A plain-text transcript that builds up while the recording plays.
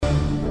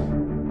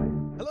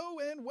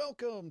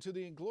welcome to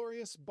the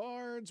Inglorious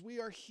Bards. We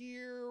are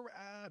here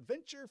at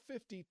Adventure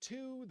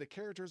 52. The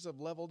characters have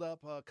leveled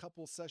up a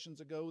couple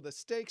sessions ago. The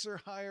stakes are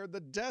higher.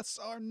 The deaths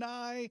are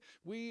nigh.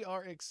 We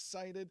are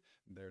excited.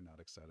 They're not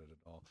excited at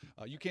all.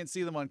 You can't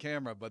see them on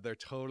camera, but they're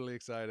totally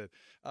excited.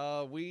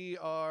 We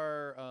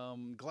are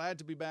glad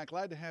to be back.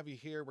 Glad to have you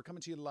here. We're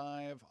coming to you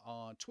live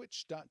on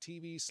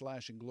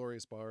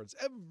twitch.tv/IngloriousBards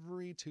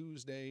every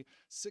Tuesday,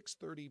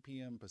 6:30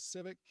 p.m.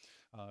 Pacific.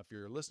 If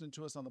you're listening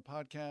to us on the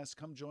podcast,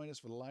 come join us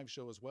for the live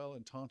show as well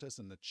and taunt us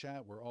in the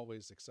chat. We're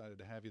always excited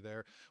to have you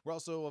there. We're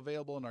also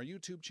available on our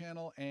YouTube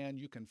channel, and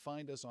you can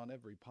find us on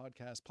every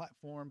podcast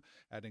platform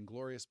at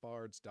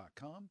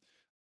ingloriousbards.com.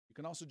 You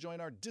can also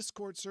join our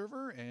Discord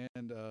server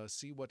and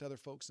see what other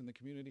folks in the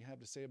community have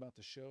to say about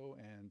the show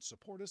and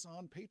support us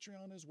on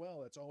Patreon as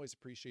well. That's always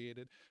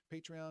appreciated.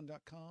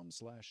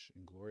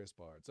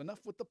 Patreon.com/ingloriousbards.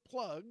 Enough with the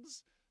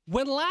plugs.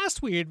 When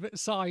last we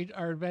saw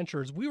our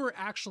adventures, we were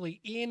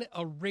actually in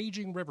a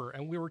raging river,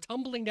 and we were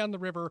tumbling down the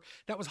river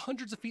that was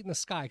hundreds of feet in the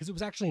sky because it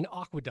was actually an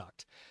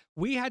aqueduct.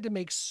 We had to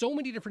make so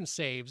many different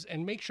saves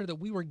and make sure that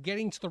we were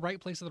getting to the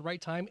right place at the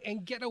right time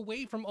and get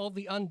away from all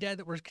the undead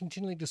that were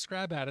continuing to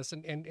scrab at us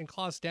and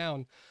claw us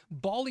down.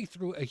 Bali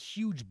threw a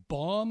huge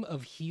bomb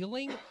of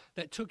healing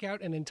that took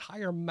out an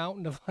entire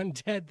mountain of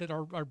undead that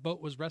our boat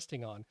was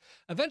resting on.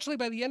 Eventually,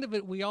 by the end of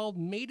it, we all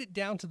made it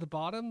down to the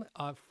bottom,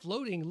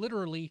 floating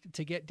literally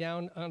to get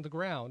down on the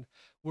ground,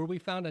 where we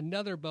found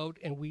another boat,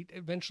 and we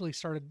eventually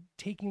started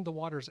taking the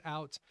waters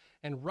out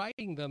and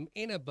riding them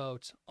in a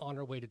boat on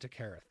our way to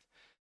Tekareth.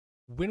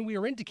 When we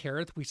were in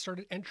Tekareth, we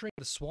started entering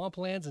the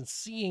swamplands and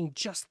seeing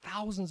just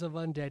thousands of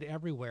undead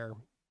everywhere,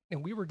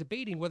 and we were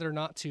debating whether or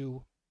not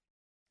to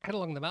head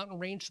along the mountain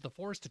range to the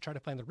forest to try to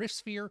find the Rift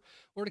Sphere,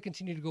 or to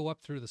continue to go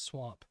up through the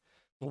swamp.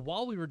 But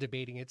while we were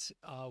debating it,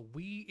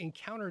 we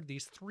encountered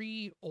these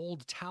three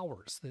old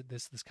towers,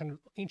 this kind of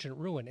ancient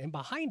ruin, and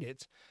behind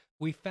it,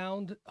 we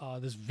found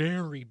this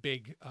very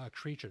big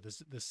creature,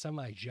 this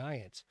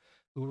semi-giant,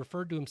 who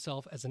referred to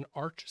himself as an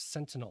arch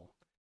sentinel,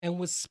 and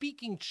was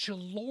speaking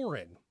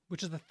Chiloran,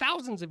 which is the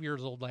thousands of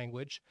years old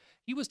language.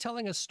 He was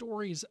telling us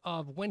stories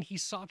of when he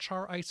saw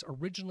Char Ice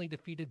originally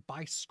defeated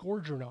by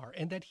Scourgeonar,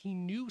 and that he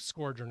knew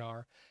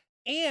Scourgeonar,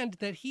 and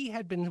that he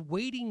had been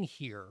waiting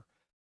here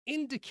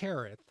in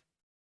Tekareth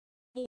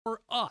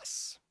for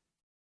us,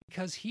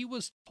 because he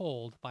was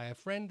told by a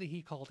friend that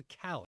he called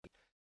Callie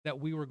that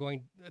we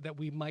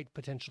might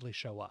potentially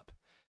show up.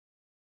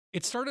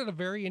 It started a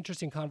very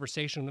interesting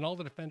conversation, and all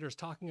the defenders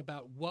talking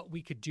about what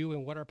we could do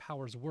and what our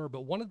powers were.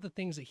 But one of the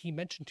things that he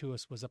mentioned to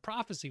us was a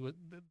prophecy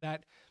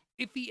that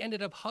if he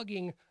ended up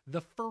hugging the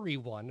furry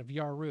one of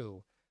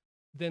Yaru,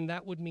 then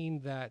that would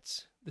mean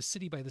that the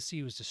city by the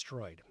sea was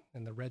destroyed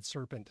and the Red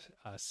Serpent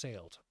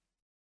sailed.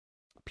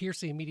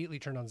 Piercy immediately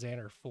turned on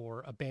Xander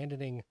for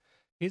abandoning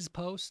his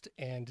post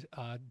and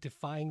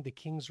defying the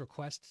king's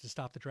request to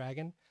stop the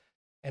dragon.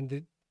 And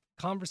the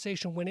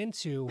conversation went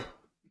into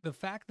the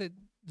fact that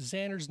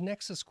Xander's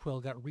Nexus Quill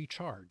got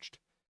recharged,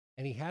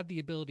 and he had the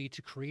ability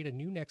to create a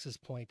new Nexus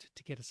point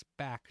to get us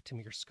back to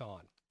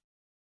Mirskan.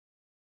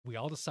 We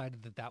all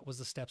decided that that was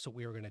the steps that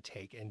we were going to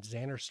take, and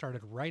Xander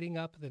started writing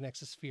up the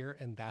Nexus Sphere,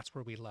 and that's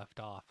where we left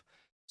off.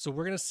 So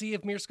we're going to see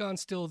if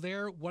Mirskan's still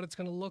there, what it's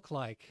going to look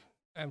like.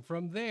 And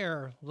from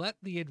there, let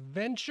the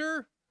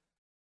adventure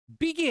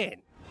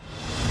begin.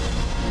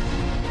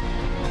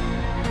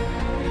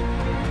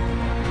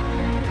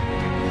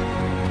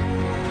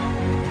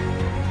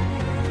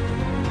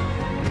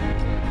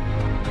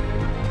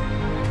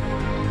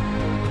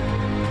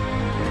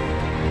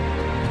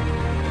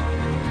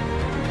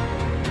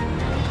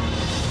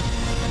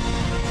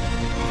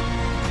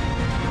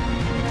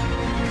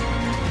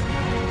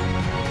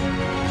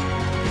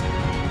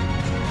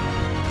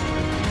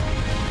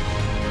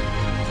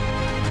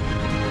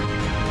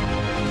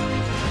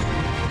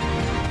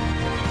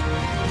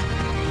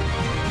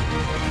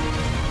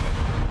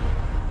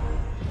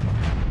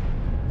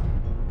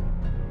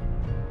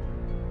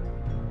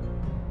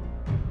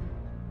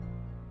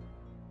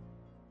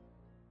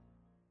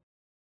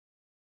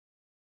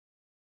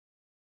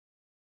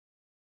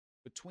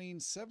 Between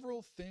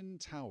several thin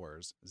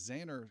towers,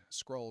 Xander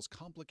scrawls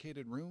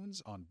complicated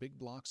runes on big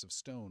blocks of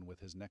stone with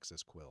his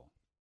Nexus Quill.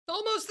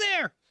 Almost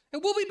there,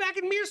 and we'll be back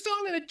in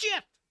Mirskan in a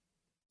jiff.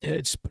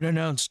 It's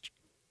pronounced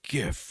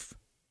GIF.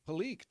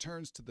 Palik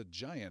turns to the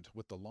giant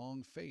with the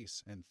long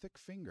face and thick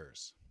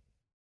fingers.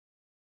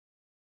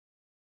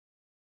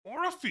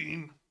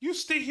 Orphine, you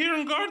stay here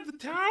and guard the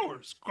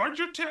towers. Guard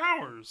your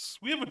towers.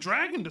 We have a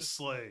dragon to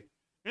slay.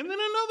 And then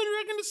another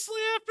dragon to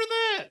slay after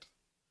that.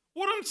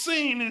 What I'm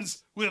saying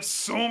is, we have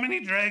so many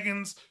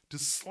dragons to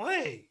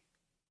slay.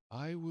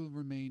 I will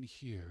remain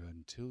here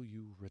until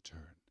you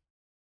return.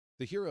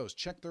 The heroes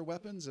check their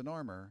weapons and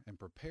armor and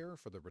prepare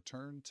for the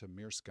return to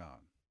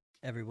Mirskan.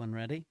 Everyone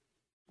ready?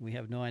 We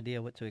have no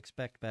idea what to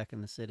expect back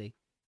in the city.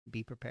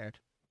 Be prepared.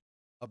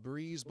 A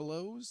breeze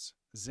blows.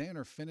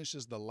 Xander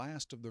finishes the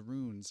last of the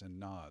runes and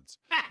nods.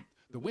 Ha!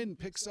 The wind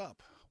picks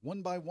up.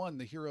 One by one,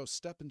 the heroes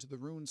step into the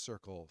rune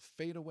circle,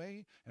 fade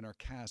away, and are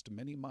cast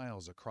many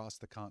miles across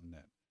the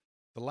continent.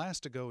 The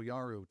last to go,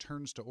 Yaru,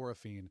 turns to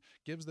Orifine,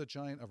 gives the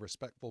giant a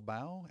respectful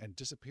bow, and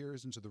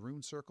disappears into the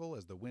rune circle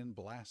as the wind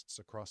blasts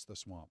across the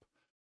swamp.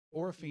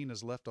 Orifine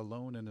is left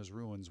alone in his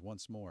ruins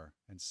once more,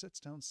 and sits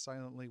down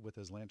silently with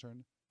his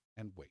lantern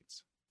and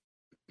waits.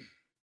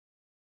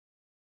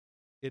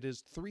 It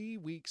is 3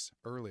 weeks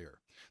earlier.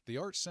 The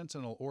arch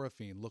sentinel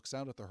Orifine looks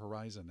out at the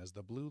horizon as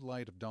the blue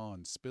light of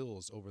dawn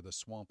spills over the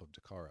swamp of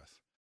Dakarath.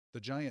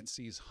 The giant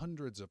sees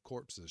hundreds of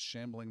corpses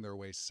shambling their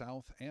way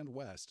south and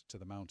west to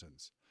the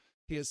mountains.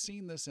 He has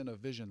seen this in a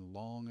vision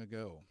long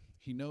ago.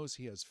 He knows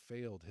he has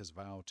failed his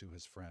vow to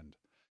his friend.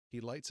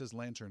 He lights his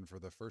lantern for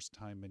the first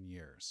time in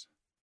years.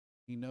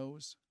 He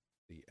knows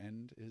the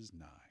end is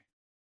nigh.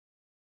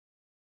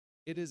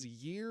 It is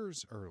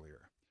years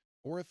earlier.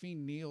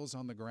 Orifine kneels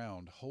on the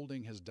ground,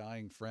 holding his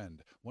dying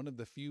friend, one of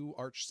the few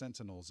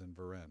arch-sentinels in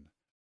Varen.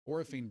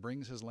 Orifine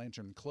brings his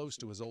lantern close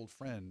to his old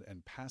friend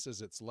and passes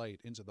its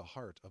light into the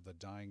heart of the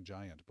dying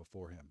giant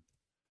before him.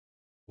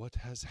 "What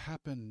has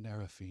happened,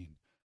 Nerafine?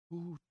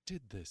 Who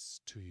did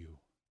this to you?"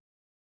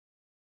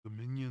 The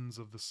minions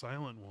of the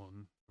Silent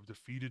One have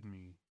defeated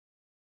me.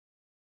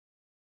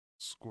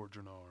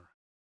 Scourgeonar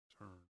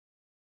turned.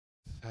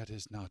 "That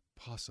is not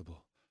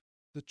possible.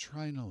 The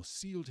Trinal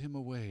sealed him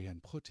away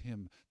and put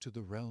him to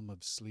the realm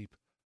of sleep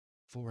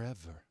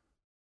forever."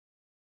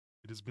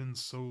 It has been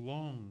so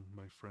long,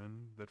 my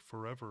friend, that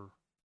forever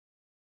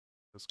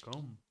has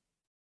come.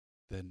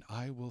 "Then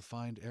I will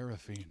find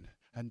Erefine,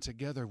 and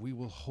together we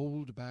will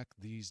hold back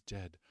these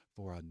dead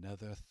for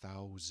another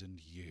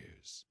 1,000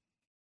 years.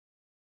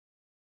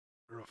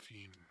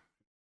 Erefine,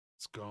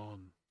 it's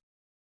gone.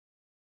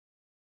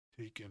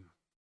 Taken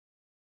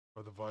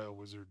by the vile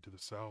wizard to the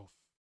south.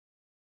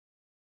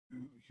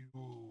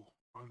 You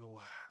are the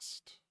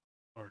last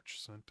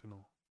arch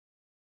sentinel.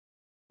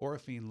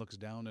 Orifine looks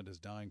down at his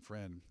dying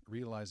friend,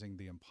 realizing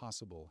the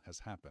impossible has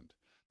happened.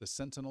 The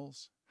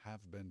sentinels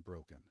have been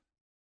broken.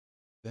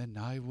 "Then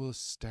I will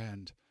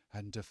stand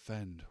and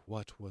defend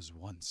what was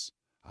once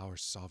our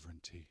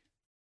sovereignty."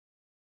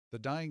 The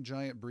dying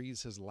giant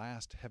breathes his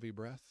last heavy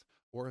breath.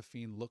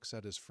 Orifine looks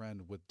at his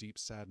friend with deep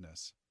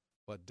sadness,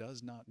 but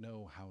does not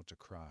know how to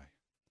cry.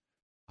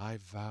 "I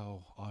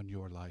vow on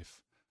your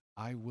life,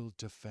 I will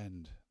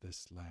defend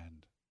this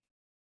land."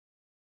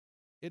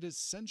 It is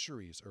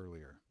centuries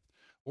earlier.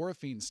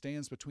 Orifine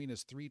stands between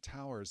his 3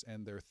 towers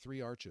and their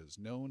 3 arches,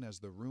 known as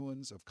the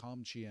ruins of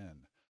Kam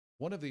Chien.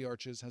 One of the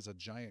arches has a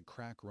giant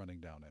crack running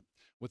down it.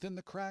 Within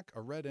the crack,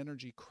 a red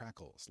energy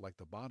crackles like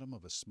the bottom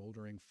of a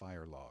smoldering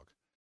fire log.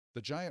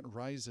 The giant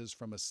rises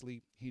from a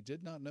sleep he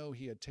did not know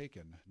he had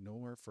taken,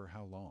 nor for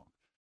how long.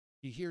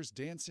 He hears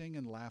dancing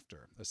and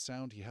laughter, a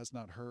sound he has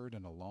not heard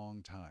in a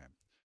long time.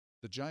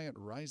 The giant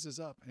rises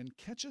up and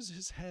catches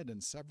his head in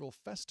several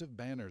festive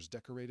banners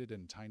decorated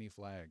in tiny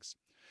flags.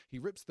 He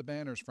rips the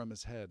banners from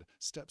his head,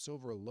 steps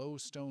over a low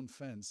stone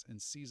fence,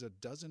 and sees a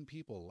dozen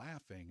people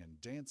laughing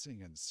and dancing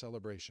in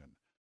celebration.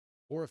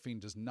 Orifine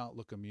does not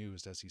look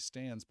amused as he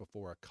stands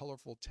before a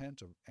colorful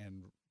tent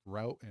and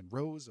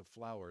rows of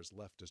flowers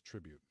left as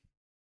tribute.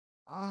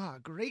 "Ah,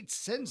 great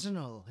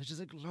sentinel, it is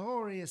a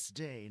glorious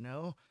day,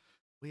 no?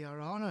 We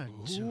are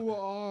honored "Who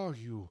are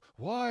you?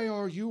 Why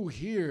are you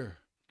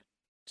here?"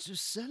 to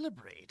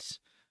celebrate,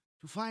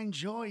 to find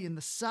joy in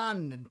the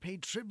sun and pay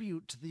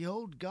tribute to the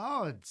old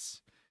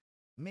gods.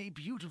 May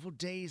beautiful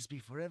days be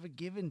forever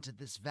given to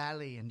this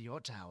valley and your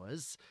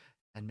towers,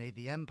 and may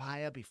the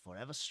Empire be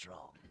forever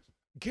strong."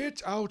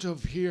 "Get out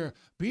of here!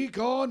 Be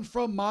gone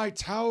from my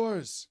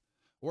towers!"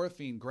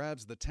 Orifine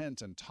grabs the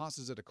tent and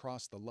tosses it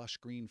across the lush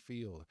green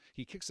field.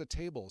 He kicks a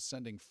table,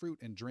 sending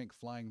fruit and drink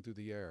flying through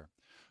the air.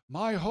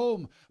 "My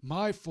home,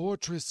 my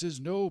fortress is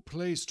no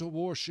place to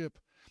worship."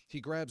 He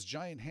grabs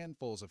giant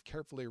handfuls of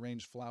carefully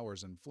arranged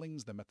flowers and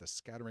flings them at the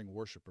scattering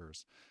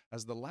worshippers.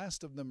 As the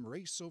last of them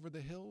race over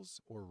the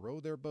hills or row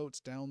their boats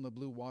down the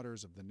blue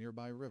waters of the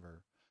nearby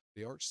river,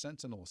 the arch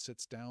sentinel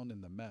sits down in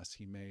the mess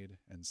he made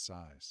and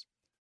sighs.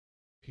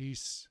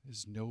 "Peace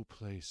is no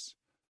place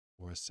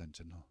for a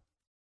sentinel."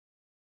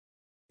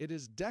 It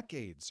is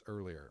decades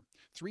earlier.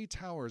 3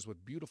 towers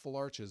with beautiful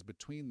arches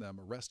between them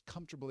rest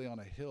comfortably on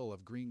a hill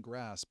of green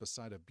grass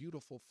beside a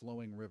beautiful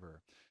flowing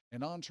river.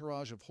 An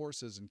entourage of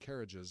horses and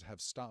carriages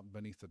have stopped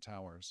beneath the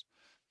towers.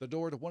 The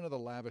door to one of the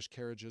lavish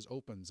carriages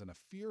opens and a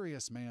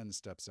furious man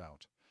steps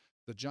out.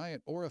 The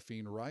giant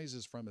Orifine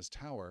rises from his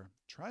tower,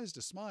 tries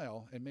to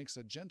smile, and makes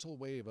a gentle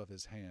wave of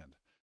his hand.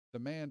 The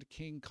man,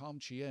 King Kam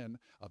Chien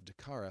of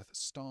Dakarath,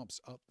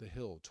 stomps up the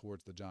hill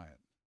towards the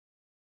giant.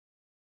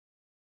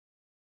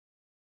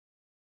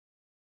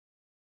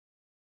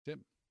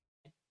 Tim.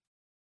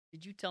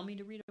 Did you tell me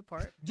to read it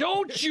apart?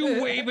 Don't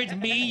you wave at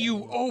me,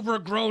 you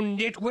overgrown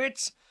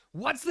nitwits!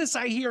 What's this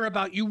I hear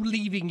about you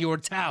leaving your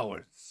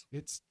towers?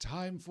 It's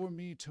time for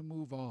me to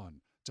move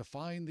on, to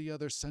find the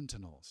other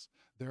sentinels.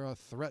 There are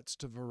threats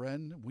to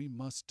Varen we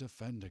must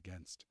defend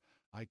against.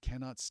 I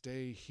cannot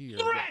stay here.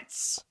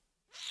 Threats!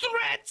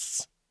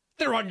 Threats!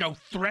 There are no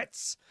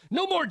threats.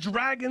 No more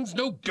dragons,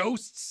 no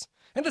ghosts.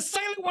 And the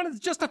Silent One is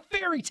just a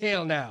fairy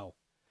tale now.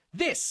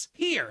 This,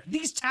 here,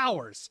 these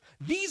towers,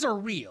 these are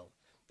real.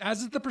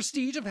 as is the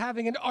prestige of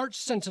having an arch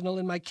sentinel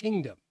in my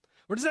kingdom.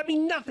 Or does that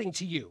mean nothing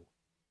to you?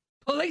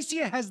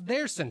 Palacia has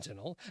their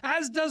sentinel,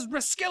 as does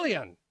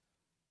Raskillion.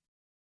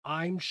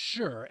 I'm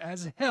sure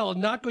as hell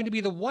not going to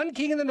be the one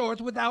king in the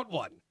north without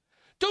one.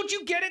 Don't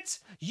you get it?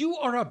 You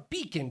are a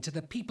beacon to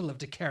the people of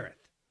Dekareth.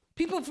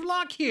 People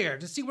flock here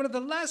to see one of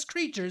the last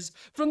creatures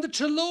from the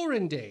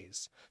Chaloran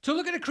days, to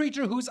look at a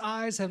creature whose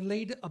eyes have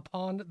laid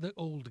upon the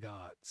old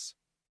gods.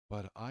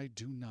 But I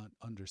do not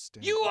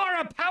understand. You are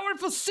a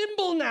powerful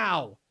symbol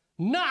now,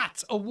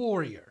 not a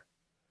warrior.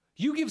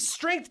 You give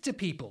strength to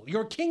people,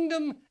 your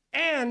kingdom,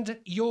 and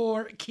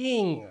your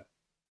king.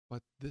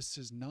 But this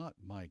is not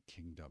my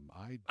kingdom.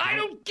 I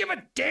don't give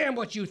a damn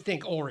what you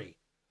think, Ori.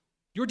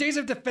 Your days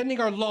of defending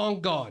are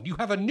long gone. You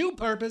have a new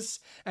purpose,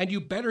 and you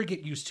better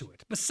get used to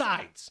it.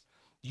 Besides,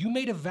 you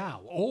made a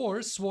vow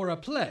or swore a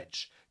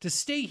pledge to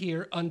stay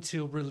here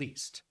until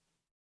released.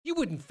 You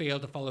wouldn't fail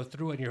to follow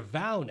through on your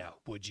vow now,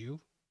 would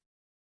you?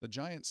 The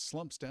giant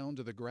slumps down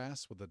to the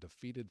grass with a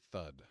defeated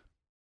thud.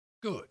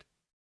 Good.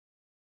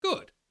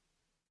 Good.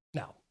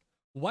 Now,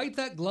 wipe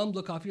that glum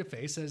look off your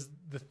face as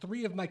the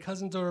three of my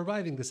cousins are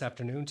arriving this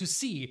afternoon to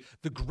see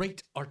the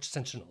great arch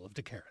sentinel of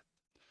Dekareth.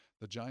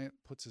 The giant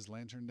puts his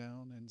lantern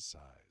down and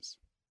sighs.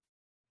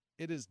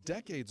 It is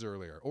decades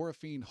earlier.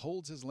 Orifine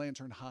holds his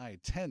lantern high,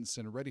 tense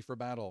and ready for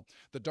battle.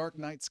 The dark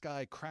night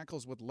sky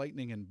crackles with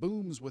lightning and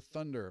booms with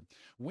thunder.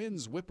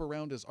 Winds whip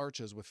around his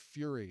arches with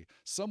fury.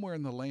 Somewhere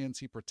in the lands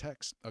he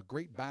protects, a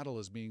great battle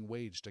is being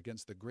waged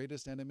against the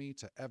greatest enemy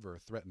to ever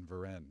threaten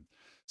Varen.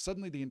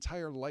 Suddenly the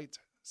entire night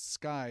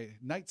sky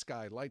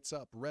lights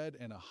up red,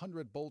 and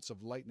 100 bolts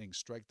of lightning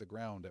strike the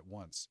ground at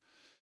once.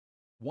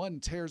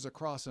 One tears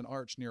across an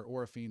arch near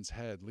Orifine's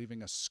head,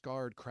 leaving a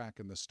scarred crack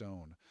in the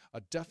stone.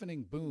 A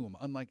deafening boom,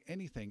 unlike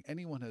anything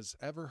anyone has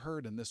ever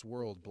heard in this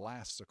world,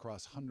 blasts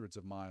across hundreds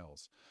of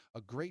miles.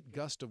 A great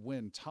gust of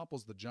wind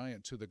topples the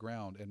giant to the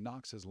ground and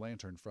knocks his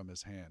lantern from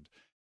his hand.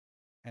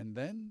 And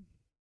then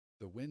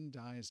the wind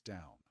dies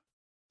down.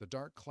 The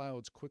dark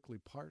clouds quickly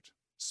part.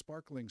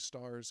 Sparkling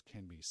stars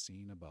can be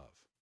seen above.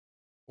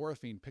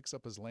 Orifine picks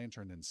up his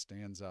lantern and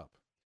stands up.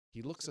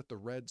 He looks at the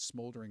red,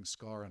 smoldering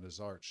scar on his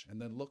arch, and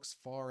then looks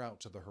far out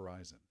to the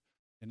horizon.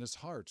 In his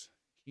heart,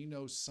 he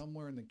knows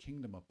somewhere in the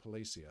kingdom of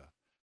Palacia,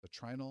 the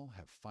Trinal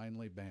have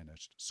finally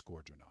banished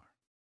Skordrenar.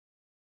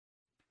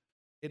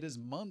 It is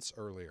months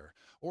earlier.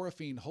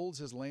 Orifine holds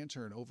his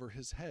lantern over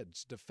his head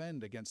to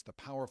defend against the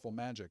powerful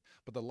magic,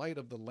 but the light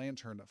of the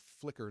lantern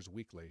flickers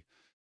weakly.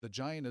 The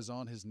giant is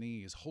on his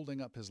knees,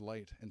 holding up his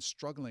light and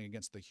struggling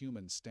against the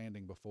human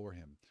standing before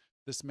him.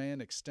 This man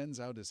extends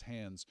out his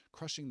hands,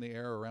 crushing the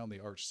air around the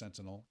arch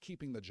sentinel,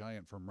 keeping the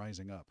giant from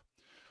rising up.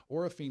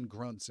 Orifine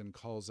grunts and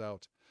calls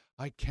out,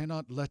 "I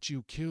cannot let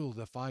you kill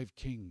the 5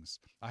 kings.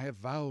 I have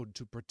vowed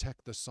to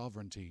protect the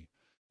sovereignty.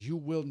 You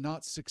will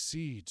not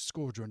succeed,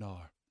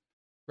 Skordrenar."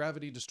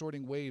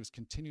 Gravity-distorting waves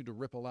continue to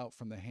ripple out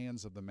from the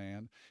hands of the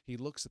man. He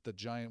looks at the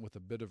giant with a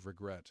bit of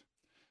regret.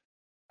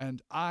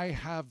 "And I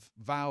have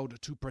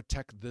vowed to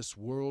protect this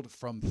world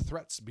from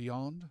threats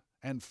beyond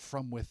and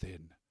from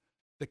within.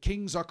 The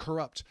kings are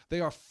corrupt. They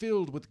are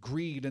filled with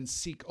greed and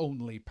seek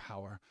only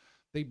power.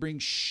 They bring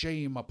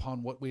shame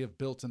upon what we have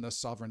built in the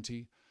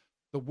sovereignty.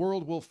 The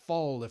world will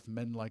fall if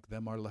men like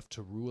them are left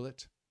to rule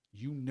it.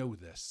 You know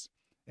this,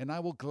 and I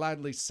will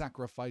gladly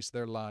sacrifice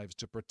their lives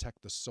to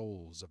protect the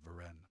souls of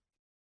Varen."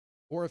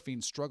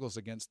 Orifine struggles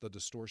against the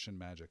distortion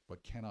magic,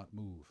 but cannot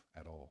move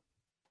at all.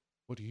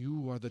 "But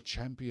you are the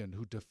champion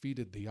who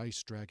defeated the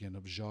ice dragon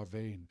of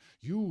Jarvain.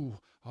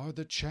 You are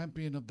the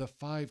champion of the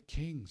 5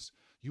 kings.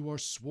 You are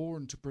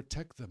sworn to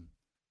protect them."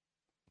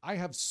 "I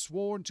have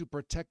sworn to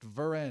protect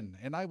Varen,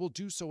 and I will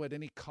do so at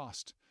any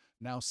cost.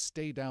 Now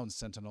stay down,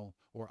 Sentinel,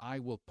 or I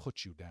will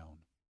put you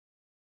down."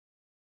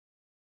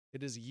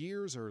 It is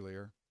years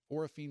earlier.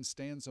 Orifine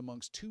stands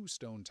amongst 2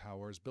 stone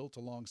towers built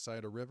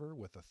alongside a river,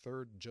 with a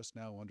third just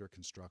now under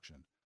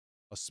construction.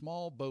 A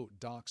small boat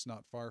docks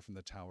not far from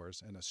the towers,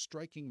 and a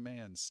striking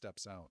man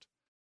steps out.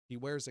 He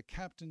wears a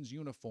captain's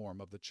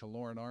uniform of the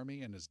Chaloran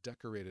army and is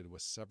decorated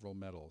with several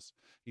medals.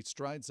 He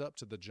strides up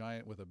to the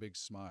giant with a big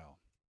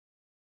smile.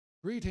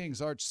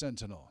 "Greetings, Arch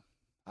Sentinel.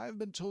 I have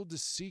been told to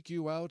seek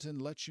you out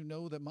and let you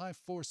know that my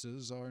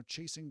forces are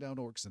chasing down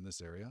orcs in this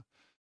area.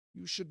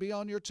 You should be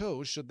on your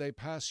toes should they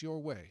pass your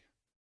way."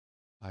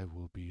 "I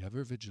will be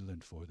ever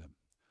vigilant for them.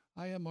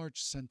 I am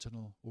Arch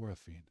Sentinel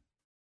Orifine."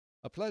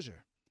 "A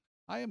pleasure.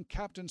 I am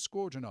Captain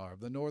Skordrenar of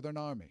the Northern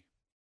Army.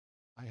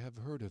 I have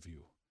heard of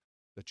you,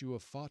 that you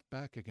have fought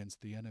back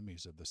against the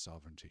enemies of the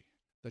sovereignty,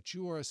 that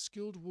you are a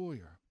skilled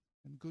warrior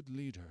and good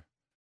leader."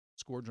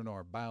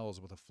 Skordrenar bows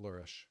with a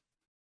flourish.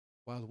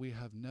 "While we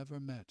have never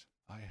met,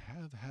 I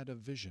have had a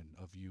vision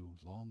of you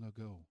long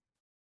ago."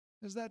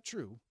 "Is that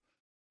true?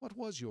 What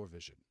was your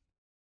vision?"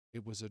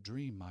 "It was a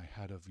dream I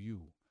had of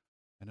you,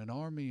 and an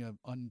army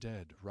of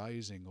undead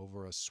rising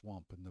over a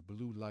swamp in the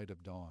blue light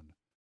of dawn,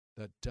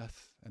 that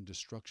death and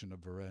destruction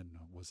of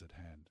Varen was at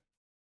hand."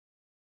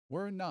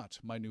 "Worry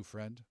not, my new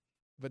friend.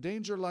 If a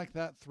danger like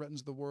that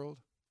threatens the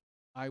world,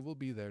 I will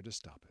be there to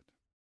stop it."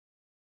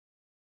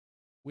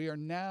 We are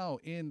now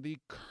in the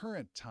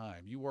current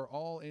time. You are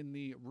all in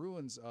the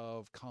ruins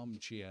of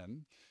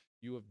Kamchien.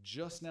 You have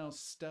just now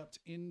stepped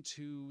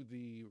into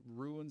the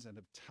ruins and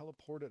have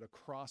teleported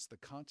across the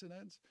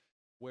continent,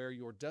 where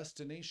your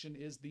destination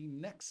is the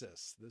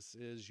Nexus. This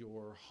is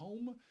your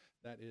home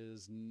that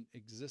is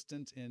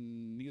existent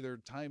in neither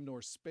time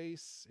nor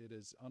space. It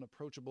is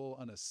unapproachable,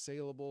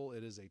 unassailable.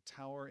 It is a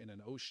tower in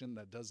an ocean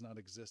that does not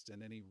exist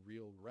in any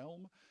real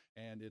realm,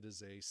 and it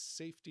is a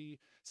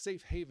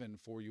safe haven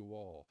for you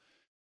all.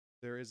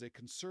 There is a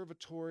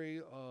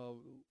conservatory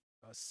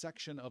a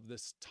section of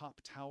this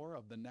top tower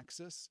of the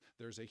Nexus.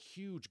 There's a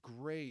huge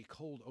gray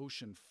cold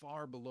ocean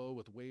far below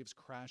with waves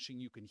crashing.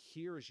 You can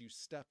hear as you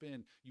step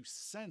in, you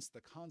sense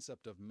the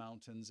concept of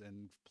mountains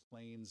and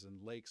plains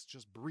and lakes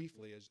just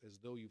briefly, as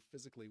though you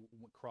physically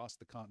crossed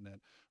the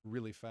continent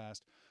really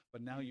fast.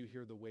 But now you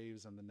hear the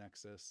waves on the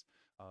Nexus.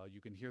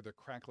 You can hear the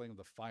crackling of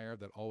the fire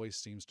that always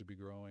seems to be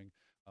growing.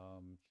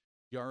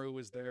 Yaru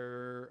is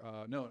there.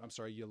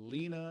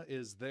 Yelena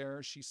is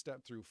there. She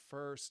stepped through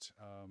first.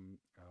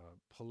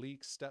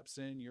 Palik steps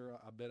in. You're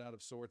a bit out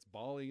of sorts.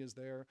 Bali is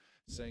there,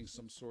 saying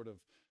some sort of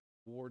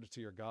word to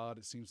your god.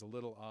 It seems a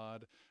little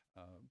odd.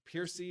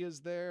 Piercy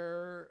is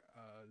there.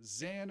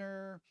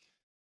 Xander.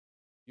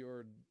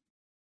 Your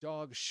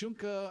dog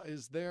Shunka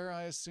is there,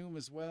 I assume,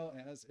 as well,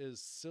 as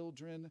is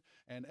Sildren.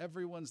 And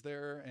everyone's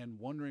there and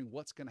wondering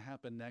what's going to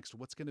happen next,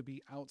 what's going to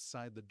be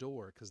outside the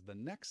door, because the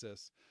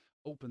Nexus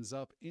opens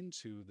up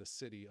into the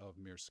city of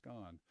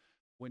Mirskan,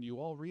 when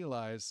you all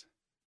realize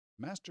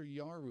Master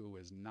Yaru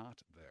is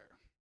not there.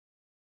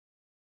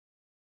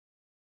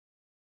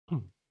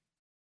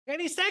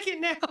 Any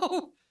second now.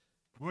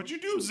 What'd you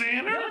do,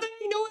 Xander? Nothing.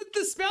 You know what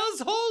the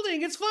spell's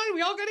holding. It's fine.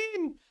 We all got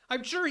in.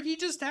 I'm sure he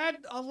just had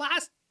a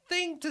last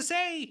thing to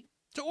say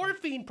to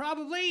Orphine,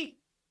 probably.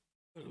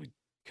 Well, we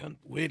can't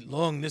wait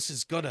long. This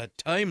has got a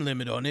time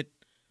limit on it.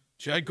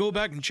 Should I go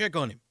back and check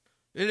on him?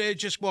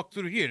 Just walk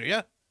through here,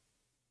 yeah?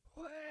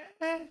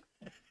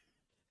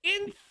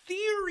 In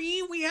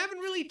theory, we haven't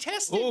really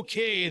tested.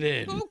 Okay,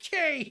 then.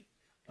 Okay.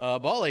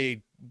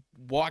 Bali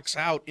walks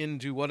out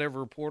into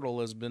whatever portal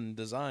has been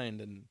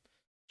designed and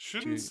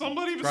Shouldn't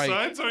somebody try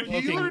besides our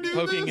healer do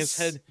poking this?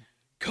 his head.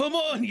 Come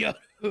on,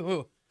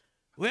 Yaru.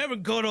 We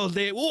haven't got all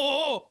day.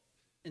 Whoa!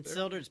 And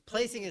Sildred's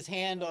placing his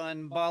hand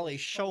on Bali's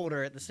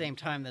shoulder at the same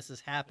time this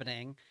is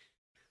happening.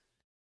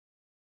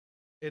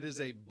 It is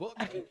a book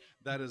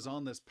that is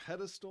on this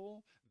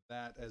pedestal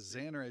that, as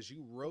Xander, as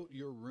you wrote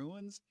your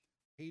ruins,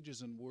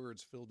 pages and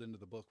words filled into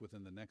the book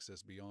within the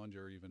Nexus beyond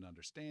your even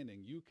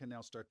understanding. You can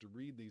now start to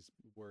read these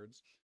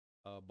words,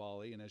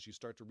 Bali, and as you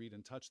start to read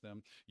and touch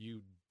them,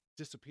 you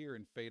disappear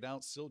and fade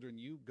out. Sildren,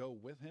 you go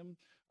with him.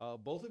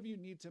 Both of you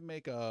need to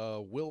make a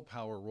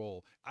willpower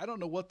roll. I don't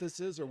know what this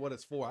is or what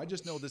it's for. I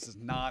just know this is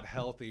not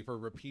healthy for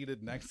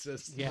repeated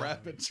Nexus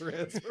rapid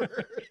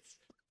transfers.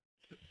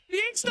 The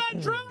ink's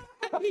not dry.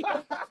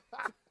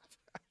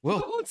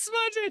 Don't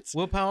smudge it.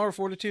 Willpower,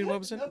 fortitude, what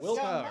was it?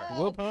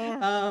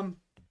 Willpower.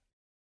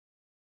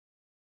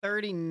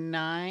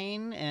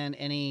 39, and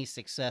any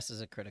success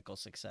is a critical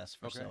success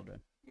for Okay. Sildren.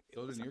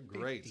 Sildren, you're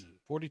great.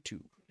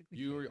 42.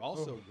 You are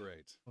also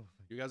great.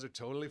 You guys are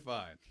totally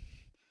fine.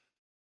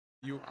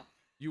 You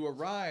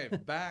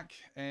arrive back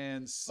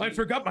and see, I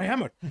forgot my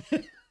hammer.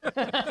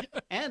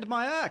 And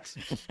my axe.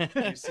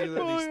 you see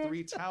these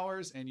three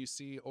towers, and you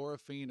see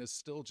Orphine is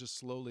still just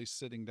slowly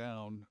sitting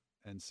down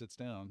and sits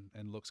down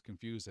and looks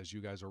confused as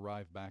you guys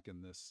arrive back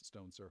in this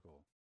stone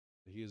circle.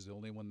 He is the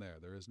only one there.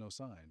 There is no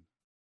sign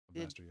of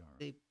Did Master Yaru.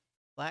 The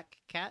black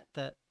cat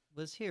that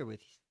was here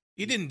with you,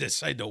 He didn't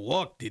decide to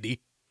walk, did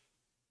he?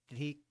 did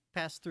he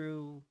pass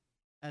through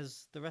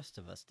as the rest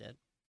of us did?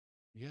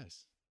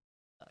 Yes.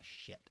 Oh,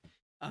 shit.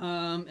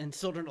 And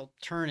Sildren will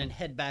turn and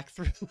head back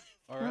through.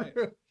 All right.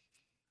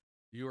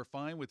 You are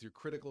fine with your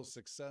critical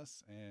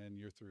success, and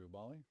you're through.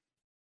 Bali?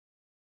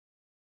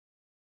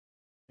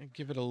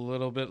 Give it a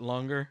little bit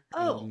longer.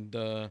 Oh.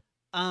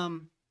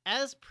 And,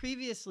 As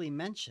previously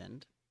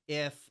mentioned,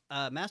 if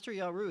Master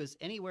Yaru is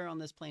anywhere on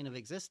this plane of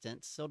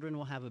existence, Sildren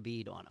will have a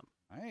bead on him.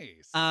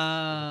 Nice.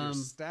 Your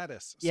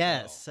status spell.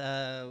 Yes,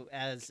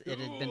 as it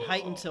had been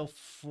heightened till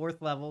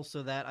 4th level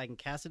so that I can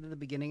cast it at the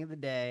beginning of the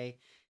day,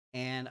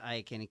 and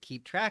I can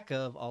keep track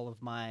of all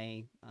of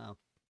my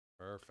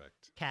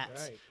Perfect.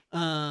 cats.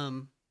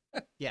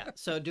 Yeah.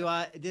 So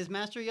is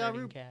Master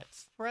Yaru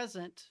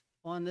present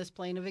on this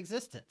plane of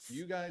existence?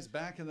 You guys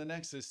back in the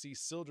Nexus see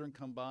Sildren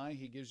come by.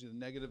 He gives you the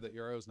negative that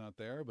Yaro's not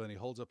there, but then he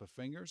holds up a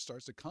finger,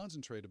 starts to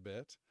concentrate a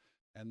bit,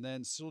 and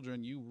then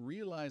Sildren, you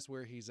realize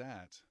where he's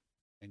at,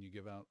 and you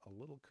give out a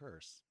little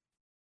curse.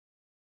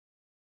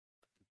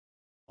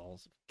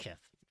 Balls of Kith.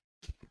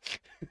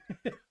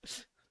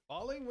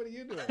 Ollie, what are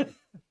you doing?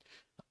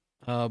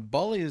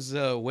 Bali is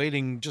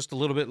waiting just a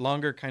little bit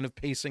longer, kind of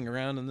pacing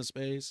around in the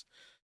space.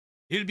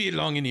 He'll be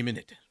along any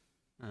minute.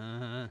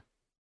 Uh-huh.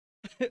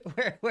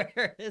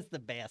 Where is the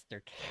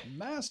bastard?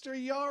 Master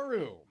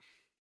Yaru,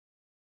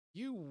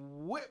 you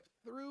whip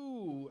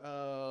through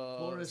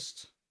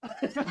Forest. Oh,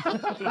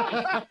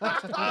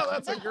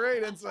 that's a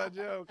great inside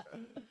joke.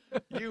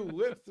 You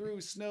whip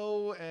through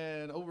snow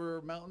and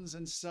over mountains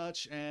and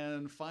such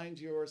and find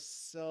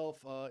yourself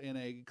in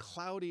a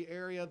cloudy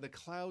area. The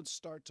clouds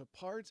start to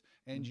part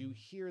and you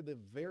hear the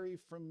very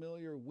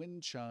familiar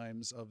wind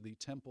chimes of the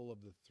Temple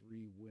of the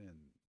Three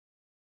Winds.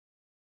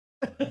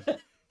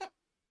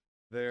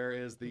 There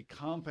is the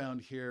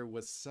compound here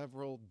with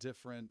several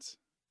different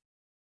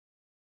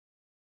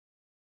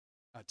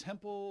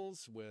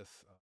temples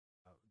with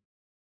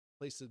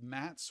places,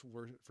 mats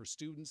for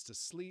students to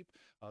sleep,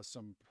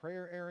 some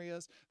prayer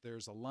areas.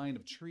 There's a line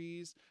of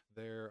trees.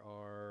 There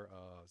are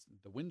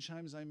the wind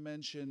chimes I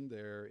mentioned.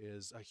 There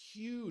is a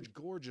huge,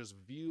 gorgeous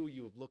view.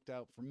 You have looked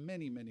out for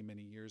many, many,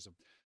 many years of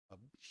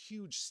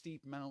huge,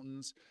 steep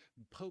mountains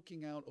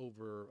poking out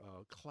over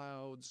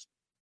clouds.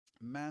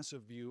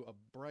 Massive view, a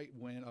bright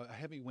wind, a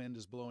heavy wind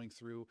is blowing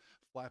through,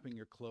 flapping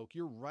your cloak.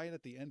 You're right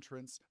at the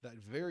entrance that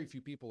very few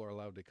people are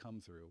allowed to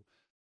come through.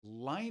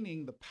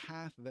 Lining the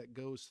path that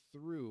goes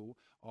through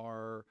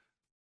are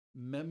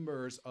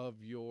members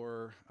of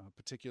your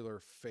particular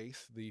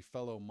faith, the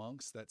fellow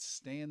monks that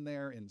stand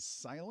there in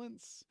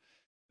silence.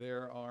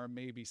 There are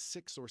maybe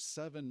 6 or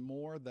 7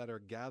 more that are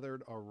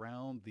gathered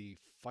around the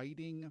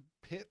fighting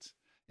pit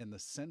in the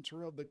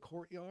center of the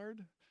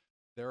courtyard.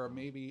 There are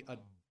maybe a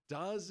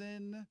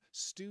dozen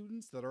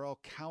students that are all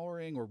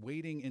cowering or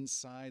waiting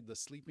inside the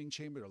sleeping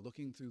chamber or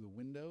looking through the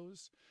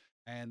windows.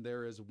 And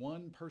there is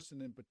one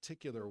person in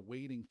particular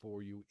waiting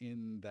for you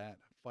in that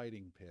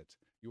fighting pit.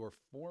 Your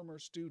former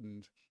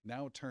student,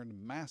 now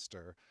turned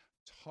master,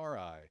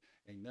 Tarai,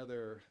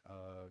 another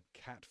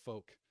cat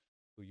folk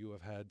who you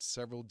have had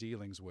several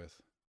dealings with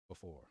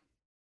before.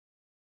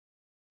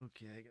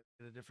 Okay, I got to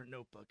get a different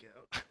notebook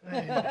out.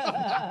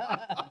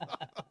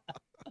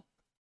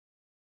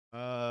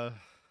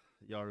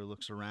 Yaru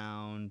looks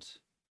around,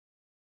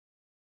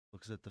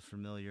 looks at the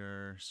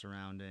familiar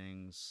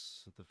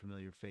surroundings, at the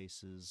familiar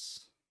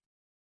faces,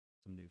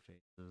 some new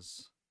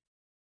faces.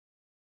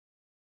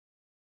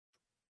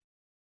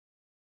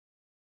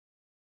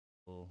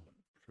 We'll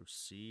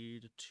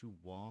proceed to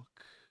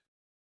walk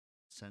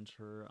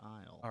center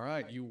aisle. All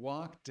right, you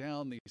walk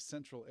down the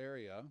central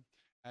area.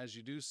 As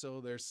you do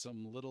so, there's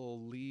some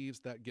little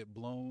leaves that get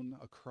blown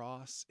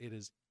across. It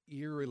is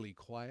eerily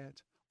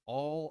quiet.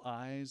 All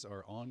eyes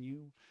are on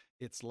you.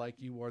 It's like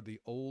you are the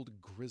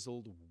old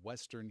grizzled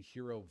Western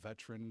hero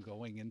veteran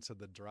going into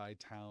the dry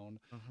town.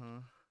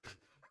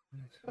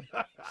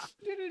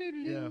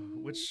 Yeah,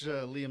 which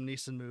Liam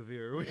Neeson movie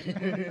are we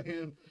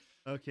in?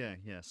 Okay,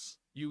 yes.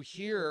 You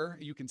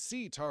can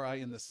see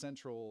Tarai in the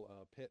central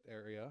pit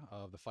area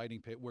of the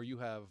fighting pit where you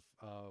have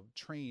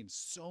trained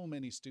so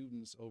many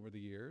students over the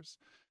years.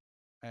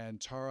 And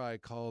Tarai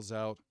calls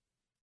out,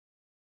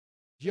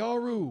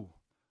 Yaru,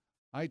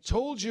 I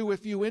told you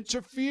if you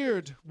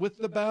interfered with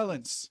the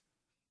balance,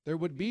 there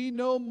would be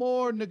no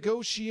more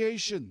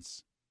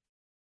negotiations.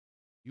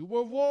 You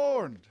were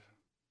warned.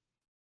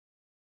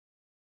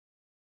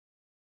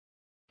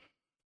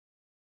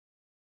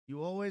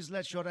 You always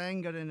let your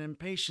anger and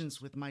impatience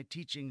with my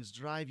teachings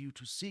drive you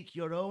to seek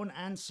your own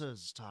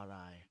answers,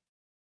 Tarai.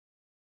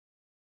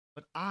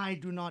 But I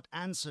do not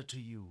answer to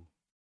you,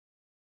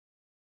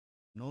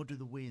 nor do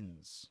the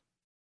winds.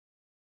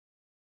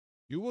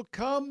 You will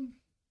come,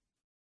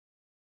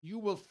 you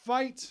will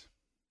fight,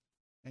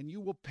 and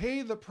you will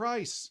pay the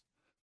price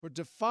for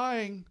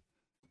defying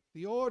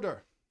the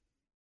order.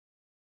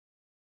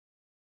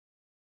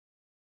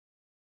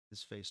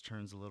 His face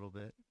turns a little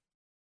bit.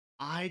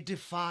 I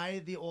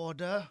defy the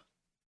order.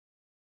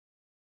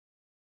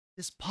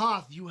 This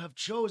path you have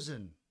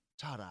chosen,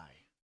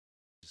 Tarai.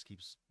 Just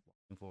keeps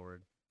walking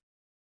forward.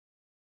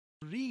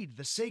 Read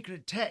the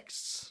sacred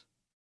texts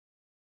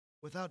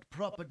without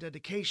proper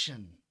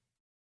dedication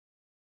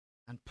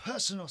and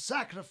personal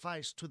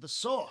sacrifice to the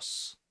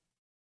source.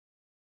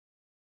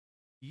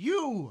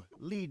 You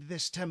lead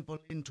this temple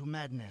into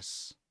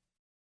madness.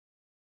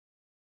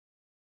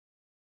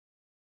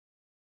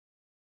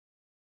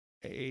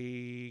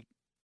 A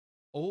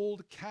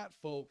old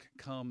catfolk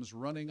comes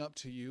running up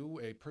to you,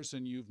 a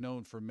person you've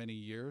known for many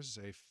years,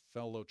 a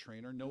fellow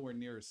trainer, nowhere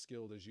near as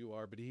skilled as you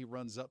are, but he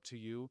runs up to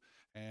you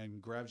and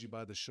grabs you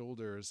by the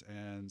shoulders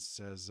and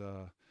says,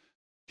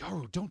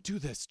 Yaru, don't do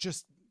this.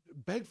 Just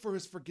beg for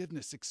his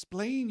forgiveness.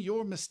 Explain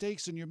your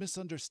mistakes and your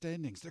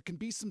misunderstandings. There can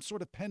be some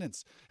sort of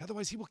penance.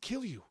 Otherwise, he will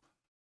kill you.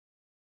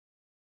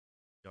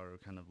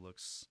 Yaru kind of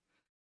looks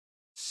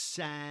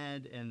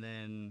sad and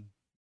then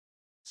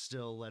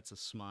still lets a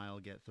smile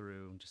get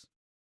through. Just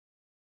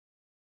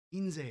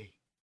Inze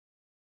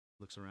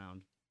looks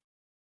around.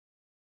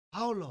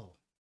 Paulo,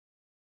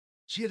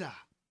 Shira.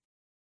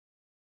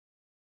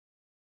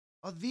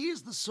 Are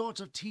these the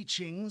sort of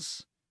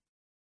teachings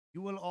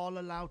you will all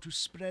allow to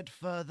spread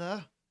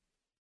further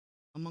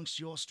amongst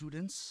your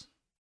students?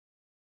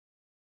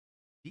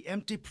 The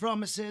empty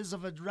promises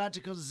of a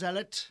radical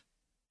zealot?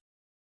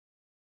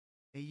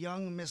 A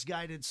young,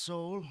 misguided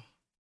soul?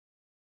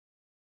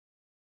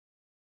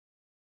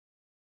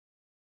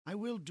 I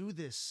will do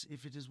this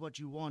if it is what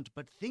you want,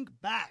 but think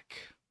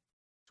back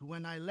to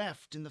when I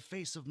left in the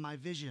face of my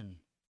vision.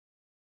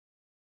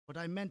 But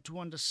I meant to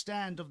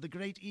understand of the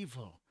great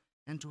evil,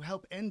 and to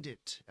help end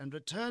it, and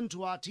return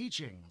to our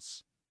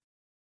teachings.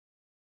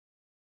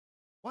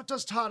 What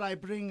does Tarai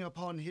bring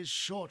upon his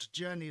short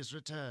journey's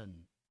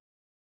return?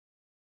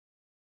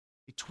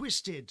 A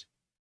twisted,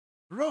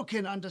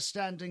 broken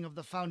understanding of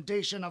the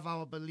foundation of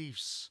our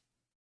beliefs,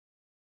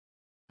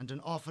 and an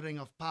offering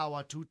of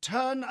power to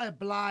turn a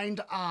blind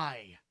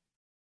eye.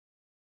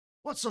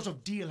 What sort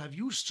of deal have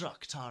you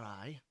struck,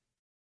 Tarai?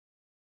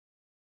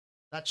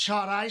 That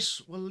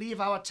Charais will leave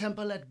our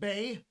temple at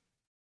bay?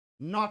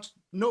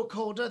 No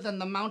colder than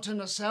the mountain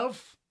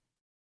herself?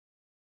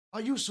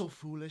 Are you so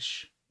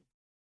foolish?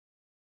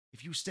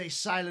 If you stay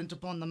silent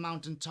upon the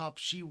mountaintop,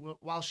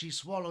 while she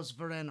swallows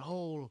Varen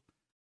whole,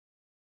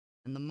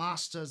 and the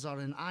masters are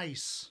in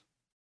ice,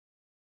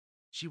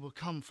 she will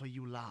come for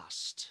you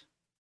last,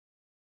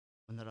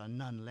 when there are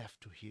none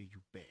left to hear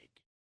you beg.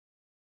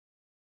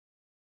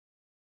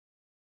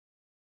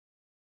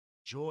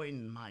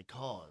 Join my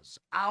cause,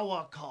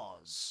 our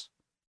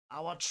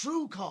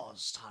true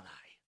cause,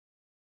 Tarai.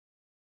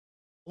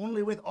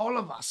 Only with all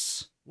of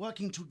us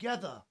working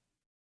together,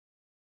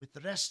 with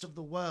the rest of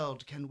the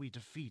world, can we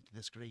defeat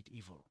this great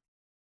evil.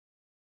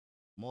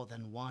 More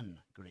than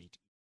one great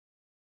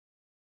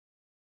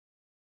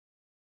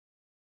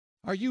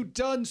evil. Are you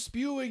done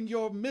spewing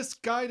your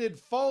misguided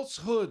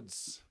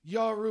falsehoods,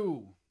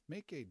 Yaru?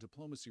 Make a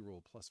diplomacy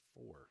roll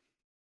 +4.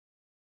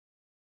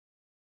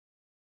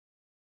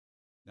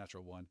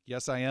 Natural 1.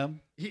 Yes, I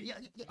am. Yeah.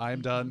 I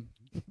am done.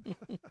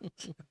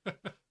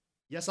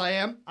 Yes, I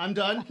am. I'm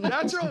done.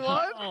 Natural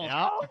 1?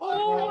 Yeah.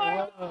 Oh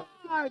my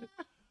God.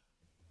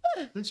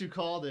 Since you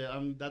called it,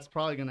 that's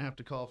probably going to have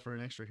to call for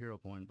an extra hero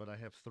point, but I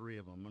have 3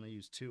 of them. I'm going to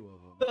use 2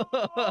 of them.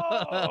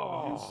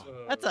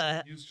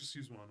 Just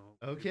use one.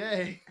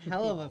 Okay.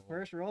 Hell of a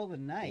first roll of the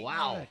night.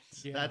 Wow.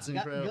 Yeah. That's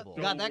incredible.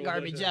 Got that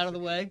garbage out of the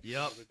way.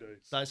 Yep.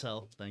 Dice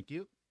hell. Thank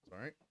you.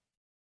 Sorry.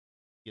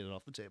 Get it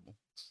off the table.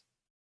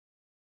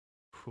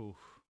 Whew.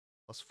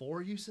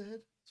 +4, you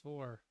said? It's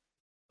 4.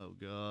 Oh,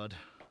 God.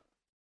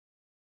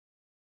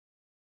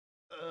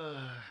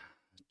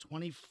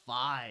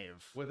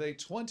 25. With a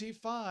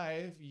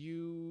 25,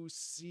 you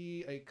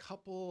see a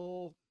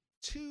couple,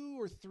 2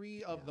 or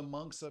 3 of the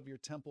monks of your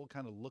temple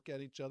kind of look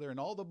at each other, and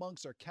all the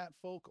monks are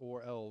catfolk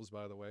or elves,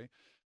 by the way.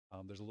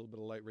 There's a little bit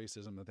of light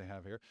racism that they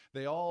have here.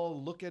 They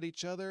all look at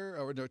each other,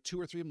 or no, 2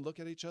 or 3 of them look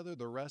at each other.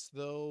 The rest,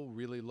 though,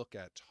 really look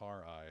at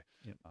Tarai.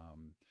 Yep.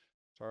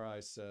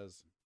 Tarai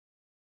says,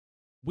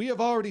 "We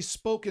have already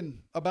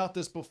spoken about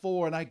this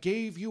before, and I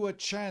gave you a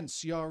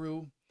chance,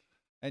 Yaru,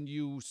 and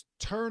you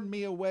turned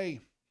me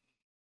away.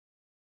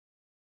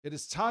 It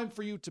is time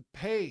for you to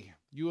pay.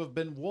 You have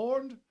been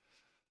warned.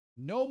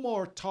 No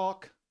more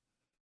talk.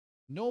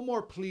 No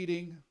more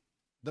pleading.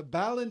 The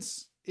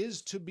balance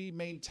is to be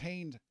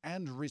maintained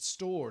and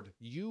restored.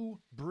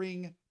 You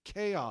bring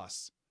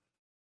chaos.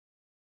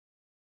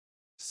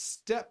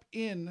 Step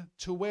in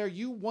to where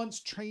you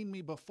once trained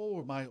me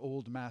before, my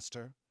old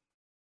master,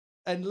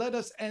 and let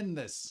us end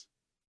this."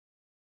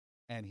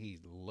 And he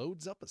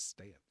loads up a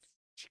stance.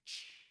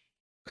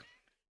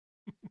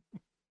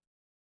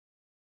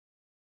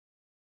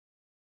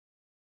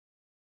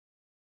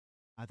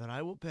 Either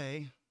I will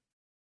pay,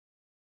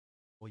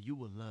 or you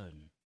will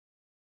learn.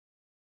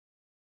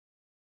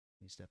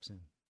 He steps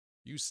in.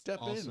 You step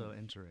in. Also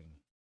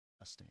entering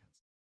a stance.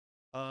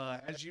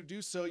 As you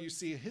do so, you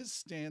see his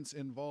stance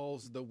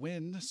involves the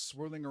wind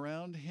swirling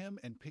around him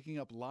and picking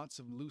up lots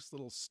of loose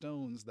little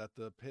stones that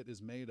the pit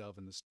is made of,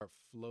 and they start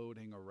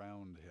floating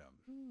around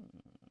him.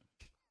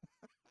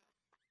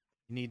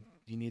 You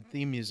need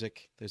theme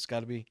music. There's got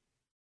to be.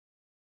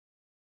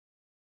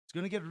 It's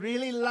going to get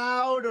really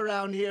loud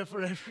around here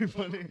for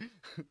everybody.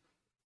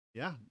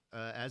 Yeah,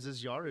 as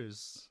is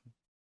Yaru's.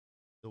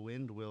 The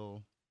wind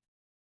will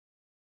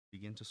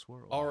begin to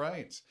swirl. All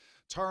right.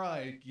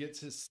 Tarai gets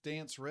his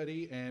stance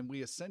ready, and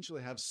we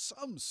essentially have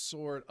some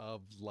sort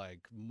of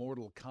like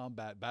Mortal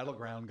Kombat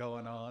battleground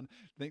going on.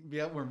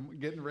 We're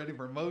getting ready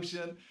for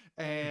motion,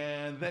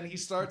 and then he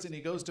starts and he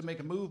goes to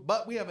make a move,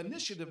 but we have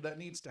initiative that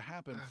needs to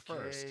happen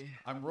first. Okay.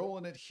 I'm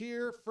rolling it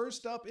here.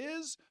 First up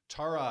is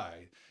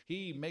Tarai.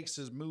 He makes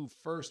his move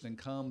first and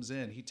comes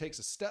in. He takes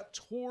a step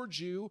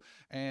towards you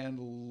and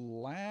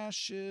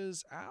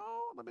lashes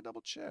out. Let me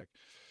double check.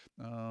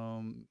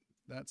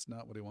 That's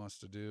not what he wants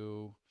to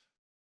do.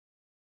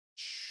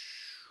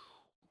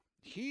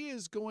 He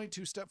is going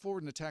to step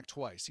forward and attack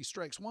twice. He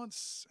strikes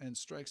once and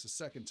strikes a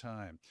second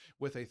time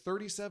with a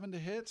 37 to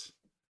hit.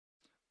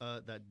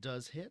 That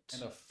does hit.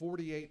 And a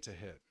 48 to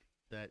hit.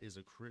 That is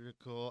a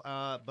critical.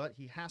 But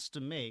he has to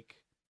make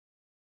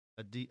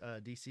a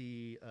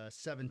DC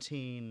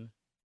 17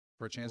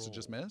 for a chance to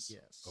just roll. miss?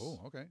 Yes. Oh,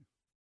 okay.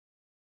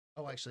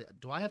 Oh, actually,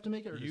 do I have to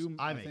make it? Or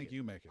I think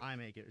you make it. I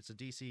make it. It's a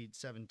DC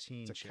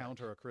 17. It's a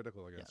counter a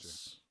critical against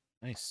Yes.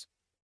 Nice.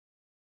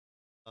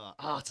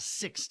 It's a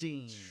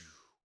 16.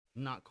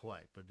 Not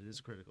quite, but it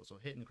is critical. So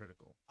hit and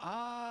critical.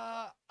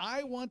 I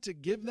want to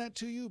give that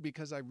to you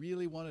because I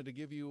really wanted to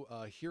give you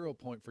a hero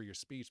point for your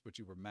speech, but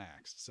you were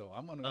maxed. So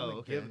I'm going to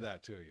okay. give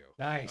that to you.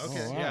 Nice.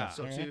 Okay, wow. Yeah.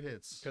 So 2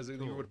 hits. Because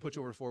you would put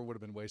you over 4 would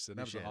have been wasted.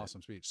 That was an Appreciate it.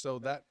 awesome speech. So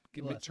that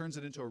Well, turns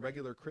it into a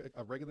regular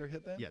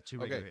hit then? Yeah, 2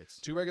 regular Okay, hits.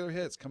 2 regular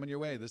hits coming your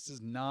way. This is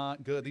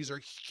not good. These are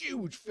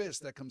huge fists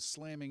that come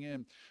slamming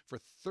in for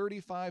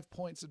 35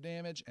 points of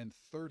damage and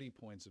 30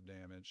 points of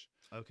damage.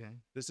 Okay.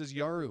 This is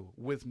Yaru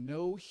with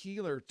no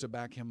healer to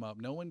back him up,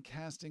 no one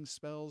casting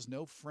spells,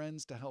 no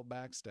friends to help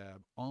backstab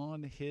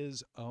on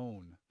his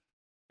own.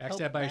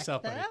 Backstab by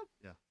yourself, buddy. Backstab?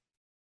 Yeah.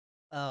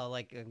 Oh,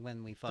 like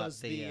when we fought Does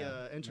the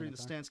entering the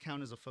Minotaur? stance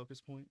count as a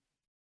focus point?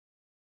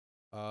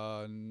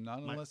 Not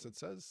My- unless it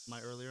says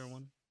My earlier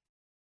one?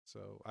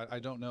 So I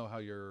don't know how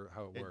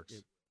it works.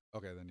 it-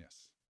 Okay, then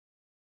yes.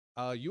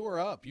 You are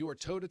up. You are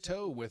toe to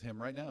toe with him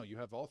right now. You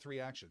have all 3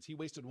 actions. He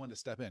wasted 1 to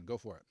step in. Go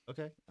for it.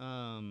 Okay.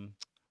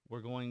 We're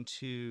going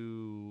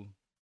to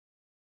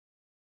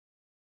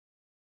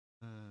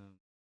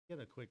get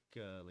a quick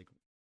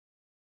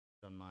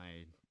on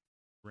my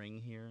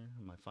ring here,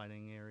 my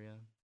fighting area.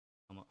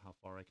 How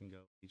far I can go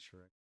each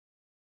direction.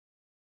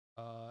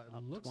 It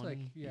Up looks 20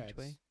 like, yeah, each it's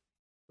way?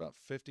 About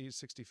 50,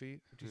 60 feet.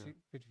 50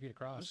 feet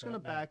across. I'm just right?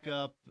 gonna back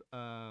up.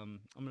 I'm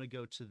gonna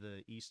go to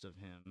the east of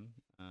him.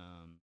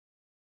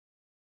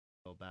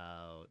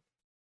 About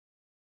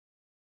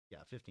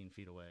 15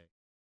 feet away.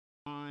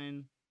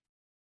 Fine.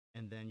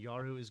 And then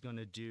Yaru is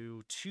gonna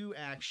do 2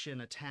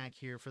 action attack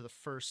here for the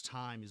first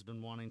time. He's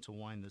been wanting to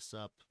wind this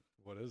up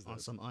What is on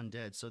this? some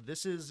undead. So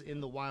this is in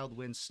the Wild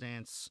Wind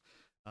stance.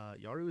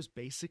 Yaru is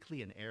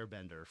basically an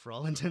airbender for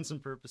all intents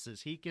and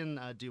purposes. He can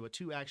do a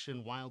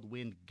 2-action Wild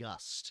Wind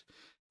Gust,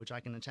 which I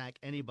can attack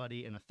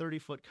anybody in a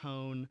 30-foot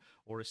cone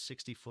or a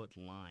 60-foot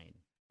line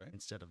Okay.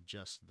 instead of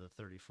just the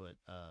 30-foot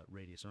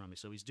radius around me.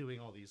 So he's doing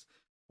all these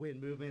wind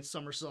movements,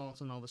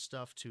 somersaults, and all this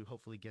stuff to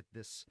hopefully get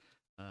this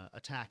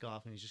attack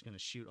off, and he's just going to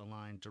shoot a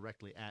line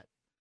directly at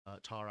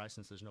Tarai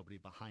since there's nobody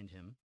behind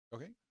him.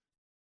 Okay.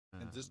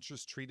 And this Um,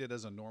 just treat it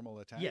as a normal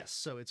attack? Yes,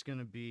 so it's going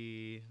to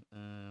be,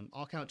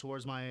 I'll count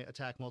towards my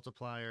attack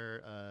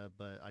multiplier,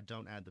 but I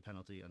don't add the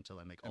penalty until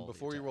I make all And the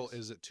before you roll, attacks.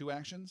 is it 2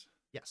 actions?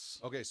 Yes.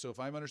 Okay, so if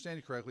I'm understanding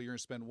you correctly, you're going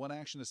to spend 1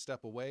 action to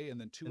step away and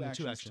then 2 And then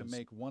two actions to actions.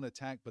 make 1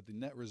 attack, but the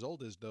net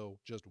result is, though,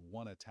 just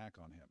 1 attack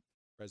on him.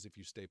 Whereas if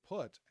you stay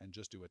put and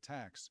just do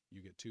attacks,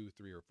 you get 2,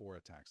 3, or 4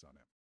 attacks on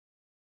him.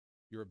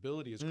 Your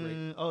ability is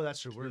great. Oh, that's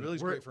true. Your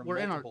ability's great for we're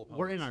in our multiple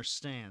we're in our opponents.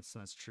 stance.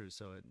 That's true.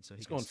 So he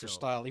He's can going for still-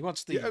 style. He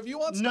wants the. Yeah, if you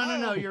want No,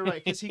 style. you're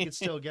right, because he could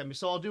still get me.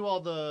 So I'll do all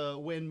the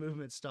wind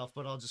movement stuff,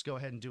 but I'll just go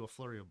ahead and do a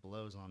flurry of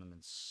blows on him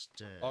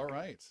instead. All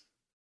right.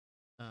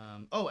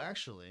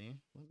 Actually,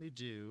 let me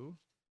do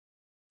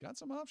Got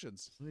some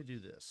options.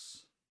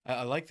 this.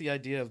 I like the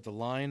idea of the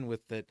line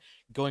with that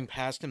going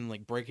past him,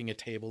 like breaking a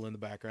table in the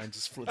background,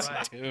 just flips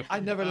Right. it too. I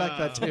never liked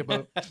that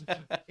table.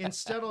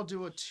 Instead, I'll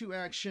do a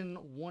 2-action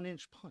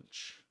 1-inch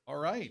punch. All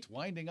right.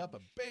 Winding up a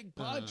big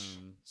punch.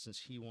 Since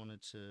he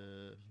wanted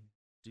to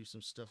do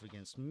some stuff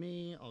against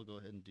me, I'll go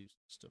ahead and do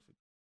stuff with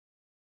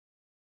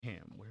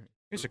him. Where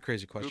Here's a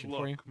crazy Good question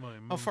luck, for you: my How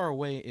man. far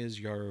away is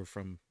Yaru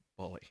from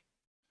Bali?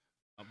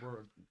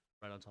 we're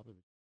right on top of it.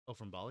 Oh,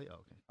 from Bali? Oh,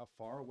 okay. How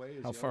far away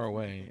is How Yaru far from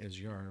away you? is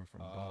Yaru from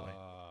Bali?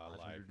 Like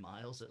 500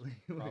 miles at least.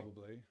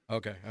 probably.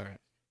 Okay, all right.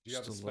 Do you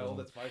have a Just a spell little-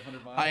 that's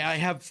 500 miles?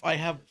 I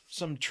have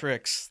some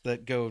tricks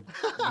that go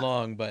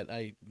long, but not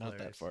that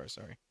Hilarious. far.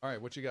 Sorry. All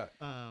right, what you got?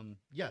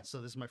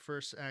 So this is my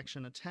first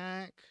action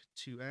attack.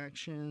 2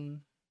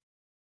 action.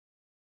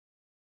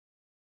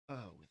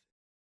 Oh,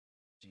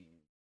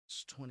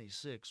 with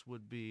 26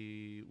 would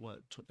be what?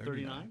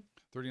 39?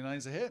 39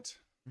 is a hit.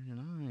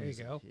 39. There you is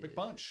a go. Big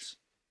punch.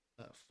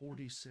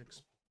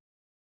 46.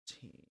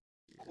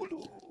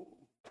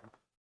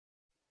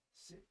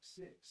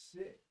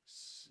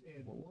 6,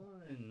 and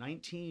 1.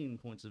 19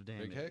 points of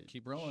damage. Big hit.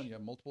 Keep rolling. You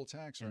have multiple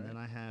attacks, right? And then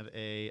I have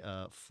a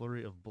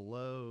flurry of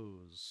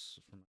blows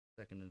for my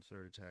second and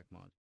third attack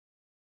mod.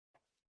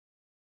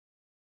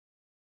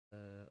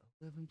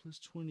 11 plus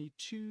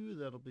 22,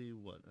 that'll be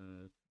what?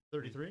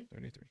 33?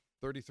 33.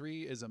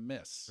 33 is a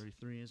miss.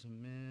 33 is a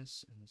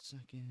miss. And the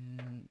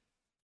second.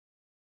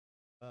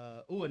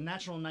 A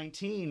natural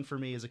 19 for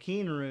me is a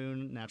keen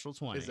rune, natural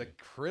 20. Is a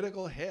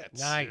critical hit.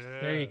 Nice.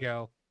 There you Yeah.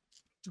 go.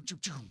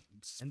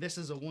 And this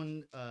is a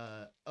one.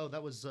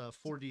 That was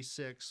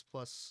 46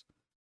 plus.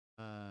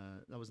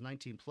 That was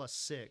 19 plus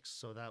 6,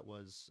 so that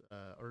was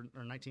or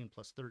 19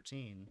 plus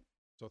 13.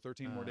 So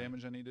 13 more Uh,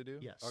 damage I need to do?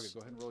 yes. Okay, go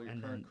ahead and roll your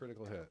And current then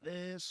critical hit.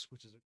 This,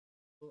 which is a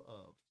total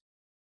of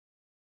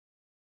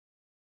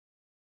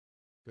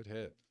Good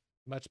hit.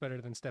 Much better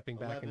than stepping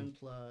back 11 and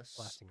plus.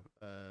 blasting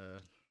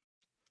him.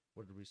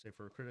 What did we say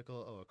for a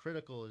critical? Oh, a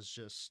critical is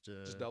just.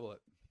 Just double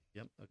it.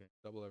 Yep. Okay.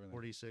 Double everything.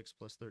 46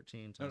 plus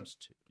 13 No, no. times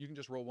 2. You can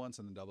just roll once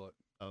and then double it.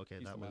 Oh, okay,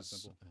 keeps that the math was.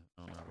 simple.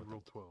 I don't know. I what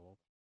rolled 12.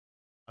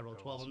 I rolled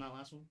that 12 was- on that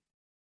last one.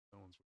 That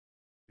one's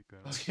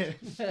pretty bad.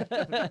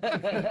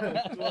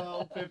 Okay.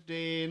 12,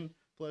 15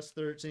 plus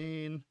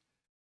 13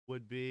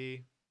 would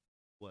be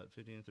what,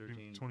 15,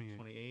 13, 28.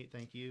 28,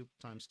 thank you,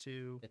 times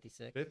 2.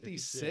 56.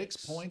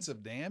 56 points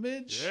of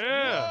damage?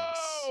 Yeah.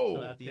 Whoa!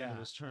 So at the end of yeah.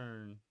 his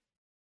turn,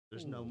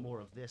 there's no more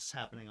of this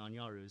happening on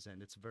Yaru's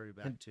end. It's very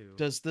back And to...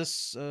 Does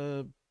this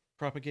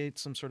propagate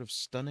some sort of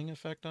stunning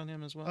effect on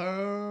him as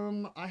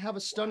well? I have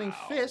a stunning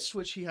fist,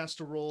 which he has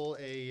to roll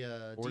a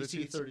DC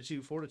Fortitude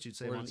 32 fortitude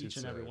save on Fortitude each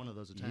and every save. one of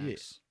those Yeah.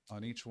 attacks.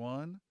 On each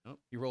one, Nope.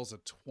 he rolls a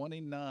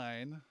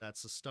 29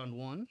 That's a stunned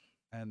 1.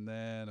 and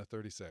then a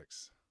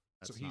 36.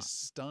 So That's he's not-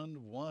 stunned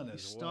 1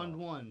 He's as stunned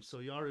well. 1. So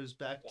Yaru's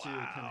back to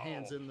kind of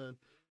hands Wow. in the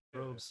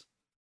robes.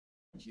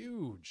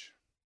 Huge.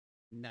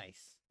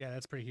 Nice. Yeah,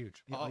 that's pretty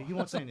huge. He, Oh. he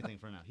won't say anything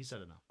for now. He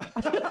said enough.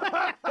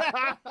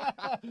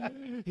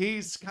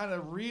 He's kind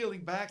of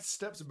reeling back,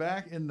 steps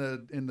back in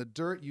the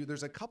dirt.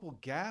 There's a couple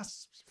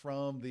gasps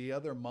from the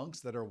other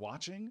monks that are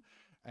watching,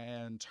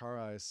 and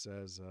Tarai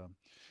says,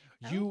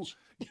 "You,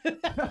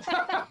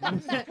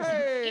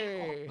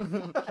 hey,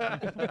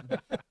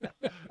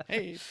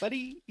 Hey,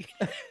 buddy.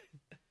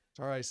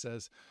 Tarai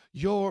says,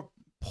 your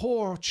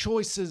poor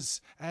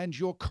choices and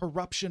your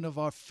corruption of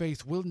our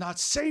faith will not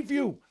save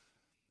you."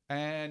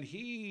 And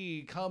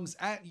he comes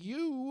at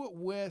you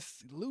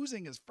with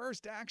losing his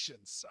first action.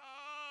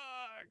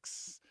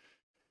 Sucks.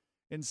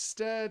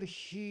 Instead,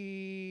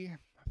 he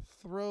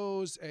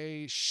throws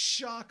a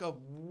shock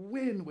of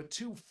wind with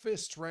 2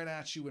 fists right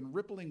at you, and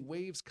rippling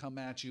waves come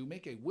at you.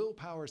 Make a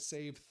willpower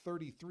save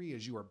 33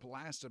 as you are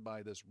blasted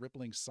by this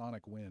rippling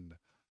sonic wind.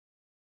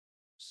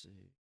 Let's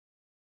see.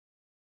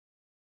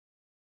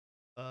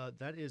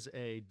 That is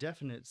a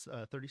definite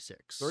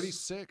 36.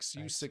 36,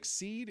 you Nice.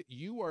 succeed.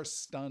 You are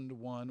stunned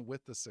 1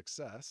 with the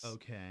success.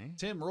 Okay.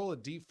 Tim, roll a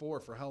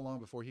d4 for how long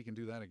before he can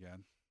do that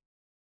again?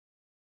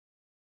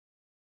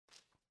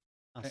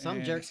 Some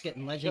And- jerks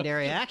getting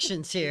legendary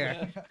actions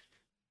here.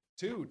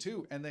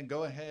 2, and then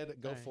go ahead,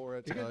 go Alright. for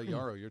it.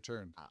 Yarrow, your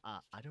turn.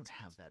 I don't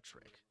have that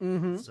trick.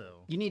 Mm-hmm.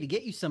 So. You need to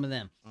get you some of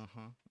them.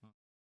 Uh-huh.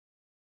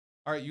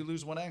 All right, you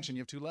lose 1 action.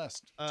 You have 2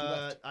 left. 2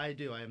 left. I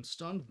do. I am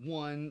stunned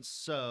 1,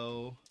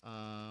 so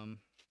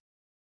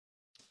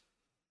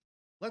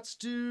let's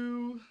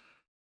do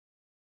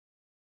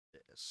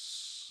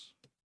this.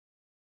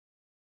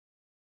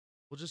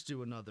 We'll just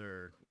do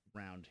another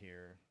round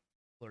here.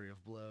 Flurry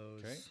of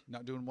blows. Okay,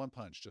 not doing 1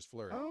 punch, just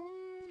flurry.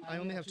 I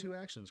only have 2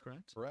 actions,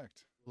 correct?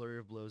 Correct. Flurry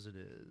of blows it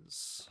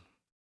is.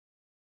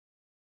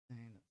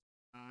 And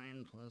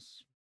 9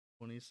 plus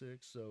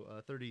 26, so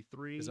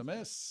 33. Is a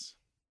miss.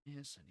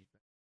 Yes, I need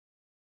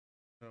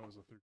That was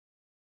a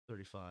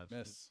 35.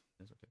 Miss.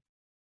 It's okay.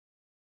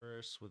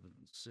 First with a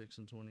 6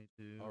 and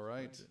 22. All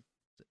right.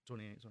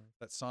 28, sorry.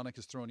 That Sonic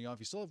is throwing you off.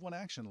 You still have 1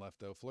 action left,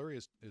 though. Flurry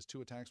is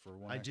 2 attacks for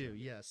 1 I action. do,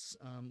 yes.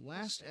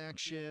 Last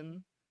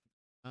action.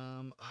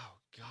 Oh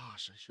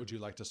gosh, I should. Would you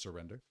like to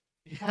surrender?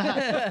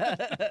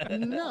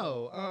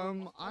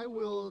 No. I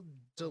will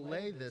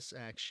delay this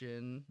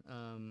action.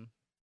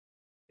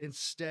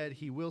 Instead,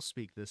 he will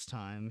speak this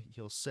time.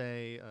 He'll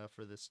say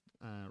for this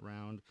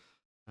round,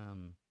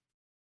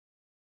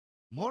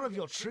 More of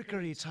your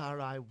trickery,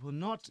 Tarai, will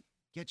not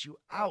get you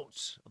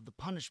out of the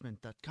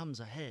punishment that comes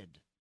ahead.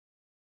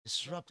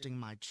 Disrupting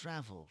my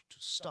travel to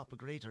stop a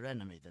greater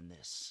enemy than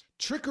this.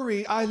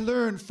 Trickery I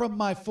learned from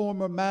my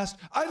former master.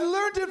 I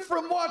learned it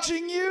from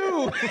watching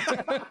you.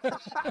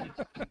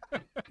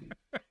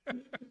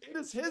 It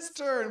is his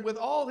turn with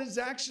all his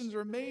actions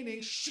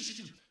remaining.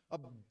 A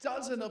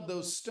dozen of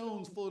those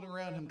stones floating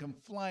around him come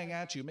flying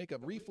at you. Make a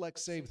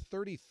reflex save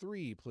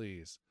 33,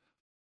 please.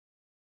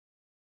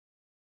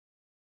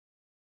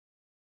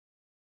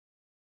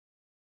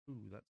 ooh,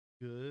 that's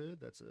good.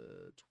 That's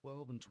a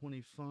 12 and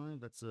 25.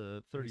 That's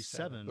a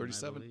 37.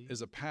 37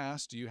 is a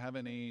pass. Do you have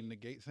any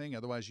negate thing?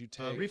 Otherwise, you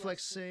take.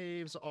 Reflex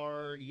saves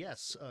are,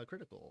 yes,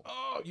 critical.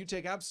 Oh, you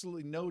take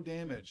absolutely no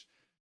damage.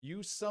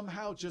 You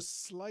somehow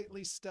just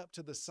slightly step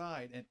to the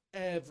side, and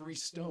every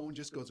stone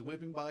just goes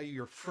whipping by you.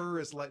 Your fur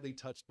is lightly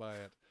touched by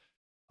it.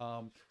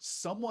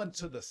 Someone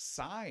to the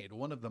side,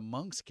 one of the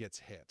monks gets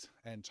hit,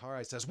 and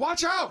Tarai says,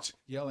 "Watch out!"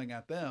 yelling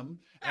at them.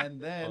 And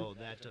then, Oh,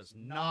 that does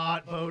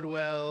not bode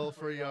well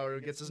for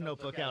Yaru. Gets his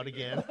notebook out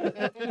again.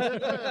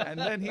 and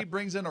then he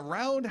brings in a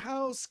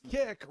roundhouse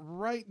kick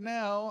right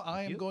now.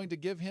 I am you. going to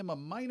give him a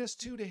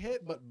 -2 to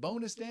hit, but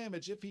bonus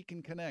damage if he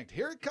can connect.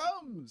 Here it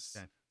comes.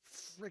 Okay.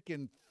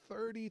 Freaking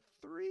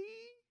 33.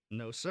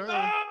 No, sir.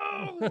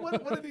 Oh,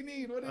 what did he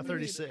need? What did he need?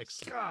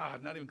 36.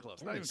 God, not even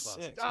close. Not even close.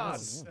 36. God,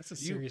 That's a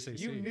you, serious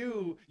AC. you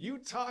knew, you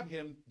taught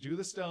him do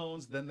the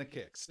stones, then the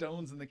kick.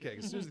 Stones and the kick.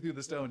 As soon as he threw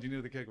the stones, you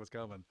knew the kick was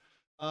coming.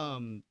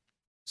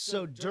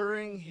 So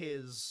during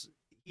his,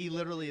 he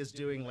literally is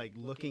doing like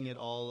looking at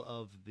all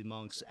of the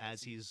monks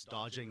as he's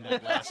dodging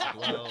that last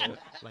blow,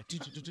 like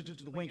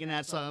winking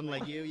at some,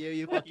 like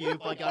you, fuck you,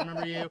 fuck, I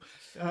remember you.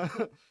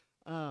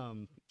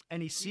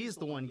 And he sees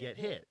the one get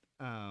hit.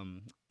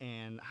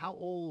 And how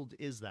old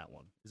is that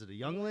one? Is it a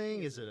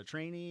youngling? Is it a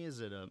trainee? Is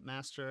it a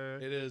master?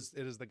 It is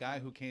the guy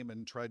who came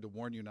and tried to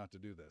warn you not to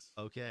do this.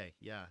 Okay,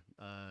 yeah,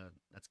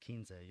 that's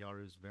Kinze.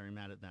 Yaru's very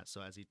mad at that.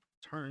 So as he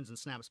turns and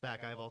snaps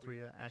back, I have all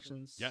 3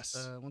 actions. Yes.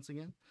 Once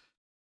again.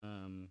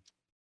 Yeah,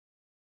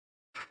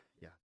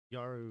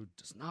 Yaru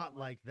does not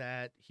like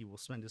that. He will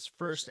spend his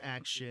first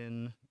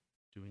action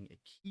doing a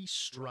key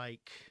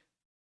strike.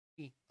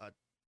 Key.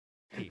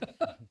 Key.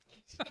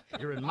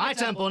 You're in my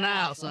temple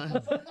now,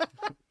 son.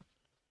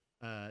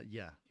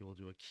 Yeah, he will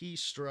do a key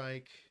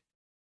strike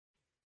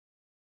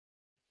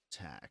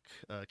attack.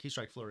 Key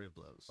strike flurry of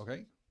blows.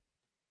 Okay.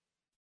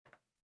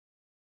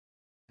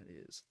 That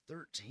is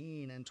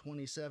 13 and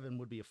 27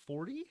 would be a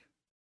 40.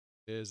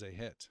 Is a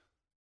hit.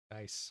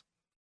 Nice.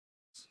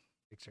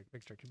 Big strike,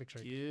 big strike, big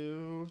strike.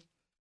 You.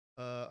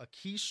 A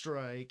key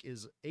strike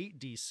is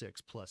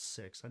 8d6 plus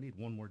 6. I need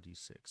one more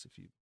d6 if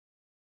you.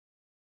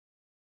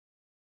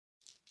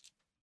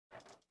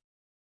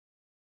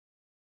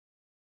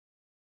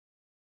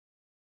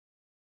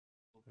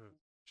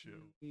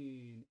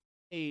 Shoot.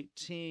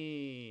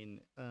 18,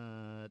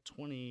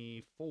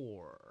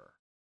 24.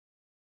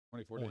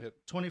 24 to hit.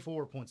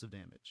 24 points of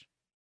damage.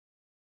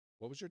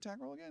 What was your attack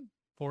roll again?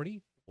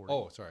 40? 40.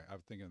 Oh, sorry. I'm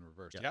thinking in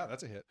reverse. Yeah. Yeah,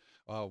 that's a hit.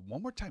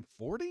 One more time.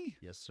 40?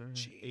 Yes, sir.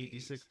 Jeez.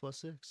 8d6 plus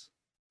 6.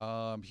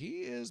 He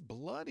is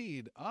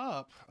bloodied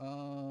up.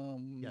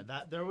 Yeah,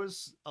 that there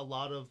was a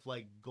lot of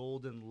like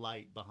golden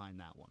light behind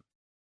that one.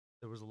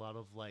 There was a lot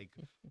of like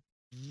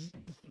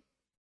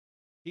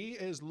He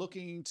is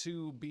looking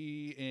to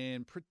be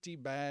in pretty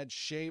bad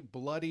shape,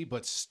 bloody,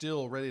 but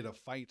still ready to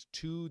fight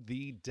to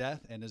the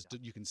death. And as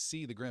you can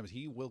see, the Grims,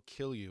 he will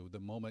kill you the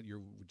moment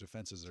your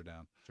defenses are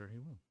down. Sure, he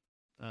will.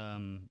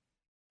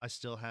 I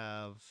still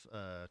have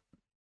a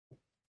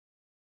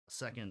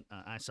second.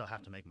 I still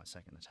have to make my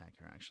second attack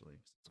here. Actually,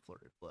 it's a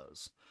flurry of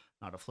blows,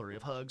 not a flurry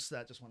of hugs.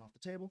 That just went off the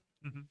table.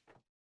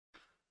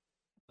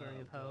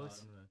 Flurry of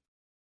hoes.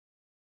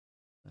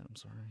 I'm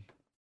sorry.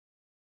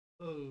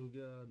 Oh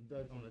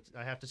god,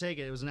 I have to take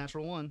it. It was a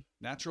natural 1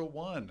 Natural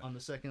 1. on the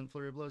second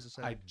flurry of blows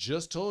attack. I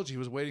just told you he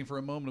was waiting for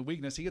a moment of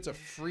weakness. He gets a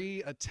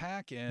free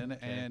attack in, Okay.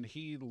 and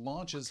he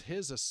launches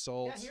his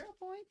assault. Yeah, hero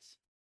points.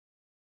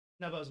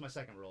 No, that was my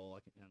second roll.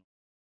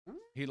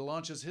 He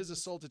launches his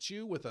assault at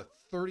you with a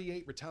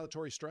 38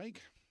 retaliatory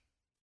strike.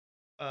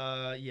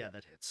 Yeah,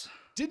 that hits.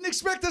 Didn't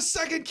expect a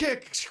second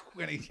kick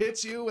when he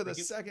hits you with a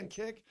second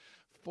kick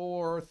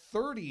for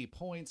 30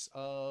 points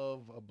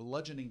of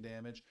bludgeoning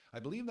damage. I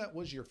believe that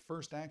was your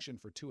first action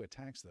for 2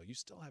 attacks, though. You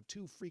still have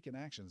 2 freaking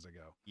actions to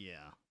go.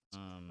 Yeah,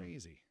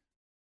 Crazy.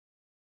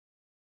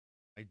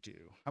 I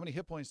do. How many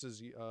hit points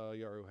does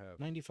Yaru have?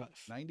 95.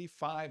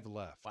 95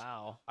 left.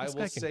 Wow. I This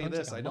will guy can say punch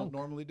this. like a I don't monk.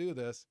 normally do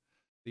this.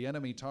 The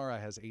enemy Tara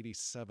has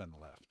 87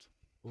 left.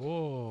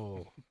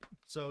 Whoa.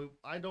 So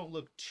I don't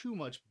look too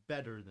much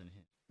better than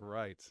him.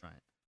 Right.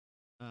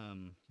 The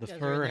guys are in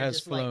fur there has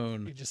just like-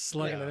 flown. You're just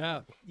slugging Yeah. it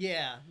out.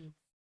 Yeah.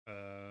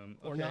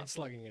 Or Okay. not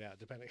slugging it out,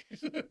 depending.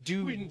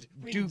 Do Wind,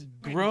 do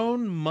wind.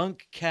 grown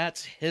monk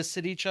cats hiss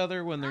at each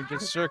other when they're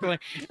just circling?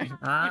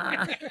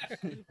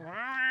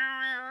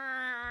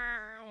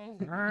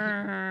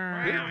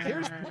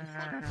 Here's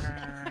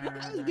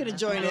I was gonna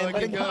join in,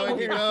 but Keep going,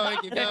 keep going,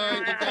 keep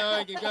going, keep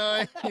going, keep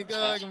going, keep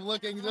going. I'm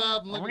looking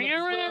up. I'm looking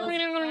up.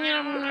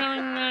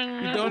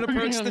 You don't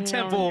approach the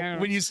temple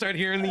when you start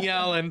hearing the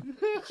yelling.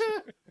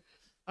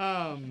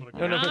 Don't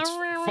know if it's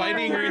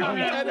fighting or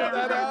Edit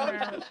that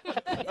out.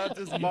 That's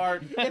his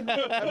mark. Every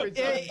time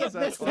he if says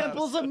this class.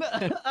 temple's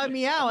a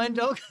meowing,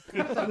 don't.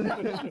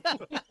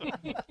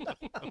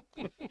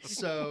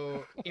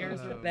 So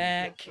Here's the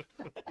back.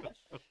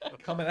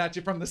 Coming at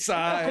you from the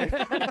side.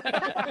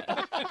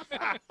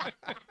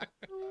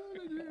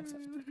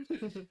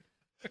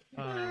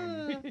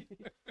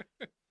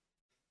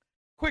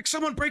 Quick,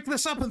 someone break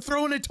this up and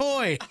throw in a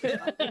toy.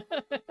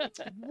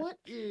 what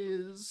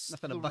is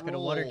Nothing a the bucket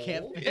of water roll-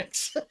 can't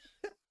fix.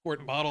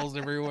 Quart bottles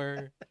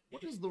everywhere.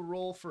 What is the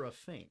roll for a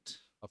feint?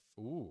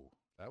 Ooh,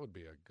 that would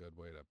be a good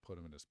way to put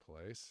him in his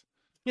place.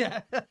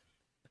 Yeah.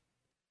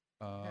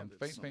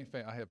 Feint.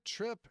 I have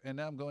trip, and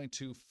now I'm going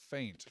to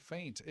feint.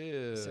 Feint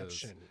is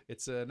Deception.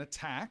 it's an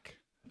attack,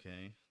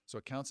 Okay. so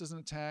it counts as an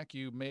attack.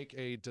 You make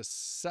a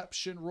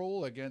deception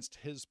roll against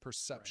his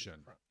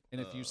perception,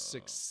 and if you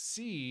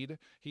succeed,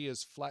 he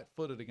is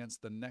flat-footed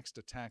against the next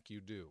attack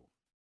you do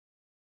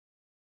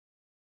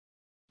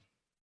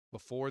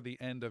before the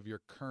end of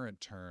your current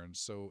turn.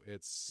 So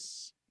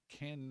it's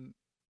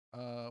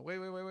wait.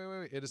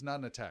 It is not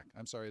an attack.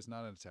 I'm sorry, it's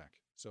not an attack.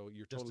 So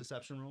you're Just totally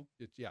deception roll.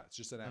 it's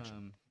just an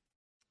action.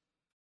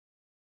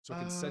 So it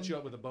can set you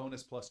up with a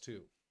bonus +2.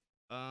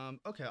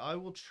 Okay, I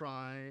will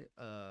try.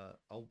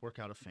 I'll work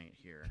out a feint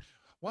here.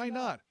 Why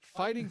not?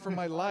 Fighting for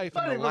my life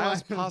in the Fighting for my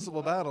last life.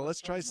 possible battle. Let's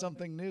try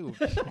something new.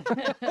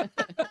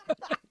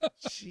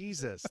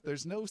 Jesus,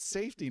 there's no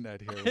safety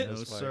net here. in No,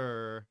 this fight.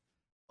 sir.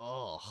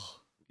 Oh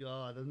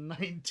God, a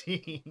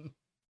 19.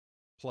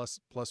 Plus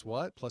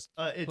what? Plus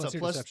It's Plus a your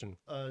plus. deception.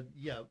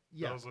 Yeah.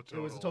 was a It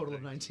was a total total of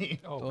of 19.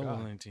 Oh, Oh,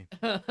 God. 19.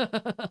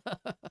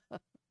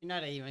 You're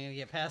not even gonna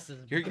get past this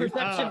You're-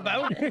 perception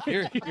bonus.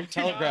 You're You're doing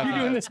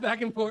telegraphing. this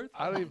back and forth.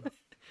 I don't even.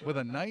 With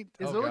a knight?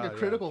 Is Oh, there like God, a yeah.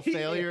 critical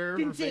failure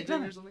Didn't for see it fainting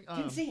or coming. something?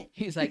 Didn't see it.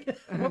 He's like,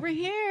 over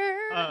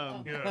here.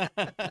 Yeah.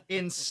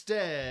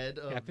 Instead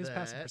of Yeah, if his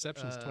passive that,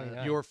 perception's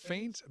 29. Your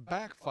feint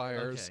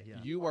backfires. Okay,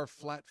 yeah. You are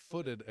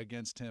flat-footed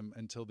against him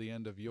until the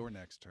end of your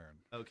next turn.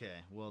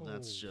 Okay, well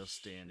that's Oh,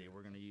 just dandy.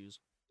 We're gonna use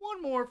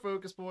one more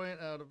focus point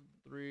out of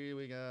 3.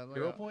 We got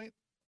Hero point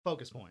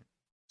focus point.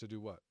 to do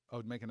what?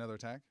 Oh, make another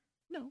attack?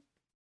 No.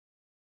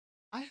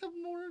 I have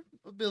more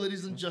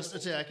abilities than just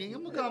attacking.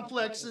 I'm a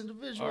complex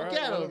individual All right,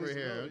 cat well, over he's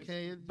here. nice.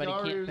 Okay, But he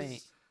can't Yaru's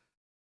paint.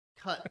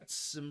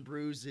 cuts and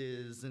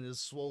bruises, and his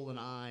swollen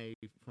eye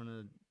kind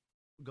of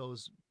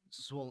goes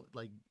swollen,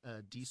 like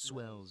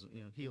de-swells,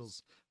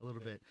 heals a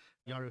little bit.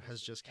 Yaru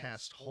has just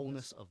cast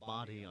wholeness of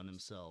body on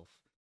himself,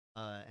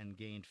 and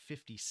gained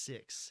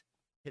 56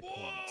 hit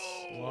points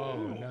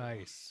Whoa,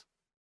 nice.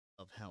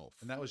 of health.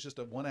 And that was just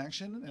a one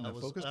action and a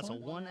focus That's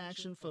point? a one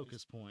action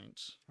focus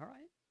point. All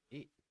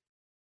right.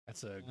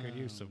 That's a good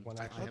use of one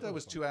I action. thought that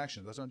was 2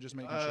 actions. That's what I'm just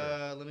making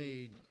sure. Let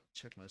me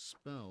check my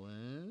spell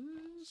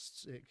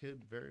list. It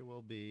could very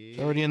well be It's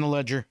already in the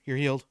ledger. You're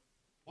healed.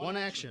 one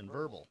action,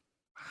 verbal.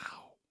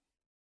 Wow.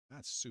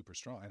 That's super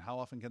strong. And how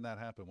often can that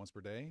happen? Once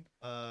per day?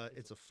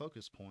 It's a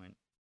focus point.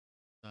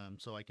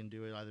 So I can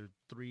do it either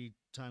 3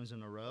 times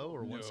in a row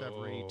or once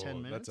every 10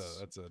 No, minutes.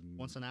 That's a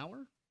once an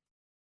hour.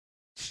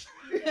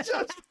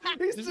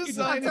 He's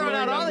designing throwing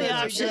out all the it.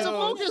 options. It's a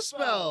focus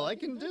spell. I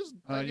can just.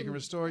 You can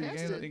restore. You cast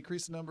gain it.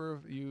 increase the number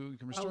of you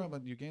can restore,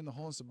 but you gain the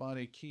wholeness of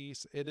body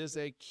keys. It is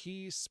a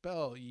key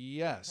spell.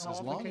 Yes, How as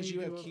often long can as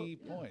you you do have a key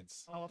yeah.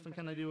 points. How often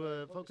can I do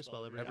a focus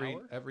spell? Every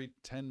hour? Every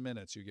 10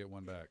 minutes you get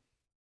one back.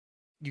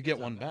 You get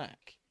one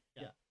back.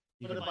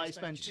 But if I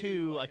spend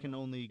 2, I can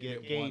only You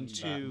gain one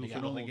 2 back. You for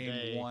can the only whole gain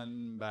day.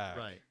 one back.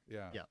 Right.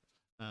 Yeah. Yeah.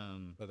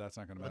 But that's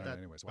not going to But, matter that,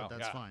 anyways. but Wow.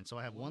 that's fine. So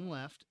I have 1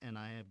 left, and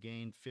I have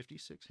gained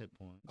 56 hit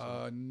points.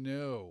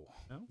 No.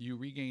 No? You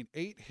regain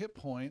 8 hit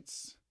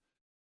points.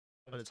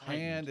 but it's And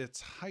heightened.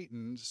 it's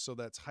heightened, so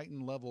that's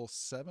heightened level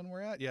 7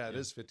 we're at? Yeah, it Yeah.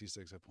 is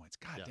 56 hit points.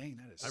 God Yeah. dang,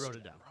 that is I wrote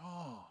it down.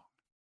 strong.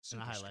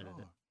 And I Super highlighted it.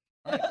 strong.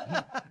 All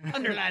right.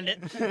 Underlined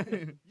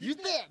it. You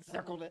did.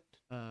 Circled it.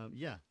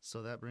 Yeah.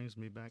 So that brings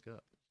me back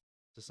up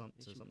to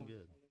something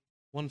good.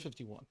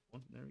 151.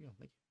 There we go.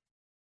 Thank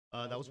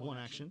you. That was one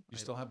action. You I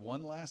still have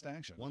one last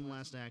action. one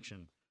last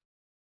action.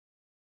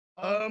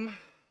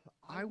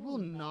 I will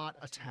not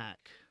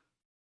attack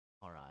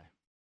Tarai.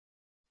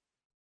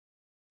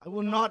 I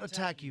will not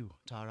attack you,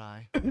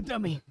 Tarai.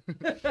 Dummy.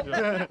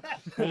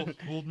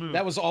 Bold move.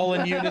 That was all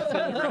in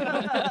unison.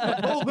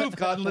 Bold move,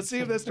 Cotton. Let's see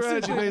if that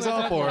strategy pays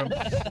off for him.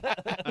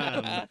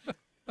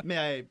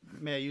 May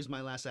I use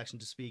my last action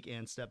to speak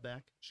and step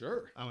back?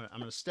 Sure. I'm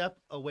gonna step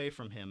away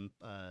from him.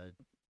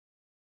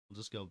 We'll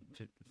just go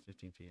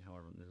 15 feet.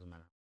 However, it doesn't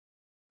matter.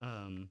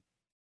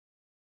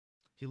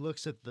 He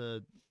looks at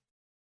the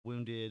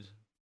wounded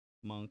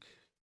monk.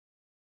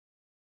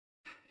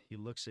 He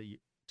looks at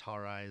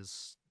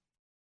Tarai's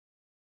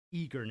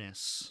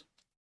eagerness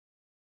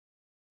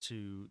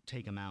to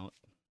take him out.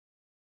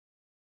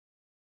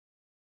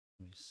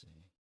 Let me see.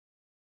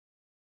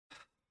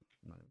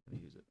 I'm not even going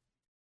to use it.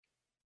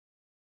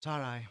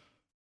 Tarai,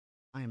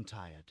 I am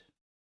tired.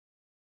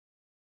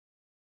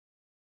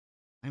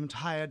 I am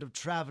tired of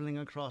traveling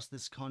across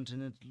this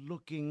continent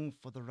looking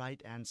for the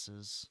right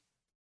answers,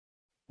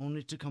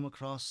 only to come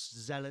across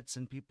zealots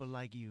and people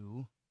like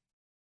you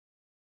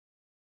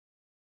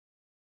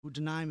who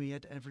deny me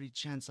at every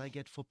chance I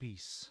get for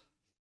peace.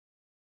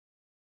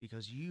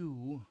 Because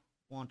you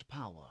want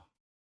power.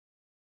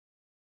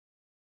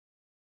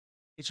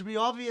 It should be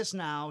obvious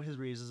now, he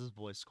raises his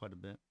voice quite a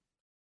bit. It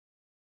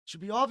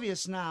should be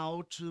obvious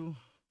now to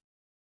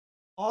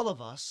all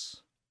of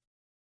us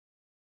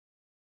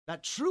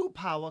that true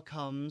power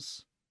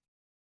comes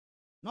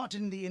not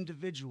in the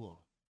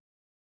individual,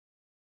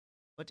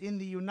 but in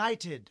the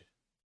united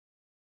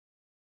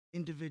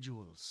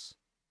individuals.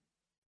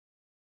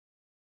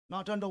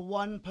 Not under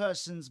one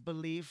person's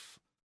belief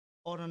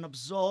or an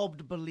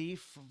absorbed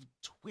belief of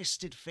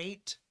twisted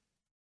fate.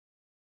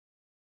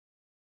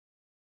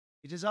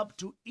 It is up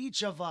to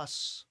each of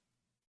us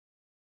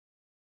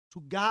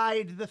to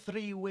guide the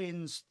 3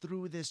 winds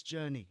through this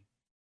journey,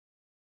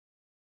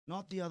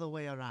 not the other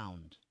way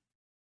around.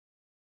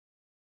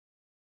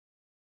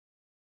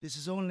 This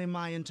is only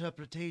my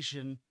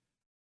interpretation,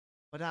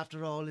 but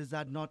after all, is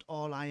that not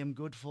all I am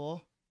good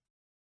for?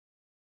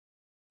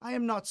 I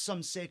am not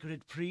some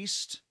sacred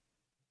priest.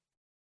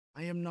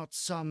 I am not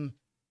some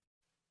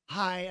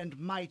high and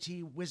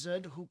mighty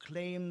wizard who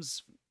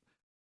claims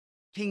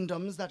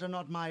kingdoms that are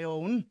not my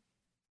own.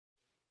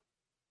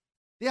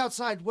 The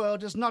outside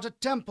world is not a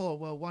temple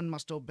where one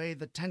must obey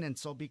the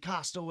tenets or be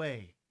cast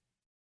away.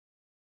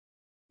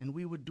 And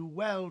we would do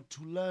well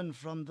to learn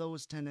from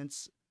those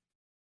tenets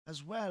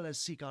as well as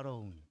seek our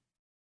own.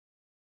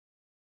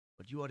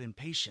 But you are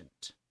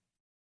impatient.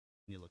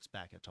 And he looks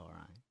back at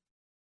Tarai.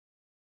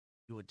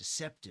 You are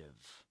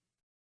deceptive.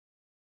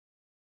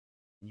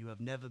 And you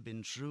have never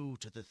been true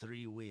to the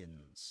 3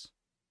 winds.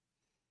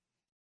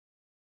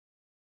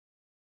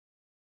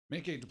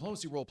 Make a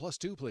diplomacy roll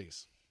 +2,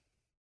 please.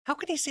 How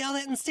can he say all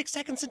that in 6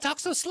 seconds and talk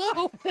so slow?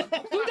 Who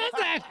does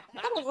that?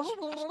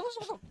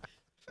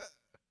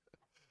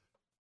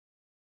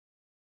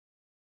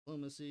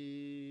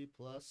 Diplomacy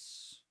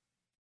plus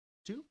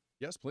 2.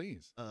 Yes,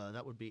 please.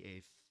 That would be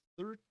a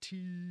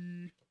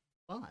 35.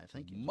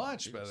 Thank you.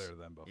 Much Jeez. better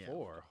than Yeah.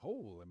 before.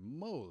 Holy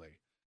moly.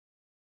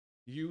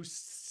 You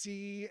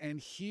see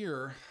and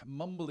hear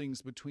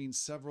mumblings between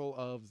several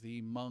of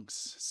the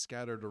monks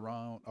scattered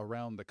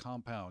around the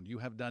compound. You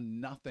have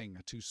done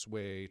nothing to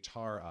sway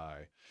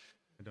Tar-Eye.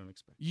 I don't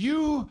expect.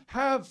 You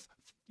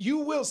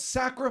will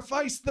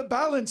sacrifice the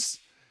balance.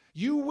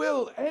 You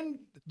will end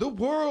the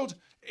world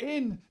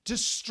in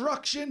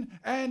destruction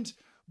and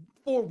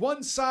for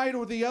one side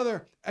or the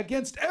other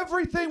against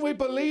everything we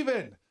believe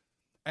in.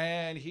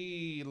 And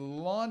he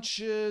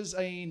launches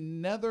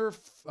another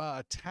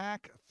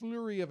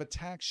flurry of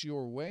attacks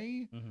your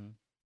way. Mm-hmm.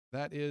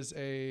 That is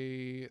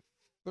a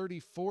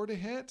 34 to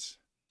hit,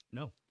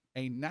 No,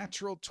 a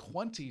natural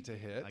 20 to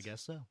hit. I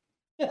guess so.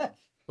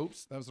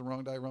 Oops, that was the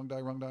wrong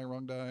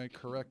die.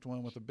 Correct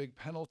one with a big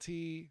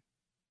penalty.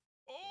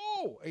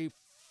 Oh, a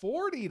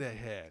 40 to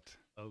hit.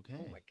 Okay.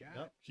 Oh my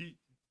God. Yep.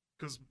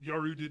 Because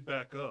Yaru did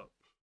back up.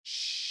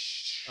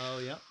 Shh. Oh,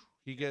 yeah.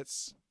 He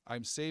gets,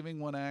 I'm saving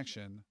one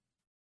action.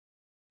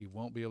 He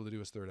won't be able to do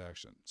his third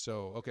action.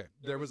 So, okay,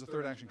 there was a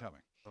third action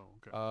coming. Oh,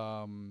 okay.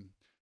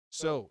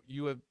 So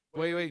you have,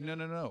 wait,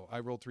 no. I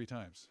rolled 3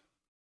 times.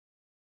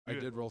 I Yeah.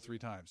 did roll 3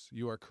 times.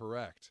 You are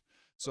correct.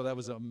 So that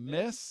was a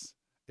miss.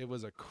 It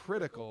was a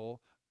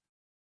critical.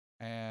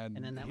 And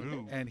then that was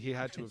Ooh. And he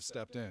had to have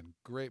stepped in.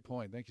 Great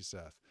point. Thank you,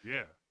 Seth.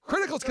 Yeah.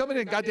 Critical's coming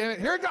in. God damn it!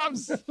 Here it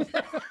comes.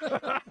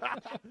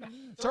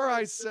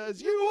 Tar-Eye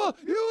says, "You will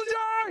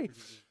die."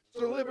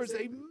 Delivers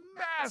a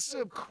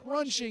massive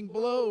crunching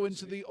blow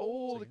into the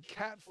old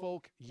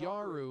catfolk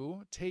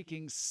Yaru,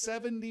 taking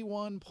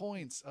 71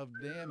 points of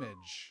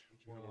damage. Did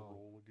you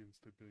roll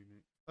against it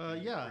being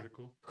Yeah.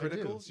 critical? I do.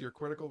 Criticals? Your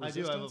critical I do.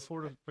 resistance? I have a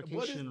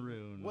fortification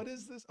rune. What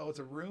is this? Oh, it's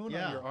a rune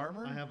Yeah, on your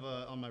armor? I have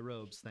on my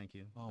robes. Thank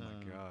you. Oh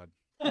my god.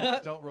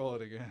 Don't roll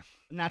it again.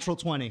 Natural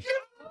 20.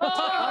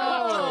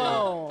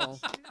 Oh,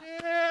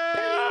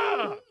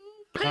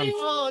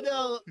 Oh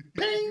no!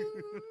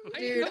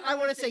 Dude, I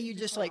want to say you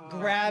just like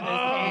grab his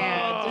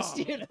hand, just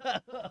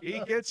He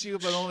gets you,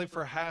 but only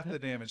for half the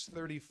damage.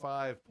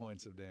 35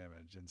 points of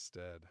damage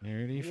instead.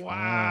 35.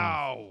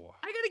 Wow.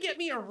 I gotta get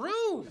me a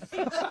room.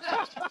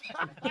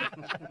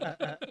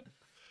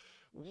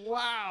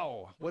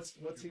 Wow. What's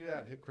he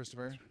at? Hit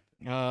Christopher.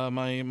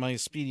 My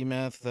speedy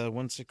math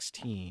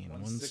 116.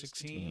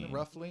 116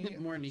 roughly.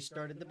 more than he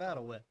started the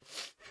battle with.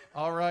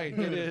 All right,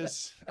 it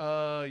is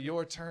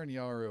your turn,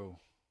 Yaru.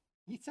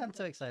 He sounds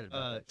so excited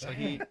about So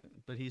it.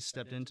 he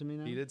stepped into me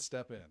now. He did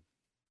step in.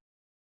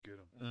 Get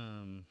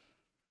him.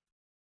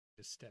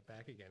 Just step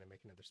back again and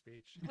make another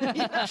speech.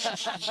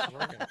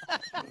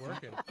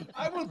 Working.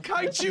 I will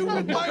kite you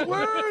with my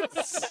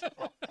words.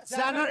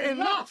 Xander,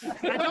 enough!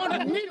 I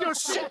don't need your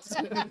shit!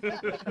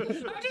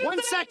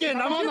 1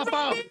 second, I'm on the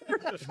phone!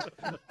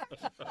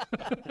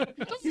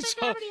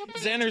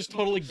 Xander's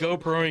totally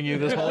GoProing you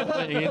this whole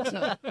thing. It's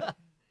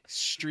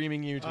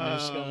streaming you to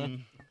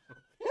Nuskan.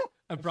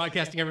 I'm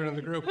broadcasting everyone in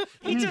the group.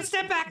 He just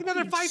stepped back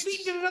another 5 feet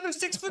and did another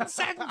 6 foot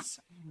sentence.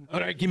 All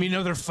right, give me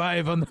another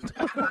 5 on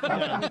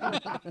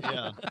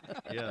the.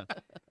 Yeah.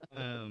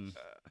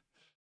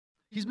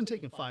 He's been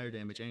taking fire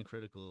damage and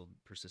critical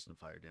persistent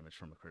fire damage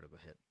from a critical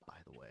hit, by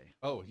the way.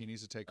 Oh, he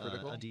needs to take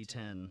critical A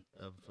D10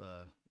 of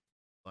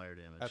fire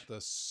damage. at the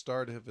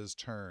start of his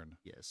turn.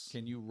 Yes.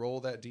 Can you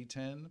roll that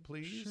D10,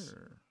 please?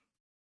 Sure.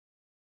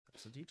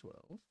 That's a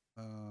D12.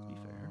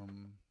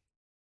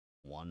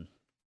 1.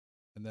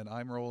 And then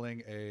I'm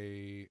rolling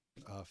a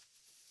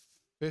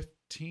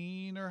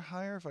 15 or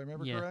higher, if I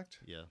remember Yeah. correct,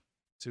 Yeah.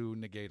 to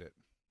negate it.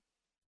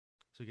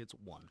 So he gets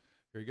 1.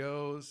 Here he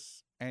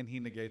goes, and he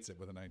negates it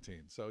with a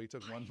 19. So he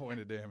took 1 point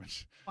of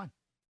damage. Fine.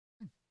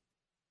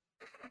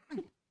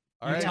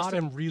 All You right. taught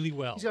him really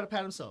well. He's got to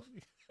pat himself.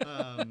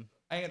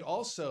 And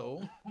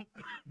also,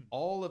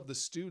 all of the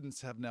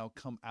students have now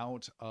come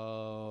out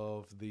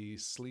of the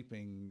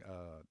sleeping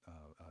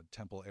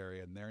temple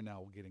area, and they're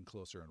now getting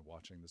closer and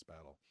watching this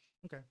battle.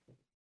 Okay.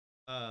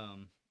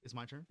 It's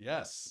my turn?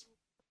 Yes.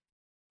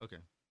 Okay.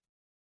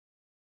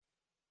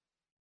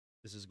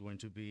 This is going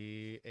to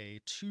be a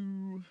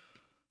 2.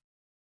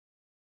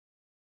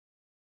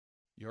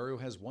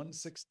 Yaru has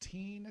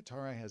 116.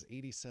 Tar-Eye has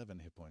 87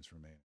 hit points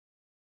remaining.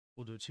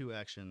 We'll do a 2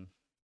 action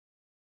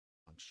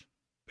punch.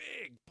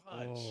 Big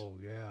punch. Oh,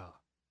 yeah.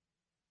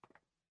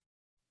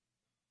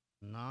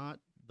 Not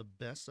the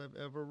best I've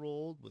ever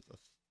rolled with a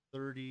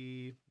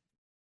 30.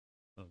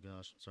 Oh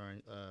gosh,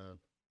 sorry.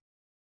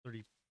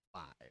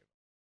 35.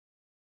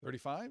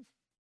 35?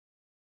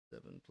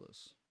 7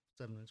 plus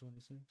 7 and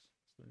 26.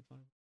 35.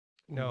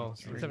 No,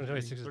 33.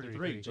 726 is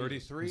 33.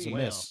 33. It's a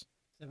Well, miss.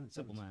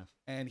 Simple math.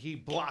 And he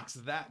blocks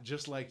that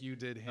just like you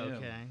did him.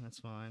 Okay, that's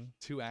fine.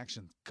 2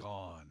 actions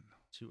gone.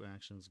 2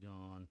 actions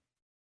gone.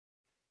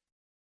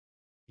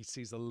 He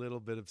sees a little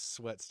bit of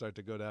sweat start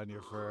to go down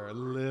your fur, a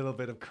little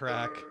bit of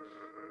crack.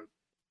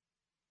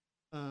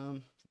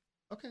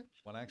 Okay.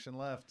 One action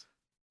left.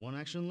 One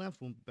action left.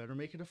 We'll better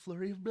make it a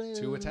flurry of blows.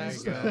 2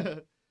 attacks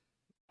go.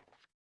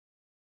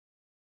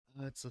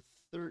 It's a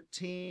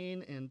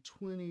 13 and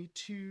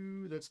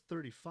 22. That's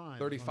 35. if I'm not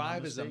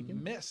 35 is a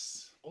mistaken.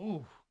 miss.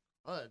 Oh,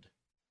 bud.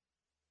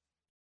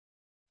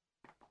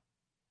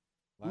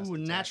 Last Ooh,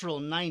 attack natural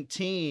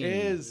 19.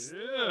 is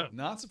Yeah.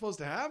 not supposed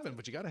to happen,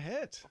 but you got a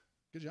hit.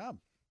 Good job.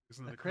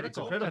 Isn't it A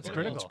critical. That's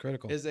critical. It's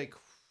critical. Is a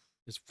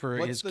It's for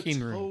what's his the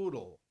keen rune.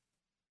 total?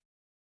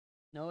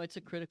 No, it's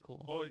a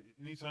critical. Oh,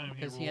 anytime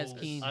Because he has rolls-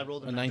 keen. I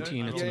rolled A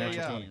 19, I it's rolled a Yeah,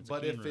 natural yeah. 20. It's a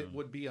But keen if it rune.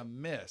 would be a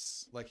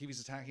miss, like he was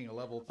attacking a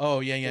level Oh,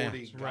 yeah, yeah.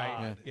 40 Right,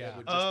 god, yeah. it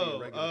would just be a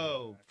regular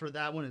Oh, attack. for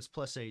that one it's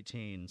plus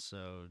 18,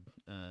 so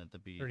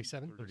that'd be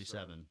 37?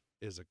 37.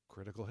 Is a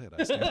critical hit.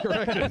 I stand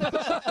corrected.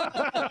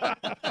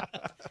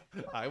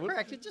 I would.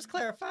 Correct. Just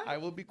clarify. I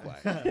will be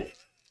quiet.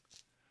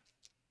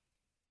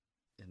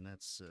 And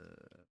that's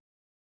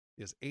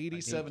He has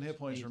 87 hit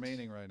points Eight.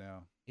 remaining right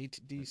now.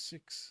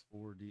 8d6.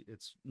 4d.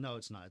 It's no,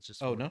 it's not. It's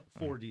just Oh, no?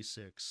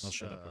 4d6. I'll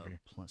shut up over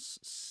here. Plus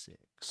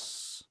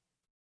 6.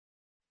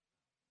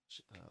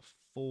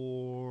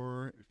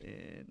 4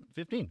 and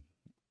 15.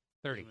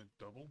 30. Isn't it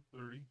double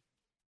 30.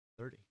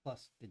 30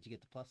 Plus, did you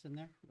get the plus in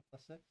there? The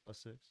plus 6? plus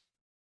 6.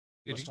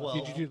 Did Plus you, 12.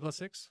 did you do the plus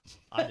 6?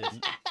 I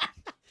didn't.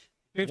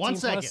 15 1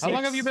 plus second. six, How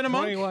long have you been a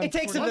monk? 21, It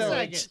takes a 46.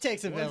 village. It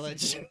takes a One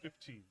village.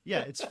 15. Yeah,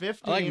 it's 15.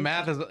 I like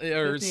math, or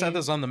 15, Seth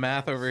is on the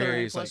math over here.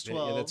 30 He's like, plus yeah,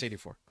 12. that's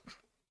 84.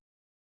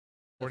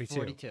 42.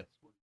 42.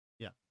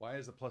 Why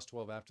is the plus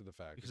 12 after the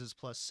fact? because it's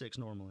plus 6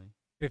 normally.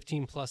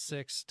 15 plus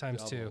 6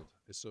 times 2. Doubled.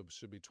 So it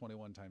should be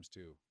 21 times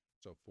 2.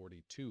 So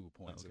 42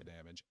 points of Okay.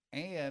 damage.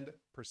 And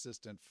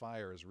persistent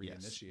fire is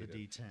Yes, reinitiated.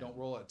 the D10. Don't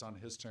roll it. It's on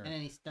his turn. And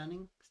any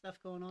stunning stuff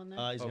going on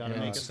there? He's Oh, got to yeah.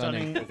 make a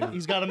Stunning. stunning.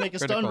 He's got to make a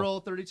stun Critical. roll.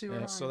 32.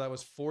 Yeah. or So that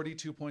was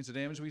 42 points of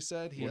damage, we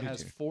said. He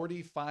has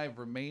 42. 45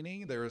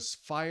 remaining. There is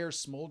fire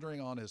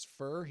smoldering on his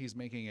fur. He's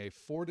making a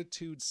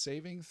fortitude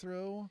saving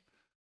throw.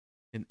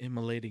 An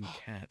immolating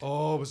cat.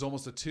 Oh, it was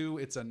almost a 2.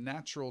 It's a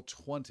natural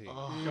 20.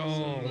 Oh,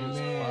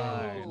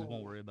 man. We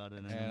won't worry about it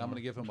anymore. And I'm going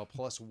to give him a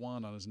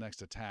 +1 on his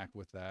next attack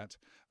with that.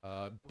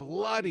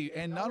 Bloody.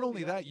 And not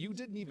only that, you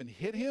didn't even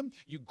hit him.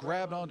 You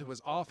grabbed onto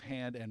his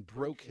offhand and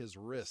broke his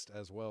wrist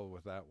as well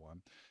with that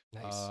one.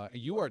 Nice.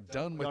 You are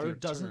done with Gar your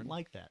doesn't turn.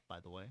 like that,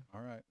 by the way.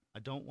 All right. I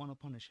don't want to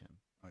punish him.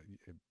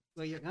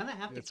 Well, you're going to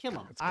have to It's- kill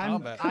him. it's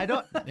combat. I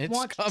don't It's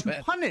want combat.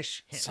 to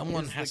punish him.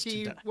 Someone is has the to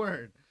key die.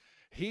 word.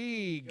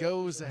 He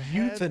goes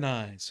ahead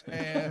Euthanize.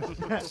 and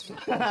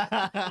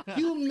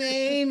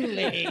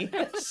Humanely.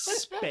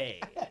 Spay.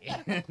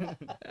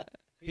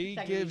 he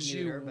Technically gives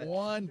you neuter, but-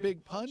 one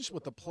big punch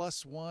with the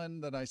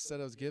 +1 that I said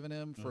I was giving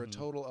him for a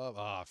total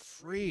of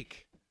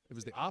freak. It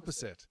was the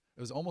opposite.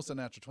 It was almost a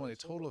natural 20, a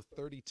total of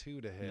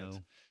 32 to hit. No.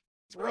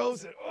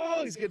 Throws it.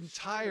 Oh, he's getting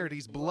tired.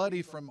 He's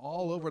bloody from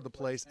all over the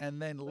place,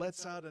 and then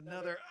lets out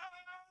another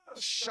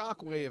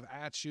shockwave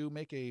at you.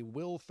 Make a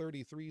will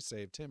 33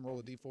 save. Tim, roll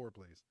a d4,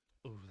 please.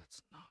 Oh,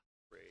 that's not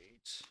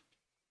great.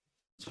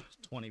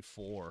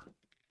 24.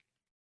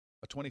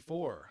 A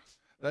 24.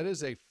 That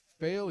is a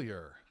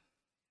failure.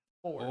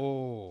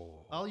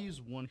 Oh. I'll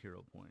use 1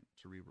 hero point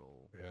to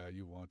reroll. Yeah,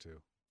 you want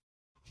to.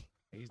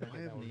 He's Do not I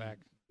getting have that one any back.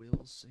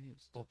 will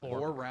saves? Full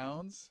 4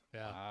 rounds?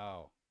 Yeah.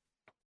 Wow.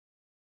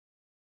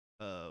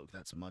 Oh,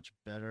 that's much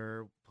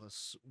better.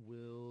 Plus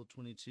will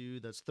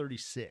 22. That's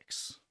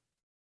 36.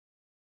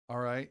 All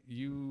right.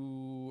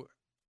 You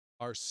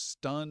are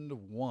stunned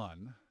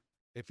 1.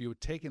 If you had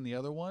taken the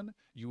other one,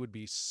 you would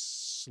be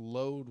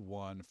slowed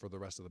 1 for the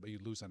rest of the.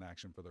 You'd lose an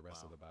action for the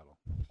rest of the battle.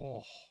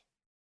 Oh.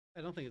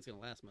 I don't think it's going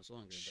to last much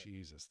longer. But...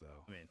 Jesus,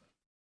 though. I mean,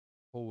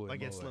 Holy I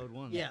get moly. slowed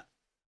 1. Yeah.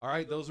 All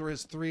right, those were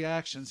his 3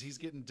 actions. He's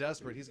getting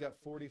desperate. He's got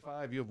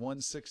 45. You have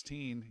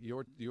 116.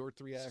 Your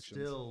 3 actions.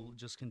 Still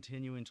just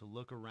continuing to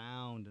look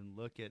around and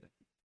look at.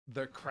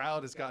 The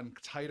crowd has gotten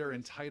tighter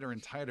and tighter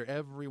and tighter.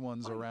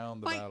 Everyone's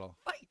around the battle.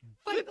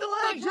 Fight the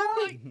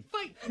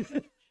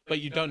leg! But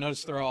you don't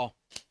notice they're all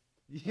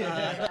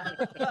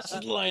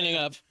just lining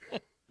up.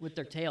 With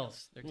their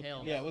tails. Their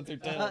tails. Yeah, with their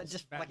tails.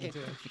 Just Back fucking. into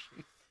it.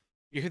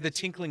 You hear the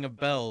tinkling of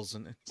bells,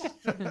 and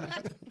it's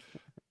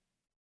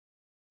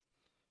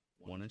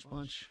 1-inch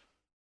punch.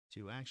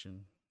 2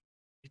 action.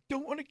 I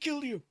don't want to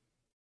kill you.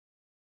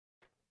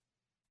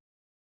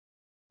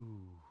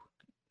 Ooh,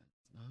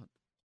 that's not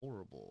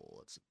horrible.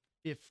 It's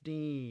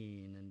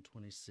 15 and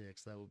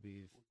 26. That would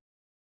be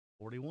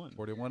 41.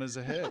 41 is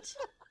a hit.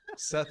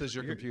 Seth is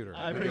your computer.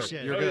 I You're good.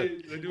 appreciate it. You're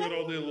good. They do it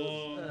all day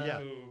long. Yeah.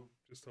 So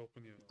just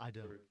helping you. I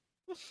don't.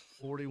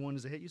 41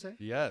 is a hit, you say?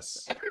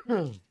 Yes.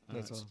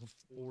 That's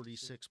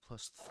 46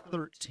 plus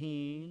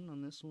 13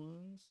 on this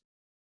one.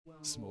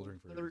 Smoldering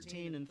for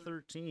 13 and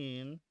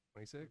 13.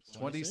 26.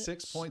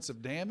 26 points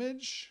of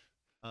damage.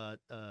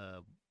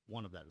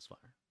 One of that is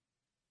fire.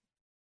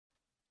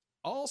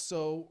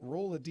 Also,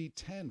 roll a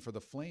d10 for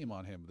the flame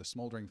on him, the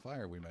smoldering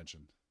fire we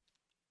mentioned.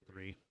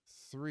 3.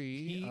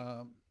 3.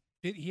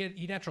 He had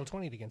natural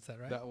 20 against that,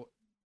 right? That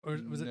or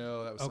was it?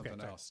 no, that was Okay, something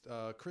sorry.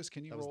 else. Chris,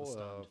 can you That was the roll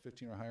a stunned.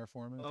 15 or higher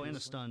for me? Oh, and a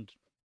please? stunned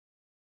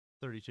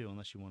 32,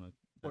 unless you want to.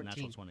 That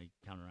natural 14. 20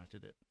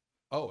 counteracted it.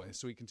 Oh,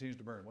 so he continues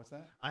to burn. What's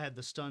that? I had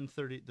the stun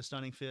 30, the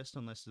stunning fist,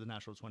 unless the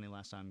natural 20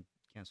 last time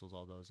cancels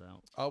all those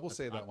out. We'll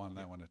say that one.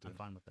 That one it I'm did.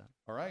 fine with that.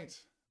 All right.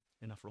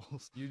 Enough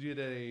rolls. You did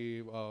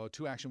a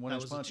 2 action, 1 That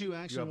inch was a punch. 2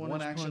 action, you have 1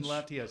 one inch action punch.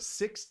 left. He has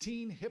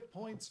 16 hit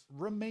points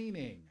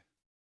remaining.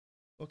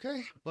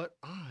 Okay, but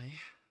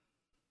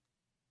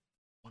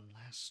one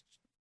last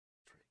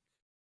trick.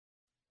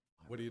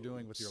 What are you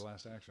doing with your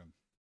last action?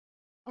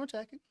 I'm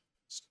attacking.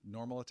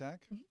 Normal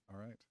attack? Mm-hmm.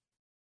 All right.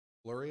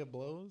 Flurry of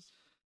blows?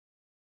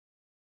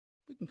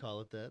 We can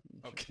call it that.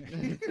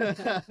 Okay.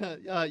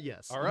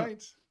 Yes. All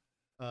right.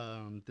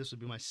 This would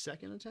be my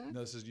second attack.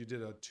 No, this is you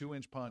did a 2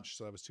 inch punch,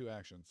 so that was 2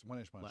 actions. 1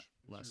 inch punch.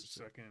 Less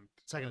Second.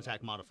 second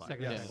attack modifier.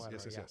 Second Yes, attack yes,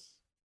 modifier, yes, yeah. yes.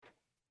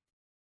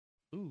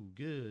 Ooh,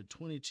 good.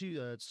 22.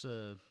 That's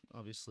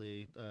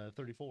obviously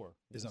 34.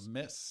 Is a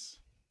miss.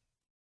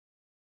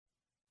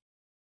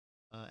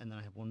 And then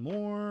I have one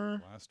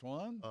more. Last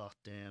one. Oh,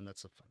 damn.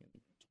 That's a fucking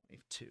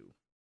 22.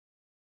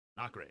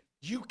 Not great.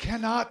 You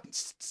cannot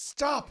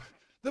stop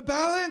the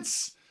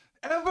balance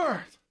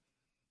ever.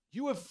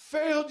 You have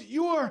failed.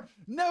 You are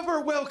never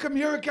welcome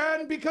here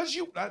again because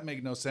you. That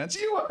made no sense.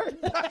 You are.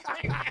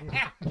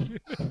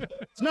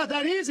 It's not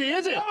that easy,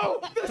 is it? No,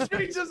 the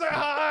speeches are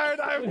hard.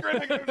 I'm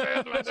critically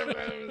failed my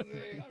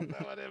diplomacy. I'm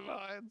not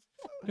advised.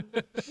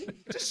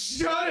 Just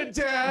shut it,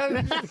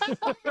 Dad.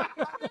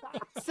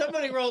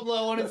 Somebody rolled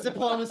low on his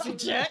diplomacy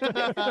check.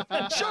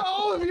 Shut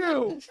all of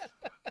you.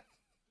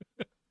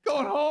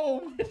 Going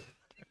home.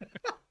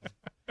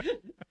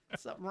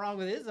 Something wrong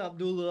with his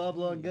Abdullah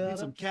Need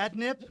some Oblongata.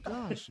 catnip?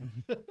 Gosh.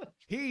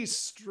 He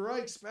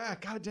strikes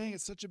back. God dang,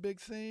 it's such a big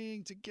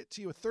thing to get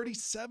to you. A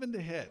 37 to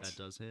hit. That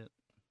does hit.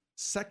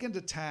 Second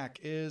attack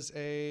is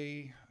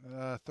a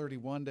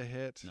 31 to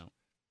hit. No.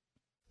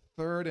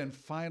 Third and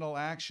final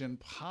action,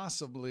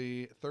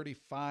 possibly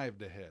 35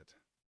 to hit.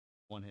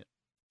 One hit.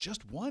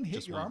 Just one hit.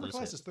 Just Your one of armor those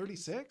class hits. is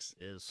 36?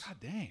 Is. God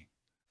dang.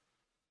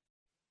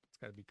 It's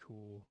got to be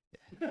cool.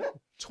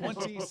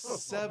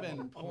 27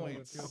 It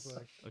points. feels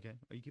like. Okay.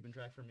 Are you keeping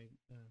track for me,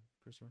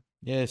 Christopher?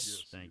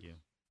 Yes. Thank you.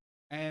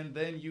 And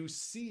then you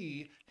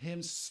see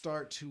him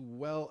start to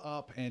well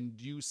up and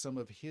use some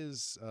of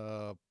his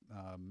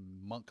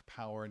monk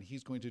power, and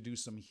he's going to do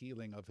some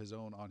healing of his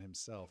own on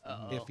himself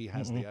if he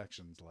has the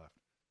actions left.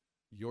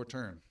 Your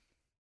turn.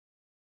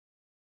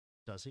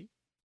 Does he?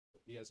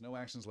 He has no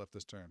actions left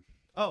this turn.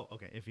 Oh,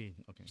 okay. If he.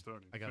 Okay.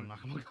 Starting. I gotta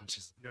knock him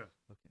unconscious. Yeah.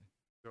 Okay.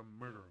 Gotta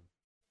murder him.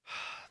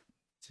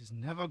 This is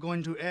never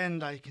going to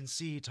end, I can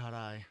see,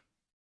 Tarai.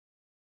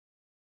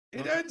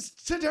 It ends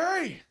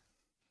today.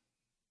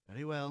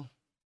 Very well.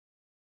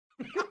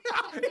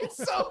 It's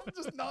so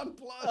just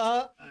nonplussed.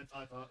 I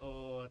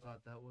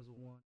thought that was a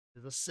 1.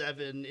 It's a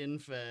 7, in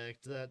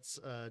fact. That's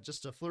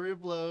just a flurry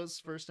of blows.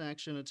 First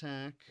action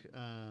attack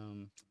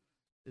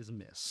is a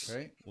miss.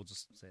 Okay. We'll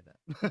just say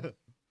that.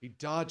 He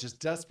dodges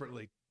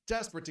desperately,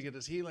 desperate to get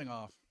his healing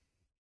off.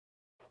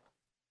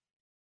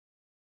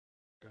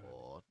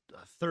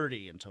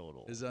 30 in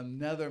total. Is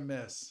another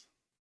miss.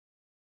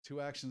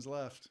 2 actions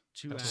left.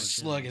 2 Just actions.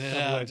 slugging it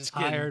Couple out. of Just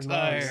getting tired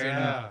tired.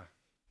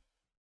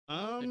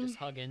 monks, They're just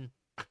hugging.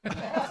 The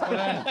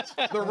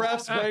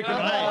refs break him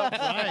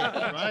Right,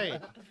 up.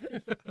 right.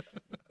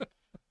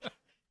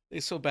 They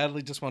so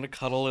badly just want to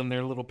cuddle in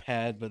their little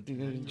pad, but they're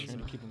trying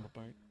to keep them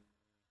apart.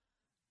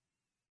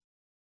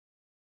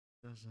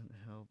 Doesn't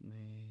help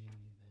me.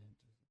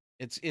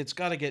 It's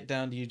got to get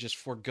down to you just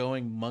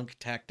foregoing monk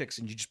tactics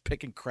and you just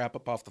picking crap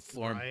up off the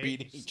floor Right. and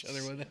beating each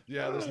other with it.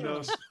 Yeah, there's no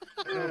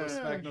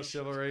respect, no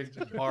chivalry,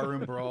 just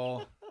barroom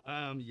brawl.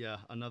 Yeah,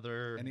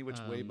 another Any which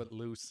way but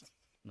loose.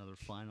 another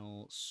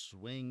final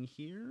swing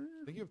here.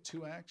 I think you have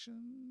 2 actions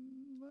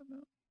left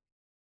now.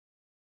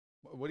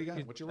 What do you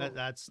got? What's your roll?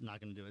 That's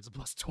not going to do it. It's a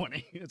plus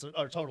 20. It's a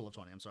total of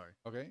 20. I'm sorry.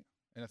 Okay.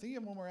 And I think you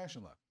have one more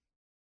action left.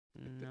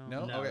 No.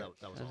 No? Okay.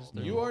 that was That all. is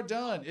the- You are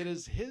done. It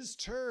is his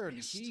turn.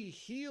 He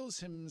heals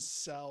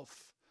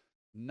himself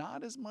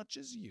not as much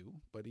as you,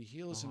 but he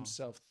heals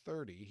himself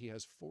 30. He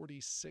has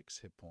 46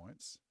 hit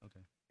points. Okay.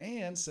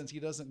 And since he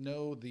doesn't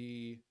know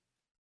the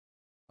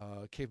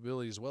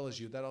capability as well as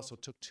you, that also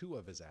took 2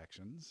 of his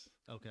actions.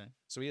 Okay.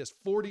 So he has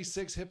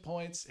 46 hit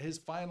points. His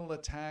final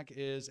attack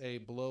is a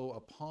blow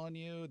upon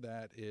you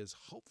that is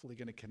hopefully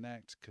going to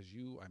connect because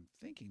you, I'm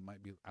thinking,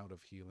 might be out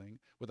of healing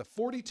with a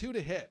 42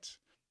 to hit.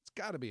 It's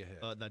got to be a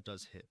hit. That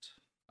does hit.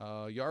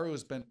 Yaru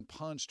has been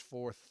punched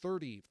for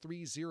 30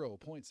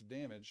 points of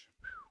damage.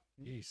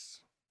 Jeez.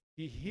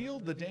 He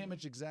healed the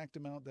damage exact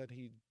amount that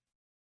he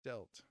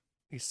dealt.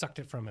 He sucked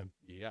it from him.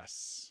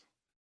 Yes.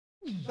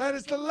 That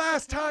is the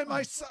last time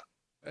I saw.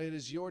 It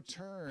is your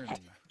turn.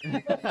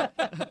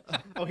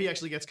 Oh, he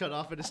actually gets cut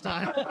off at his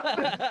time.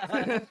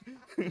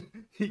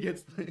 he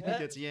gets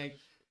yanked.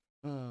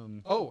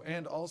 Oh,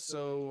 and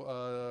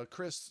also,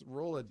 Chris,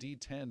 roll a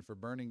d10 for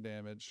burning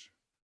damage.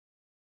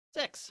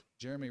 6.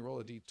 Jeremy,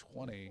 roll a d20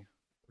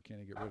 for can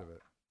he get rid of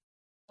it.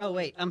 Oh,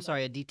 wait. I'm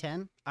sorry. A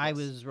D10? I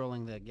was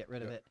rolling the get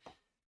rid of it.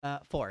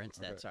 4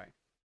 instead. Okay. Sorry.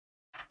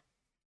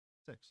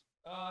 6.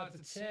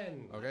 It's a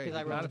 10. Okay. Because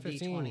I Not rolled a a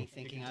 15. D20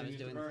 thinking I was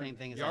doing the same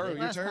thing as I Yaru, did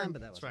your last turn. time,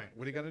 but that was That's right.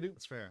 What are you going to do?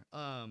 That's fair.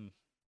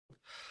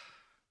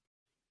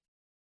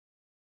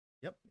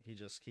 Yep, he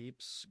just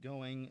keeps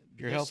going.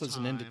 Your This health is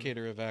an time-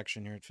 indicator of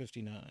action. You're at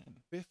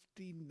 59.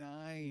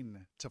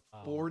 59 to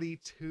Wow.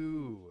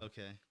 42.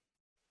 Okay.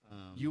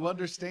 You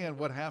understand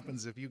what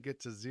happens if you get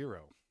to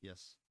 0.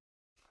 Yes.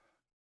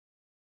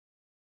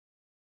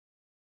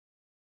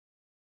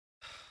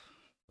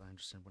 I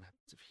understand what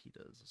happens if he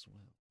does as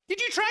well. Did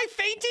you try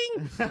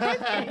fainting?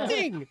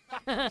 Try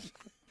fainting.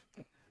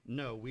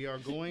 No, we are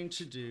going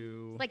to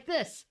do. Like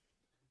this.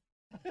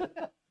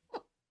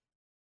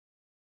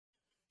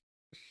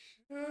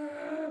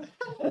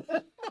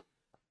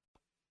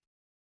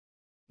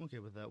 Okay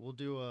with that. We'll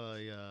do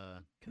a.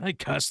 Can I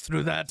cuss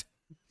through that?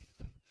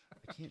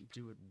 I can't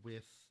do it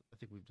with. I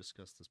think we've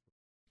discussed this.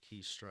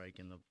 Key strike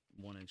and the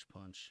 1-inch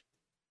punch.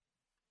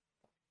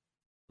 I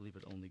believe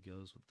it only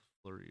goes with the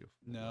flurry of.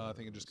 No, I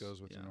think it just blows.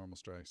 goes with your normal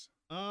strikes.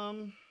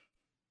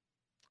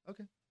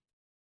 Okay.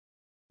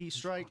 Key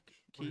strike.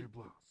 Key,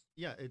 blows.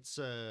 yeah, it's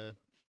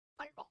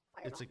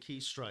it's a key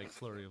strike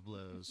flurry of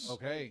blows.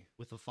 Okay.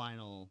 With a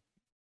final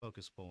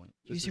focus point.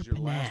 This Use is your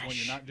your last one.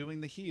 panache. You're not doing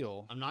the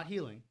heal. I'm not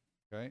healing.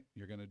 Okay.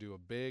 You're going to do a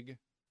big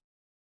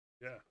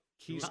Yeah.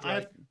 key I-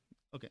 strike.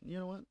 Okay, you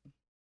know what?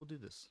 We'll do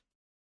this.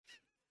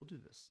 We'll do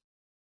this.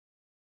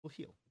 We'll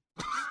heal.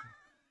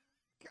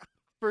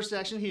 First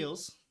action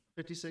heals.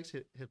 56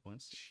 hit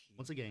points.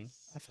 Once again.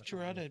 I thought you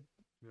were at it.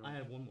 I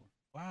have one more.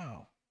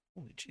 Wow.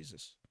 Holy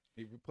Jesus.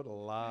 You put a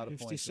lot of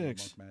points in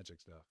 56. Monk Magic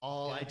stuff.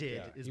 All I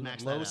did Yeah. is You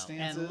max low that out.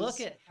 stances. And look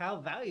at how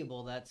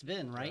valuable that's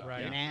been right,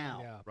 Right. now.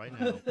 Yeah. Right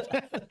now.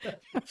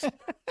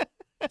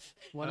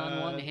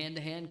 One-on-one, Uh,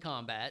 hand-to-hand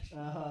combat.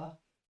 Uh-huh.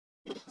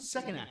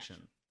 Second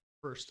action.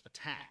 First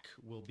attack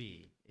will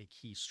be a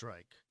key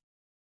strike.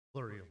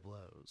 Flurry of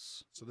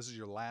blows. So this is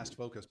your last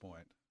focus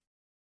point.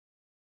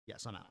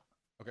 Yes, I'm out.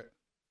 Okay.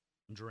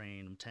 I'm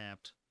drained. I'm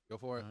tapped. Go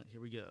for it.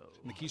 Here we go.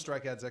 And the key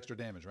strike adds extra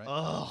damage, right?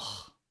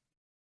 Oh,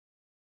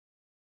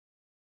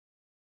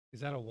 Is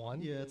that a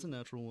 1? yeah, it's a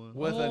natural one.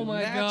 With Oh a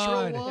my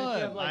natural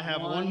God. one. I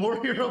have one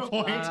more hero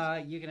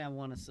point. You can have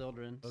one of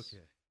Sildren's.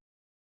 Okay.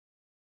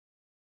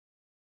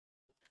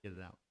 Get it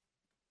out.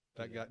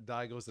 That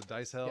die goes to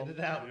dice hell. Get it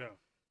out. Yeah.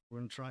 We're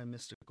gonna try a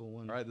mystical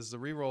one. All right, this is a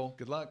reroll.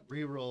 Good luck.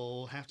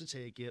 Reroll. Have to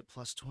take it.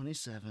 Plus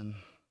 27.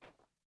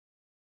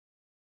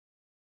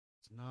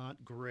 It's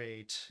not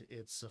great.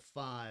 It's a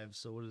 5.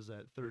 So what is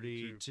that?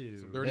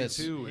 32.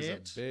 32 is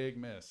Hit. a big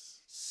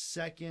miss.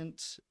 Second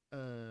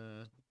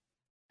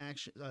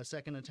action.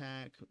 Second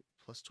attack.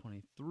 Plus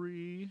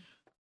 23.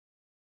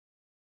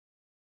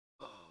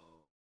 Oh,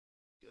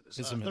 goodness.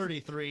 It's a miss.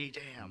 33.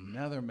 Damn.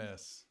 Another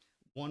miss.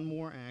 One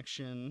more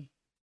action.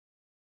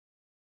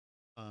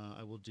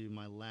 I will do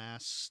my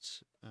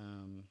last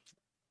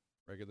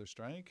Regular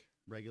strike.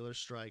 regular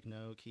strike,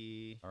 no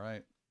key. All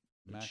right.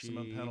 no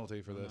Maximum chi,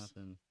 penalty for no this.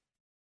 nothing.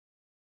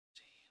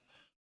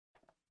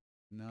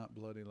 Not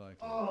bloody likely.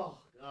 Oh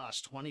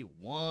gosh,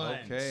 21.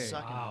 Okay.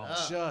 Sucking Wow. it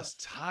up.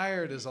 Just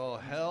tired as all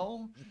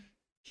hell.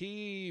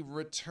 He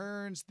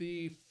returns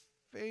the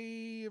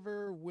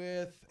favor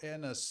with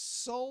an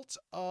assault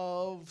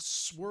of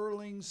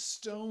swirling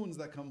stones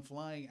that come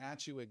flying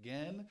at you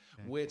again,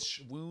 Okay.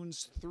 which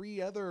wounds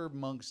 3 other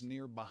monks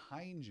near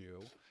behind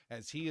you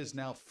as he is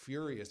now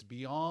furious,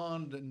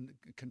 beyond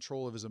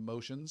control of his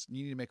emotions.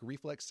 You need to make a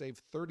reflex save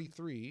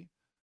 33.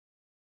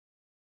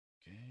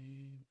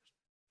 Okay.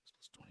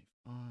 Plus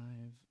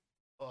 25.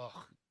 Ugh.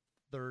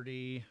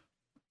 30.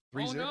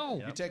 30.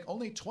 no. You take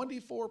only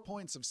 24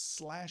 points of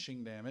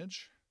slashing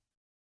damage.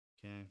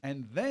 Okay.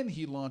 And then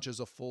he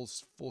launches a full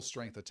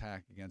strength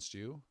attack against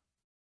you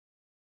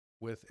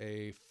with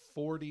a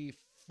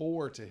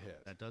 44 to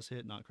hit. That does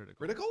hit, not critical.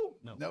 Critical?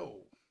 No. No.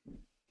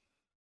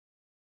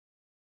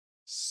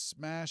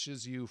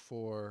 Smashes you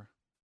for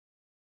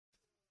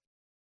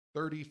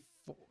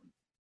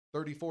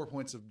 34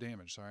 points of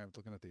damage. Sorry, I'm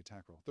looking at the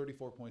attack roll.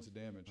 34 points of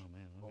damage. Oh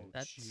man. Okay.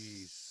 That's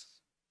Jeez.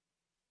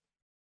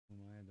 Oh,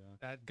 my God.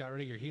 That got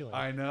rid of your healing.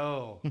 I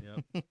know.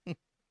 Yep.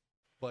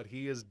 But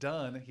he is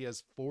done. He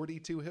has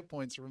 42 hit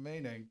points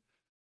remaining.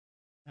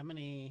 How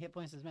many hit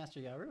points does Master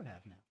Yaru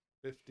have now?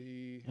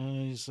 50.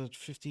 He's at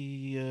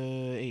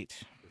 58.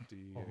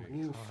 58. Oh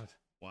my God.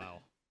 Wow.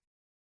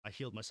 I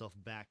healed myself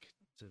back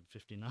to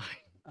 59.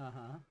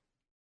 Uh-huh.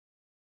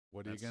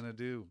 What are you That's- going to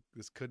do?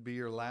 This could be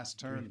your last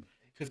turn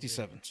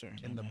 57, sir.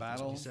 in the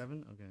battle,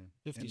 57? Okay. in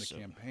the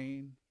 57.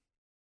 campaign.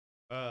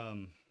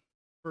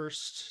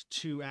 First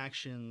 2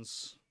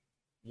 actions,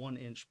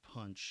 1-inch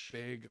punch.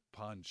 Big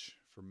punch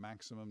for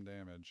maximum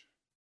damage.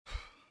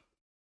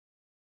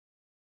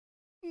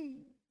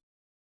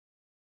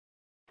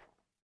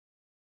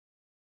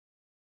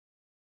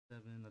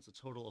 7. That's a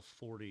total of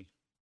 40.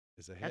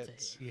 Is a That's a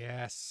hit. hit.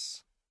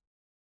 Yes.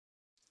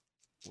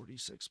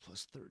 46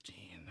 plus 13.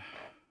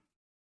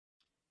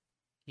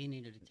 He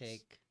needed to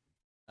take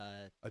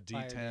A fire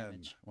D10.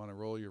 damage. Want to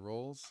roll your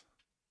rolls?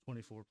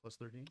 24 plus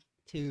 13.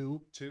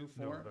 2. 2,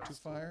 No, 4, 2 that's-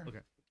 fire. Okay.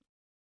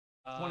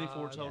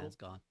 24 Uh, total. Yeah, it's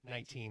gone.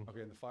 19.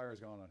 Okay, and the fire is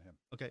gone on him.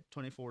 Okay,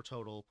 24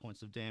 total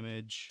points of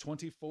damage.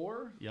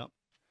 24. Yep.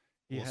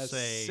 He We'll has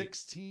say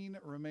 16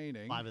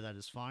 remaining. 5 of that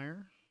is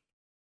fire.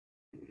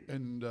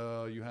 And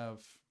you have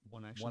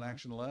One action. one left.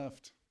 action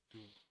left.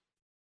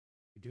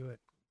 You do it.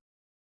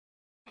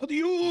 He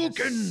has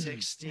Hadouken!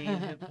 16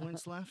 hit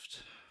points left.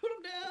 Put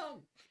him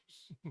down.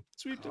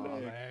 Sweep the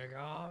bag. What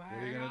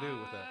are you gonna do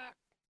with that?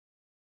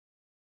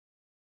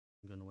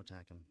 I'm going to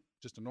attack him.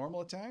 Just a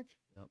normal attack?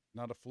 Yep.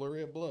 Not a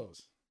flurry of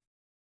blows.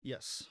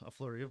 Yes, a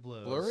flurry of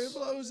blows. Flurry of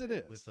blows it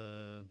is. With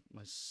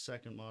my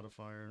second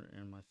modifier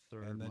and my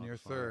third. and then your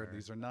third.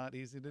 These are not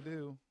easy to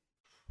do.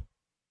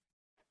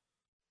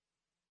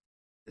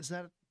 Is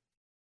that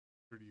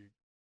 38.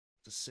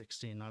 a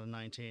 16, not a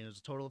 19? It's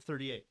a total of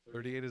 38.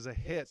 38 is a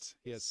hit.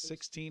 He has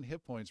 16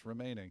 hit points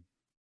remaining.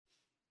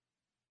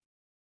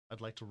 I'd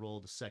like to roll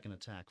the second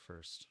attack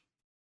first.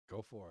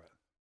 Go for it.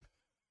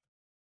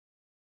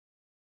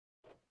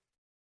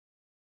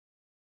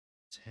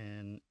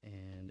 10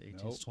 and 18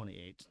 Nope. is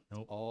 28.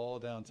 Nope. All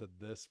down to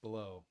this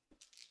blow.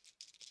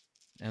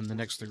 And the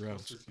next 3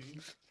 rounds.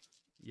 13.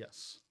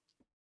 Yes.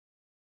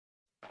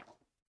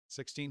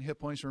 16 hit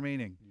points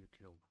remaining. You're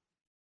killed.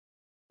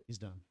 He's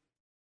done.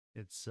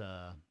 It's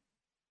 12,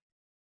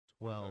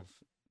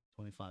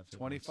 25. hit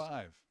points.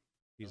 25.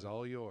 He's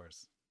all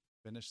yours.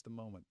 Finish the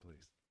moment,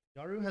 please.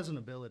 Yaru has an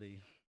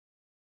ability.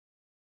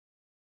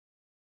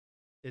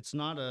 It's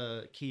not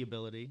a key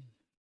ability.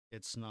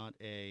 It's not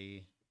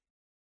a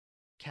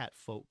cat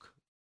folk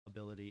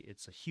ability.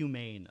 It's a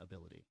humane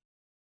ability.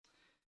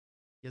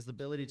 He has the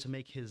ability to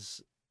make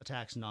his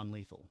attacks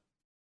non-lethal.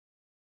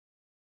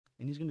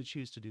 And he's going to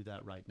choose to do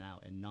that right now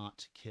and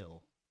not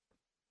kill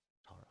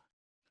Tara.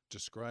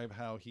 Describe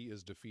how he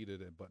is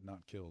defeated but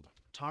not killed.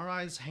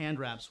 Tarai's hand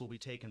wraps will be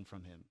taken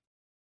from him.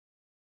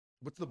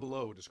 What's the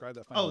blow? Describe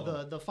that final Oh,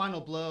 blow. the final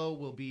blow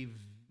will be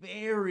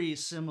very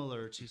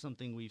similar to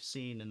something we've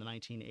seen in the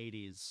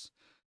 1980s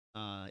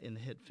in the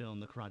hit film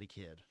The Karate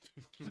Kid,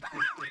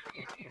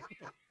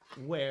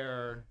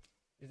 where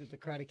Is it the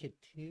Karate Kid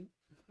 2?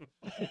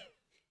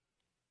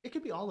 it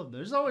could be all of them.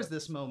 There's always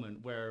this moment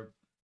where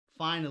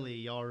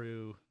finally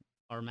Yaru,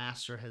 our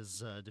master,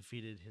 has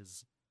defeated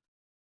his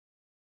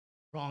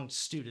wronged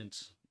student,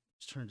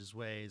 has turned his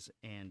ways,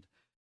 and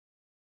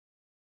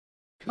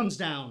comes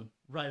down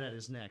right at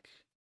his neck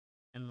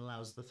and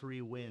allows the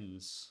 3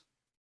 winds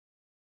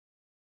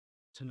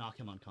to knock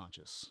him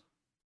unconscious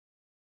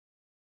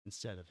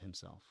instead of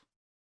himself.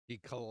 He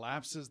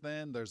collapses.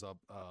 Then there's a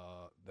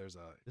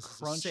This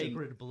is a crunch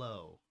sacred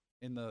blow.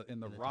 in the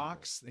temple.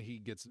 rocks. He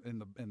gets in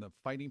the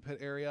fighting pit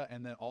area,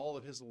 and then all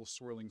of his little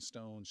swirling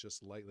stones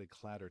just lightly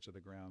clatter to the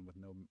ground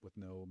with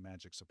no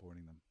magic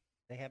supporting them.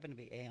 They happen to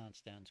be Aeon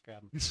stones.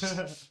 Grab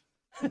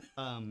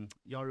them.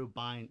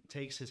 Yaru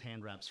takes his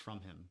hand wraps from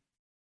him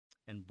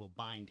and will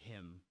bind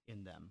him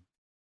in them,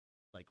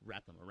 like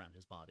wrap them around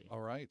his body. All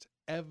right.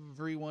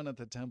 Everyone at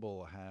the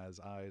temple has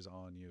eyes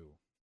on you.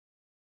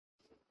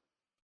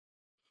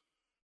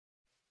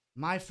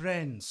 My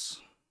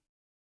friends,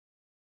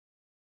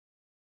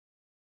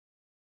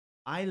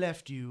 I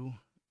left you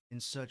in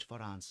search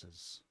for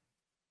answers.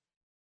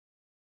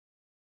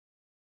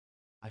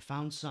 I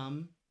found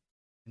some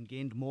and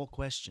gained more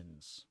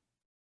questions.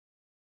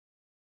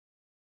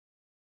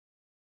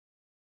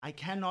 I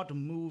cannot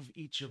move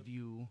each of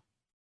you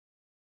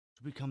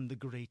to become the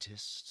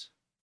greatest.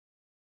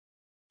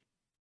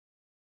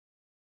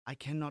 I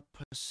cannot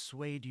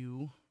persuade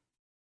you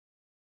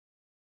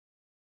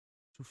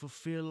to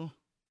fulfill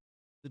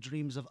the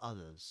dreams of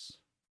others.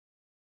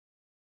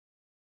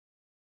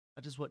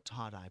 That is what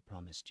Tadai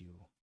promised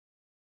you.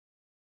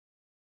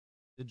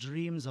 The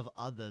dreams of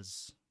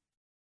others,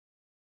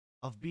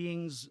 of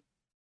beings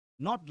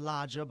not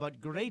larger but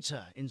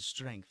greater in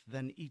strength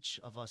than each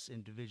of us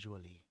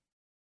individually.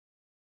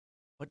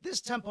 But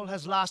this temple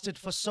has lasted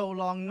for so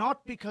long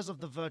not because of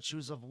the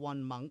virtues of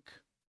one monk,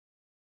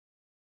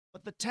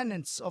 but the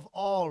tenets of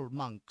all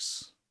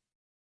monks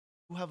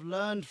who have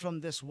learned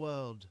from this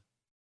world,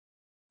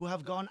 who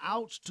have gone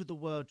out to the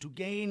world to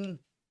gain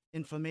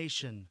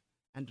information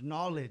and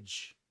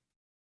knowledge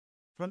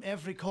from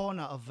every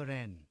corner of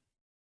Varen.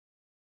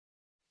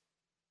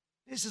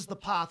 This is the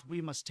path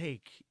we must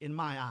take, in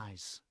my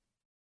eyes.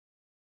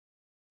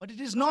 But it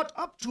is not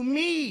up to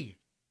me.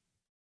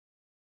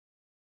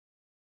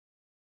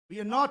 We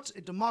are not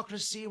a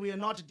democracy, we are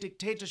not a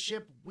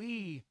dictatorship,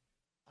 we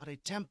are a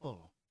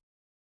temple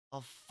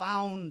of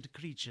found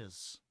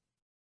creatures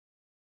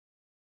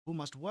who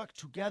must work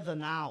together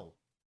now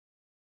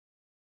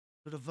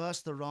to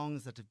reverse the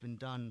wrongs that have been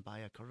done by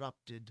a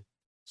corrupted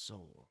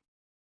soul.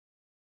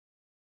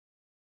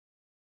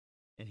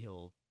 And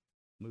he'll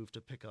move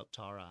to pick up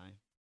Tarai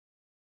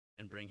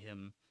and bring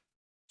him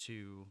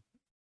to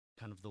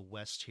kind of the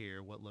west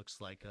here, what looks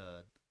like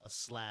a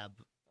slab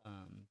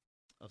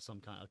of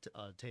some kind,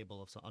 a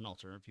table of an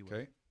altar, if you will.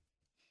 Okay.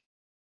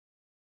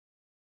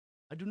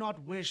 I do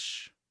not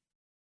wish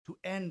to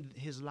end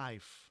his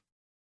life.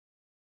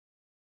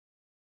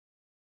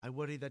 I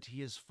worry that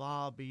he is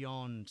far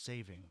beyond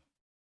saving.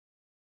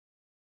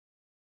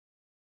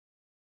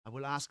 I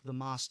will ask the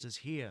masters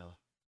here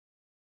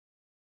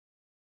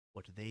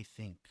what they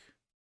think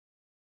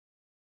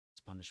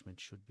his punishment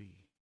should be.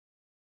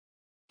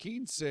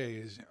 Kinsey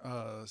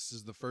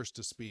is the first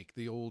to speak,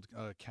 the old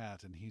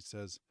cat, and he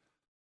says,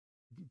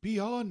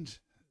 "Beyond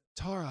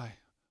Tarai,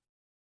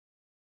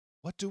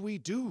 what do we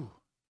do?"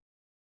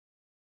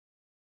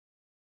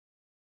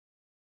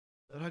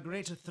 There are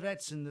greater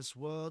threats in this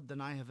world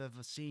than I have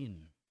ever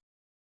seen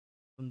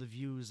from the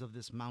views of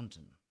this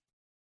mountain.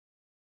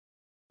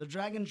 The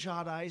dragon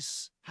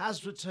Chardice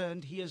has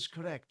returned, he is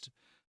correct,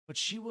 but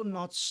she will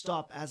not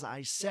stop, as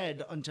I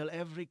said, until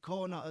every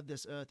corner of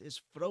this earth is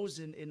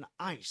frozen in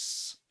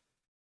ice.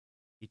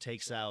 He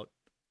takes out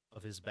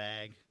of his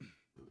bag,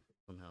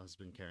 somehow has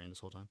been carrying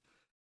this whole time,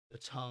 the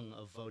tongue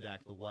of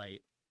Vodak the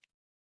White,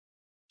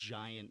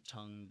 giant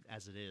tongue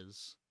as it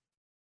is.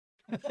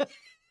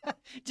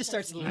 Just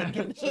starts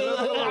licking.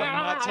 I'm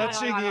not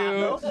touching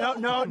you.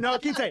 No,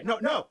 Kinsey,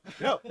 no.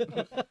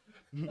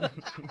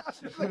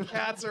 The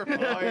cats are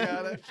pawing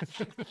at it.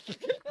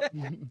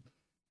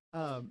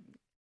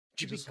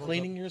 Should be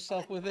cleaning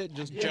yourself with it.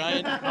 Just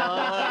giant.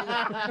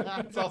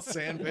 It's all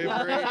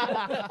sandpapery.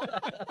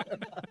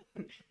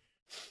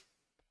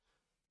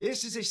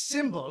 This is a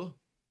symbol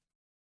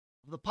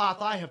of the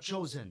path I have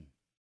chosen.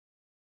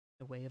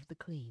 The way of the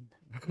clean.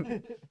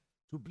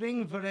 To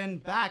bring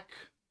Varen back,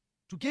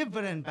 to give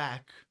Varen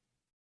back,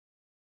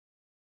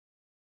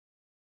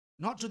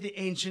 not to the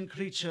ancient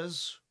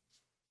creatures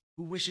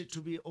who wish it to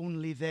be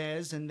only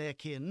theirs and their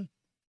kin,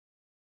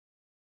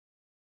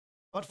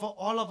 but for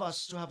all of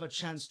us to have a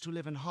chance to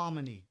live in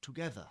harmony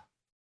together.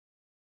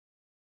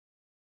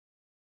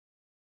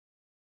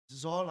 This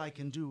is all I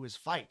can do is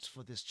fight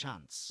for this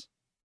chance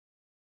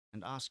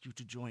and ask you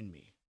to join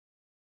me.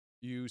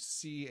 You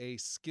see a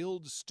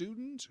skilled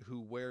student who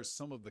wears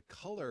some of the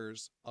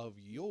colors of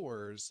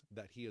yours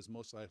that he has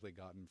most likely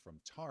gotten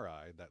from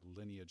Tarai. That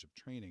lineage of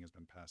training has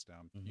been passed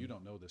down. You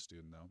don't know this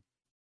student, though.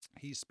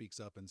 He speaks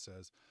up and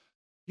says,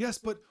 "Yes,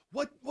 but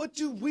what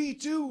do we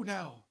do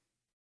now?"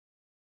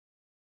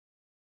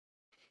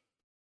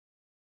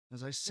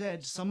 As I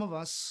said, some of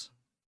us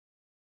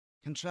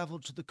can travel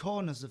to the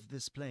corners of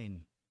this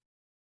plane.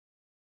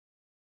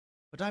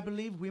 But I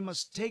believe we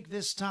must take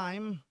this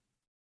time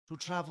to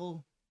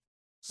travel,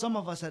 some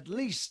of us at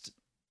least,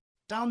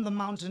 down the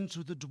mountain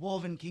to the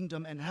Dwarven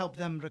Kingdom and help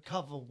them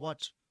recover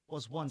what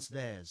was once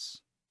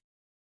theirs.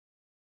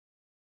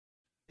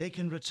 They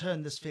can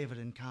return this favor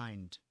in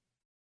kind,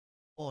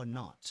 or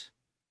not.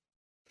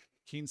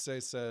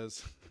 Kinsey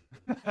says,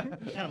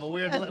 Kind of a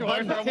weird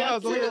button. Yeah,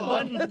 it was a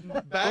little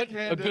A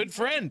backhanded. good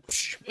friend.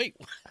 Psh, wait.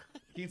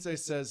 Kinsey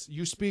says,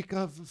 "You speak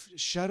of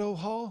Shadow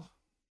Hall?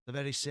 The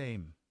very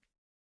same.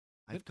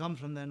 I've come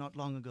from there not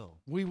long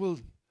ago. We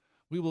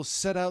will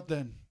set out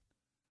then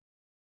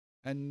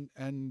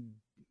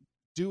and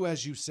do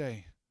as you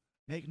say."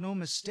 Make no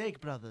mistake,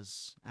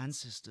 brothers and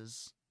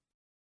sisters.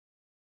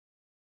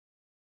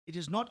 It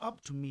is not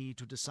up to me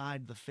to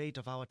decide the fate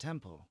of our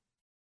temple.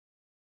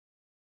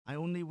 I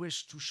only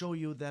wish to show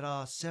you there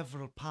are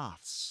several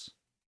paths,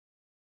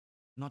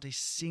 not a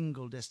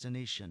single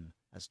destination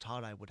as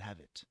Tarai would have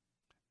it.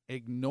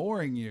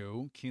 Ignoring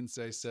you,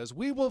 Kinsey says,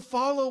 "We will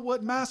follow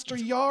what Master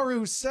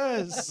Yaru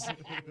says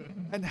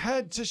and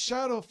head to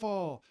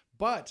Shadowfall."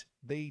 But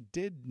they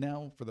did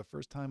now, for the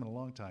first time in a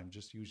long time,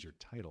 just use your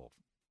title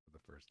for the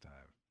first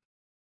time.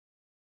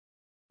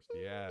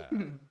 Yeah.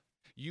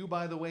 You,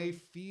 by the way,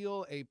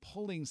 feel a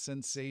pulling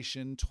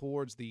sensation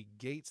towards the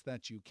gates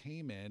that you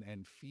came in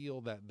and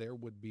feel that there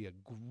would be a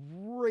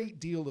great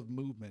deal of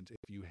movement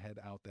if you head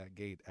out that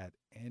gate at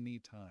any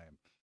time.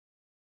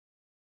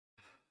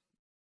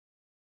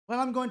 Well,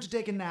 I'm going to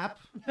take a nap.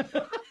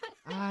 No,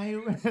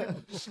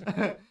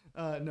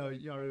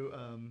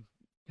 Yaru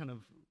kind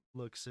of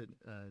looks at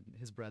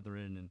his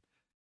brethren and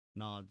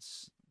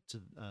nods to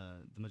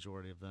the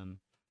majority of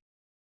them.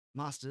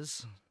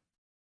 Masters,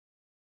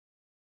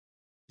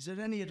 is there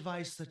any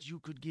advice that you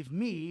could give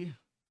me,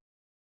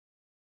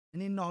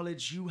 any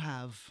knowledge you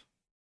have,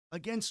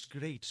 against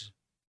great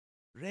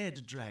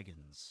red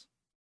dragons?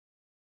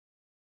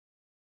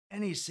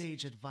 Any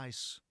sage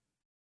advice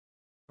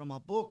from our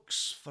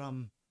books,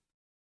 from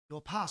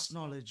your past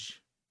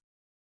knowledge?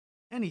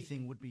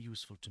 Anything would be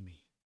useful to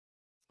me.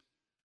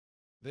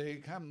 They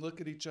kind of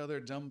look at each other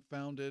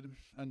dumbfounded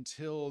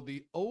until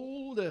the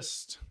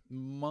oldest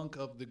monk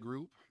of the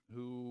group,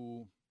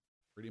 who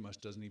pretty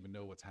much doesn't even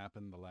know what's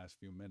happened the last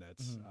few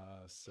minutes,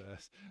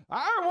 says,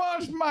 "I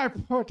want my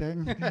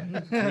pudding."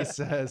 He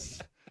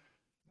says,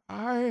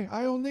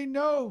 I only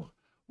know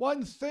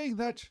one thing,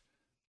 that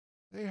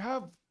they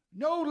have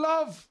no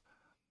love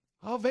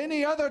of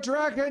any other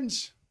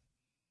dragons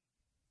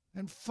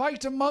and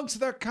fight amongst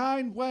their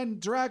kind when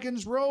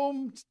dragons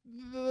roam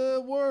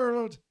the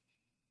world."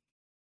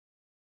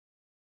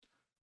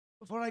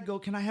 Before I go,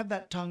 can I have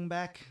that tongue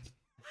back?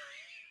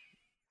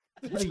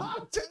 The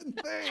top 10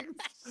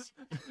 things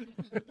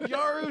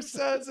Yaru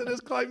says in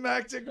his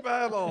climactic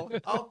battle.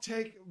 "I'll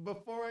take,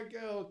 before I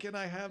go, can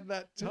I have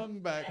that tongue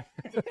back?"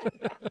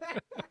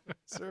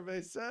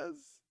 Survey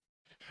says.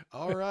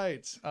 All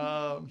right.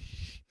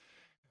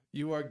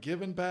 You are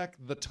given back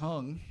the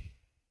tongue.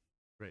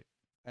 Great.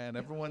 And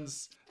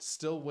everyone's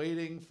still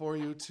waiting for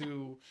you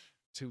to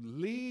to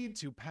lead,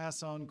 to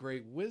pass on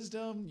great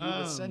wisdom. You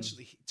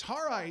essentially,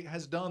 Tarai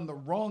has done the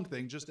wrong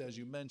thing, just as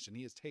you mentioned.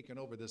 He has taken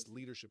over this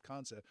leadership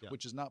concept,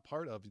 which is not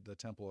part of the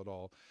temple at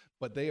all.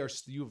 But they are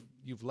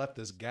you've left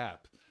this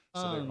gap,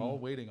 so they're all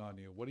waiting on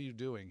you. What are you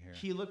doing here?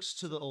 He looks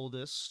to the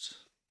oldest.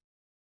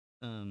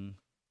 When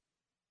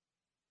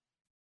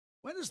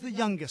is the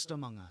youngest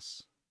among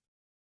us?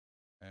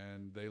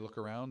 And they look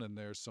around, and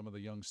there's some of the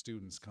young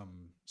students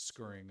come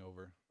scurrying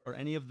over. Are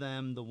any of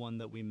them the one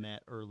that we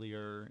met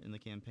earlier in the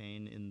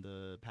campaign in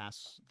the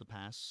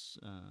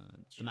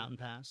mountain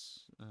pass?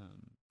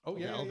 Oh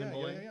the yeah, elven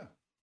boy? yeah.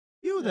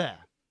 You there.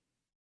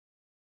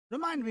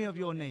 Remind me of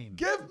your name.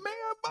 Give me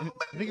a moment.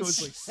 I think it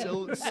was like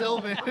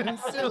Sylvan. Look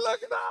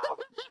it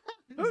up.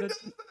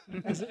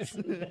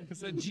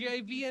 Is it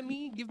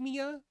GIVME? Give me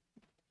a.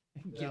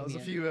 That was a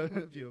few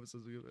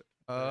episodes ago.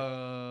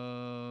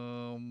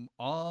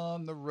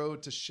 On the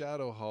road to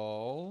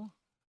Shadowhall.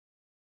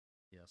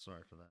 Yeah,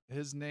 sorry for that.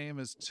 His name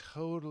has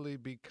totally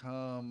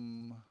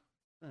become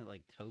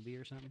Like Toby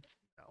or something?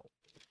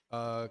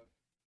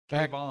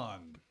 Kayvon.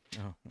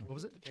 Oh. What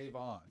was it?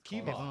 Kayvon.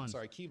 Kevon.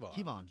 Sorry, Kevon.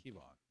 Kevon.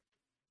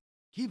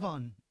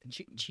 Kevon.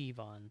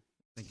 Chivon.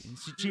 Thank you.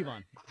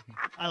 Chivon.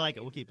 I like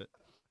it. We'll keep it.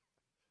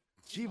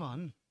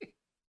 Chivon.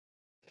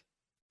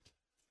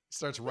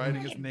 Starts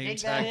writing his name Take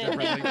tag that in.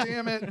 differently.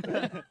 Damn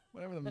it.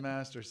 Whatever the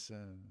master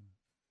said.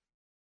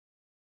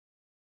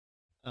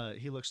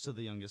 He looks to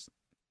the youngest.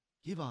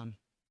 Kevon.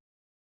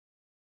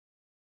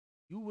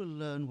 You will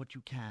learn what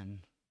you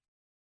can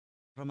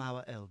from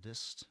our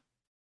eldest.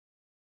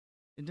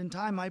 And in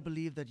time, I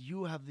believe that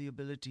you have the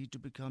ability to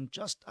become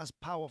just as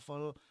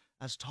powerful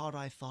as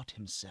Tarai thought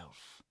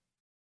himself.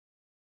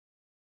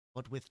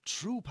 But with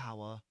true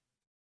power,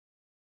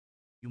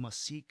 you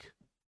must seek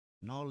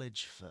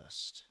knowledge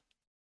first.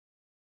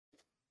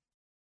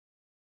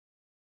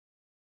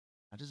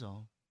 That is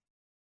all.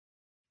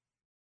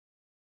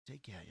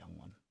 Take care, young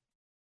one.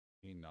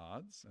 He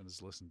nods and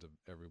has listened to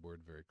every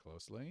word very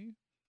closely.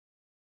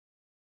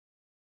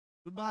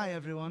 Goodbye,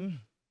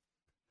 everyone.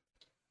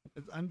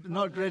 I'm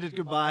not great at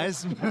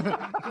goodbyes.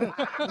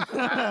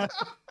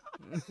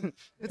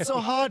 It's so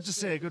hard to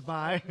say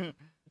goodbye.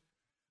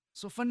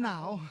 So for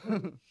now,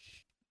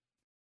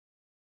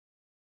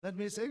 let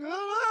me say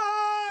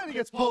goodbye. And he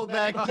gets pulled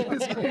back. He's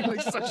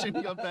like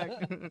suctioning up back.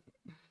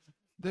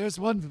 There's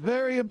one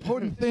very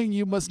important thing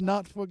you must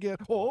not forget.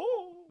 Oh,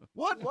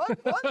 What?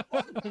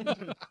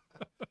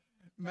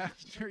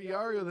 Master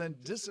Yaru then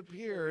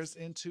disappears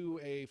into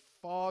a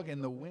fog,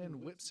 and the wind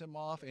whips him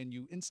off, and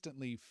you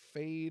instantly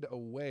fade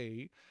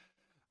away.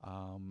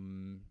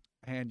 And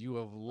you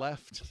have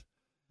left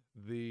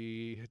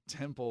the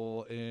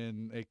temple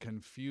in a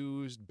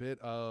confused bit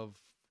of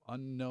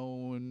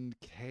unknown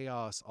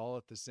chaos all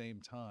at the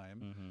same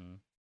time. Mm-hmm.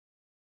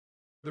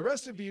 The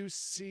rest of you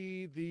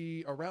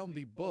see around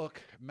the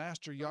book,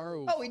 Master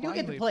Yaru. Oh, we do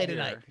get to finally play appear.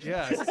 tonight.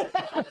 Yes.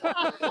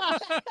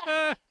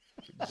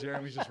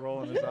 Jeremy's just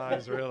rolling his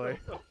eyes, really.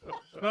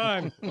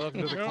 Fine.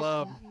 Welcome to the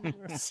club.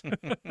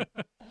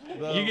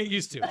 You get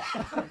used to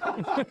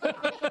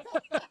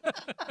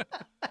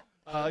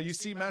it. You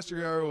see Master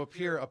Yaru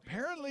appear.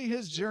 Apparently,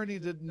 his journey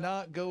did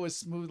not go as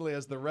smoothly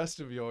as the rest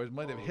of yours.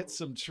 Might have hit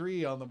some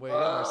tree on the way in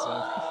or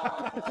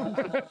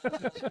something.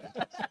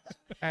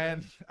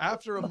 And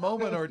after a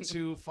moment or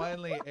two,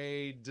 finally,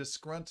 a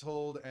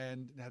disgruntled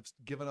and have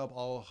given up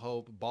all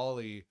hope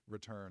Bali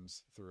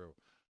returns through.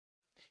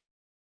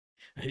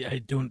 I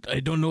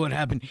don't know what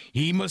happened.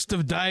 He must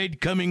have died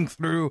coming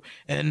through,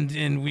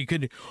 and we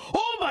could.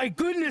 Oh my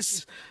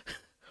goodness!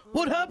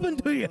 What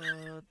happened to you?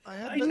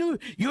 I knew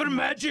your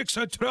magic's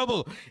a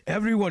trouble.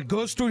 Everyone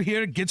goes through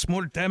here, gets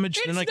more damage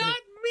than I It's can. not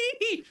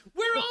me.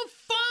 We're all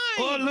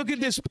Oh, fine. look at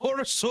this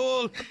poor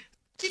soul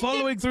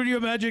following through your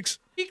magics.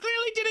 He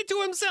clearly did it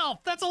to himself.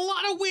 That's a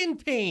lot of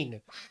wind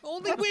pain.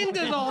 Only wind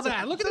does all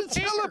that. Look at his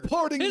hair.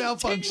 Teleporting His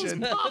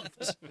malfunction.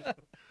 tail's puffed.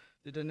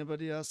 Did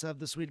anybody else have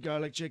the sweet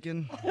garlic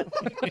chicken?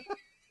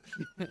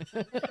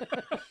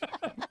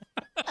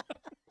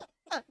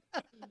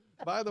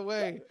 By the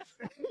way,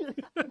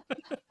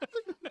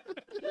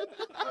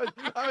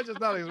 I was just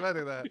not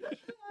expecting that.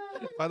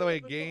 By the way,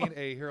 gain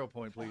a hero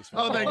point, please.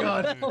 Oh, thank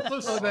God. Oh,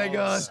 thank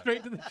God.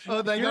 Straight to the.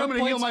 Oh, thank God. I'm going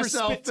to heal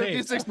myself. Spit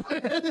take. 56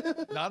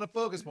 points. Not a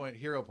focus point.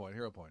 Hero point.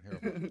 Hero point. Hero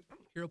point.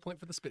 Hero point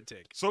for the spit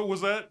take. So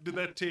did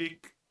that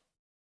take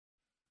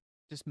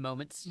Just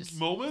moments. Just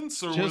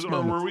moments, or, Just or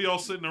moments. were we all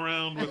sitting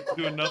around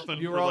doing nothing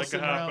You for were all like a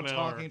sitting half around an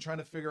hour? talking, trying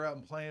to figure out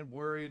and playing,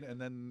 worried, and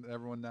then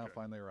everyone now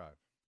finally arrived.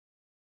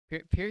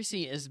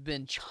 Piercy has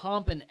been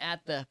chomping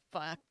at the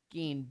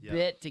fucking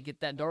bit to get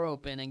that door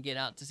open and get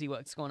out to see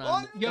what's going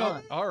on. Yo,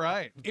 All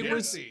right.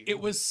 it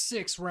was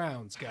 6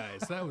 rounds,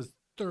 guys. That was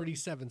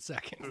 37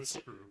 seconds.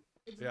 That's true.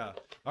 Yeah.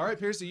 All right,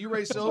 Piercy, you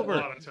race A over.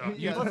 lot of time.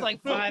 It was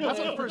like 5 That's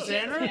a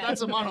presenter?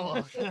 That's a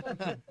monologue.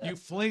 You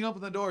fling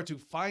open the door to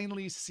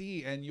finally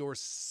see, and your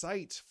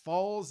sight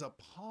falls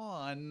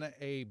upon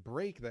a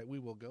break that we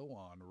will go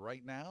on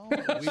right now.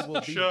 We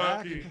will be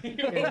back Chucky.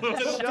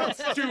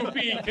 To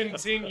be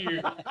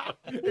continued.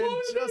 in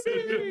just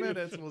a few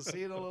minutes. We'll see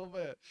you in a little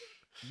bit.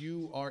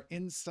 You are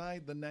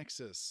inside the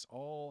Nexus,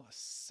 all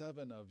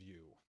 7 of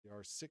you. There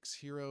are 6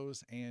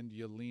 heroes and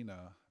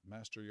Yelena.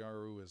 Master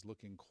Yaru is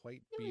looking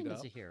quite beat Yelena's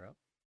up. a hero.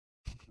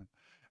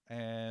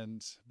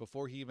 And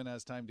before he even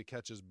has time to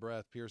catch his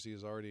breath, Piercy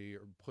is already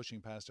pushing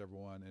past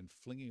everyone and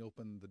flinging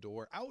open the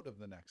door out of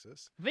the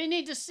Nexus. We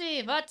need to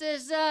see what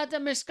is the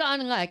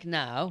Mishkan like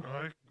now.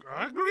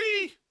 I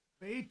agree.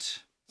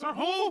 Wait, It's our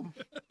home.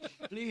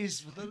 please,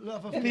 for the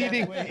love of God,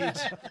 wait.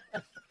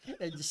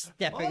 And just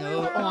stepping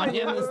over on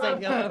him as they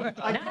go over.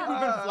 I can't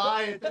even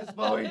fly at this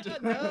point.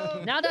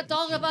 Now that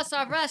all of us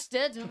are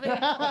rested,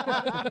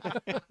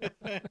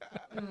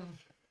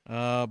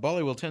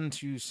 Bali will tend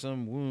to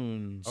some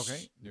wounds.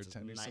 Okay, you're Just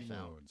tending some knife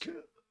out. wounds.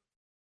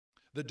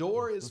 The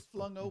door is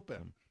flung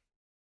open.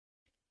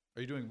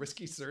 Are you doing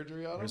risky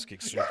surgery on him? Risky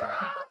surgery.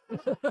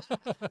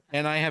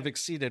 And I have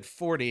exceeded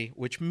 40,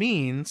 which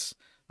means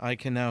I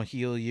can now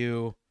heal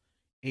you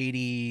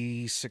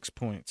 86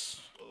 points.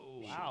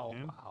 Wow.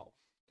 man. Wow.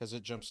 Because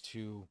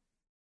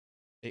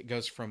it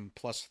goes from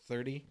plus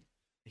 30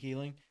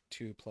 healing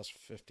to plus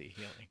 50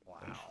 healing.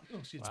 Wow.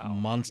 It's Wow.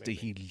 monster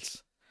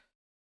heals.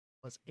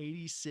 Plus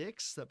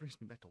 86. That brings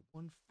me back to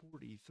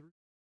 143.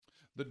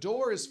 The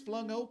door is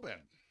flung open.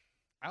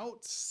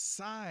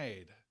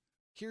 Outside,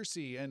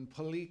 Kiersey and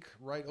Palik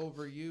right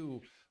over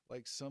you,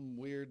 like some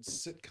weird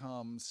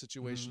sitcom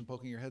situation,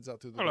 poking your heads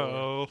out through the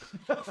door.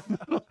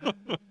 Hello.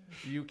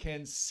 You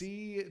can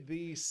see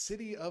the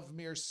city of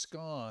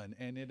Mirskan,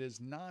 and it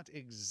is not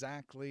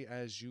exactly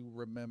as you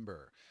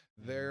remember.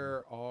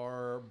 There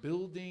are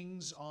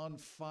buildings on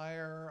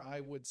fire. I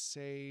would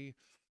say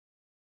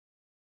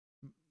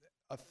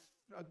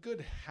a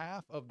good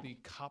half of the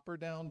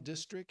Copperdown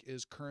district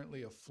is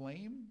currently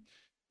aflame.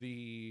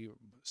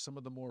 Some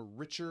of the more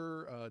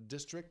richer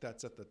district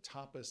that's at the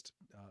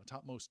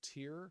topmost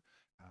tier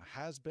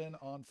has been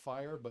on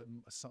fire, but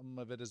some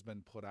of it has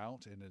been put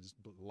out, and it's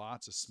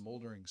lots of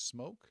smoldering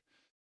smoke.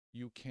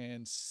 You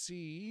can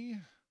see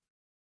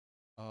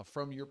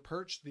from your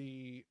perch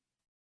the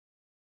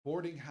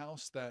boarding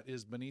house that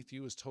is beneath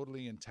you is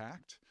totally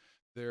intact.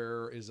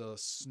 There is a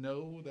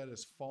snow that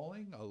is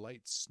falling, a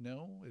light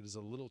snow. It is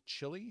a little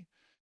chilly.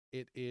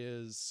 It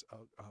is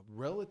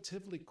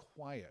relatively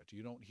quiet.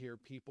 You don't hear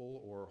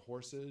people or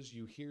horses.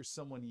 You hear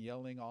someone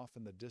yelling off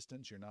in the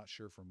distance. You're not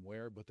sure from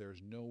where, but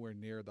there's nowhere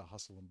near the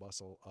hustle and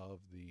bustle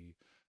of the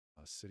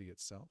city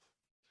itself.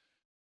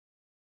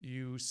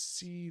 You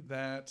see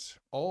that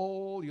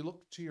you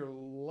look to your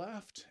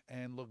left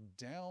and look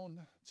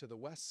down to the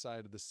west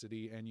side of the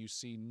city, and you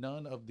see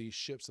none of the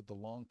ships at the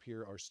Long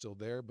Pier are still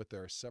there, but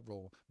there are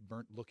several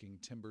burnt-looking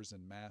timbers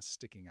and masts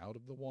sticking out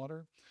of the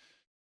water.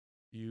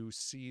 You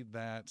see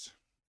that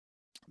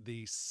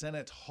the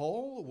Senate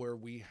Hall, where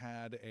we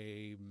had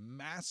a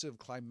massive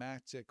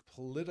climactic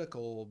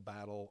political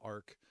battle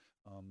arc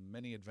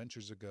many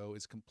adventures ago,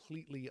 is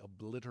completely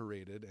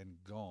obliterated and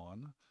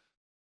gone.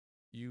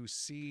 You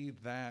see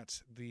that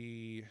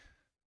the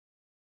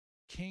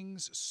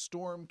King's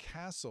Storm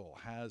Castle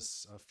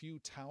has a few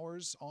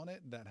towers on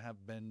it that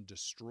have been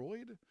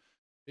destroyed.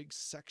 Big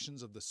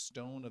sections of the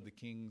stone of the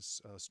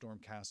King's Storm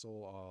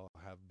Castle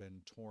have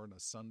been torn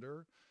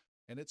asunder.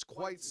 And it's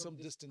quite some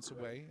distance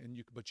away,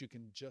 but you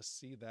can just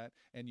see that.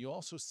 And you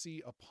also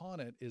see upon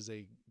it is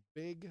a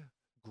big,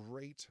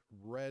 great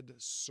red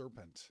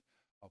serpent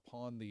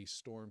upon the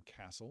Storm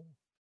Castle.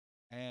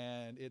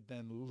 And it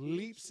then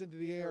leaps into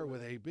the air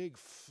with a big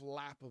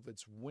flap of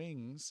its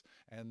wings,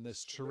 and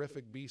this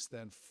terrific beast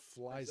then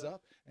flies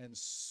up and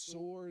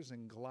soars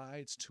and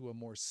glides to a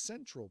more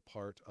central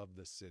part of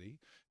the city.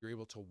 You're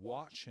able to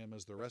watch him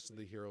as the rest of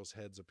the heroes'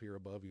 heads appear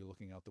above you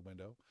looking out the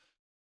window.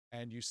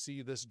 And you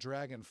see this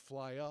dragon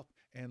fly up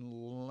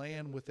and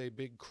land with a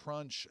big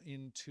crunch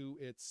into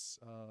its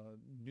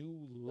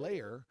new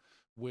lair,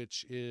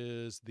 which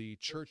is the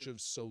Church of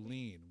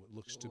Solene, what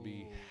looks to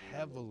be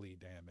heavily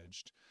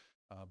damaged.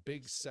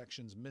 Big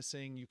sections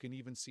missing. You can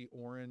even see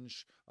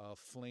orange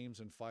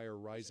flames and fire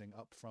rising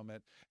up from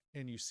it.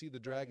 And you see the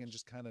dragon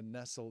just kind of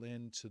nestle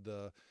into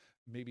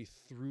maybe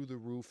through the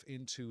roof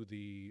into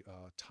the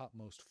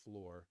topmost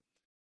floor.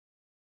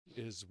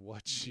 Is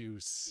what you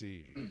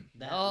see.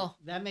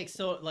 That makes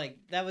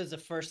that was the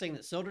first thing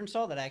that Sildren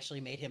saw that actually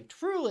made him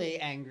truly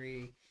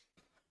angry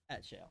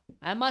at Shell.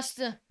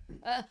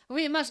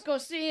 we must go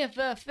see if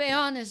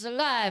Phaon is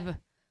alive.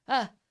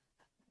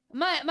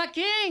 My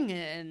king!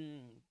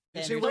 And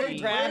then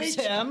grabs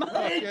him.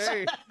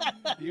 Okay,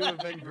 you have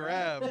been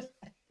grabbed.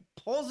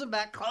 Pulls him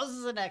back,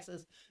 closes the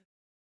Nexus.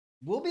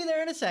 We'll be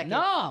there in a second.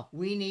 No!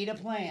 We need a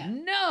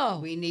plan. No!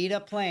 We need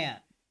a plan.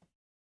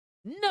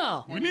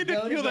 No! We need to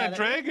kill that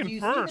dragon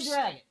first.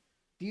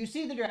 Do you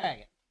see the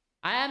dragon?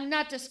 I am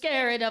not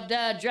scared of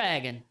the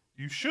dragon.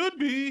 You should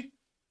be.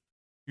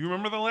 You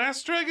remember the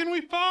last dragon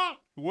we fought?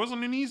 It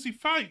wasn't an easy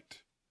fight.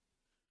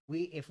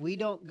 If we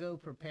don't go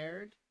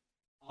prepared,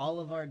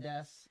 all of our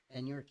deaths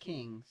and your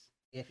king's,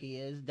 if he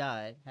has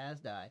died,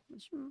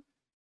 which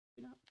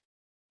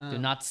Do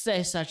not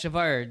say such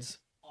words.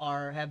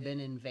 have been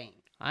in vain.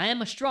 I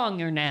am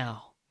stronger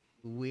now.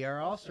 We are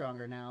all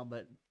stronger now,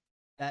 but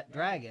that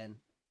dragon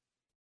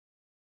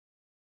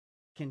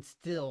can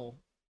still,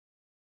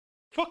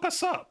 Fuck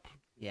us up.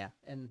 yeah,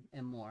 and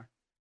more.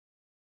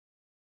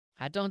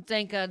 I don't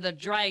think the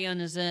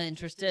dragon is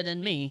interested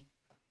in me.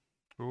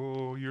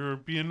 Oh, you're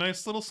being a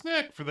nice little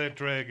snack for that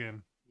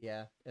dragon.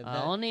 Yeah. and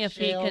that Only if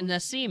he shale- can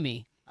see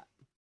me.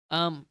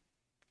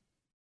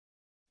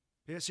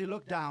 Piercy,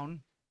 look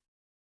down.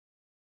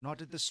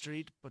 Not at the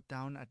street, but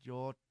down at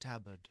your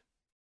tabard.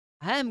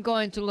 I am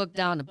going to look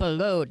down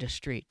below the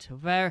street,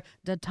 where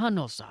the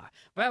tunnels are,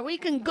 where we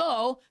can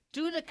go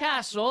to the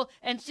castle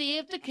and see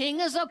if the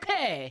king is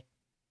okay.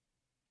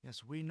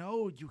 Yes, we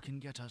know you can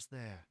get us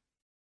there.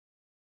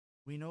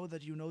 We know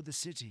that you know the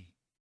city.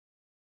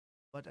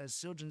 But as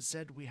Sildren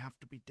said, we have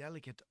to be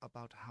delicate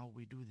about how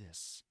we do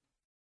this.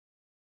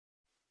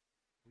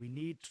 We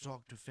need to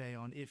talk to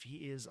Phaon if he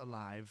is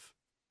alive.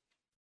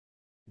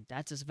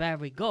 That is where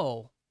we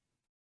go.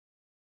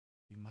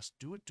 We must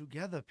do it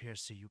together,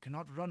 Piercy. You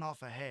cannot run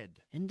off ahead.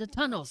 In the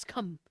tunnels,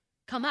 come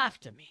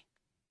after me.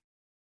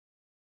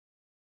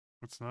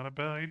 It's not a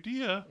bad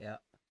idea. Yeah.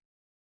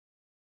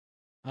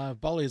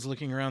 Bolly is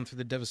looking around through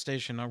the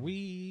devastation. Are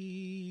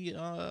we?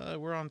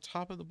 We're on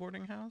top of the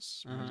boarding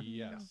house. Uh-huh.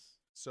 Yes.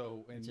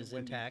 So Which is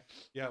when intact.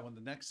 Yeah, when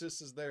the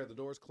Nexus is there, the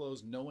door's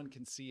closed, no one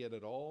can see it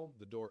at all.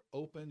 The door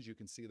opens, you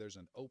can see there's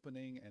an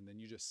opening, and then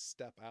you just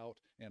step out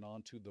and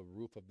onto the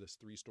roof of this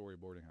 3-story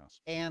boarding house.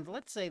 And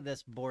let's say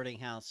this boarding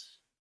house,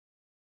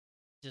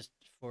 just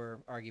for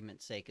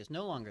argument's sake, is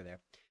no longer there.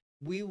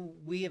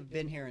 We have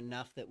been here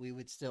enough that we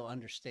would still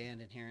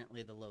understand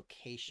inherently the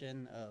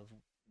location of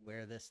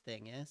where this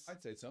thing is.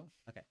 I'd say so.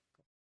 Okay,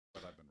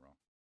 But I've been wrong.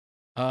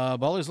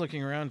 Bolly's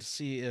looking around to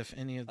see if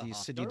any of these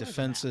city There was a map.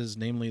 defenses,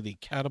 namely the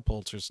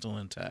catapults, are still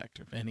intact.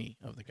 If any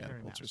of the Very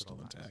catapults are maps at still all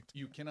times. intact.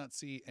 You cannot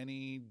see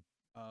any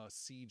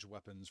siege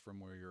weapons from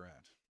where you're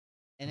at.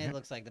 And Okay. it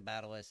looks like the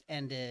battle is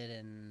ended,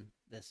 and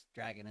this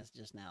dragon is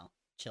just now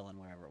chilling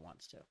wherever it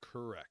wants to.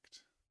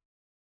 Correct.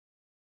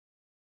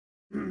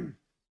 There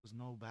was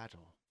no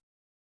battle.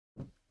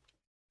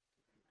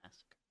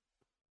 Ask.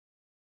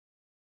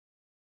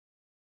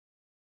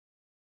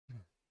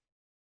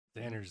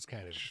 Xander's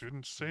kind of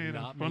Shouldn't say it in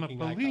not front of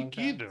making eye Malik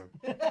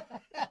contact.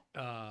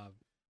 either.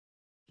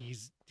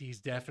 He's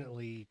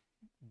definitely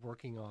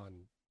working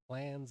on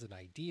plans and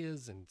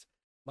ideas, and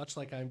much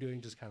like I'm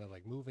doing, just kind of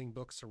like moving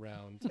books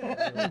around,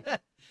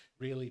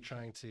 really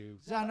trying to.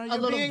 Xana, A you're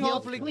little being guilt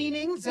awfully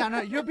cleaning.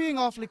 Xana, you're being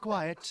awfully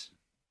quiet.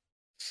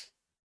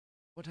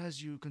 What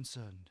has you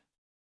concerned?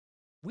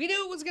 We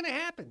knew it was going to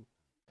happen.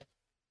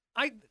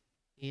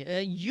 You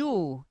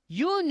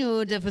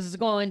knew this was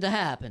going to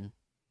happen.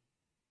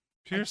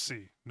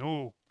 Piercy,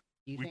 no,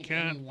 Do you we think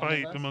any can't one of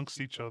fight us amongst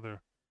each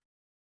other.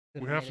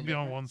 could We made have a to be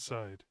on one difference?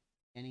 side.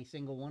 Any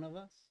single one of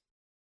us?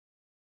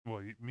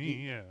 Well,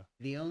 me, yeah.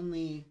 The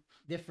only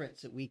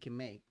difference that we can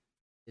make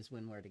is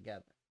when we're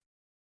together.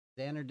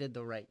 Xander did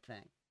the right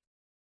thing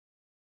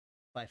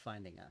by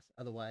finding us.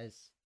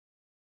 Otherwise,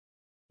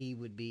 he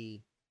would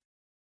be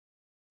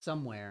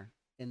somewhere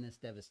in this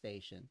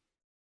devastation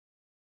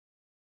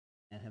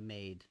and have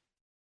made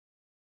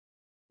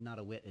not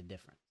a whit of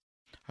difference.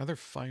 Are there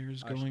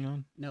fires Our going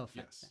on? No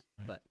offense, Yes.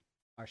 Sam, but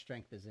our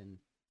strength is in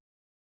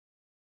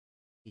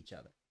each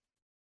other.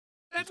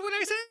 That's what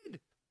I said.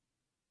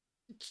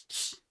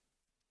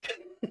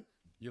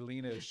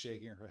 Yelena is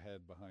shaking her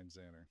head behind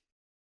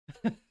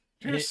Xander.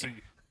 Piercy,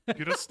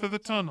 get us to the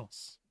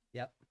tunnels.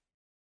 Yep.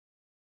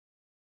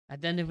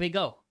 And then if we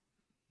go.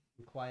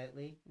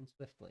 Quietly and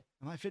swiftly.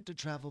 Am I fit to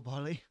travel,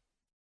 Bolly?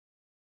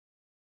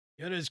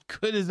 You're as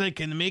good as I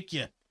can make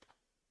you.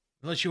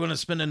 Unless you want to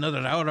spend another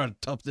hour on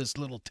top of this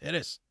little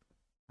terrace.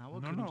 Hour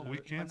No, couldn't no, we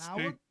hurt. can't an stay-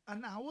 Hour,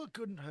 an hour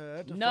couldn't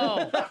hurt. A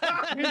No.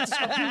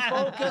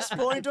 focus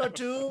point or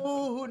two.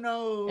 Who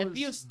knows? If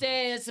you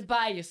stay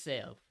by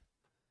yourself.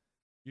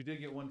 You did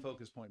get one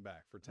focus point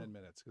back for 10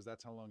 minutes because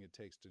that's how long it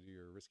takes to do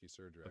your risky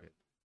surgery. Okay.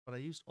 But I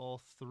used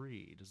all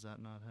 3. Does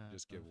that not have?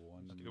 Just give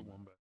one. Let's get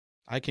one back.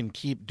 I can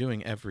keep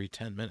doing every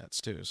 10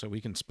 minutes too, so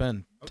we can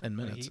spend 10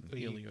 But minutes he- and but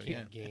heal he you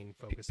can't again. gain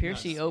focus.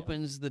 Piercy Nice.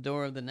 opens the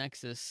door of the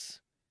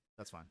Nexus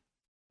That's fine.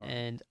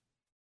 and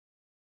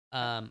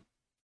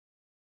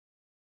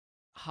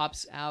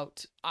hops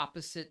out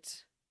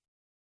opposite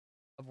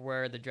of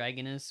where the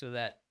dragon is, so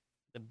that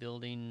the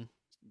building,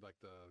 Like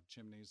the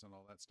chimneys and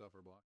all that stuff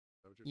are blocked.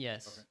 Is that what you're-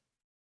 yes, Okay.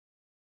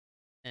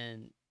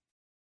 and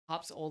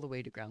hops all the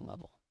way to ground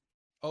level.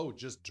 Oh,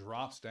 just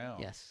drops down.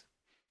 Yes.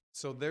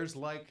 So there's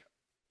like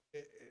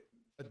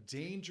a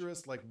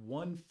dangerous, like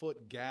 1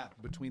 foot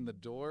gap between the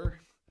door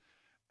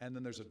and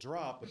then there's a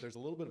drop, but there's a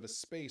little bit of a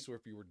space where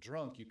if you were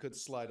drunk, you could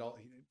slide all.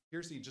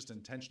 Piercy just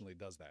intentionally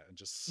does that and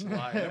just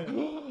slide.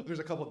 There's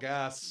a couple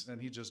gasps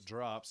and he just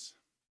drops.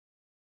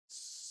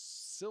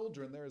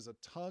 Sildren, there is a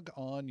tug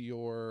on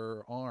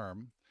your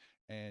arm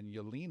and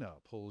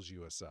Yelena pulls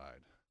you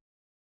aside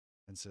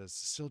and says,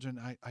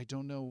 Sildren, I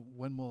don't know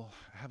when we'll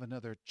have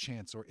another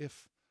chance or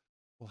if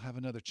we'll have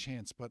another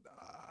chance, but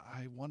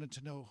I wanted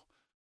to know,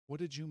 what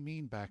did you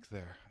mean back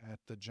there at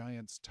the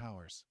Giant's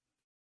Towers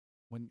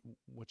when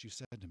what you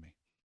said to me?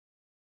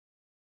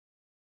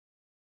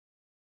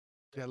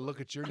 Yeah,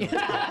 look at your notes,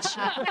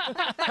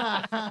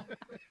 bitch.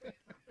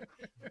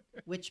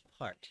 Which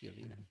part,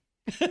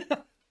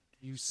 Yelena?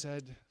 You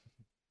said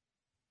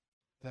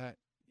that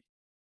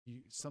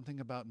something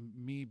about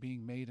me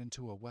being made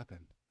into a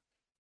weapon.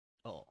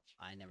 Oh,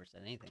 I never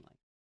said anything like that.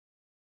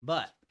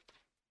 But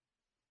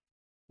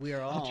we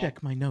are all I'll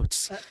check my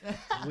notes.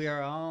 we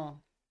are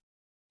all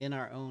in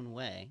our own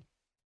way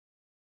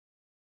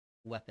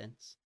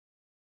weapons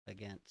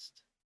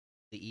against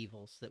the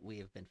evils that we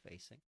have been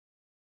facing.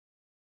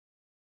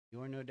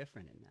 You are no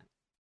different in that.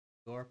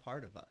 You are a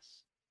part of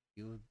us.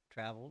 You have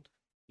traveled,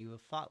 you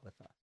have fought with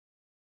us.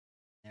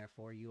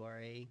 Therefore, you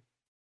are a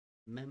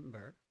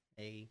member,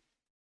 a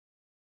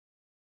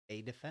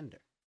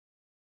defender.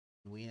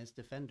 We as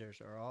defenders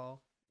are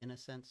all, in a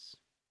sense,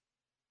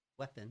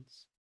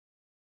 weapons.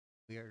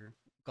 We are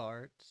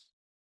guards.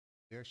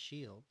 We are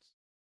shields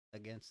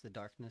against the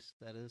darkness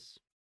that is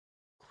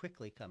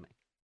quickly coming.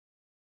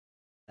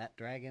 That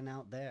dragon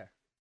out there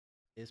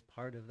is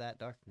part of that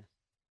darkness.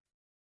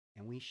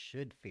 And we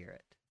should fear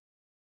it.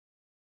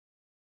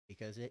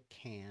 Because it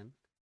can,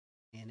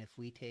 and if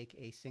we take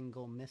a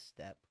single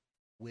misstep,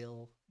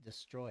 will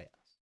destroy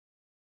us.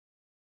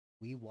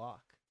 We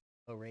walk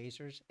a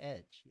razor's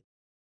edge.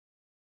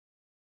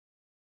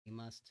 We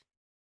must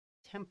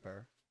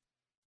temper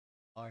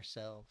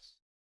ourselves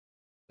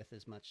with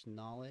as much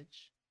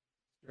knowledge,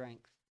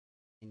 strength,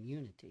 and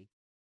unity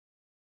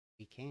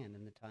we can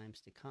in the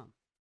times to come.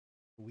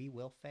 We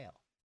will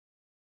fail.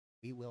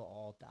 We will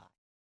all die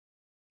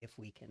if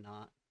we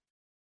cannot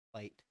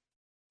fight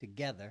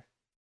together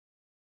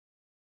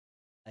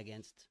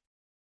against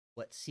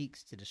what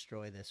seeks to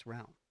destroy this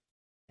realm.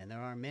 And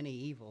there are many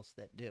evils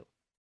that do.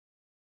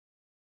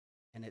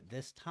 And at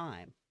this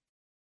time,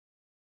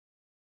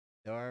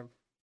 there are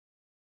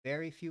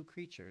very few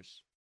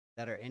creatures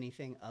that are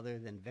anything other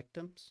than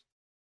victims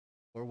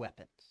or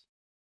weapons.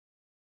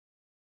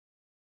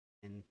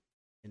 And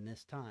in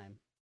this time,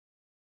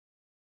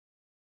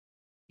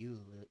 you,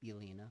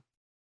 Yelena,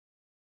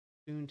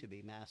 soon to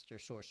be Master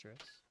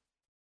Sorceress,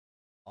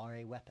 are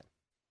a weapon,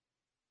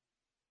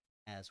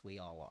 as we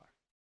all are.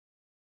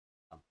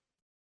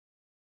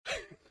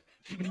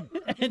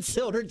 And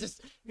Silver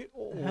just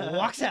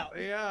walks out.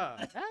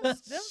 Yeah.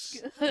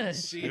 That's good.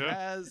 She Yeah.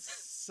 has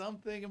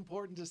something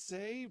important to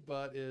say,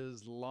 but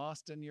is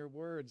lost in your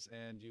words,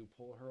 and you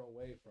pull her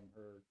away from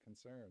her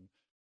concern.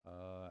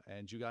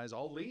 And you guys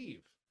all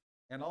leave.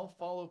 And I'll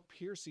follow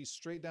Piercy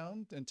straight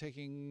down and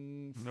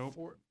taking Nope.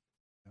 No,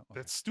 okay.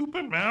 That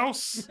stupid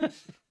mouse.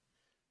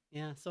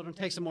 Yeah, Silver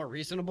takes a more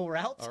reasonable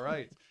route. All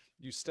right.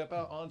 You step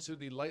out onto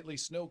the lightly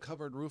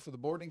snow-covered roof of the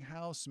boarding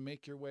house,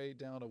 make your way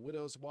down a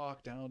widow's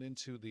walk, down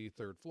into the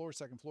third floor,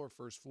 second floor,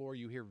 first floor.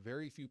 You hear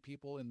very few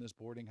people in this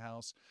boarding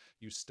house.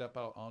 You step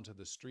out onto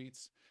the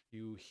streets.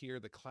 You hear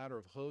the clatter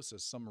of hoofs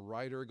as some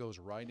rider goes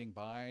riding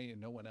by,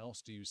 and no one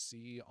else do you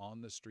see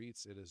on the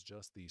streets. It is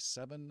just the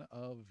 7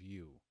 of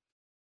you.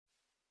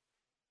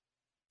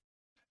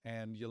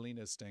 And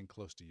Yelena is staying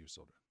close to you,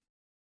 Sildren.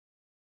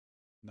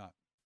 Not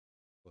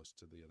close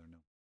to the other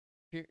gnome.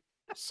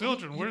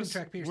 Sildren, You can where's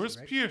track Piercy, where's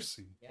right?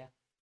 Piercy?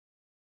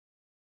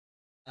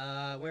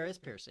 Where is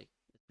Piercy?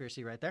 Is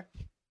Piercy right there?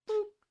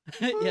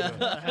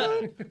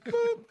 Yeah.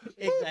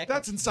 Exactly.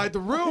 That's inside the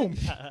room.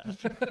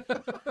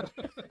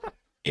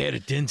 Air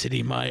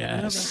density, my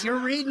ass. You're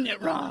reading it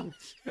wrong.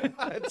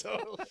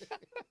 Totally.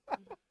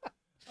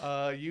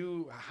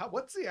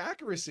 What's the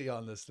accuracy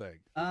on this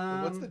thing?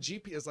 What's the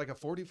GPS? Like a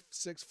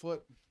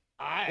 46-foot.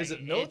 Is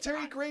it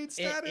military grade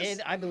status?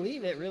 I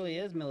believe it really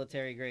is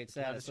military grade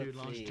status. Latitude,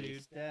 Let's see.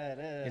 longitude.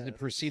 Status. Is it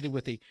preceded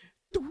with a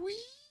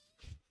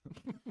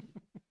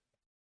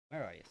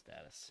Where are you,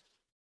 status?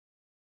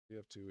 You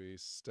have to a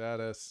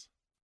status.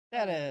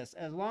 Status.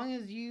 As long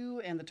as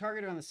you and the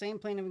target are on the same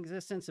plane of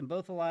existence and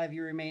both alive,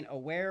 you remain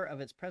aware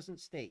of its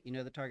present state. You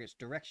know the target's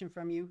direction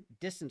from you,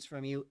 distance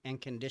from you, and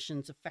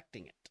conditions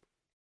affecting it.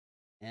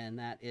 And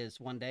that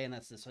is one day, and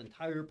that's this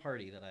entire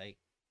party that I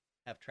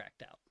have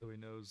tracked out. So he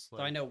knows. So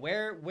I know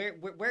where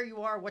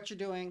you are, what you're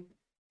doing,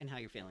 and how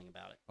you're feeling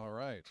about it. All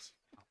right.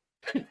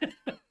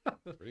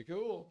 Pretty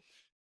cool.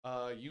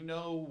 You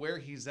know where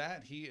he's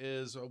at. He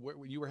is.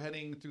 You were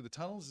heading through the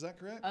tunnels. Is that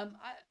correct?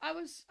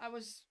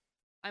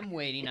 I'm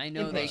waiting. I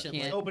know they Impatiently.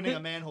 can't. Opening a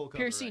manhole cover.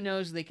 Piercy right?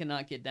 knows they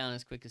cannot get down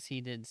as quick as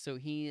he did, so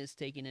he is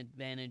taking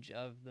advantage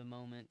of the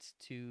moment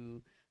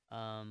to,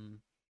 kind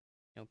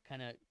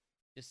of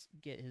just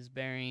get his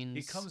bearings.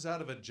 He comes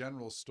out of a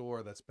general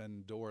store that's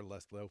been door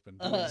left open.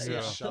 Yeah.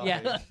 doing some shopping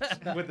Yeah.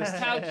 with his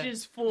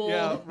Pouches full.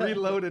 Yeah,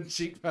 reloaded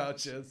cheek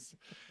pouches.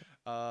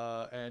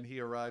 And he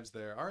arrives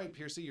there. All right,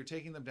 Piercy, you're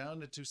taking them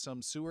down into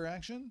some sewer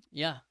action?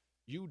 Yeah.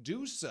 You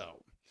do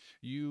so.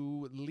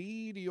 You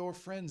lead your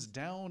friends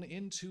down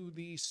into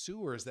the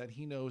sewers that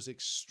he knows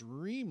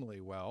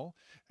extremely well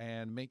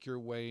and make your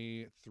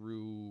way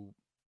through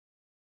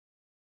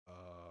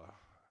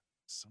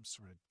some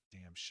sort of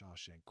damn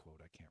Shawshank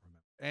quote. I can't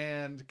remember.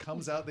 And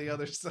comes out the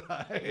other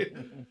side.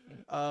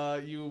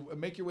 You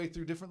make your way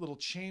through different little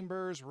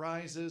chambers,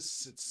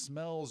 rises. It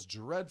smells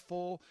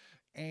dreadful.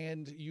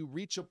 And you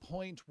reach a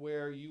point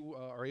where you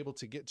are able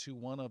to get to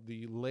one of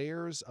the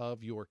lairs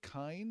of your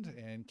kind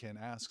and can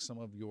ask some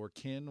of your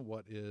kin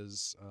what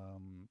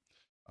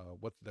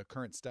the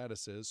current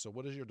status is. So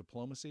what is your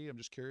diplomacy? I'm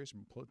just curious.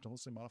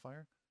 Diplomacy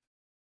modifier?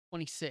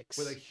 26.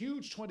 With a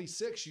huge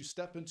 26, you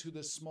step into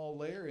this small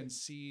lair and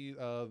see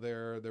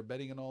their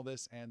bedding and all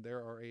this, and there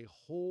are a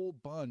whole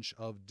bunch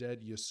of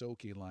dead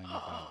Yosoki lying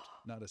about.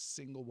 Not a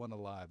single one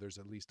alive. There's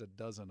at least a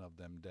dozen of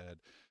them dead.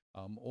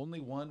 Only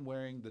one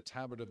wearing the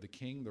tabard of the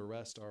king. The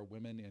rest are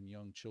women and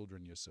young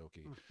children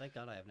Yosoki. Oh, thank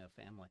God I have no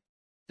family.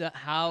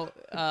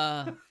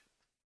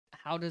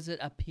 How does it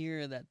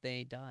appear that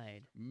they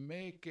died?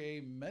 Make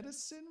a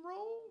medicine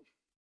roll.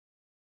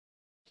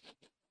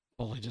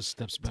 Bolly just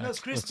steps back. Smells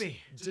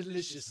crispy.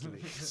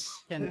 Deliciously.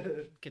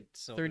 Could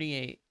silver-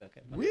 38.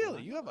 Okay.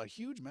 Really? You have a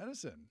huge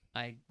medicine.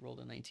 I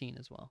rolled a 19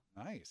 as well.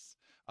 Nice.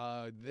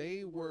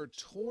 They were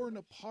torn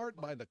apart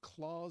by the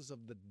claws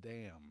of the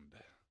damned.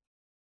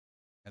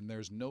 And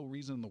there's no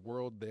reason in the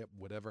world that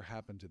would ever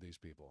happen to these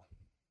people.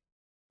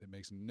 It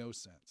makes no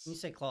sense. You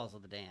say claws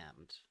of the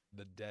damned.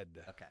 The dead.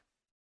 Okay.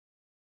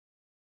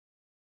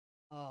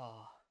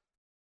 Oh.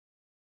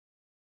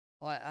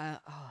 Well,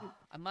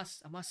 I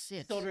must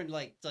sit. Children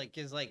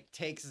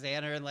takes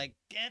Xander and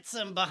gets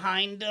him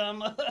behind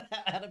him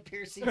out of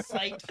piercing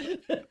sight.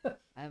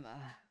 I'm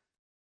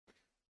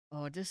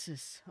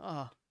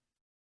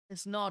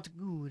it's not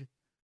good.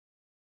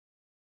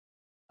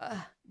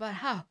 But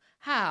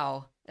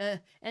how?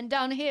 And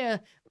down here,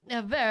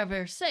 very,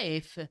 very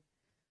safe.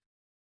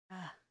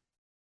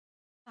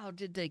 How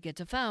did they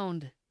get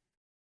found?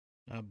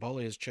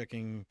 Bolly is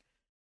checking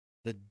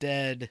the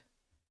dead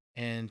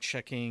and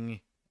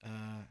checking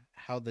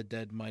how the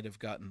dead might have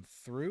gotten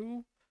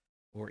through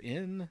or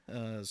in.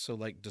 So,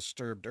 like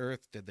disturbed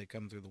earth, did they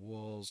come through the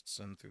walls,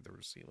 descend through the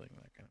ceiling,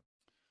 that kind of.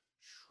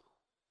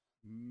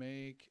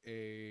 Make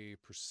a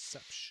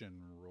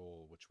perception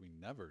roll, which we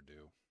never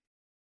do.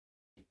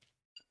 I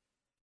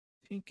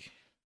think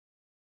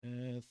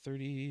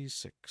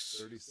 36.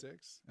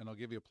 36, and I'll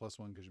give you a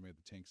 +1 because you made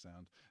the tink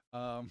sound.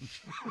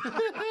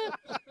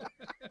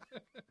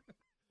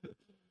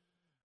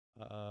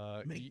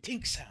 Make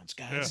tink sounds,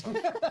 guys.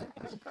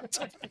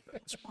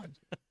 It's fun.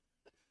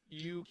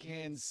 You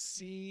can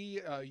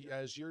see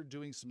as you're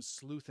doing some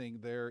sleuthing,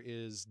 there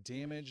is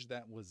damage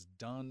that was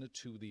done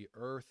to the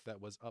earth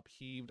that was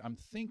upheaved. I'm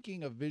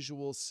thinking a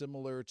visual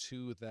similar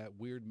to that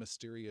weird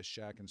mysterious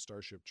shack in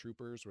Starship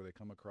Troopers where they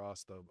come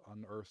across the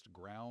unearthed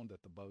ground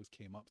that the bugs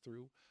came up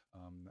through,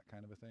 that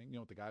kind of a thing. You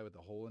know, with the guy with the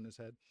hole in his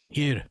head?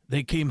 Here,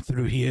 they came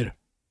through here.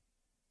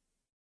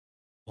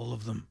 All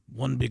of them.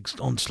 One big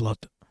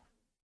onslaught.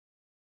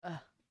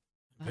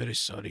 Very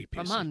sorry,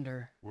 From PC.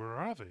 under. Where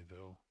are they,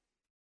 though?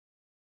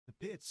 The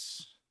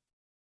pits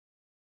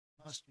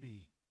must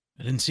be.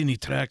 I didn't see any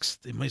tracks.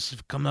 They must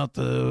have come out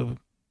the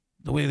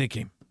way they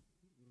came.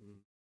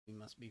 We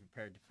must be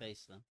prepared to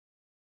face them.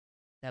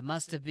 That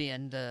must have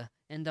been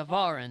in the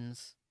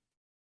Varans.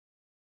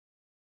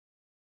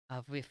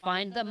 We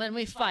find them and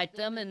we fight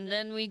them, and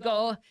then we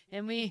go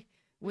and we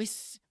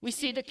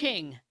see the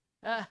king.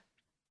 A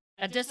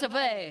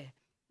disarray.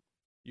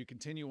 You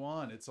continue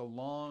on. It's a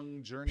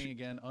long journey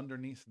again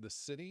underneath the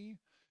city.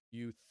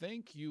 You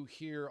think you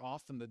hear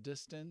off in the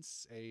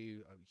distance a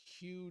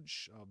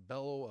huge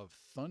bellow of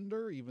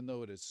thunder, even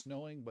though it is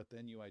snowing, but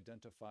then you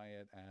identify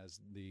it as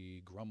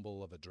the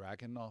grumble of a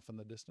dragon off in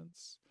the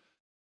distance.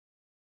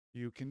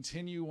 You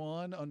continue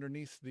on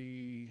underneath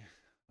the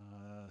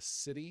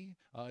city.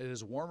 It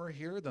is warmer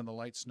here than the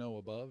light snow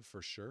above,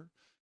 for sure.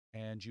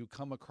 And you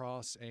come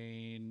across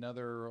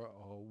another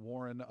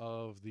warren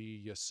of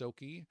the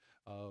Yosoki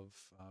of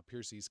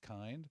Piercy's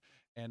kind.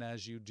 And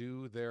as you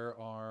do, there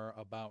are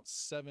about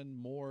 7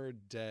 more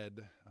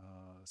dead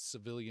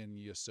civilian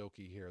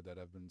Yosoki here that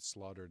have been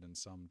slaughtered and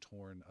some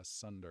torn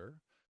asunder.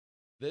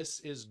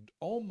 This is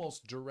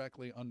almost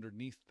directly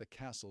underneath the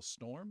castle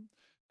storm.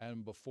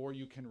 And before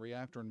you can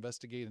react or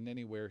investigate in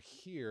anywhere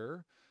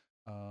here,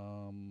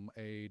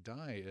 a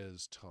die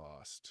is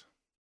tossed.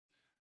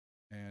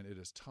 And it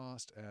is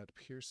tossed at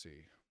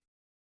Piercy.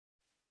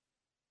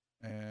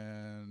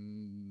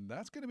 And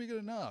that's going to be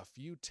good enough.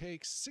 You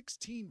take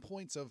 16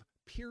 points of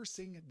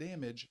piercing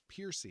damage,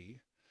 Piercy,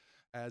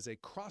 as a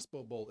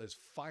crossbow bolt is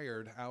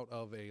fired out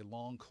of a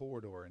long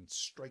corridor and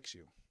strikes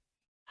you.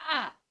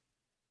 Ah!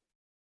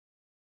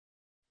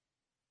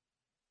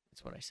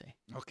 That's what I say.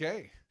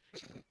 Okay.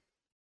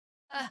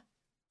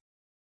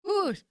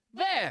 Who's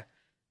there?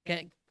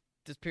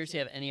 Does Piercy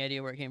have any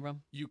idea where it came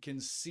from? You can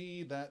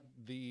see that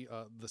the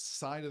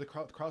side of the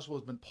crossbow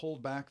has been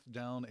pulled back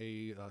down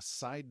a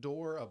side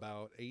door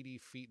about 80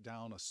 feet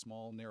down a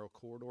small narrow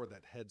corridor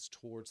that heads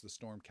towards the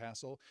Storm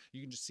Castle.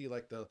 You can just see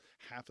like the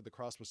half of the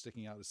crossbow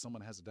sticking out as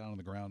someone has it down on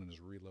the ground and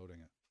is reloading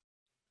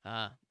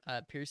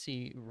it.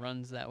 Piercy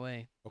runs that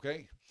way.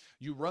 Okay.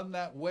 You run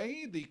that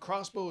way. The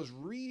crossbow is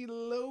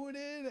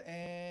reloaded,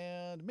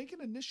 and make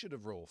an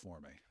initiative roll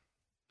for me.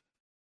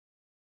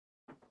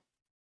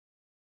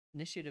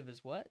 Initiative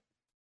is what?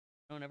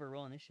 I don't ever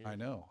roll initiative. I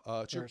know.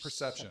 It's your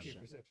perception.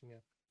 Perception, yeah.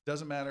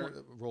 Doesn't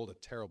matter. Rolled a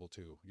terrible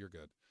 2. You're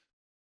good.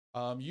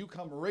 You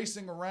come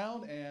racing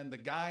around, and the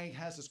guy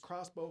has his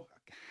crossbow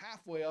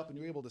halfway up, and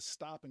you're able to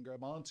stop and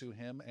grab onto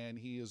him, and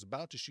he is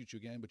about to shoot you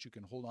again, but you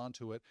can hold on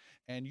to it,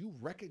 and you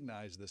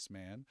recognize this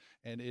man,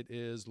 and it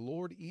is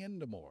Lord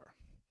Iendamore.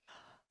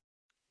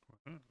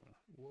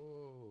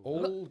 Whoa.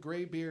 Old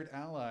graybeard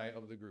ally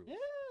of the group.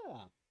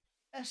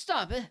 Yeah.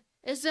 Stop it.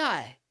 It's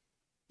I.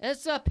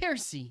 It's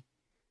Percy.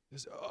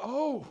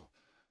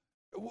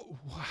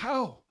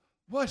 How?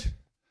 What?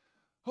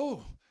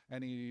 Oh,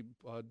 and he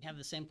Have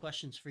the same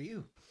questions for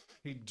you.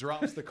 he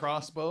drops the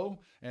crossbow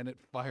and it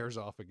fires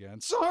off again.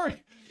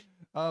 Sorry,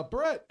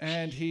 Brett.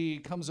 And he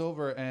comes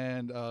over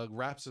and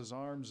wraps his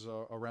arms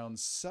around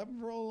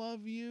several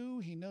of you.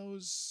 He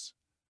knows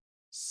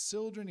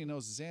Sildren. He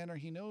knows Xander.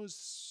 He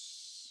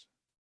knows.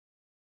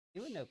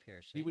 You would know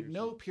Pierce. He would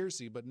know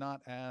Piercy, but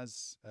not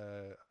as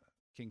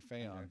King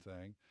Phaon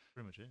thing.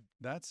 Pretty much it.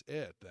 That's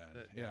it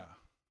then. Yeah.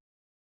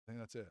 I think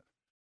that's it.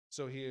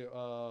 So he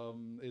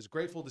is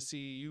grateful to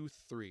see you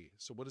 3.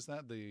 So what is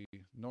that? The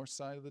north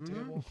side of the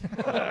table?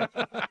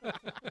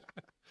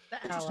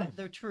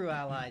 Their true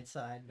allied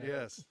side.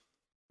 Yes.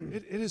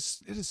 It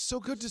is so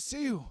good to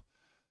see you.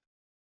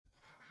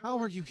 How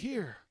are you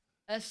here?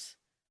 It's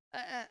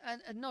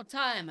no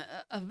time.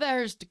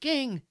 Where's the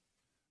king?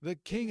 The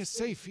king is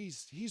safe.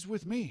 He's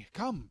with me.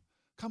 Come,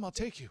 I'll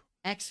take you.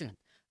 Excellent.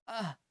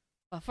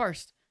 But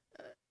first,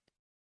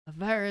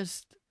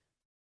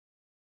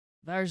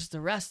 where's the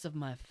rest of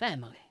my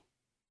family?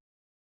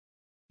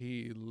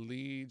 He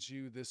leads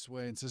you this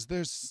way and says,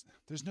 "There's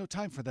no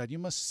time for that. You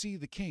must see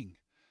the king,"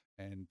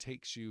 and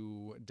takes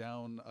you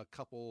down a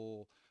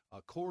couple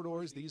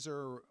corridors. These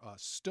are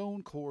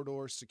stone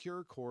corridors,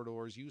 secure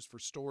corridors used for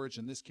storage.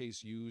 In this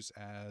case, used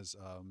as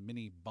a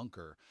mini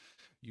bunker.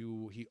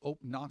 He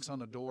knocks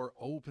on a door,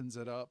 opens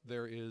it up.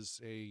 There is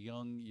a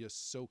young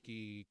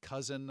Yosoki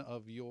cousin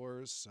of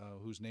yours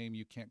whose name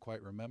you can't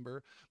quite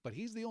remember, but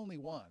he's the only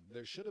one.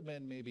 There should have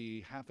been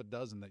maybe half a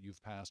dozen that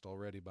you've passed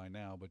already by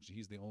now, but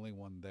he's the only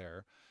one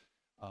there.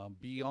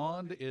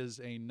 Beyond is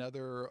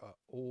another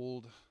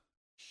old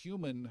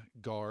human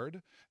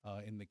guard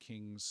in the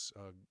king's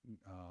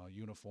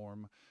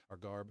uniform or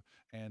garb,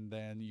 and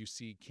then you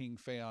see King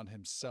Phaon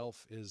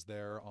himself is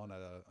there on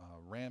a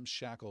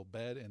ramshackle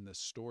bed in the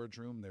storage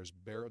room. There's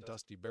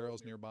dusty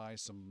barrels nearby,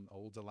 some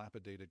old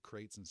dilapidated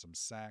crates and some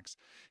sacks.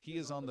 He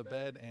is on the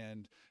bed,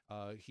 and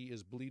he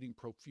is bleeding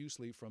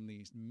profusely from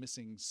the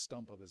missing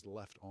stump of his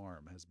left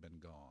arm has been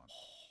gone.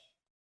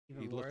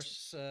 Even He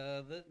worse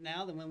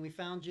now than when we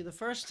found you the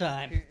first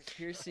time.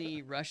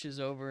 Piercy rushes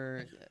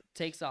over,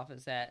 takes off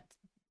his hat,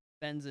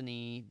 bends a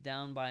knee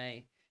down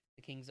by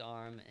the king's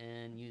arm,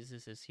 and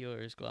uses his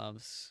healer's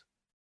gloves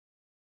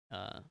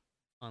on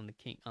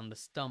the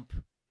stump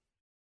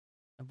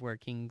of where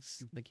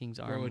the king's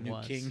Grow a arm new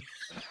was. king.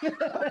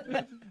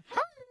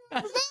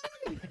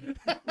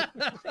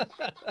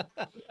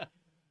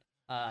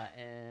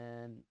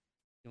 And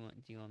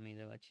do you want me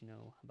to let you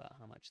know about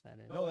how much that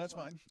is? No, that's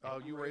fine.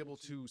 You were able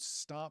to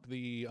stop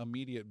the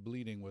immediate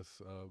bleeding with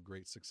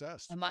great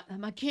success.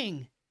 My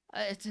king.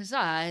 It is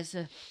I,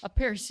 a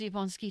Percy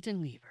von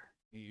Skeeton-Lever.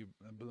 He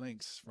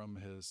blinks from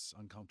his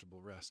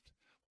uncomfortable rest.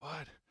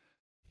 What?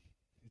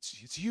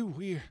 It's you.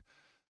 We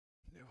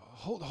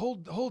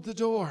hold the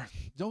door.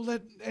 Don't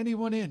let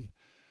anyone in.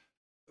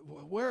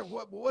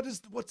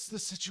 What's the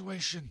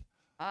situation?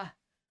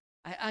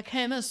 I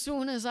came as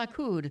soon as I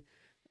could.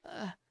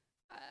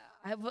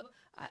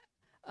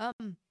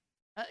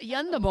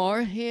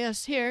 Yendamore, he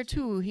is here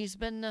too. He's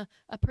been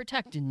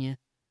protecting you.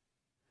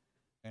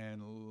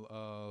 And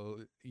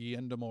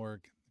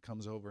Yendamore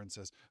comes over and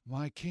says,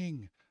 "My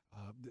king,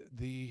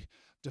 the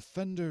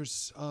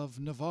defenders of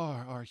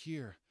Navarre are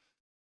here.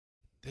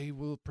 They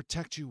will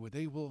protect you.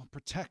 They will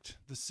protect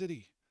the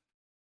city."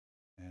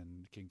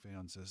 And King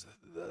Phaon says,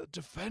 "The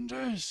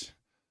defenders?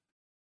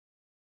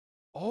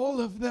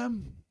 All of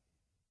them?"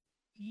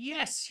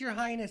 Yes, Your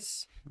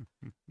Highness.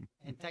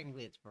 And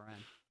technically it's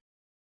Baran.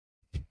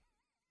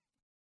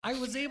 I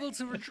was able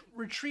to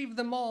retrieve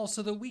them all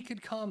so that we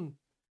could come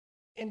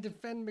and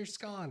defend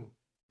Mirskan.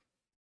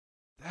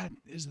 That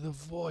is the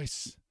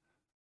voice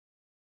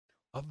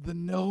of the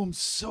gnome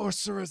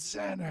sorcerer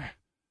Xander.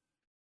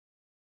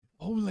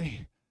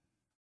 Only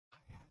I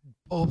had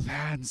both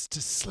hands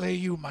to slay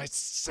you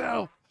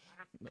myself.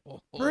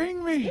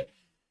 Bring me,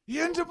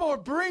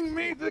 Yendamore, bring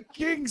me the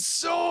king's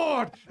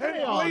sword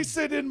and place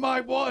it in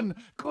my one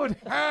good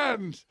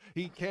hand.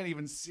 He can't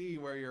even see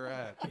where you're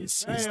at.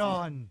 Hang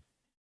on.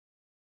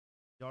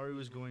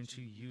 Yaru is going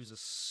to use a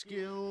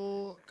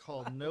skill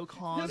called No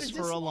Cause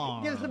for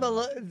Alarm. Gives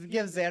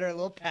Xander a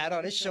little pat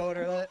on his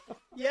shoulder.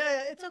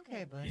 Yeah, it's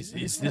okay, buddy.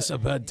 Is this a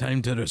bad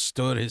time to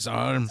restore his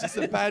arm? It's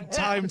a bad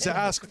time to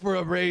ask for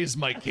a raise,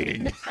 my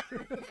king.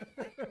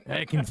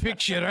 I can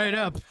fix you right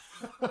up.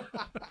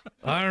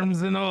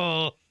 Arms and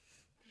all.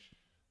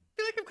 I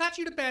feel like I've got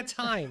you at a bad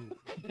time.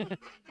 I can come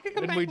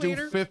And back we do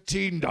later.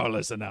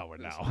 $15 an hour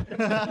now.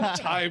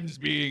 Times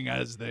being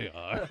as they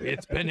are.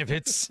 It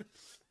benefits.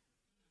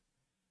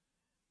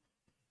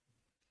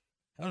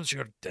 How's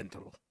your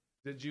dental?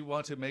 Did you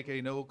want to make a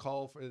no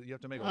call? You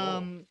have to make a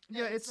roll.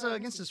 Yeah, it's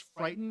against his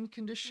frightened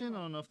condition.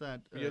 I don't know if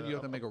that. You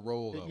have to make a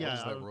roll, though. Yeah, what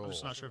is that I'm roll?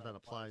 just not sure if that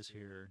applies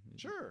here.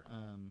 Sure.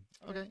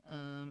 Okay.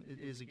 It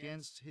is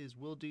against his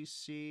will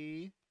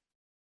DC.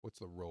 What's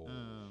the roll?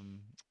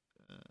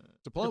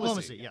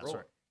 Diplomacy. Yeah, Roll.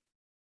 sorry.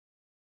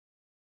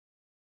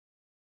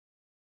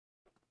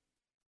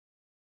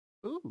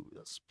 Ooh,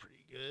 that's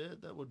pretty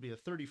good. That would be a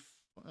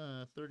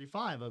 35,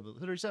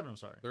 37, I'm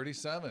sorry.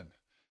 37.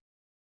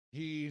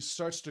 He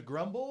starts to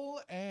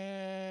grumble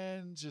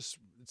and just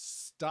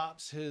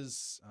stops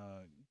his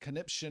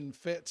conniption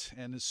fit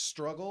and his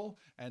struggle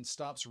and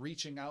stops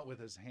reaching out with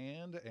his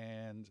hand.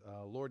 And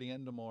Lord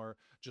Endemore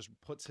just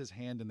puts his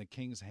hand in the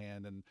king's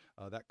hand, and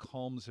that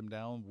calms him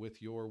down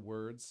with your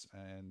words.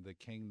 And the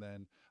king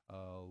then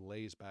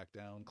lays back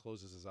down,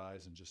 closes his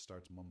eyes, and just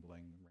starts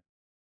mumbling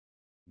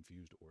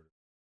confused order.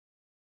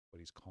 But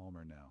he's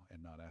calmer now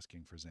and not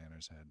asking for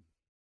Xander's head.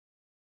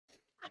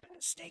 I'm going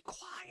to stay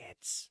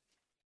quiet.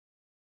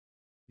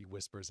 He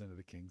whispers into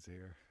the king's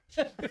ear.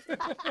 You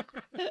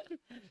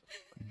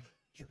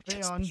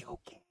Theon, just be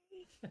okay.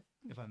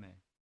 if I may.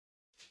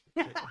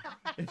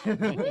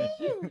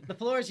 The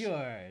floor is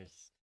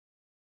yours.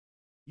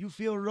 You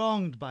feel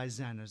wronged by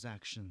Xander's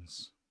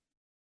actions.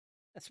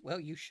 Well,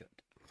 you should.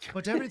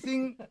 But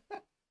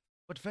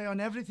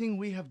Phaon, everything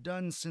we have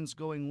done since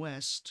going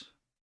west,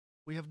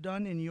 we have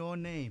done in your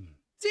name.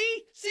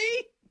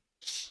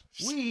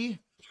 See?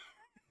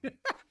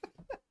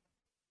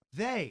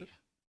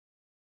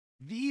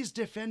 These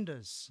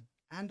defenders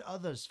and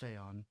others,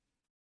 Phaon,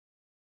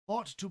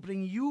 fought to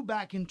bring you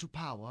back into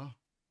power,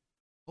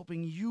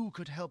 hoping you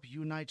could help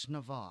unite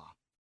Navarre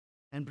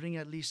and bring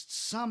at least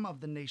some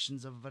of the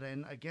nations of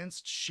Varen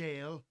against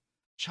Shale,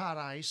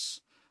 Charais,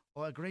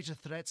 or a greater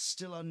threat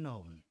still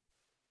unknown.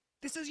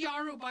 This is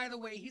Yaru, by the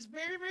way. He's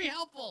very, very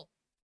helpful.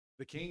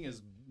 The king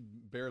is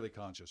barely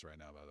conscious right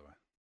now, by the way.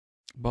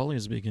 Bali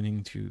is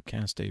beginning to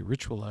cast a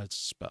ritualized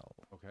spell.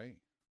 Okay.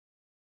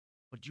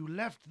 But you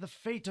left the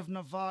fate of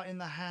Navarre in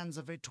the hands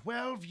of a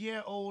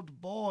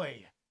 12-year-old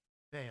boy,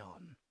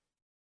 Phaon.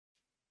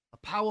 A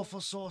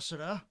powerful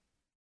sorcerer,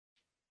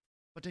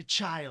 but a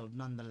child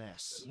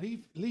nonetheless.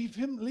 Leave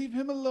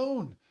him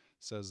alone,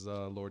 says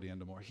Lord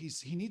Endemore.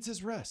 He needs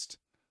his rest.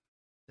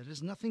 There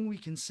is nothing we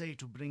can say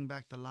to bring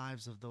back the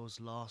lives of those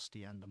lost,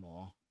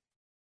 Endemore.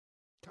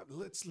 God,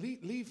 let's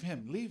leave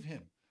him. Leave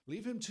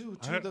him to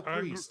the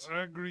priest.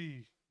 I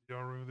agree,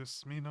 Yaru.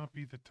 This may not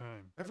be the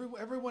time.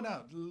 Everyone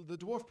out. The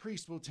dwarf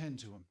priest will tend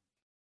to him.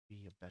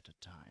 Be a better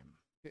time.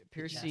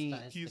 Piercy,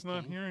 Chastise He's the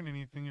not king. hearing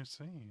anything you're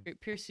saying.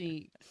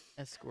 Piercy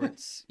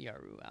escorts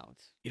Yaru out.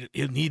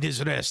 He'll need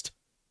his rest.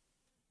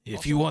 If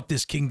Also- you want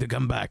this king to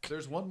come back.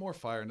 There's one more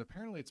fire, and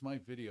apparently it's my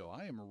video.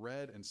 I am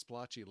red and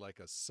splotchy like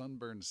a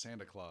sunburned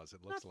Santa Claus,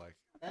 it looks like.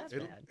 That's It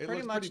bad. looks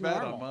Pretty much pretty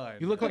bad normal. on mine.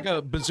 You look like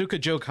a Bazooka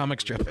Joe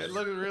comic strip. It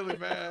looks really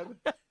bad.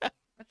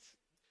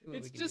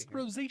 It's just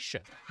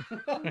rosacea.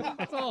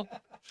 That's all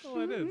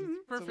it is. It's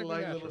It's a perfectly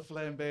light natural. little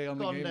flambe on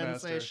the Game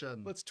Master.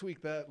 Condensation. Let's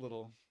tweak that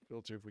little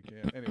filter if we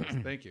can.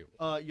 Anyways, thank you.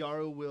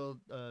 Yaru will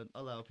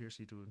allow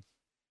Piercy to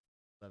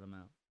let him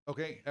out.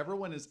 Okay,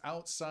 everyone is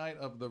outside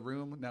of the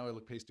room. Now I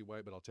look pasty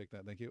white, but I'll take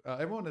that. Thank you.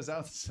 Everyone is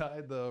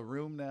outside the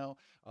room now.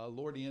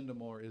 Lord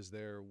Endemore is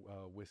there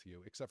with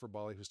you, except for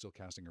Bali, who's still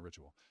casting a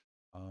ritual.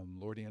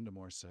 Lord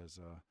Endemore says,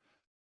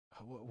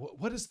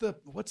 what's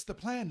the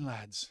plan,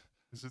 lads?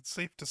 Is it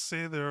safe to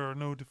say there are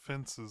no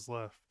defenses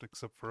left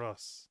except for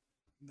us?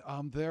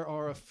 There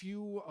are a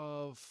few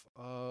of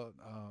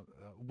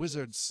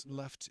wizards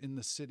left in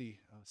the city.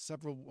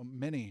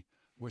 Many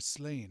were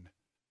slain.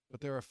 But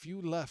there are a few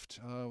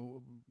left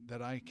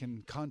that I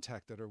can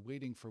contact that are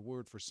waiting for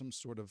word for some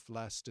sort of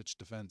last-ditch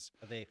defense.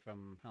 Are they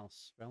from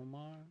House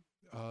Relmar?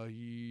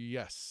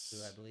 Yes.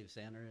 Who I believe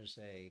Xander is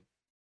a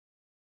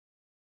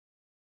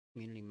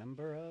community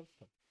member of?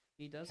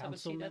 He does have a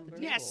Council seat at the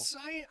member? table. Yes,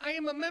 I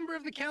am a member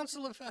of the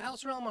Council of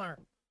House Relmar.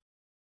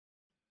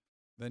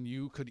 Then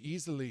you could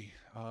easily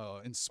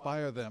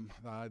inspire them.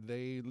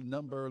 They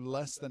number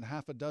less than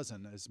half a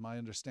dozen, is my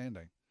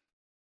understanding.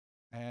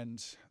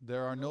 And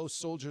there are no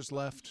soldiers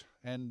left,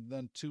 and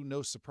then to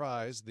no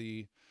surprise,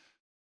 the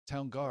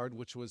town guard,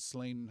 which was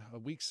slain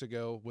weeks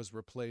ago, was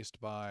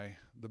replaced by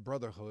the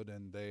Brotherhood,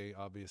 and they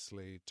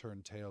obviously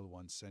turned tail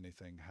once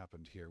anything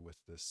happened here with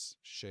this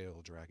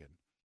shale dragon.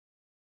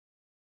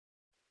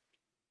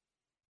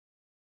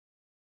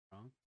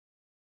 Wrong?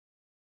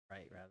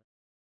 Right, rather.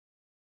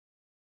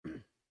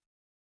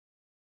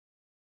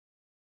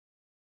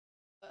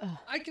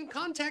 I can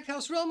contact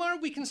House Relmar.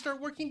 We can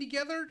start working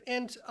together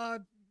and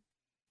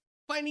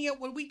finding out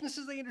what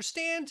weaknesses they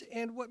understand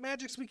and what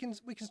magics we can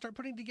start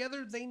putting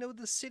together. They know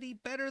the city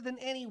better than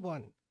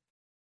anyone.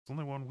 There's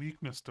only one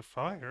weakness to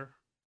fire.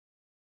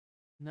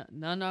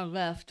 None are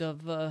left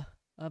of the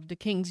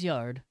King's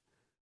Yard.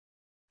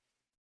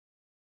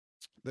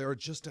 There are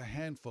just a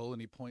handful,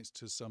 and he points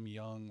to some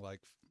young,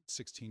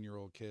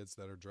 16-year-old kids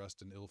that are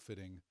dressed in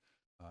ill-fitting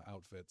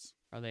outfits.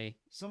 Are they?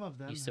 Some of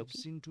them have Yusoki?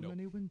 seen too Nope.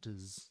 many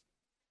winters.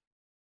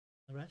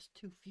 The rest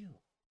too few.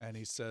 And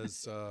he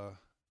says,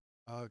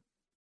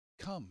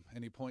 Come.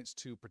 And he points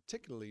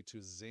particularly to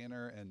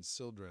Xander and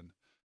Sildren,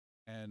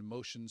 and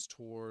motions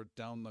toward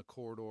down the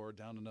corridor,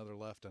 down another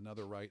left,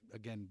 another right,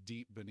 again,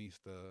 deep beneath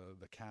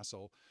the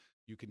castle.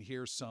 You can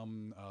hear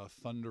some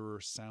thunder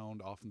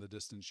sound off in the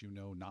distance,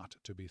 not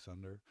to be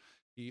thunder.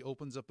 He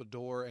opens up a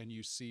door, and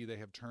you see they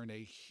have turned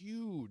a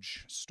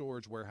huge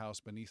storage warehouse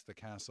beneath the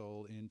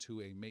castle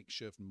into a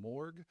makeshift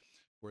morgue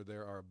where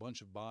there are a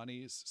bunch of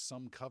bodies,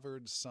 some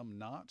covered, some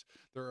not.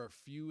 There are a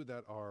few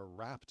that are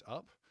wrapped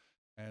up,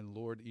 and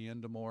Lord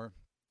Iendamore,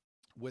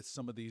 with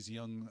some of these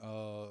young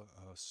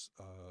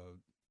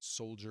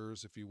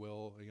soldiers, if you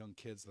will, young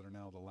kids that are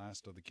now the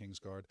last of the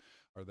Kingsguard,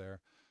 are there.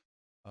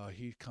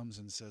 He comes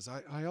and says,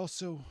 I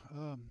also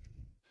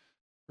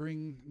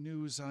bring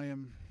news I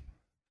am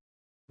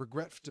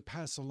regret to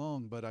pass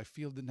along, but I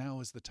feel that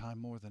now is the time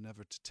more than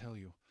ever to tell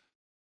you.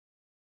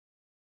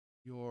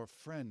 Your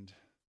friend,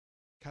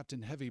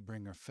 Captain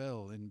Heavybringer,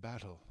 fell in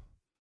battle.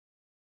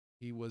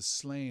 He was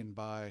slain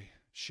by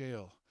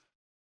Shale,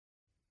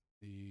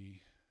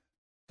 the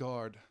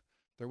guard.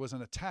 There was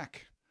an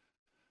attack,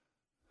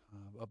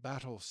 a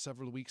battle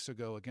several weeks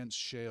ago against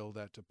Shale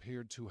that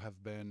appeared to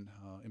have been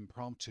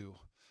impromptu,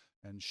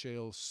 and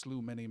Shale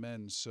slew many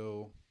men.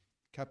 So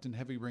Captain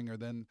Heavybringer,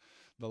 then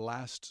the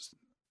last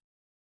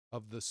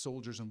of the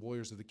soldiers and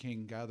warriors of the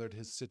king, gathered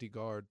his city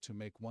guard to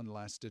make one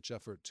last-ditch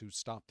effort to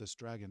stop this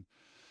dragon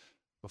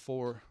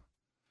before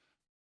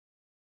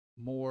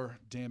more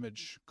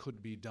damage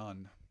could be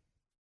done.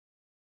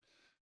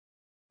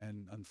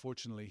 And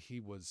unfortunately, he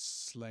was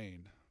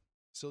slain.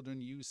 Sildren,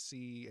 you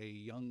see a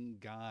young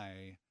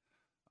guy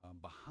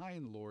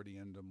behind Lord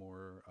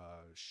Iendamore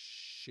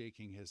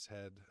shaking his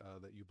head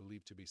that you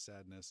believe to be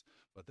sadness.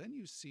 But then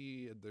you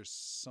see there's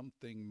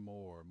something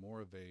more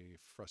of a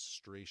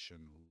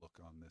frustration look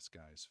on this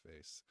guy's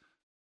face.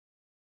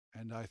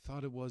 And I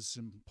thought it was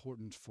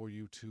important for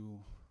you to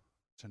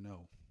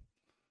know.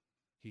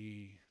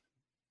 He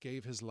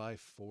gave his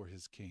life for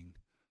his king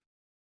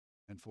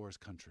and for his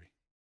country.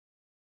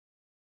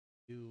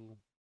 You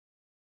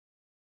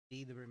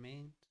see the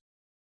remains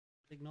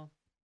signal?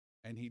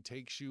 And he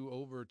takes you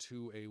over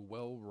to a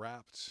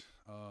well-wrapped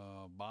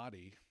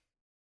body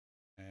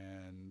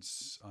and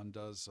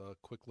undoes a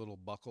quick little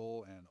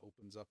buckle and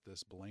opens up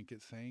this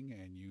blanket thing,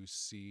 and you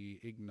see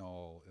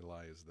Ignal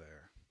lies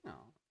there.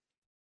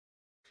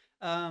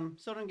 Oh.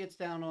 Sildren gets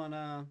down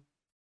on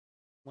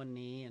one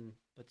knee and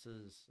puts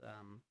his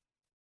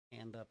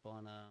hand up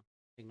on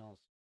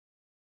Ignal's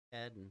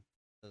head and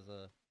does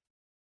a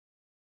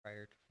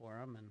prayer for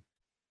him, and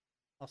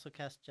also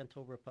casts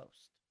Gentle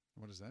Riposte.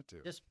 What does that do?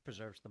 Just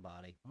preserves the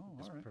body. Oh,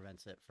 just all right.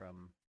 prevents it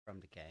from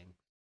decaying.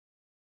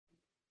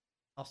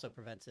 Also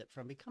prevents it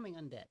from becoming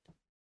undead.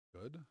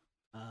 Good.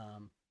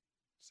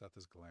 Seth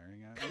is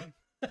glaring at me.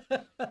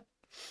 Um,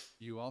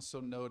 You also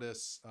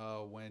notice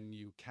when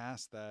you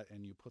cast that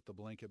and you put the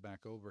blanket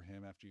back over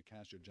him after you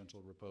cast your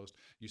Gentle Riposte,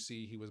 you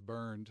see he was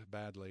burned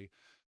badly.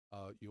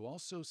 You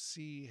also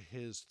see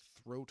his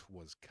throat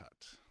was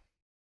cut.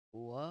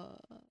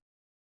 What?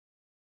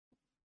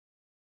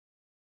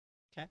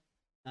 Okay.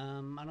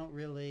 I don't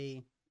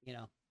really,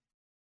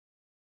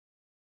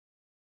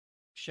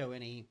 show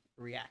any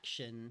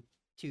reaction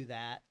to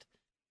that.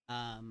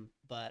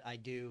 But I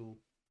do,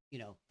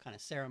 kind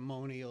of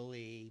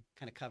ceremonially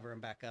kind of cover him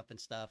back up and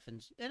stuff.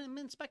 And I'm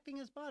inspecting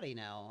his body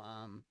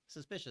now,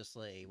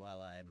 suspiciously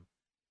while I'm,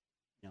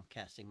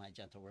 casting my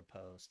Gentle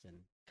Riposte and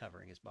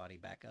covering his body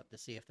back up to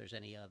see if there's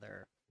any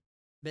other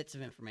bits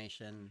of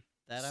information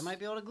that I might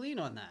be able to glean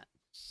on that.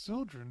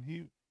 Sildren,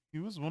 he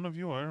was one of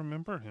you. I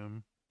remember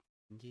him.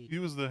 Indeed. He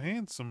was the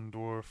handsome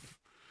dwarf.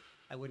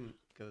 I wouldn't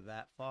go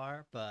that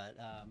far, but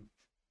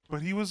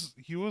But he was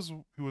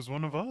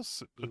one of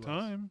us at He the was.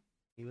 time.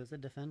 he was a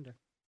defender.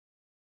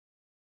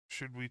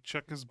 Should we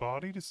check his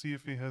body to see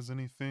if he has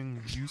anything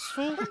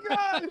useful?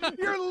 God,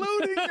 you're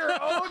looting your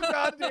own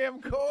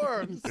goddamn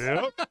corpse.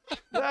 Yep.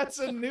 That's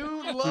a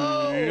new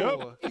low.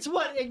 Yep. It's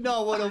what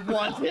Ignal would have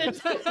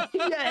wanted.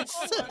 Yes.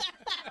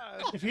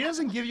 If he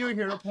doesn't give you a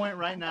hero point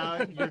right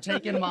now, you're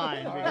taking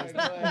mine. All right,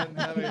 Because go ahead and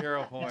have a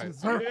hero point.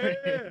 deserve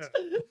it.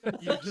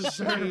 You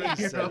deserve a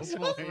hero Jesus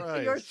point.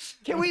 Christ.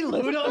 Can we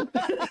loot him?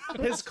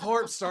 His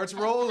corpse starts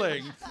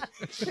rolling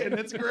in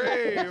its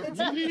grave.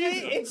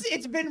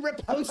 It's been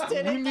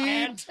reposted and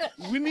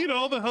We need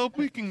all the help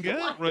we can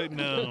get right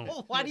now.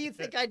 Why do you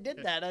think I did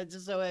that?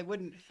 Just so I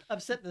wouldn't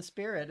upset the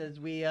spirit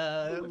as we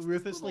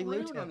ruthlessly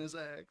loot on him. his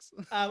axe.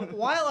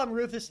 While I'm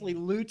ruthlessly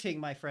looting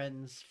my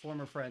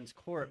former friend's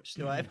corpse,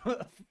 do I,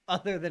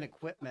 other than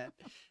equipment,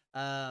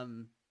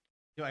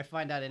 do I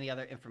find out any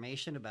other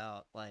information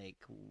about,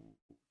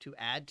 to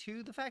add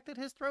to the fact that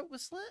his throat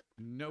was slit?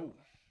 No.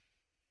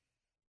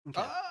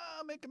 Okay.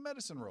 Make a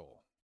medicine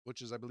roll,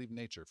 which is, I believe,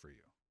 nature for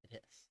you. It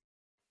is.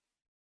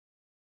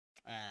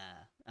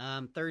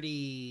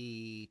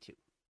 32.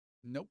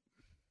 Nope.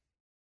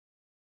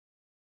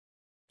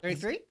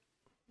 33?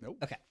 Nope.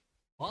 Okay.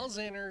 While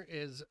Xander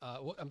is,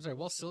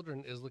 while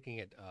Sildren is looking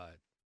at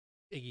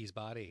Iggy's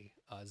body,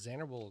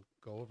 Xander will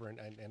go over and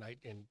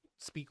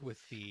speak with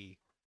the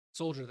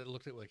soldier that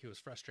looked like he was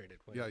frustrated.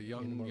 When Yeah,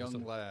 Enamor was young so-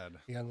 lad.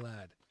 Young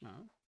lad.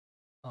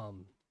 Oh,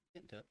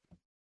 get into it.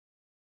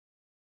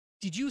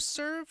 Did you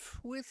serve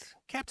with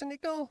Captain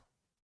Ignol?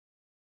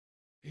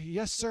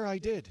 Yes, sir, I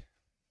did.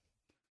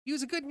 He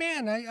was a good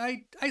man.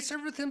 I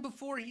served with him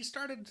before he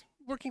started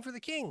working for the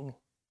king.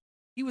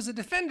 He was a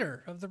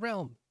defender of the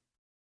realm.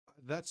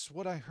 That's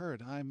what I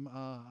heard.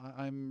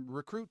 I'm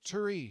recruit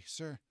Turi,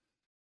 sir.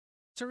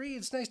 Tari,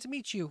 it's nice to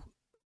meet you.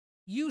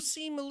 You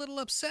seem a little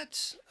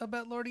upset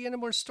about Lord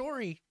Yennemore's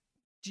story.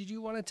 Did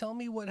you want to tell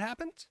me what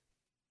happened?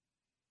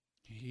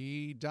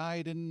 He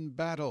died in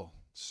battle,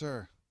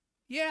 sir.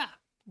 Yeah,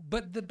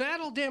 but the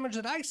battle damage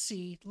that I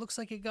see looks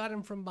like it got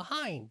him from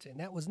behind, and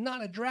that was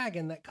not a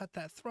dragon that cut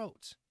that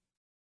throat.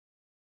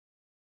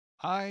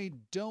 I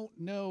don't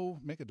know.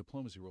 Make a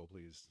diplomacy roll,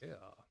 please. Yeah.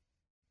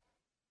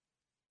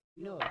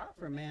 You know a lot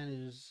for a man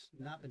who's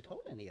not been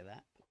told any of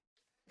that.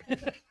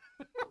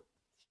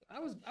 I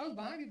was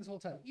behind you this whole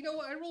time. You know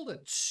what? I rolled a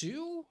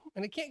 2,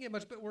 and it can't get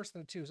much bit worse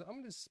than a 2, so I'm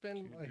going to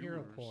spend my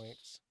hero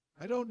points.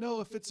 I don't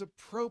know if it's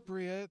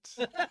appropriate.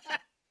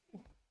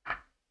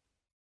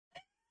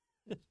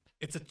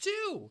 It's a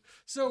 2!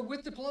 So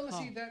with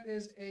diplomacy, that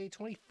is a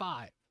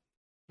 25.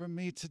 For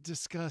me to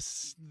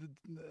discuss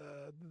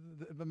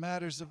the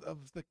matters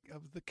of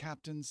the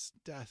captain's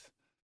death.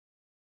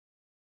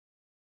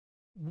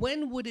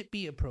 When would it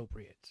be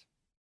appropriate?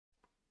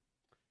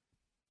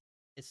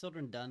 Is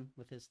Sildren done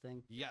with his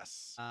thing?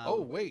 Yes. Um,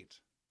 Oh, wait.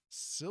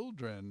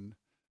 Sildren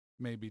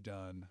may be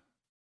done,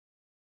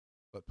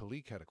 but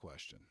Palik had a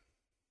question.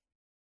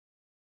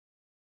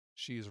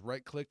 She's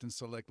right-clicked and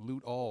select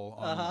loot all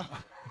on...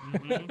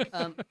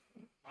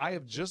 I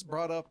have just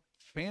brought up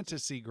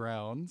Fantasy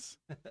Grounds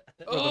for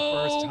the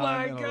first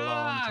time in a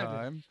long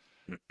time.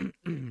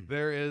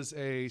 There is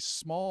a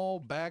small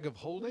bag of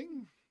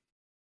holding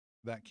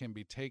that can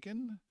be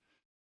taken.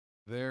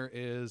 There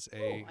is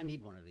Oh, I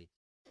need one of these.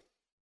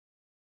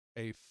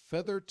 a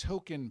feather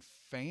token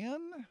fan.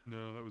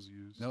 No, that was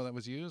used. No, that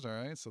was used. All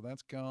right, so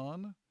that's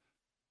gone.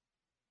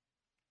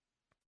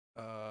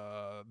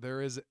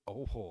 There is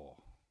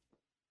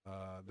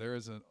there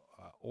is an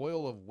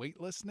oil of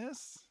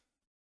weightlessness.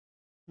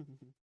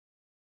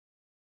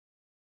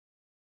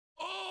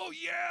 Oh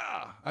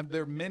yeah,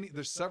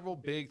 there's several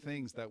big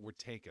things that were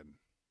taken.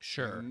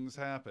 Sure. Things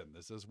happen.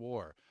 This is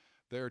war.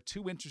 There are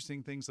two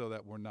interesting things though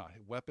that were not.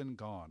 Weapon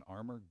gone,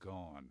 armor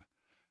gone.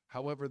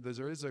 However,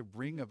 there is a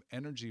ring of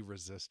energy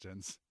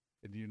resistance.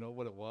 And do you know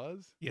what it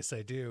was? Yes,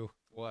 I do.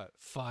 What?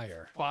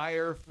 Fire.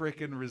 Fire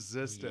frickin'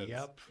 resistance.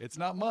 Yep. It's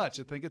not much.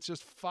 I think it's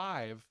just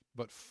 5,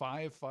 but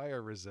 5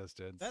 fire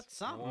resistance. That's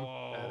something.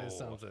 That is Whoa.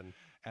 something.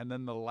 And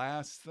then the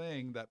last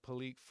thing that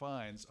Palik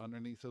finds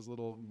underneath his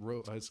little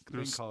his thing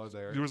There's- collar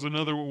there There was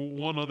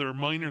one other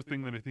minor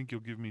thing that I think you'll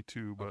give me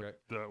too, but Okay.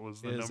 that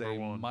was the is number a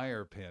one.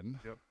 Meyer pin.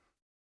 Yep.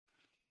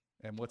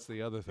 And what's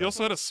the other He thing?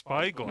 also had a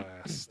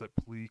spyglass that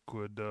Pleek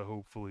would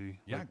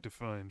hopefully Yeah, like to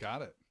find.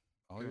 Got it.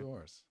 All Okay.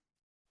 yours.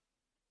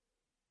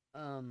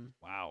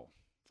 Wow.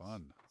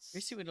 Fun.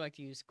 Gracie would like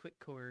to use quick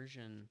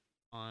coercion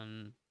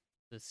on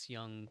this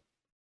young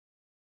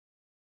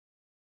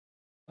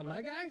On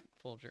my guy?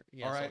 soldier.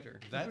 Yeah, All right. soldier.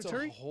 That's a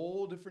Turi?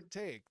 whole different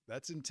take.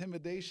 That's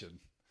intimidation.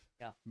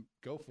 Yeah.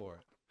 Go for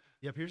it.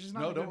 Yeah, Pierce is not.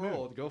 No, in a don't good mood.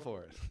 roll it. Go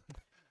for it.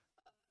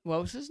 What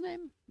was his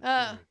name?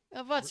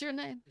 What's your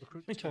name?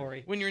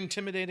 Tory. When you're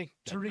intimidating,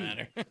 doesn't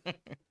Tariq. matter.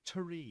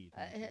 To read.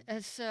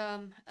 It's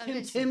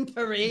Tim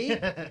Tari.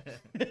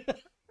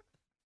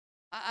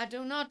 I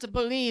do not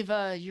believe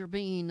you're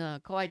being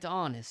quite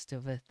honest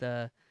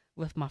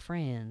with my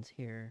friends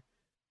here,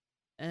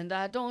 and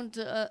I don't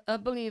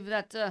believe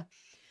that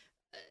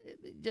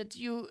that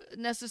you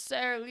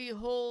necessarily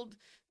hold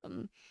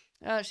the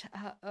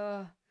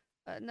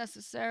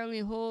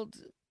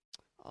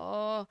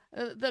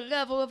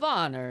level of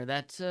honor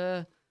that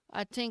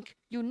I think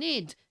you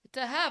need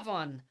to have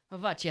on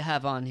what you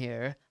have on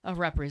here,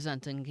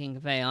 representing King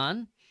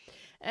Veon,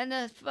 and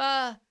if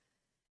I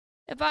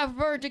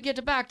were to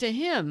get back to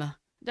him,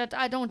 that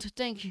I don't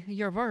think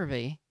you're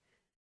worthy,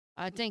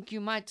 I think you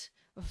might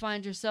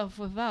find yourself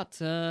without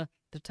the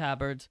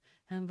tabard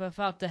and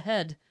without the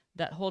head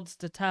that holds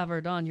the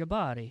tabard on your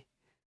body.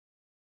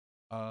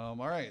 All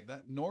right.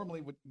 That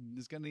normally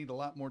is going to need a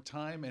lot more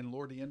time, and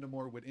Lord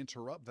Endemore would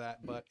interrupt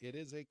that, but it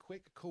is a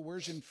quick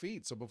coercion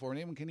feat. So before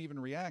anyone can even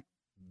react,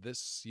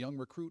 this young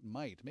recruit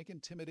might make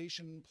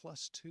intimidation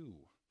 +2.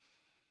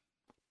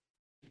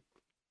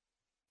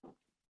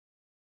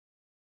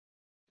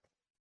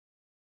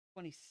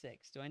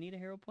 $26. Do I need a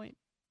hero point?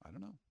 I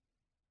don't know.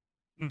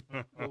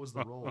 What was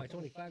the roll? My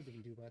 25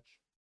 didn't do much.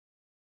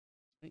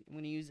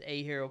 When you use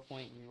a hero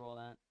point, you roll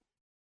that.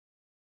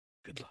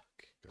 Good luck.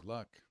 Good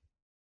luck.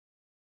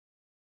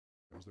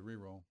 There's the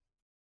reroll.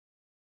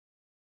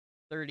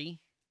 30.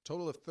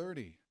 Total of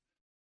 30. He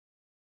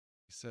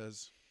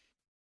says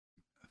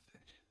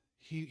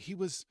he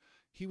was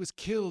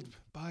killed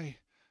by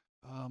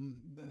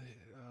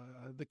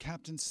the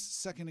captain's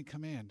second in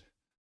command.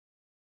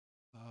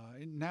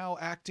 Now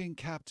acting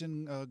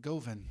Captain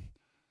Govan.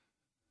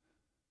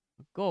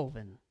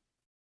 Golvin.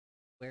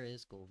 Where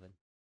is Golvin?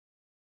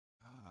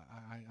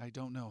 I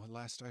don't know.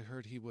 Last I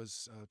heard, he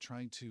was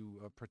trying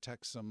to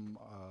protect some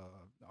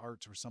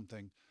art or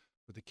something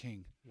for the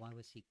king. Why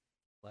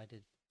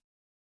did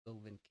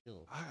Govin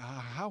kill?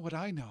 How would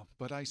I know?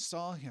 But I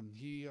saw him.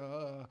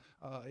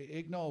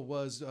 Ignal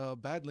was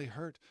badly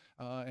hurt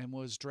and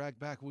was dragged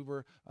back. We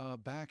were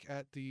back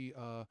at the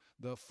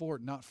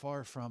fort, not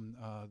far from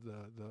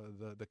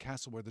the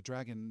castle where the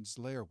dragon's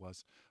lair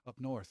was, up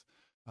north.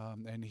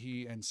 And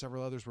he and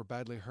several others were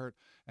badly hurt.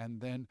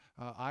 And then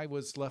I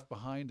was left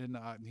behind, and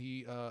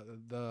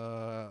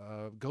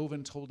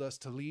Govin told us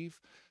to leave.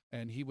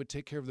 And he would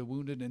take care of the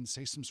wounded and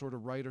say some sort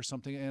of rite or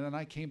something. And then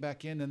I came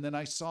back in, and then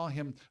I saw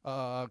him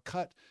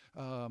cut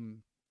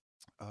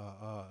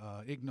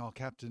Ignal,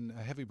 Captain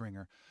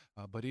Heavybringer,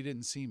 but he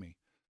didn't see me.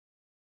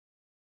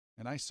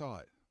 And I saw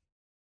it.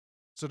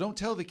 So don't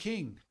tell the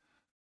king.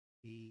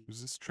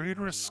 Is this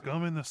traitorous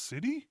scum in the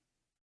city?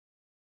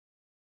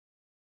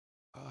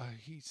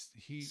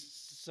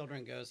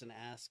 Sildren goes and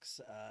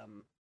asks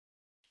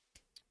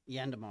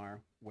Yandamar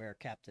where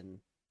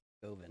Captain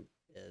Govin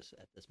is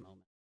at this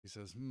moment. He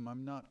says,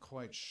 I'm not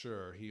quite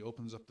sure. He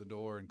opens up the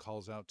door and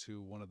calls out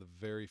to one of the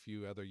very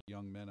few other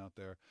young men out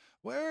there.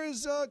 Where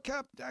is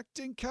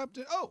acting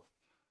Captain? Oh,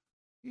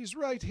 he's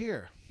right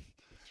here.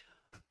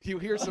 You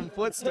hear some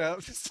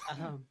footsteps.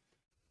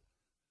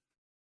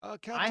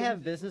 Captain. I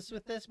have business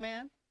with this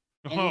man.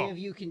 Any of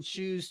you can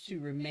choose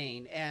to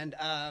remain. And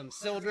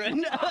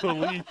Sildren.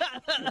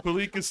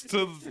 Palik is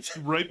still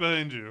right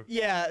behind you.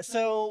 Yeah,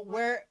 so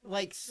where,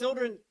 like,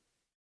 Sildren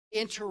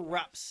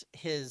interrupts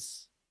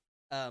his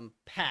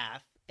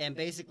path and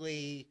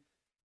basically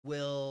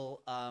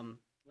will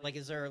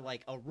is there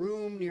like a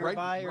room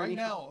nearby right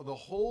now the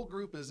whole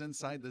group is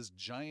inside this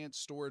giant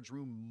storage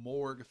room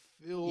morgue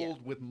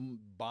filled with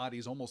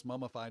bodies, almost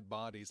mummified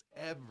bodies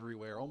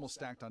everywhere, almost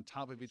stacked on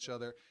top of each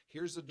other.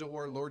 Here's the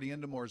door Lord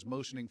Yandamar is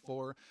motioning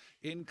for.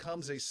 In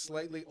comes a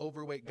slightly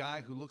overweight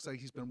guy who looks like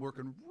he's been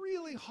working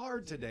really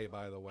hard today,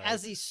 by the way.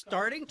 As he's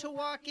starting to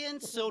walk in,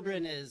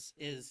 Sildren is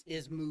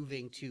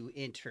moving to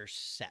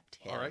intercept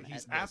him. All right,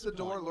 he's at the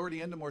door. Lord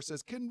Yandamar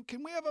says, can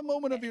we have a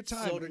moment of your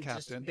time, Sildren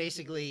Captain? just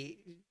basically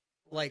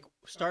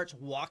starts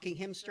walking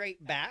him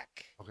straight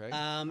back. Okay.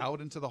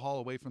 Out into the hall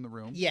away from the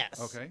room. Yes.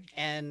 Okay.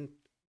 And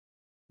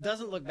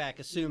doesn't look back,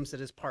 assumes that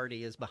his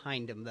party is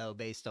behind him, though,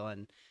 based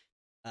on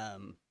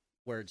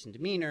words and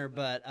demeanor.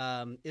 But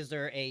is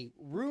there a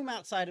room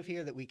outside of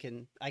here that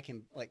I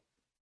can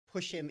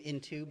push him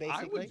into,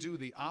 basically? I would do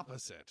the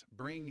opposite.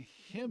 Bring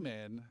him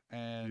in,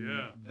 and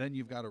then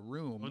you've got a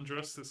room.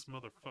 Undress this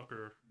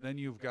motherfucker. Then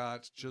you've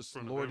got just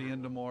Lord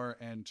Yandamar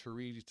and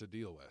Tari to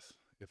deal with,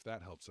 if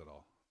that helps at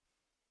all.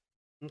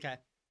 Okay.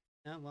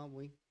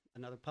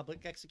 Another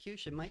public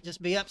execution might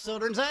just be up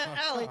Sildren's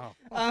alley.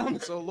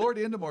 So Lord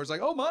Yandamar is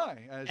like, oh my.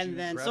 And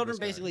then Sildren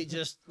basically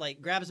just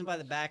grabs him by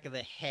the back of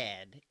the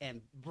head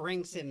and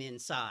brings him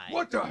inside.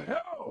 What the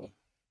hell?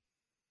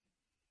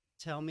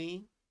 Tell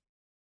me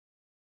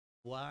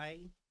why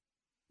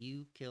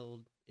you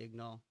killed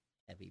Ignal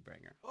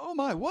Heavybringer. Oh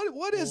my,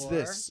 what is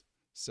this?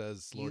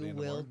 Says Lord Yandamar. You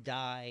will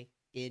die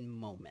in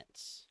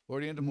moments.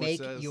 Lord Yandamar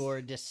Make says,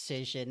 your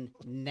decision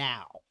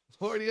now.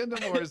 Lord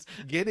Yandamar is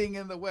getting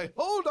in the way.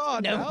 Hold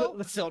on now.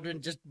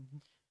 Sildren just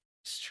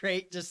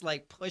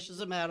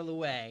pushes him out of the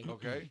way.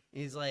 Okay.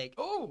 He's like,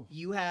 oh,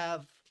 you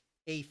have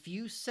a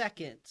few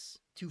seconds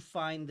to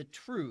find the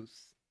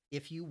truth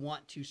if you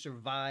want to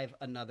survive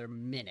another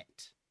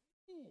minute.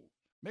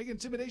 Make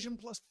intimidation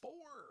 +4.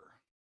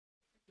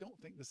 I don't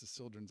think this is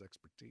Sildren's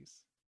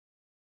expertise.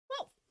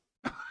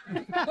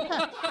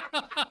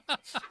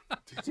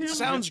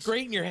 Sounds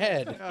great in your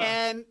head.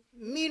 And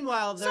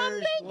meanwhile,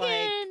 there's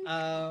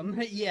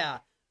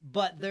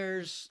but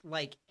there's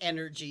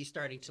energy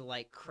starting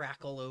to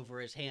crackle over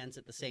his hands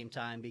at the same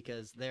time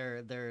because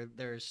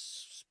there's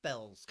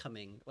spells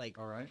coming,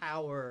 all right,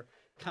 power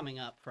coming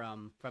up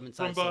from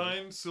inside. From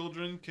behind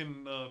Sildren,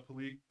 can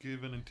Palik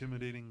give an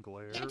intimidating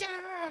glare?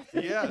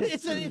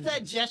 Yes. It's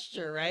that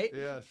gesture, right?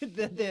 Yes.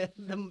 The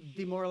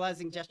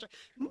demoralizing gesture.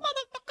 Motherfucker!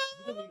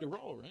 You don't need to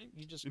roll, right?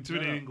 You just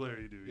intimidating glare.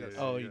 You do. Yes.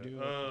 Yeah, you do.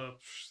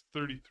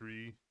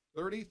 33.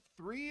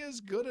 33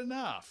 is good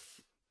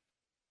enough.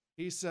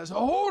 He says,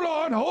 hold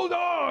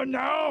on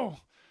now.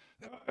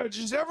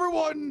 Just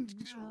everyone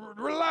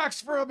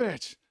relax for a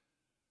bit.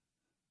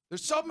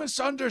 There's some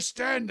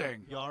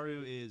misunderstanding.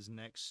 Yaru is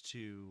next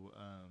to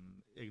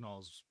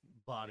Ignal's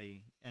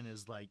body and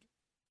is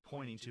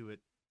pointing to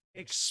it.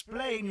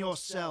 Explain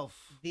yourself.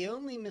 The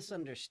only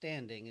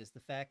misunderstanding is the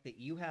fact that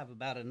you have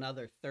about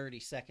another 30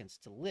 seconds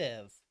to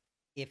live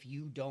if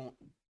you don't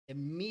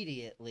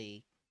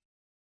immediately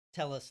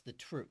tell us the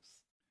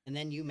truth. And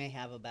then you may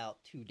have about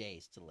 2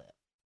 days to live.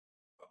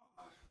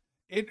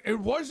 It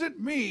wasn't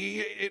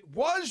me. It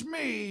was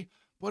me,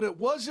 but it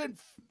wasn't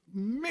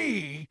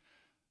me.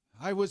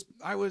 I was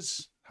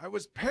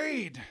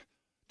paid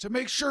to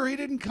make sure he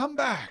didn't come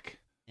back.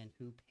 And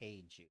who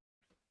paid you?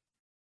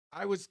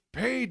 I was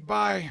paid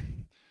by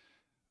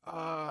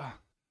a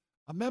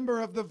member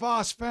of the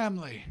Voss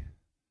family,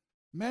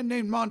 a man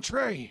named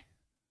Montre.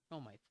 Oh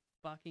my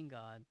fucking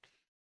god.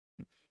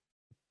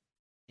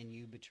 and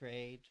you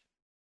betrayed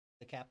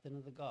the captain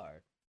of the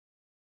guard.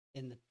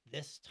 In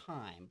this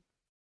time,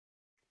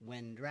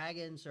 when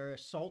dragons are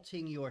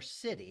assaulting your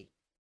city,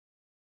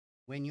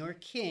 when your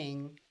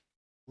king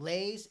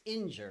lays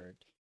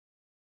injured,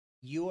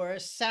 you are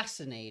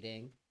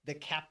assassinating the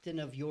captain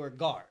of your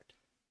guard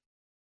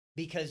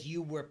because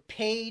you were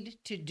paid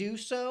to do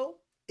so.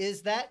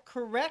 Is that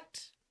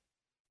correct?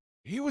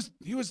 He was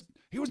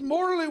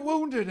mortally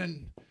wounded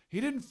and he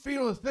didn't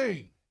feel a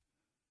thing.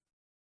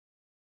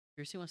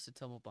 Piercy wants to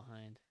tumble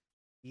behind.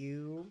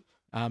 You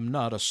I'm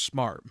not a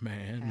smart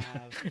man.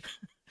 have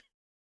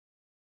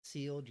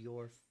sealed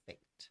your fate.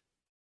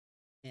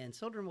 And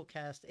Sildren will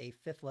cast a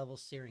 5th level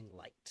Searing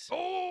Light.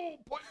 Oh,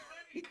 point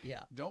blank.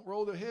 Yeah. Don't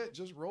roll the hit,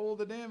 just roll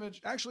the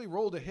damage. Actually,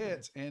 roll the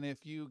hit, and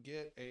if you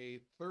get a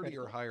 30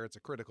 Critical. or higher, it's a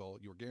critical.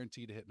 You're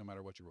guaranteed to hit no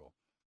matter what you roll.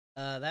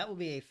 That will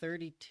be a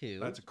 32.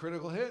 That's a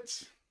critical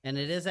hit. And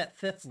it is at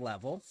 5th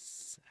level.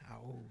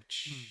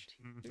 Ouch.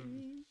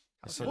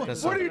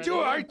 What are you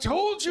doing? I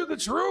told you the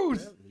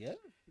truth. Yeah,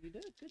 you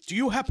did. Good Do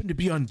you happen to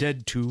be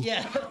undead too?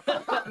 Yeah.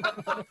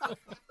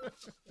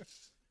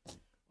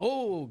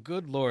 Oh,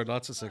 good lord,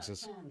 lots of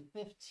sixes.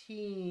 10,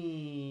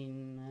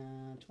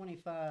 15,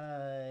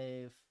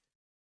 25,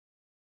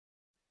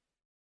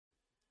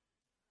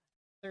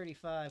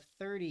 35,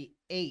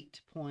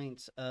 38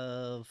 points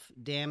of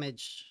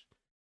damage,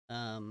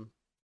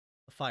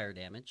 fire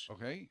damage.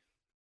 Okay.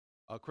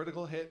 A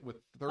critical hit with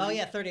 30. Oh,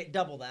 yeah, 38,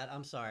 double that.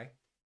 I'm sorry.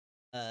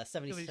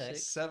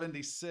 76.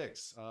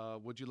 76.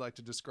 Would you like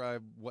to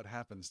describe what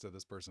happens to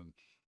this person?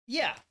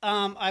 Yeah,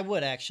 I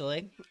would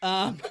actually.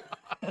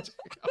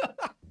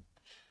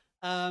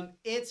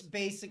 It's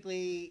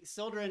basically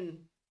Sildren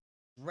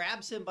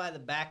grabs him by the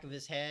back of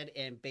his head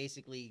and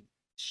basically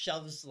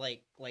shoves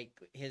like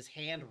his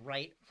hand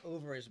right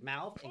over his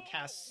mouth and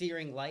casts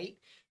Searing Light,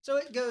 so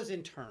it goes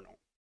internal.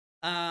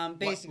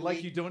 Basically,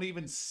 like you don't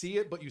even see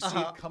it, but you see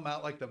it come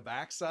out like the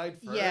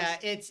backside first. yeah,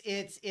 it's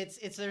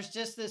there's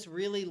just this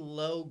really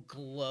low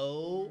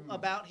glow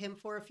about him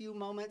for a few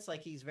moments,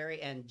 like he's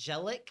very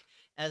angelic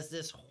as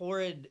this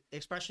horrid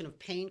expression of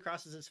pain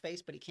crosses his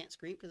face, but he can't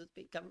scream because it's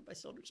being covered by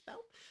Sildren's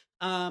spell.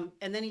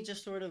 And then he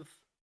just sort of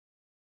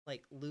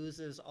like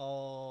loses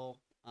all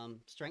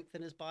strength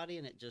in his body,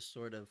 and it just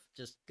sort of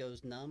just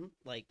goes numb,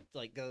 like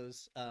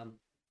goes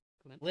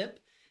limp,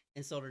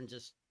 and Sildren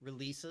just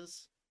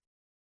releases,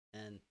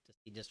 and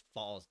he just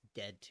falls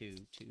dead to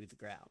the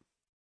ground.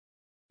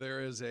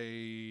 There is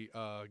a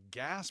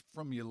gasp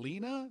from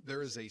Yelena.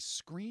 There is a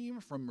scream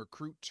from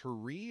Recruit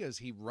Turi as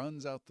he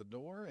runs out the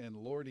door, and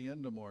Lord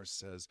Endemore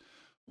says,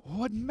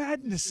 "What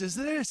madness is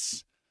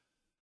this?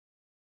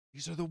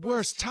 These are the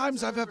worst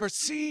times I've ever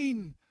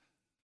seen."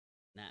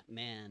 That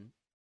man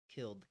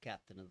killed the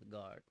captain of the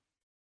guard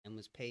and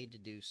was paid to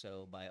do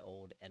so by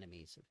old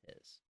enemies of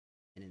his.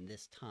 And in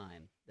this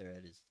time,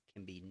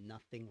 can be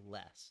nothing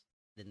less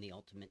than the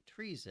ultimate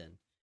treason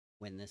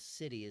when this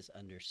city is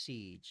under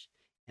siege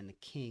and the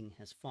king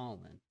has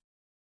fallen.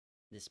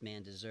 This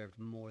man deserved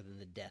more than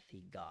the death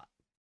he got.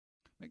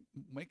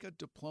 Make a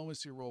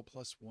diplomacy roll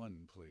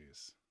 +1,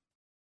 please.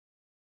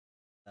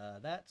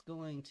 That's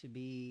going to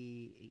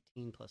be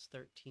 18 plus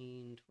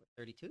 13,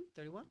 32,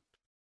 31.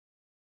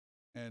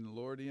 And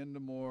Lord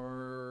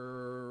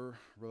Endemore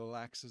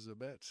relaxes a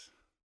bit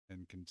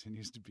and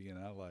continues to be an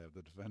ally of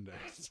the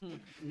defenders.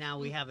 Now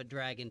we have a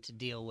dragon to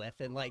deal with,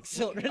 and like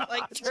Sildren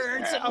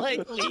turns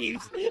and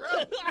leaves.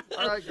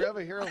 All right, grab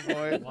a hero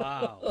point.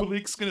 Wow.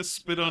 Palik's gonna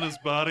spit on his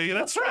body.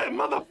 That's right,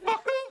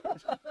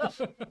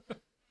 motherfucker!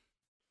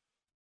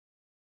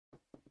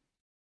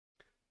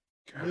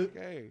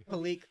 Okay.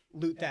 Palik,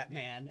 loot that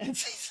man.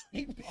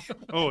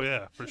 Oh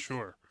yeah, for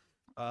sure.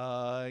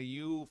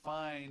 You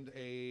find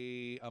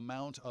a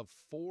amount of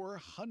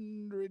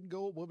 400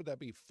 gold. What would that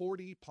be?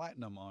 40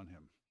 platinum on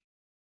him.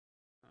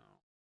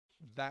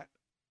 That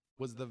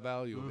was the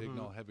value of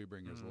Ignal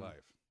Heavybringer's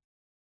life.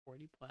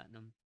 40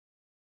 platinum.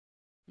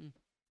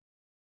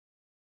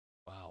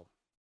 Wow.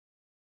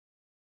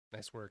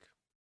 Nice work.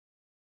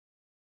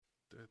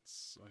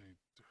 That's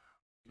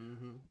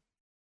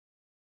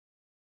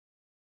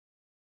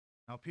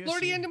Now, Lord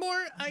Piercy,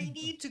 Endemore, I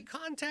need to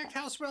contact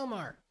House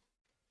Relmar.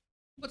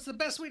 What's the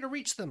best way to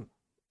reach them?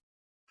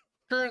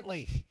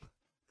 Currently.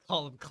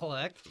 Call him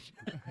collect.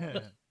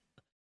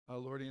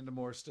 Lord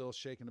Endemore still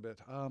shaking a bit.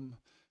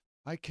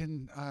 I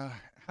can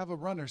have a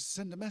runner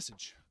send a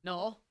message.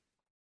 No.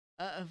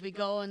 If we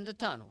go in the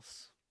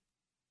tunnels.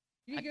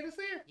 You can get us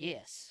there?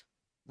 Yes.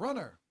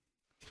 Runner,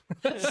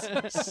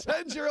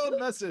 send your own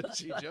message.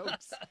 He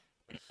jokes.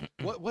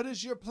 What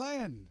is your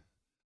plan?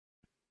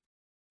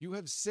 You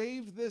have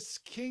saved this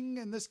king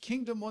and this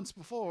kingdom once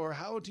before.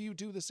 How do you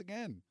do this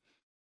again?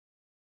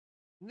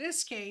 In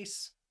this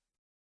case,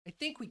 I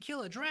think we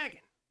kill a dragon.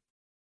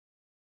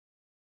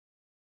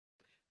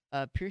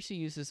 Piercy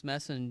uses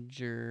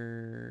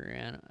messenger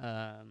and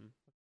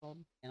what's it called?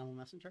 Animal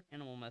messenger.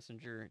 Animal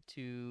messenger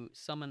to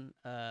summon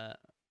a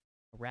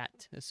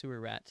rat, a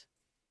sewer rat.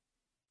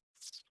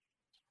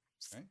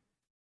 Okay.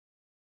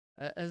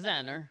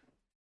 Xander,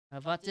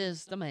 what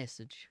is the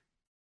message?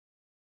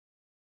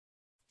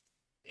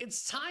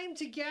 It's time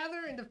to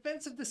gather in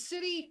defense of the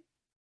city.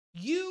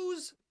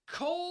 Use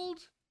cold.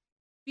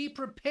 Be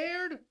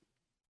prepared.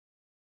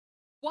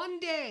 One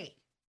day.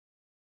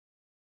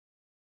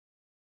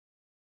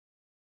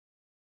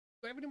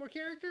 Do I have any more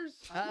characters?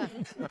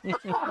 It's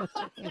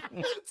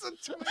a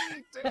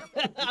tweet, damn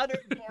it.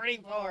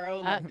 144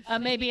 only.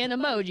 Maybe an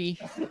emoji.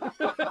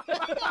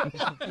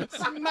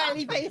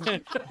 Smiley face.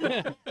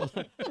 A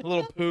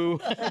little poo.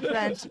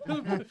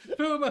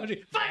 Poo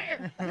emoji.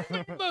 Fire! Fire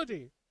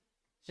emoji.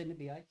 Shouldn't it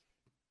be ice?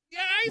 Yeah,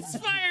 ice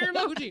fire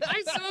emoji.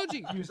 Ice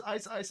emoji. Use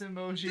ice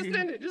emoji. Just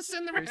send it. Just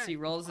send the rat. Percy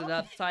rolls it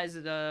up, ties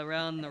it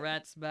around the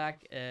rat's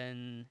back,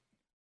 and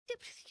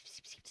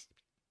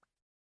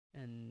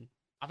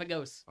off it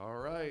goes. All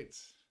right.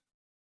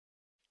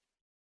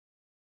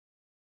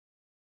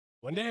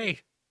 One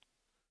day.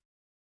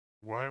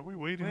 Why are we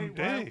waiting a Wait,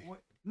 day?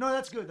 No,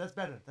 that's good. That's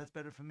better. That's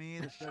better for me.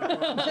 That's better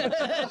for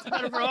It's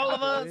better for all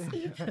of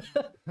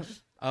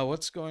us.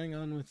 What's going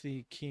on with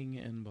the king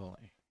and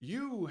Bully?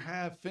 You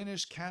have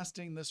finished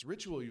casting this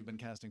ritual you've been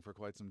casting for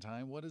quite some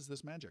time. What is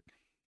this magic?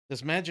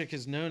 This magic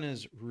is known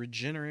as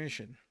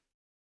regeneration.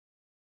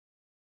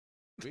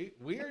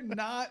 We're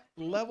not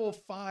level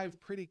 5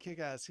 pretty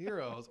kick-ass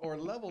heroes or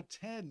level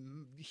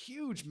 10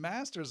 huge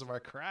masters of our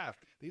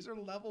craft. These are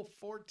level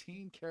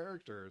 14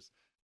 characters.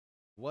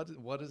 What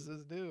does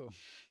this do?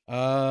 If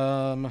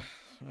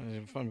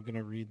I'm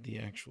gonna read the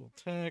actual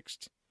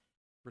text.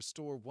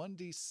 Restore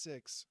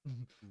 1d6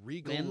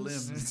 regal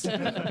Limbs? limbs.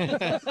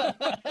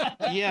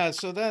 Yeah,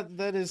 so that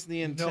is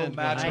the intent.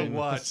 matter behind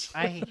what. this.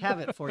 I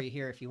have it for you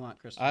here if you want,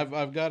 Christopher.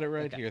 I've got it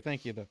right Okay. here.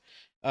 Thank you, though.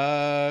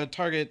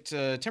 Target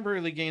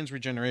temporarily gains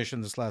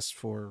regeneration. This lasts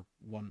for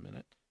 1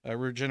 minute.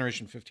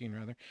 Regeneration 15,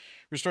 rather.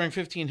 Restoring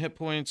 15 hit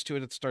points to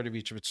it at the start of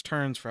each of its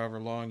turns for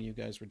however long you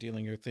guys were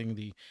dealing your thing.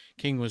 The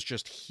king was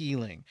just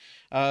healing.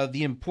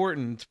 The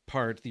important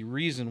part, the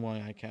reason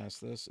why I cast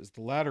this, is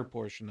the latter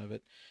portion of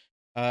it.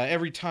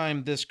 Every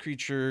time this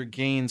creature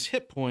gains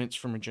hit points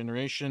from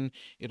regeneration,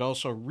 it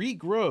also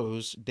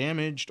regrows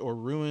damaged or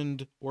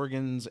ruined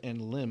organs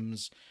and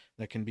limbs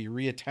that can be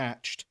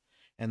reattached.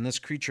 And this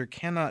creature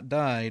cannot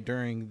die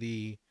during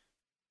the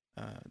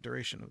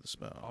duration of the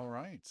spell. All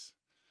right.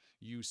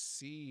 You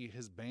see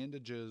his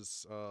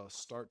bandages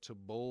start to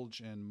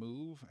bulge and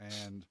move,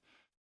 and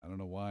I don't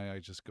know why I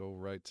just go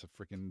right to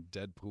freaking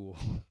Deadpool.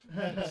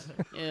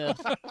 Yeah.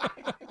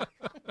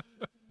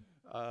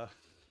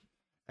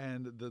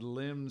 And the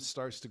limb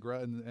starts to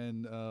grow,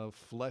 and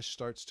flesh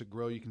starts to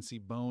grow. You can see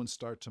bones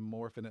start to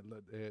morph, and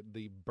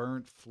the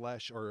burnt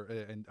flesh,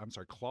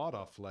 clawed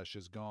off flesh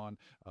is gone,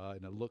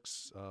 and it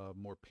looks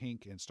more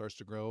pink and starts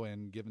to grow.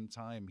 And given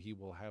time, he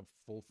will have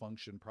full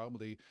function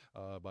probably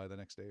by the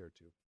next day or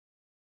two.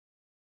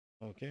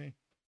 Okay.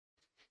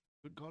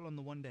 Good call on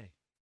the one day.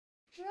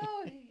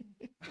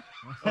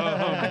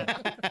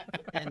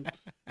 And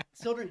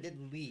Sildren did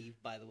leave,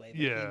 by the way. But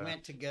Yeah. He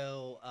went to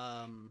go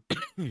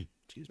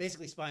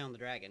basically spy on the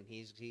dragon.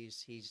 He's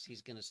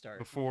gonna start.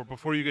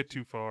 Before you get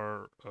too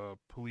far,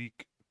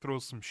 Palik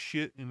throws some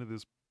shit into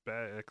this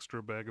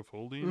extra bag of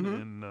holding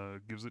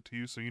and gives it to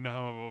you. So you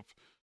now have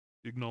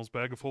Ignal's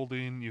bag of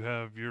holding. You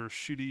have your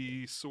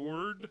shitty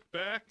sword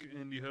back,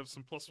 and you have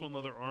some +1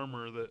 leather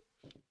armor that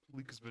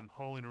Palik has been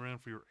hauling around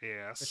for your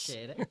ass.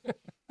 Appreciate it.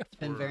 It's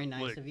been for, very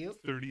nice like, of you.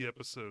 30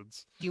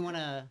 episodes. Do you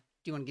wanna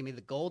give me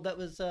the gold that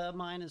was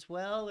mine as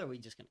well, or are we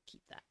just gonna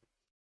keep that?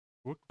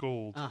 What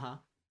gold?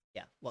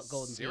 Yeah. What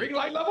gold? and Searing pink?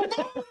 light level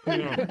 4!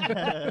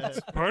 Yeah.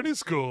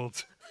 Party's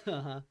gold. Okay.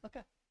 Come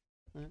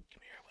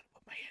here, I want to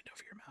put my hand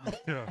over your mouth.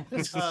 Yeah.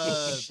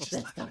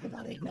 Just talk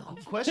about it, no.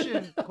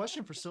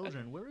 Question for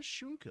Sildren. Where is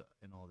Shunka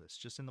in all this?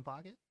 Just in the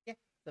pocket?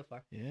 So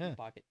far, Yeah.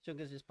 pocket.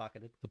 Shunka's just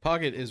pocketed. The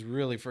pocket is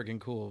really freaking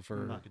cool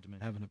for Pocket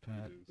dimension. having a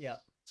pet. Yeah.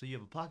 So you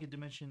have a pocket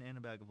dimension and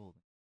a bag of holding.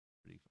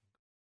 Pretty fun.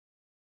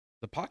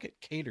 The pocket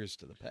caters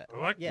to the pet. I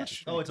like Yeah.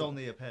 this. Oh, it's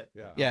only a pet.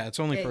 Yeah. Yeah, it's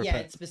only for a Yeah,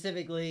 pet. it's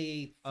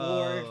specifically for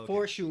Oh,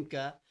 for okay.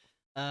 Shunka.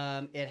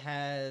 It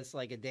has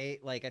like a day,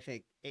 like I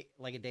think,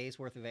 like a day's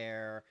worth of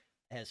air.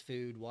 It has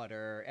food,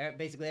 water,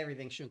 basically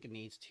everything Shunka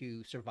needs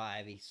to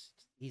survive.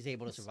 He's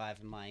able to survive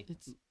in my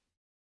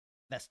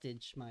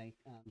vestige, my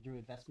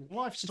druid vestment.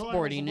 Lifestyle.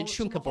 boarding, it's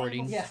Shunka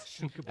boarding. Yeah.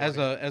 As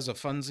a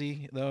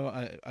funzie, though,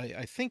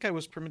 I think I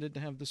was permitted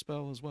to have the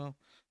spell as well,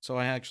 so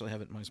I actually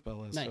have it in my spell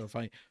list. Nice. So if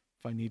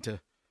I need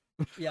to,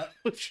 Yep.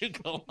 it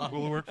should go on.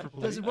 Will it work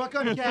for Does Palik? it work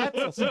on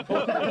cats?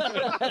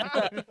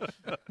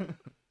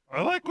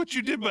 I like what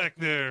you did back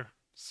there,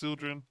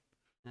 Sildren.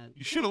 Uh,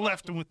 You should have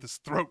left him with his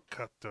throat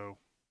cut, though.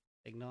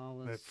 Ignal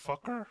That is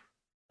fucker.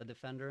 a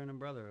defender and a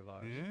brother of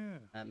ours. Yeah.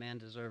 That man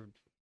deserved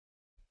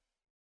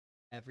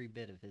every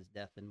bit of his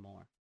death and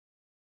more,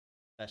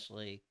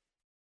 especially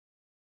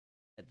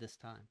at this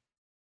time.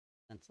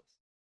 Senseless.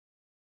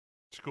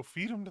 Just go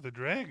feed him to the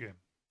dragon.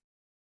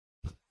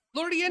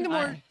 Lordy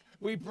Endemore.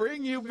 We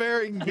bring you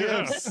bearing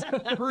gifts,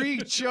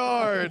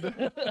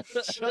 pre-charred,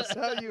 just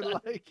how you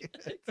like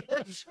it.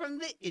 It's from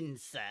the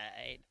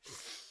inside.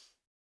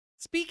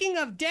 Speaking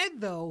of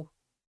dead, though,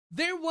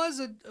 there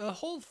was a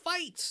whole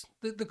fight.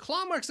 The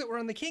claw marks that were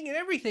on the king and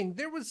everything.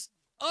 There was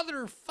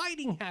other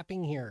fighting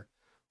happening here.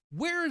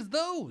 Where's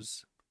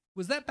those?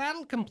 Was that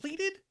battle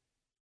completed?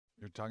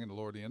 You're talking to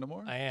Lord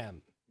Indamore? I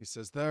am. He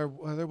says there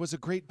was a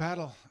great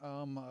battle.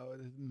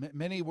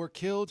 Many were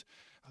killed.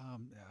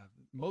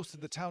 Most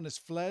of the town has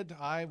fled.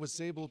 I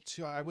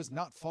was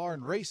not far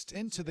and raced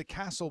into the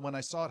castle when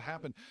I saw it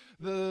happen.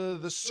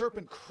 The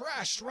serpent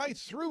crashed right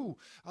through,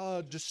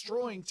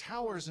 destroying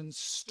towers and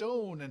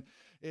stone, and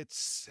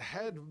its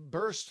head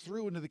burst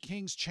through into the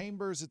king's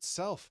chambers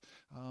itself.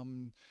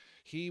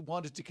 He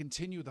wanted to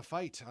continue the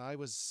fight. I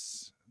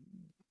was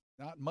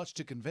not much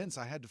to convince.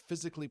 I had to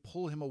physically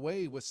pull him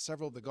away with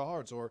several of the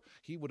guards, or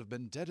he would have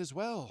been dead as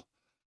well.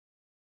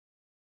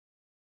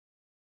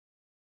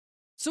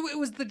 So it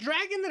was the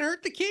dragon that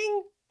hurt the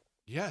king?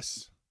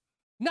 Yes.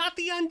 Not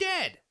the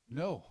undead?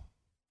 No.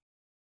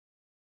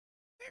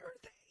 Where are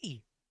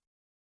they?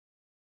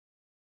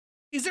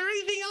 Is there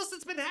anything else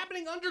that's been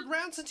happening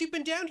underground since you've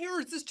been down here,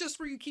 or is this just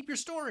where you keep your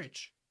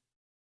storage?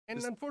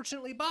 And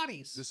unfortunately,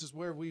 bodies. This is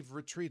where we've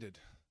retreated.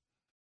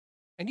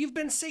 And you've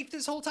been safe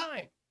this whole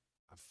time?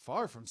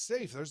 Far from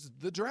safe. There's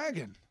the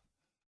dragon.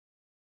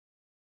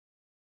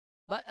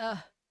 But,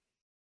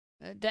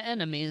 the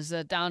enemies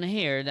down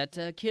here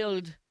that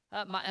killed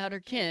my other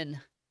kin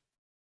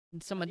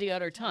in some of the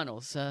other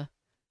tunnels,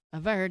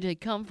 where did they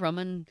come from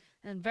and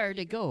where did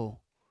they go?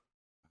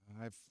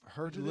 I've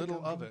heard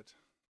little of it.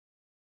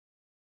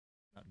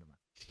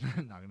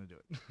 Not gonna do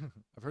it.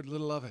 I've heard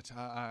little of it.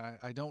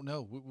 I don't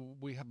know.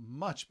 We have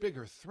much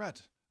bigger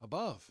threat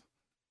above.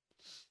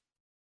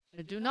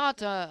 Do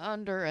not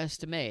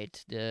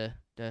underestimate the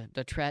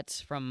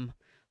threats from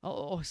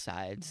all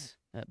sides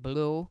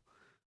below.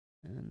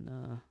 And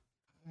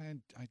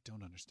I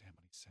don't understand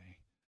what he's saying.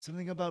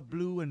 Something about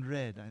blue and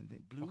red. I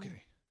think blue.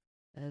 Okay.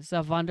 it's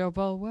a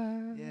wonderful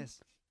word.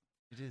 Yes,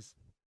 it is.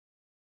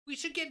 We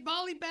should get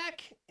Bali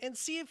back and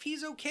see if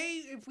he's okay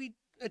if we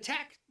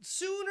attack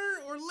sooner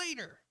or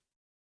later.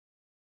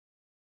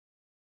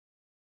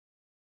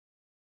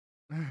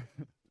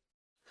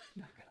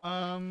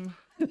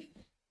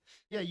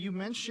 Yeah, you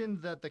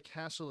mentioned that the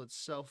castle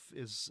itself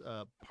is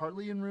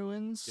partly in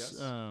ruins.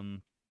 Yes.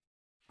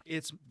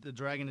 It's the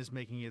dragon is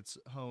making its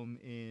home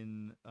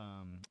in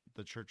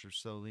the Church of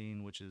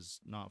Solene, which is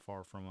not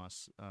far from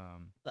us.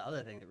 The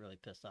other thing that really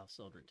pissed off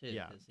Sildren too.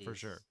 Yeah, 'cause for he's,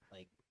 sure.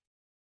 Like,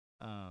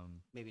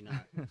 Maybe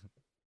not.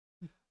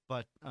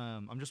 But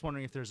I'm just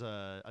wondering if there's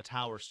a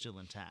tower still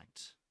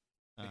intact.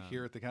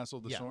 Here at the Castle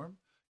of the yeah. Storm?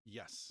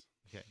 Yes.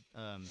 Okay.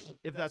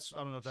 If that's, I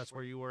don't know if that's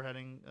where you were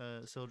heading,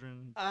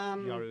 Sildren.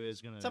 Um, Yaru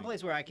is gonna.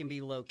 someplace where I can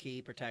be low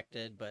key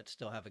protected, but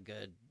still have a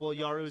good. Well,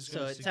 Yaru is. So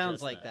gonna it sounds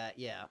suggest like that.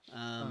 Yeah.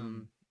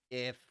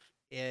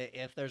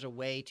 If there's a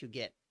way to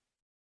get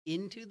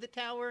into the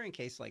tower in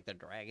case like the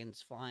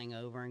dragon's flying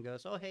over and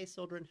goes, "Oh hey,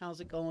 Sildren,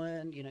 how's it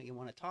going? You know, you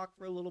want to talk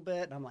for a little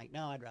bit?" And I'm like,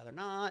 "No, I'd rather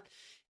not,"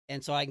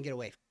 and so I can get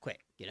away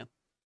quick. You know.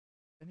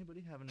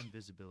 Anybody have an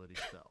invisibility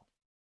spell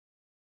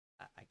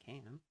I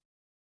can.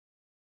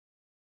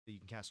 that you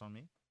can cast on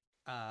me?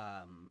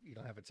 You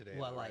don't have it today.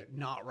 Well, though, like right?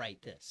 not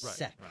right this Right,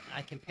 second. right.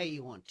 I can pay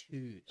you on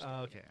Tuesday.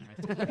 Okay.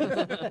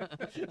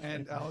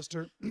 And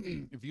Alistair,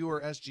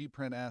 viewer SG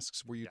Print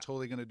asks, were you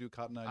totally going to do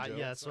Cotton Eye Joe?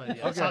 Yeah, that's right.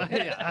 Yeah. Okay. So,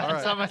 yeah, All I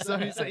right. saw my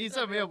son. He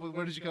set me up with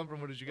where did you come from?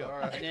 Where did you go? All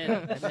right.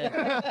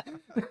 Yeah.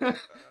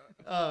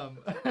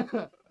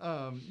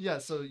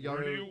 So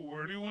Yaru.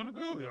 Where do you want to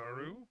go,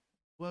 Yaru?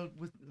 Well,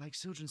 with like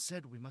Sildren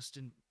said, we must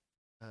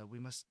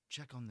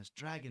check on this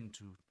dragon.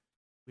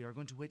 We are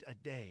going to wait a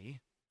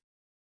day.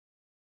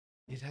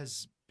 It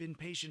has been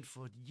patient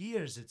for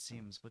years, it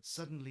seems, but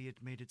suddenly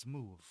it made its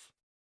move.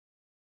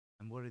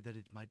 I'm worried that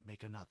it might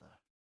make another.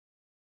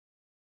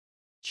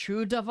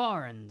 True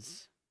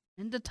Davarans.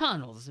 In the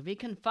tunnels. If we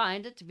can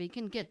find it, we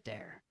can get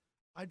there.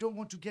 I don't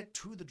want to get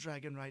to the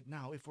dragon right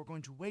now. If we're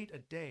going to wait a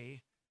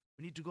day,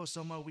 we need to go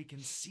somewhere we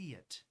can see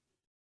it,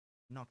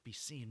 not be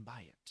seen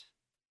by it.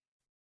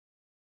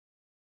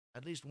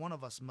 At least one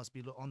of us must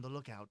be on the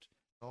lookout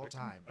at all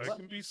times. I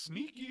can be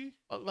sneaky.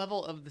 What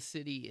level of the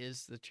city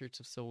is the Church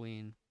of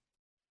Solene?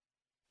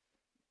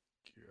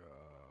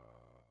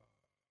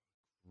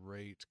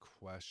 Great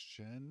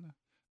question.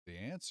 The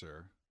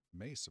answer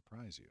may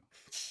surprise you.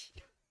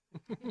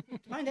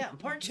 Find out in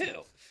part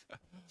 2.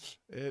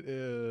 It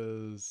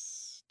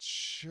is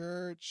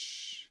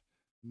church.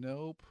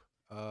 Nope.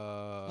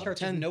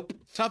 Church of Nope.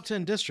 Top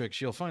 10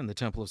 districts, you'll find the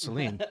Temple of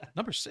Selene.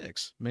 Number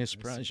 6 may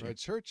surprise you. Right.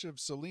 Church of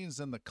Selene's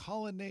in the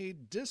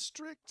Colonnade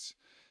District.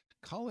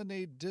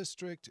 Colonnade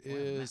District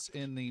is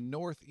in the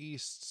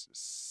northeast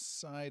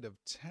side of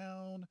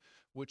town,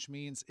 which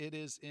means it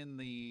is in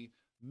the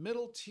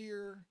middle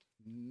tier,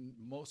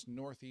 most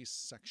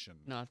northeast section.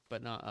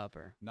 But not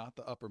upper. Not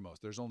the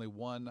uppermost. There's only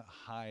one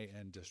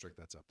high-end district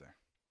that's up there.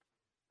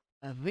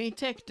 We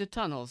take the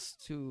tunnels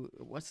to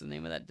what's the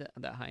name of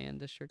that high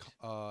end district?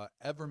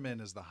 Everman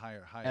is the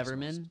highest.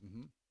 Everman?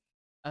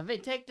 We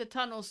take the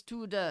tunnels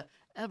to the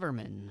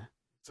Everman.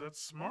 Is that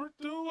smart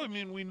though? I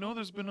mean, we know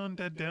there's been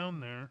undead down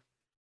there.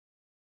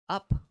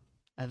 Up.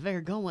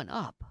 We're going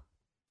up.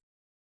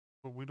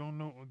 But we don't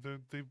know.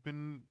 They've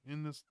been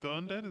in this. The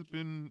undead has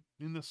been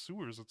in the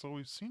sewers. That's all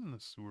we've seen in the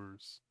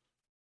sewers.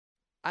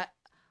 I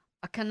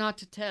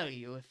cannot tell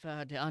you if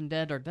the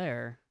undead are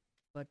there,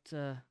 but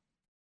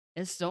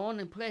it's the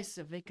only place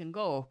that we can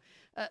go,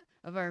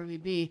 where we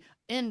be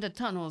in the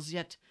tunnels,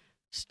 yet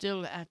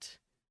still at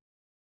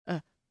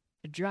a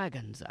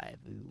dragon's eye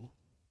view.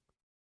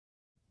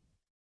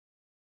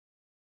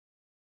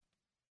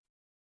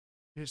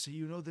 Here, so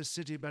you know this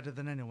city better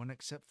than anyone,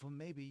 except for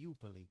maybe you,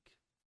 Palik.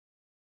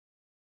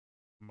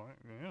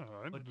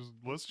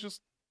 Let's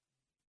just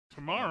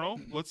tomorrow.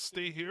 Let's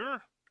stay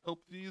here, help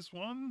these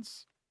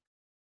ones,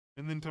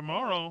 and then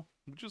tomorrow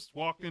we just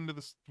walk into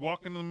the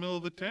middle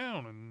of the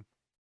town and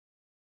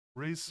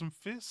raise some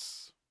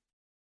fists.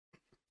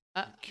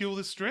 Kill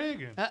this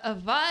dragon.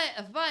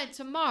 Why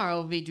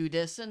tomorrow we do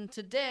this, and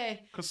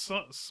today... Because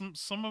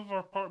some of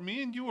our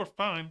me and you are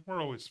fine.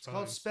 We're always fine.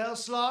 Called spell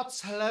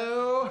slots.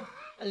 Hello.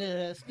 A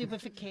little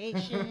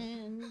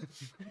stupefaction.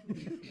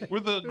 We're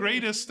the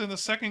greatest and the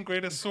second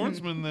greatest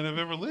swordsmen that have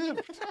ever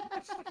lived.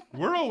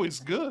 We're always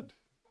good.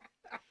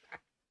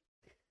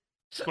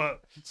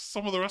 But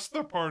some of the rest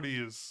of the party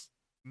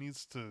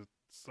needs to...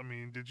 I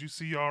mean, did you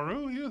see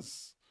Yaru?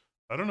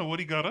 I don't know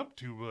what he got up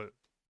to, but...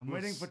 I'm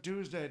waiting for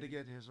Tuesday to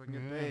get here so I can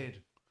get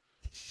paid.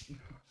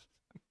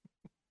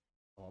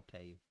 I'll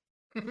pay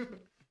you.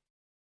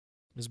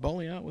 Is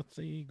Bolly out with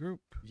the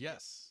group?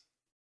 Yes.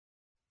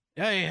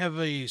 I have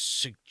a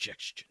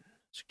suggestion.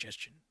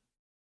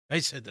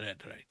 I said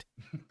that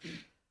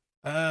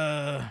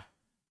right.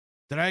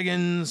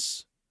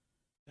 Dragons,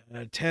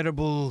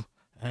 terrible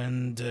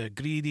and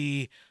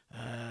greedy,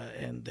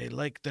 and they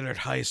like their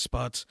high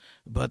spots.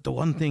 But the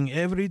one thing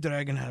every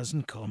dragon has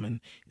in common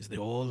is they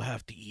all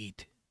have to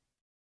eat.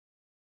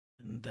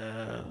 And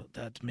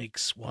that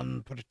makes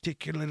one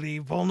particularly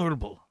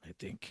vulnerable, I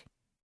think.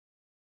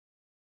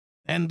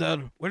 And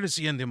where is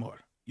Yendimor?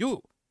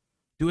 You!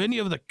 Do any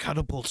of the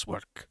catapults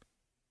work?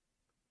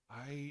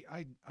 I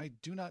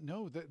do not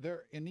know.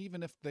 And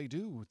even if they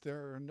do,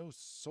 there are no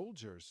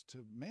soldiers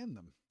to man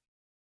them.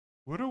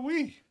 What are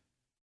we?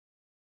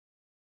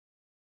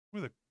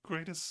 We're the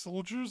greatest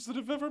soldiers that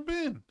have ever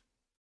been.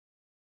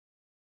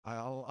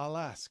 I'll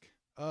ask.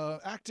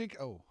 Acting.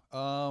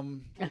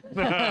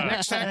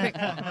 Next tactic.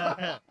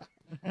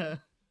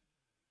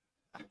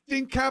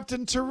 Acting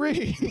Captain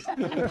Tari. Things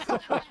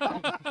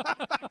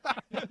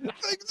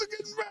are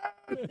getting bad.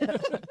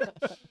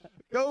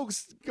 Go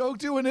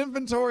do an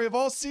inventory of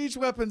all siege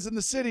weapons in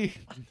the city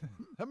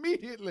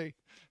immediately.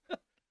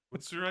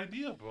 What's your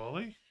idea,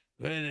 Bolly?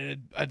 Well,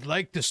 I'd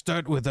like to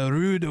start with a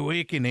rude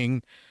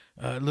awakening,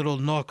 a little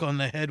knock on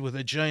the head with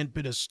a giant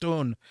bit of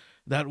stone.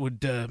 That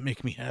would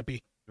make me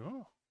happy.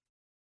 Oh.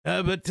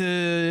 But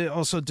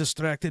also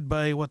distracted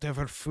by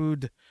whatever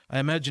food. I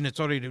imagine it's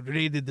already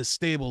raided the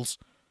stables.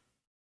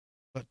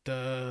 But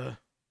there's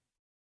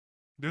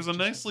a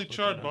nicely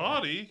charred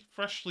body,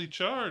 freshly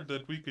charred,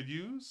 that we could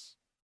use.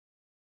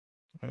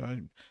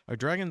 Are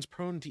dragons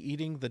prone to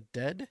eating the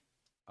dead?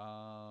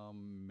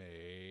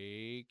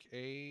 Make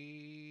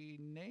a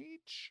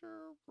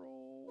nature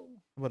roll.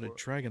 How about a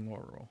dragon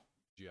lore roll?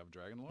 Do you have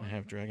dragon lore? I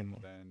have dragon lore.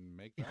 Then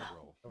make that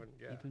roll.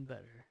 Even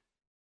better.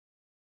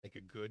 Make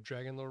a good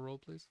dragon lore roll,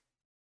 please.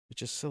 It's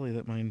just silly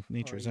that my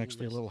nature is you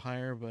actually a just little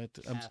higher, but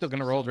I'm Half still going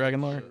to the roll sum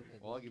dragon of lore. the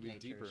Well, I'll give you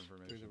nature's deeper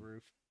through information. the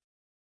roof.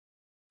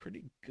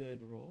 Pretty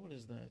good roll. What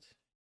is that?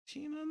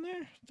 18 on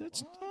there?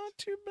 That's What? not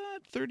too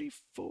bad.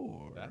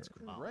 34. That's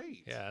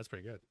great. Yeah, that's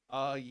pretty good.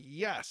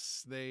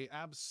 Yes, they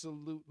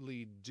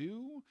absolutely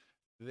do.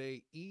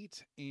 They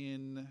eat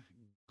in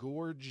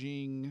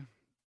gorging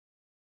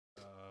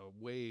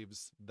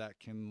waves that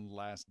can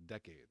last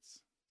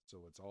decades. So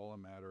it's all a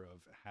matter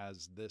of,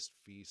 has this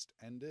feast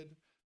ended?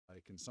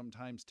 It can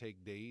sometimes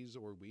take days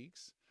or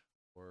weeks,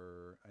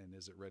 and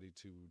is it ready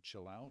to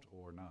chill out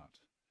or not?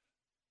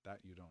 That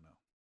you don't know.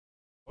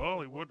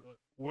 Bolly,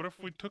 what if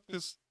we took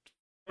this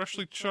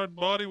freshly charred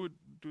body we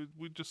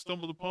just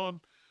stumbled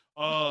upon?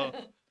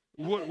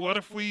 What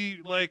if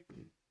we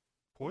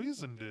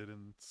poisoned it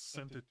and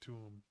sent it to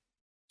him?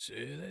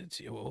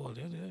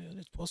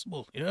 That's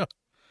possible. Yeah.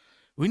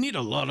 We need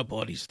a lot of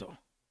bodies, though.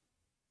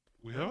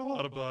 We have a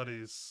lot of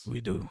bodies.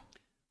 We do.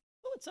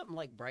 What would something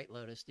like Bright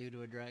Lotus do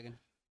to a dragon?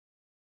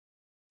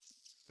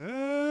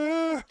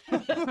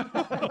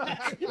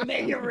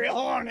 Make it real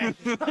horny.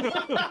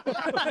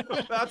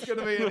 That's going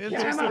to be an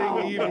interesting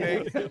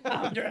evening.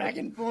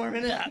 Dragon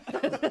forming up.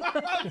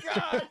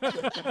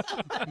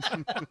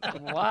 Oh,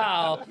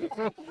 wow.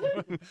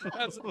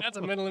 That's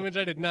a mental image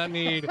I did not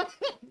need.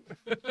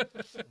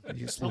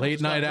 These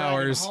late night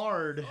hours.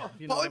 Hard.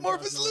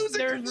 Polymorph is losing.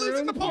 There's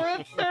losing room for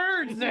a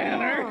third,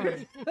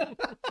 Xander.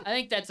 I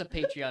think that's a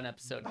Patreon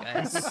episode,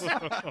 guys.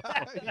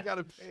 You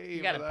gotta pay.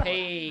 You gotta for that.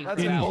 pay.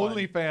 That's for an that one.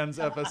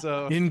 OnlyFans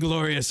episode.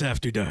 Inglorious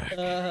After Dark.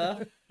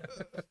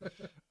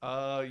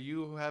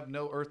 You have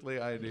no earthly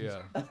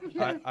idea.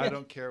 I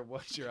don't care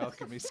what your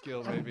alchemy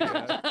skill may be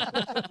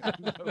at.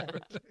 No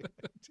earthly idea.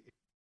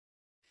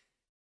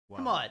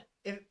 Come on.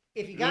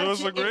 If you That got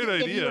was a great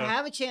if you idea.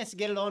 have a chance to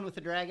get it on with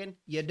the dragon,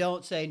 you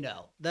don't say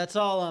no. That's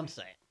all I'm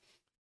saying.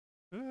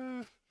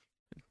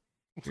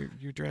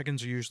 Your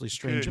dragons are usually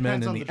strange Good.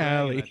 men Depends in on the, the dragon,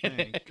 alley. I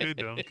think. Good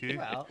donkey.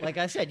 Well, like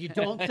I said, you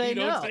don't say You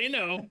no. don't say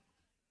no.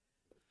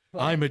 But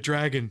I'm a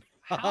dragon.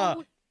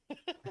 How-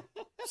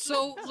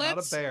 so It's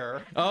let's not a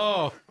bear.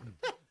 Oh.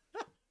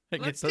 I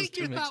get let's those take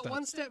two your mixed thought up.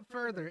 one step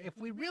further. If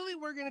we really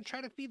were going to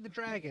try to feed the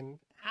dragon,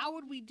 how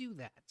would we do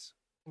that?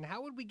 And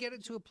how would we get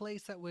it to a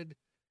place that would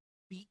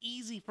be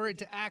easy for it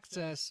to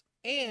access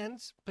and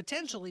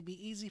potentially be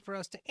easy for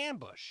us to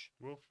ambush?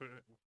 Well,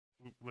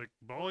 like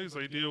Bolly's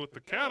idea with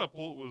the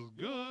catapult was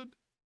good.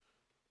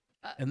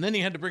 And then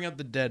he had to bring up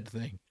the dead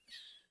thing.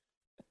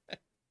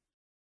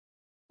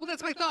 Well,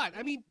 that's my thought.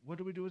 I mean, What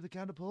do we do with the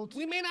catapult?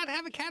 we may not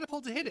have a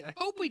catapult to hit it. I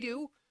hope we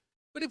do.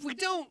 But if we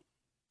don't,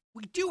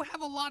 we do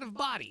have a lot of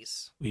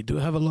bodies. We do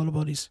have a lot of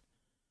bodies.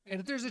 And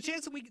if there's a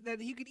chance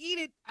that you could eat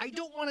it, I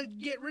don't want to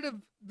get rid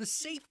of the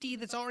safety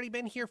that's already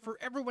been here for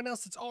everyone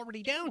else that's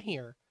already down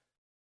here.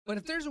 But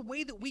if there's a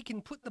way that we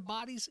can put the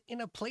bodies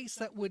in a place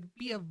that would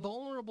be a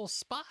vulnerable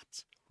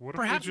spot, What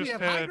perhaps if we we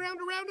just have high had? ground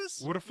around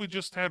us? What if we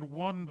just had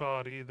one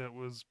body that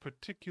was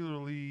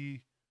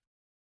particularly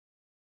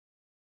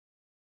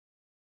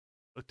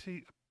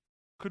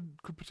could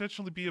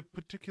potentially be a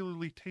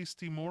particularly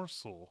tasty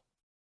morsel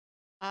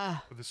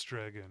Ah, for this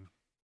dragon?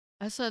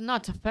 I said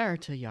not to fair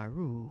to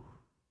Yaru.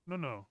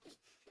 No.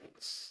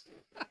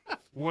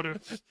 What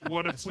if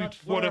not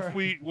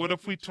what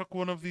if we took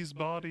one of these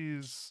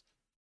bodies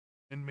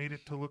and made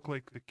it to look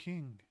like the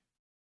king?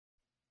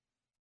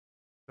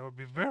 That would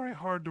be very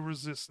hard to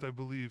resist, I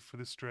believe, for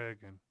this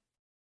dragon.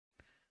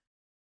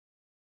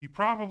 He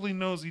probably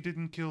knows he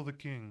didn't kill the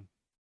king.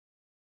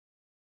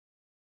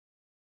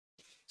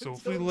 So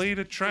if we laid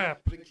a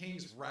trap, The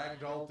king's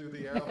ragdoll through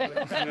the air.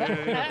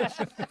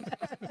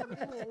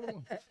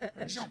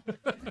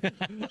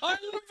 I'll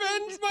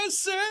avenge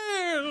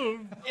myself!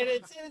 And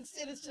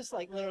it's just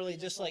like literally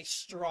just like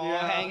straw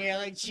Yeah. hanging,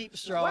 like cheap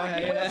straw Wacky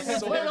hanging. waving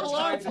inflatable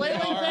arm tied to the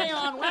flailing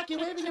arm. Phaon! Wacky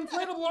waving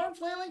inflatable arm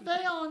flailing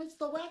Phaon! It's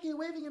the wacky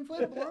waving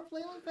inflatable arm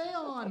flailing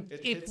Phaon! It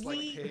If hits like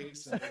we-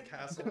 pigs and the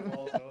castle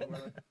falls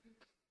over.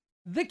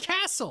 The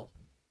castle.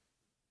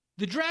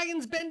 The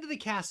dragon's been to the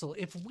castle.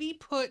 If we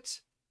put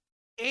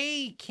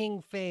a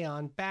King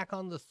Phaon back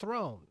on the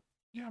throne,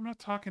 yeah, I'm not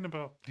talking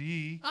about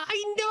the.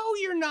 I know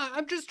you're not.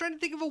 I'm just trying to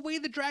think of a way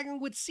the dragon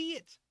would see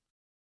it.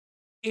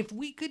 If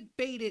we could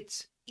bait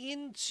it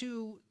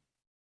into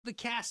the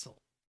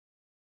castle,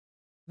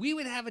 we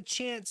would have a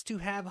chance to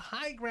have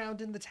high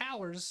ground in the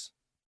towers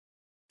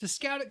to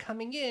scout it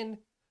coming in,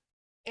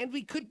 and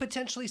we could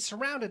potentially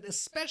surround it,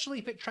 especially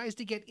if it tries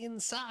to get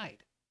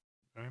inside.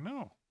 I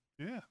know.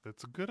 Yeah,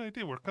 that's a good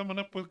idea. We're coming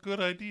up with good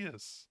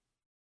ideas.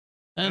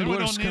 And we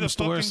worse don't need a comes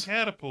to fucking worse.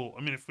 catapult.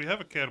 I mean, if we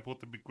have a catapult,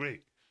 that'd be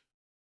great.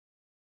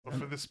 But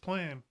for this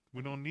plan,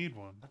 we don't need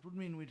one. That would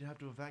mean we'd have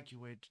to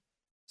evacuate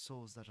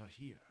souls that are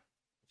here,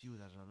 few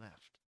that are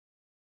left.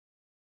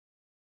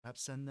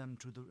 Perhaps send them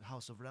to the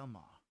House of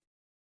Relmar.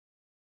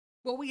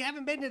 Well, we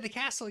haven't been to the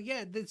castle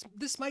yet.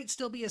 This might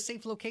still be a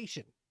safe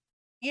location.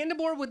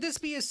 Yandamore, would this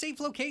be a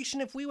safe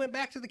location if we went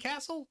back to the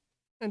castle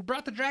and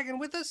brought the dragon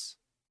with us?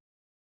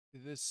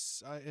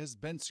 This has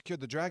been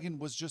secured. The dragon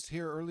was just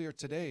here earlier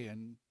today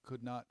and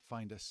could not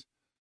find us.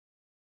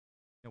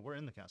 Yeah, we're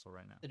in the castle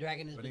right now. The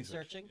dragon has But been he's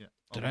searched. searching. Yeah.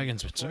 The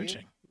dragon's been for you?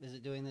 searching. Is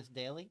it doing this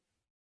daily?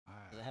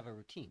 Does it have a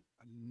routine?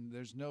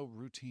 There's no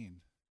routine.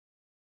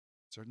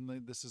 Certainly,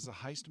 this is a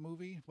heist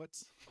movie.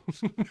 What's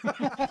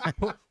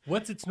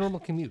What's its normal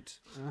commute?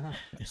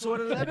 So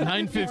at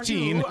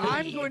 11:15, 9:15.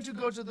 I'm going to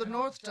go to the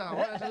North Tower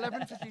at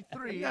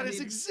 11:53. that? Is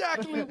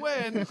exactly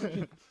when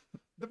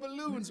the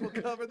balloons will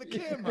cover the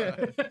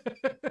camera.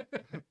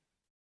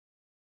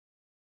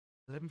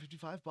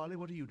 11:55. Barley,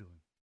 what are you doing?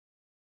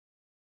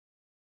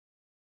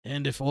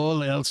 And if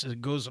all else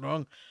goes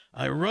wrong,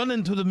 I run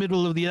into the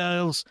middle of the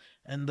aisles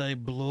and I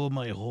blow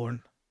my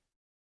horn.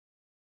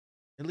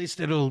 At least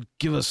it'll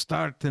give a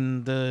start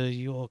and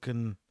you all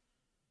can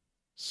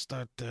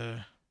start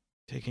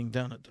taking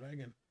down a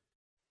dragon.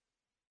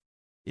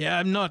 Yeah,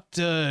 I'm not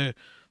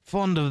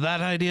fond of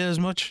that idea as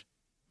much,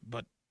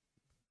 but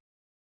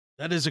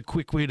that is a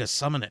quick way to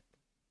summon it.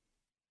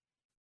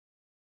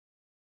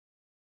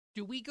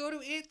 Do we go to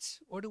it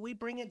or do we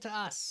bring it to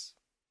us?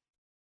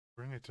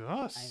 Bring it to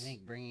us. I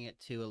think bringing it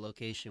to a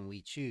location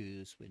we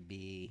choose would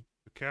be.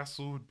 the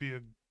castle would be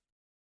a.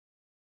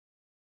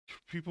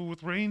 People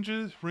with range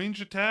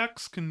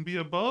attacks can be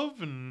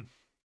above, and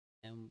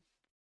And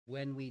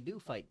when we do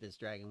fight this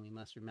dragon, we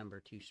must remember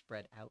to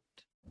spread out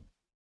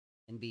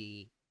and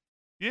be.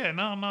 yeah,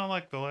 not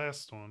like the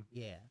last one.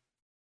 Yeah.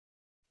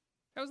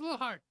 That was a little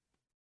hard.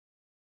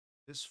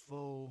 This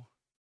foe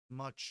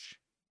much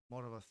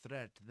more of a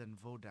threat than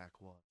Vodak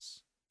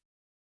was.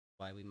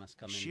 Why we must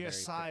come in. Sheer very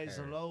size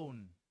prepared.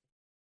 alone,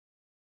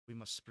 we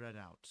must spread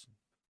out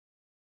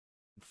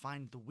and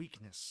find the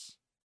weakness.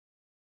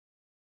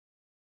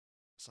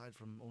 Aside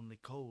from only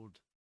cold,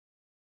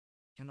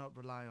 cannot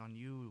rely on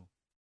you,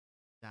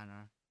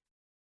 Danner,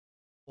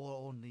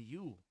 or only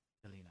you,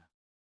 Helena.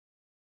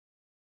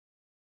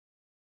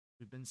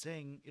 We've been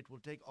saying it will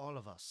take all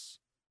of us.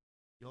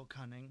 Your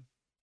cunning,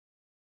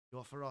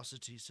 Your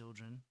ferocity,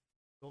 Sildren.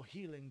 Your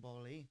healing,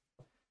 Bolly.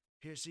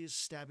 Piercy's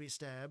stabby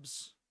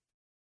stabs.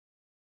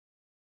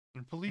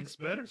 And Palik's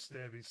better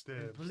stabby And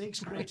stabs. Palik's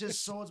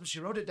greatest swordsman. She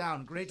wrote it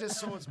down. Greatest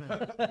swordsman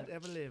that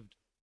ever lived.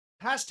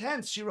 Past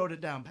tense, she wrote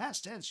it down.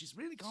 Past tense. She's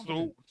really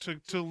confident. So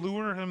to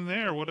lure him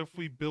there, what if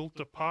we built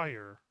a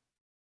pyre?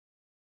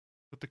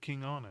 Put the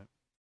king on it.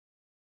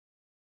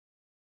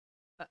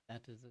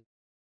 That is a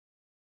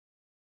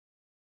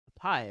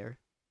Pyre.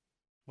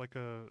 Like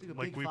a Like a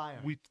like big fire.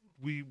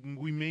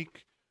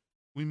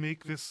 we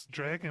make this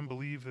dragon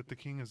believe that the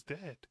king is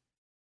dead.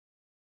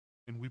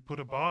 And we put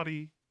a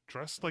body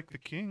dressed like the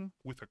king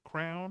with a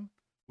crown,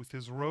 with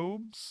his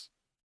robes,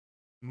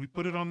 and we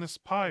put it on this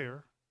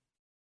pyre.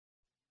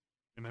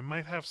 And I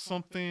might have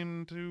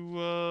something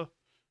to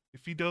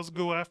if he does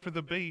go after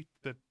the bait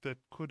that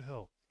could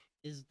help.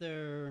 Is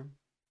there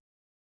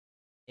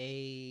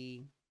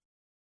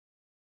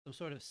some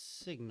sort of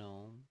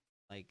signal,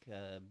 like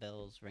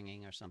bells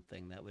ringing or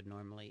something, that would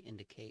normally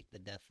indicate the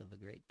death of a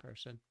great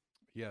person?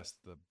 Yes,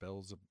 the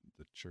bells of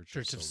the Church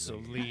Church of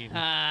Solene. Solene.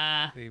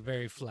 Ah. The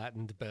very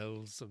flattened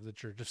bells of the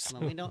Church of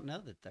Well, Solene. we don't know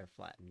that they're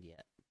flattened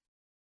yet.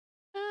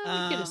 We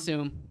can Um,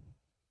 assume.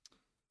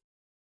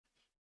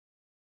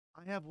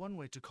 I have one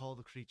way to call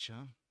the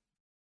creature.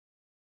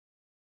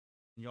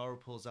 Yarrow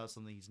pulls out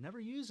something he's never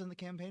used in the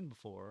campaign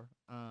before.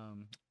 I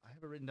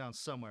have it written down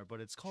somewhere, but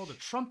it's called a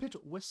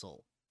trumpet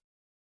whistle.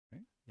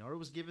 Okay. Yarrow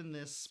was given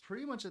this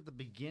pretty much at the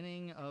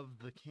beginning of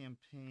the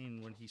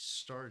campaign when he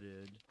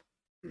started.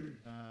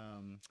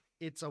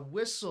 It's a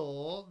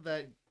whistle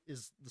that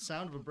is the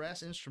sound of a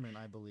brass instrument,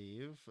 I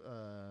believe.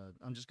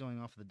 I'm just going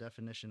off of the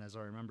definition as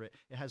I remember it.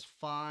 It has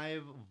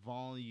 5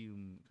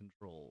 volume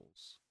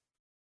controls.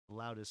 The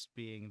loudest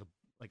being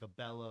like a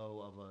bellow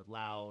of a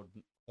loud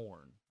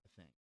horn, I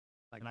think.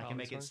 Like And I can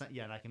make it, Polly's horn?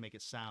 and I can make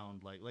it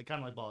sound like kind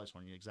of like Bolly's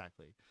horn, yeah,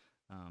 exactly.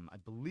 I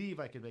believe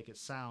I could make it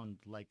sound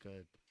like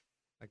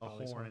a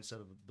Polly's horn instead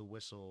of the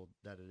whistle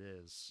that it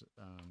is.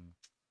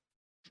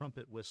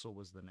 Trumpet whistle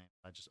was the name.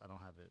 I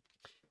don't have it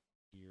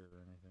here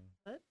or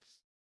anything.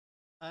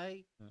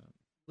 I Uh,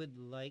 would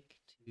like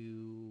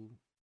to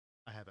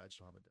I have it. I just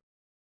don't have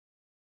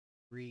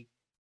it.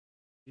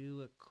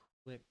 do a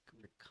quick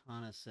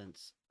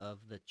reconnaissance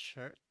of the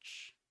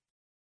church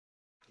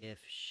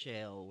if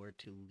Shale were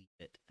to leave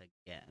it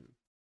again.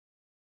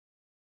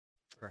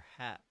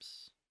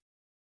 Perhaps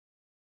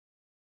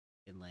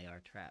we can lay our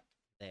trap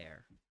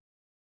there.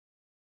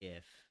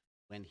 If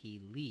when he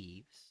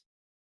leaves,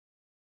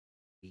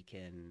 we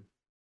can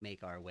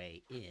make our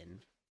way in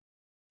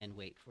and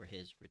wait for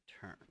his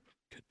return.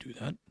 Could do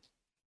that.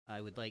 I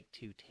would like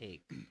to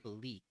take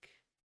Bleak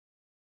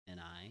and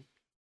I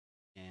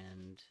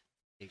and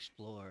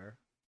explore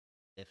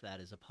if that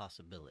is a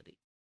possibility.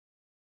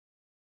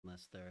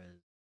 Unless there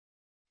is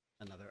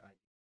another idea.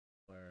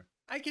 Or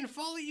I can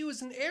follow you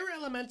as an air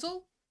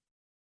elemental.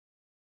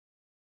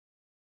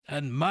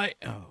 And my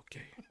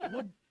okay.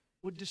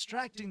 Would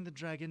distracting the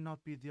dragon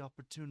not be the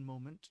opportune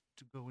moment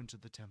to go into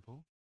the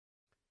temple?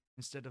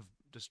 Instead of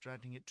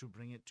distracting it to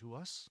bring it to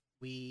us?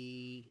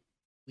 we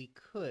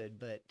could,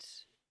 but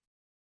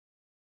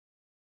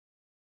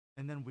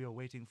And then we are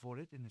waiting for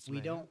it in its we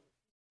lair? don't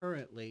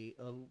currently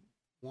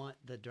want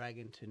the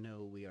dragon to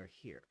know we are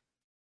here.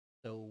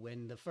 So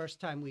when the first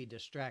time we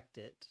distract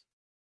it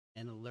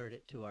and alert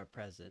it to our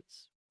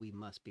presence, we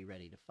must be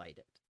ready to fight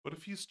it. But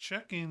if he's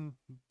checking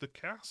the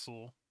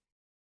castle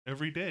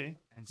every day,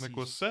 And like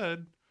was sees-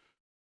 said,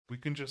 we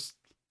can just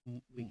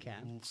We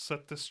can.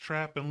 set this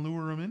trap and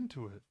lure him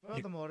into it.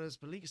 Furthermore, as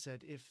Balik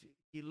said, if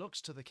he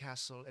looks to the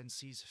castle and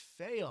sees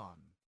Phaon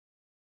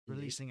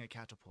releasing a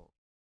catapult,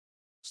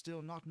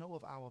 still not know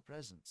of our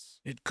presence.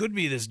 It could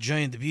be this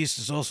giant beast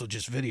is also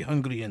just very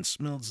hungry and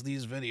smells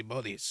these very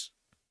bodies.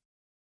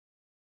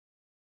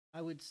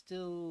 I would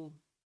still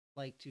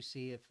like to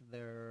see if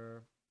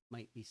there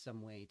might be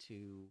some way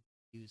to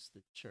use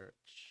the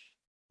church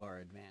to our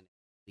advantage,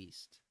 at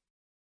least.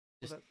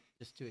 Well,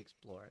 Just to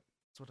explore it.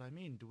 That's what I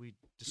mean. Do we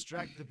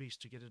distract the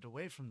beast to get it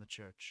away from the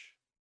church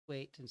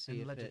Wait and see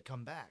and if let it it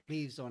come back?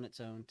 leaves on its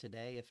own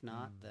today. If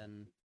not, Mm.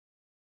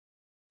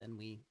 then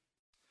we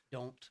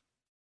don't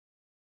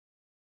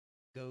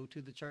go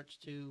to the church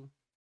to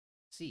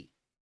see.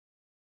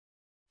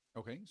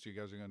 Okay, so you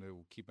guys are going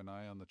to keep an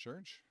eye on the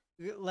church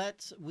from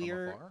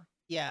We're afar?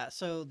 yeah.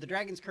 So the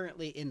dragon's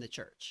currently in the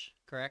church,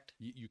 correct?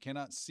 You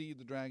cannot see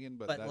the dragon,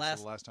 but But that's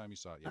the last time you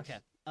saw it. Yes. Okay.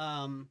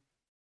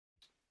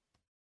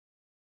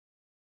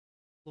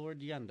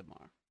 Lord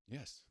Yundamar,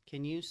 Yes.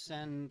 can you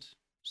send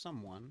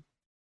someone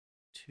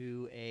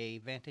to a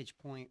vantage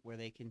point where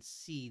they can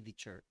see the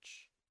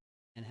church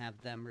and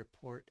have them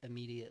report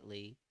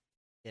immediately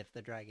if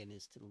the dragon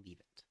is to leave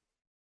it?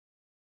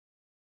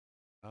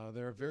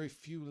 There are very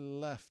few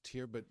left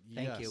here, but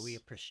Thank you. We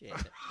yes. appreciate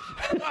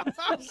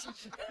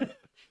it.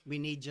 We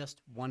need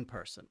just one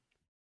person.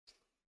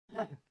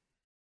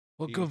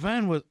 Well, He-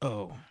 Govan was.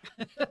 Oh,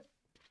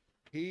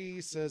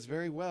 He says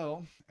very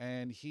well,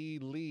 and he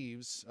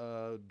leaves,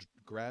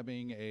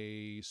 grabbing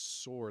a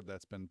sword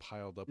that's been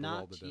piled up with all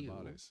Not the dead you.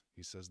 bodies.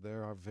 He says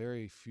there are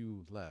very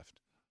few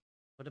left.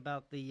 What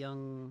about the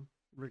young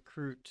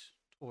recruit,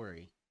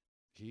 Tori?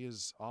 He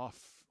is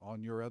off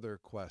on your other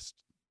quest.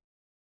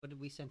 What did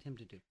we send him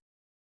to do?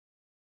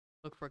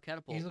 Look for a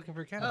catapult. He's looking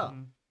for a catapult.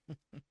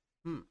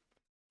 You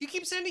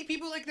keep sending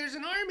people like there's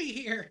an army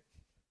here.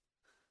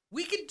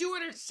 We could do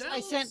it ourselves.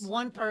 I sent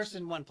one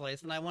person one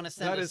place, and I want to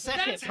send That a is-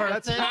 second that's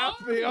person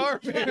half the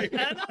army.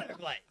 another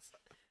place.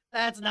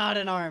 That's not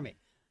an army.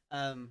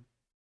 Yeah,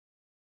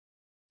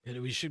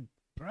 we should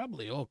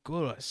probably all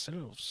go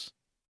ourselves.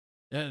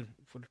 Yeah,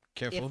 if we're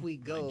careful. If we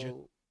mind you.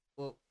 go,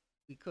 well,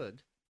 we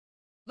could.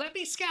 Let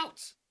me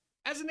scout.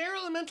 As an air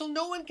elemental,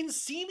 no one can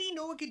see me,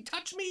 no one can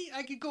touch me.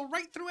 I could go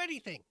right through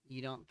anything.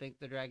 You don't think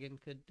the dragon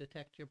could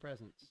detect your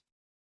presence?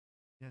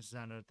 Yes,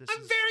 Xander, this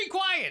I'm is... very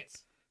quiet.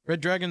 Red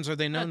dragons, are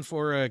they known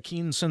for a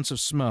keen sense of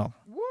smell?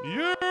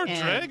 You're a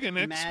And dragon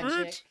expert.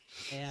 magic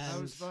I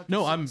And was about to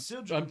No, say, I'm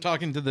Sildren-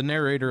 talking to the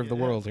narrator of the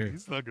Yeah. world here.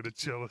 He's not gonna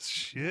tell us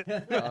shit.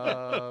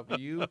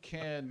 You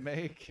can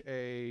make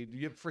a.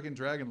 You have freaking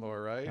dragon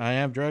lore, right? I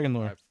have dragon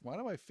lore. Why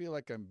do I feel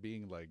like I'm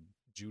being like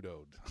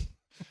judoed?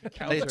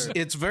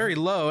 It's very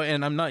low,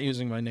 and I'm not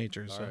using my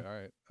nature, All so right, all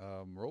right.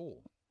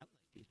 Roll. I like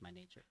to use my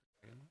nature.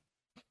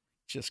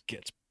 just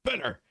gets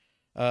better.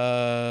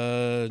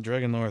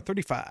 Dragon lore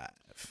 35.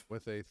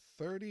 With a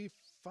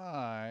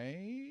 35.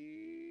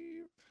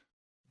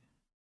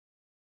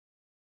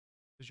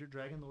 Does your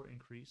dragon lore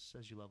increase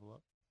as you level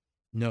up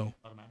No.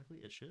 automatically?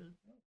 It should.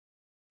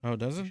 Oh,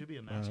 does You it? should be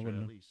a I master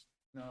wouldn't at know. least.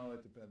 No,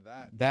 it depends.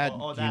 That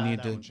Oh, you that- need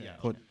that to one, yeah,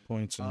 put okay.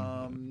 points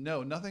in.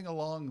 No, nothing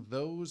along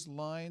those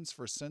lines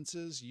for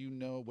senses. You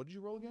know, what did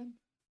you roll again?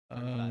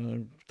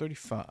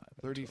 35.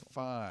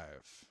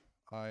 35.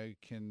 I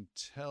can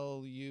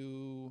tell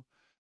you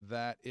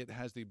that it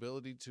has the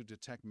ability to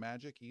detect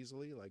magic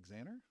easily, like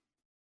Xander.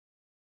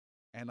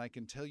 And I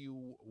can tell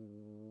you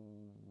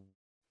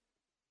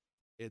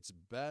its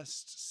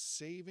best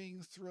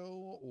saving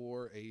throw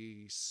or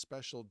a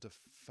special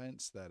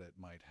defense that it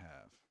might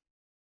have.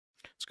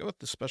 Let's go with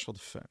the special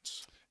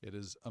defense. It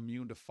is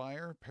immune to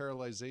fire,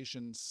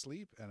 paralyzation,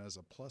 sleep, and has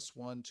a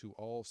 +1 to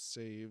all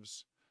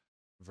saves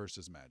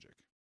versus magic.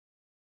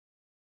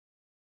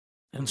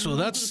 And so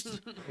that's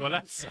Well,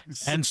 that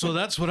sucks. and so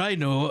that's what I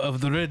know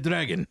of the red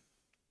dragon.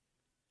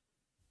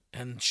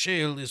 And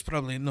Shale is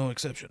probably no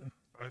exception.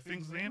 I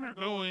think Xander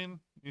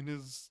going in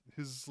his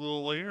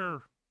little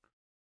air,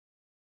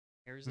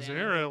 Here's his Xander.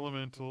 air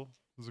elemental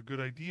is a good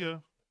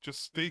idea.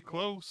 Just stay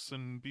close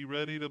and be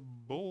ready to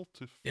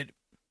bolt if It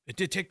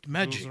detect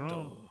magic, wrong.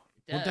 though.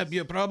 It Would that be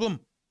a does.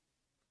 problem?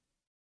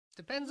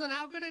 Depends on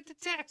how good it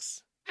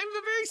detects. I'm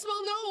a very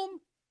small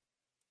gnome.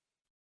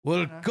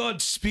 Well,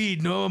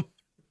 Godspeed, gnome.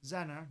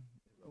 Xander,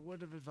 a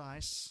word of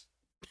advice.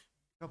 A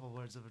couple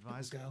words of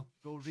advice. Go.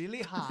 Go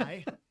really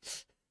high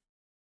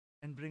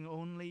and bring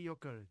only your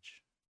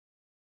courage.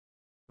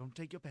 Don't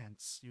take your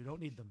pants. You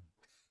don't need them.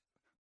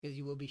 Because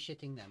you will be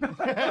shitting them.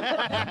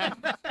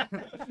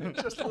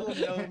 Just little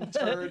gnome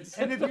turds.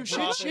 And if you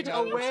shit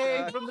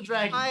away from the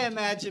dragon. I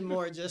imagine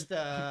more just Shit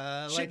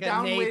like a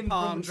downwind from the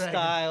napalm dragon.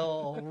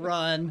 style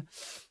run.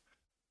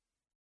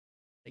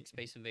 Like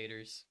Space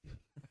Invaders.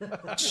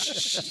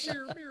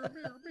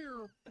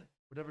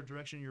 Whatever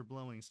direction you're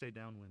blowing, stay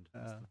downwind.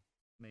 That's the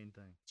main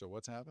thing. So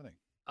what's happening?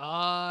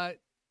 Yeah,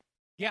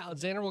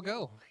 Xander will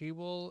go. He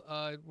will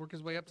work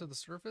his way up to the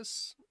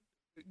surface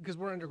because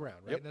we're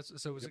underground, right? Yep.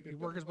 That's so Yep, he yep,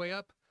 work his way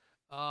up.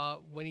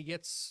 When he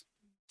gets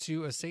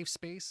to a safe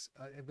space,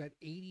 I've got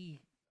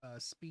 80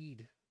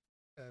 speed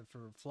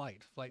for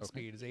flight. Flight Okay.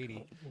 speed is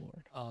 80.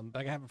 But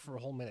I can have it for a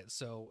whole minute.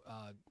 So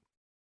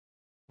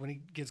when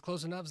he gets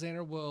close enough,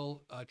 Xander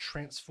will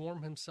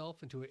transform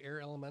himself into an air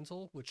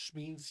elemental, which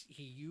means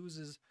he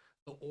uses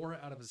the aura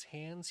out of his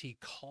hands. He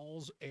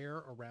calls air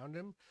around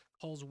him,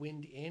 calls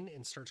wind in,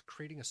 and starts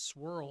creating a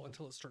swirl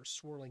until it starts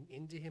swirling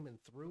into him and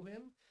through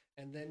him,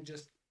 and then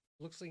just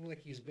looks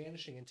like he's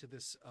vanishing into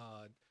this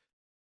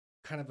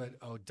kind of a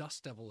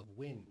dust devil of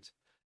wind.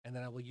 And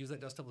then I will use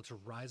that dust devil to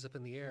rise up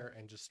in the air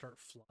and just start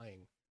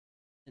flying.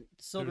 And through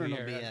Sildren the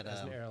will be air at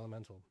as an a air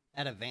elemental.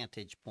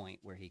 vantage point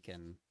where he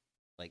can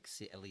like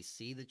at least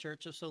see the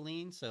Church of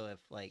Solene. So if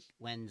like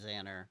when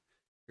Xander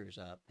screws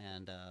up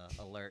and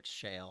alerts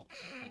Shale,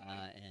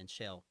 and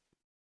Shale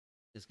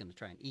is going to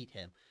try and eat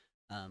him,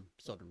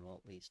 Sildren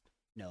will at least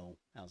know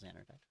how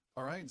Xander died.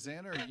 All right,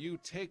 Xander, you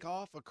take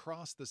off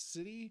across the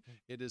city.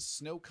 It is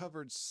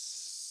snow-covered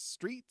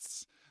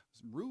streets,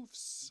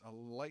 roofs. A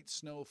light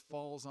snow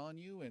falls on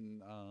you,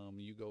 and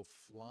you go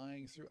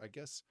flying through. I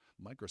guess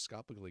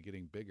microscopically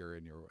getting bigger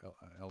in your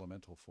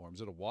elemental form.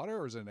 Is it a water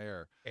or is it an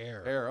air?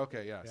 Air. Air.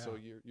 Okay, yeah. So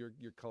Yeah.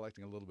 you're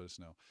collecting a little bit of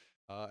snow.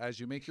 As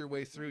you make your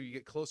way through, you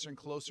get closer and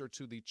closer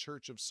to the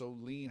Church of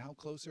Solene. How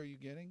close are you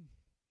getting?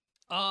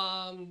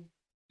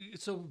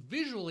 So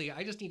visually,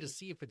 I just need to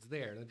see if it's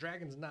there. The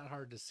dragon's not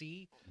hard to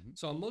see,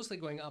 so I'm mostly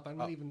going up. I'm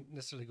not even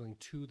necessarily going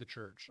to the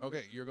church.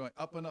 Okay, you're going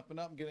up and up and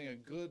up, getting a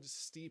good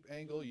steep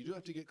angle. You do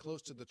have to get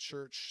close to the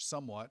church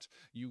somewhat.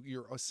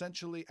 You're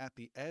essentially at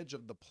the edge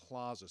of the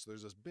plaza. So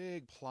there's this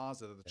big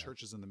plaza that the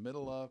church is in the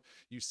middle of.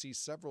 You see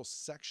several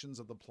sections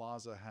of the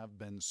plaza have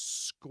been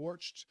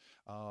scorched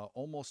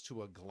almost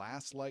to a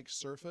glass-like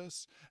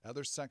surface.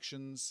 Other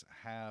sections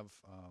have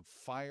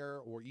fire,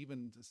 or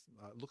even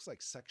looks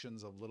like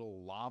sections of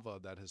little lava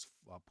that has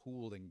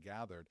pooled and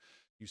gathered.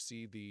 You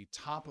see the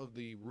top of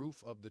the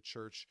roof of the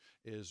church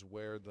is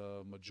where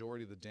the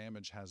majority of the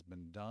damage has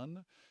been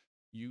done.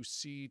 You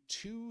see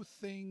two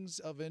things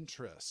of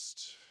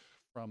interest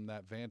from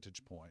that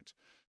vantage point.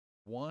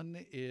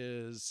 One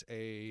is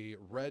a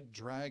red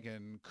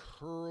dragon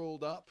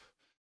curled up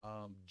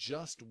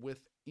just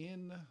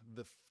within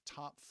the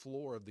top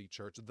floor of the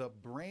church, the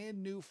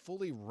brand new,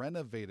 fully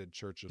renovated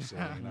Church of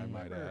Selene, I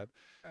might add.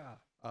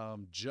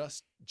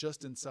 Just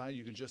inside,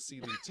 you can just see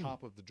the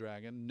top of the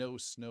dragon. No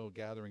snow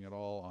gathering at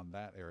all on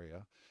that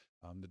area.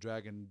 The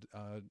dragon,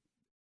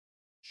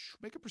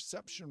 make a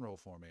perception roll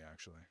for me,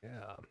 actually.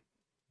 Yeah.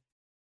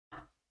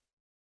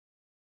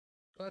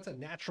 Well, that's a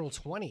natural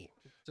 20.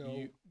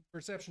 So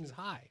perception is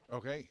high.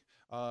 Okay.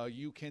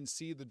 You can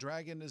see the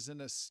dragon is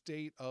in a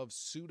state of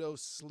pseudo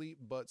sleep,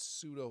 but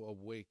pseudo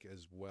awake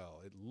as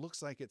well. It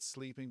looks like it's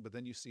sleeping, but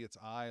then you see its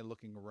eye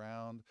looking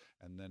around,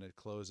 and then it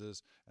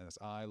closes, and its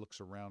eye looks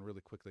around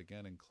really quickly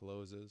again and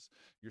closes.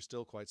 You're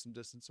still quite some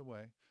distance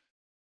away.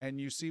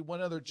 And you see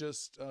one other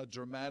just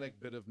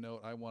dramatic bit of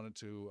note I wanted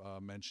to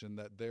mention,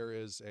 that there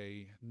is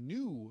a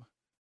new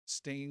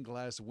stained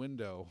glass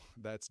window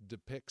that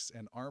depicts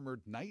an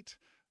armored knight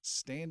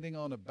standing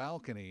on a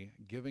balcony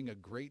giving a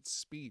great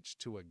speech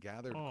to a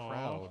gathered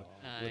crowd,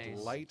 with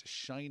light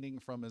shining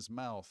from his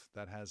mouth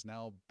that has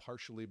now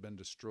partially been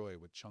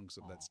destroyed with chunks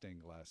of that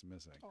stained glass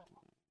missing.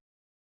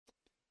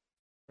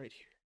 Right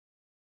here.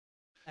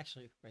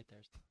 Actually, right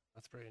there.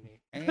 That's pretty neat.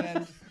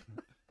 And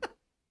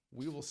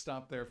we will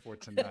stop there for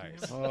tonight.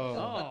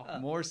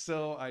 More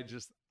so, I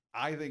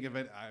think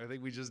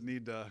we just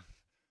need to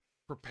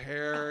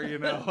prepare,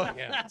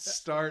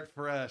 start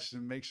fresh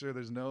and make sure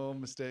there's no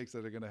mistakes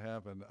that are going to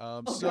happen.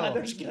 God,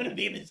 there's going to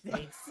be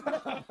mistakes.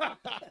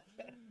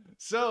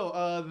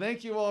 So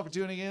thank you all for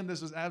tuning in.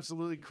 This was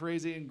absolutely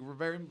crazy and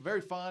very, very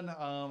fun.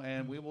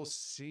 And we will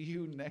see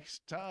you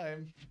next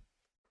time.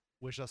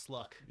 Wish us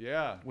luck.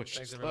 Yeah. Wish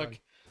Thanks, us luck.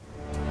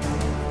 everyone.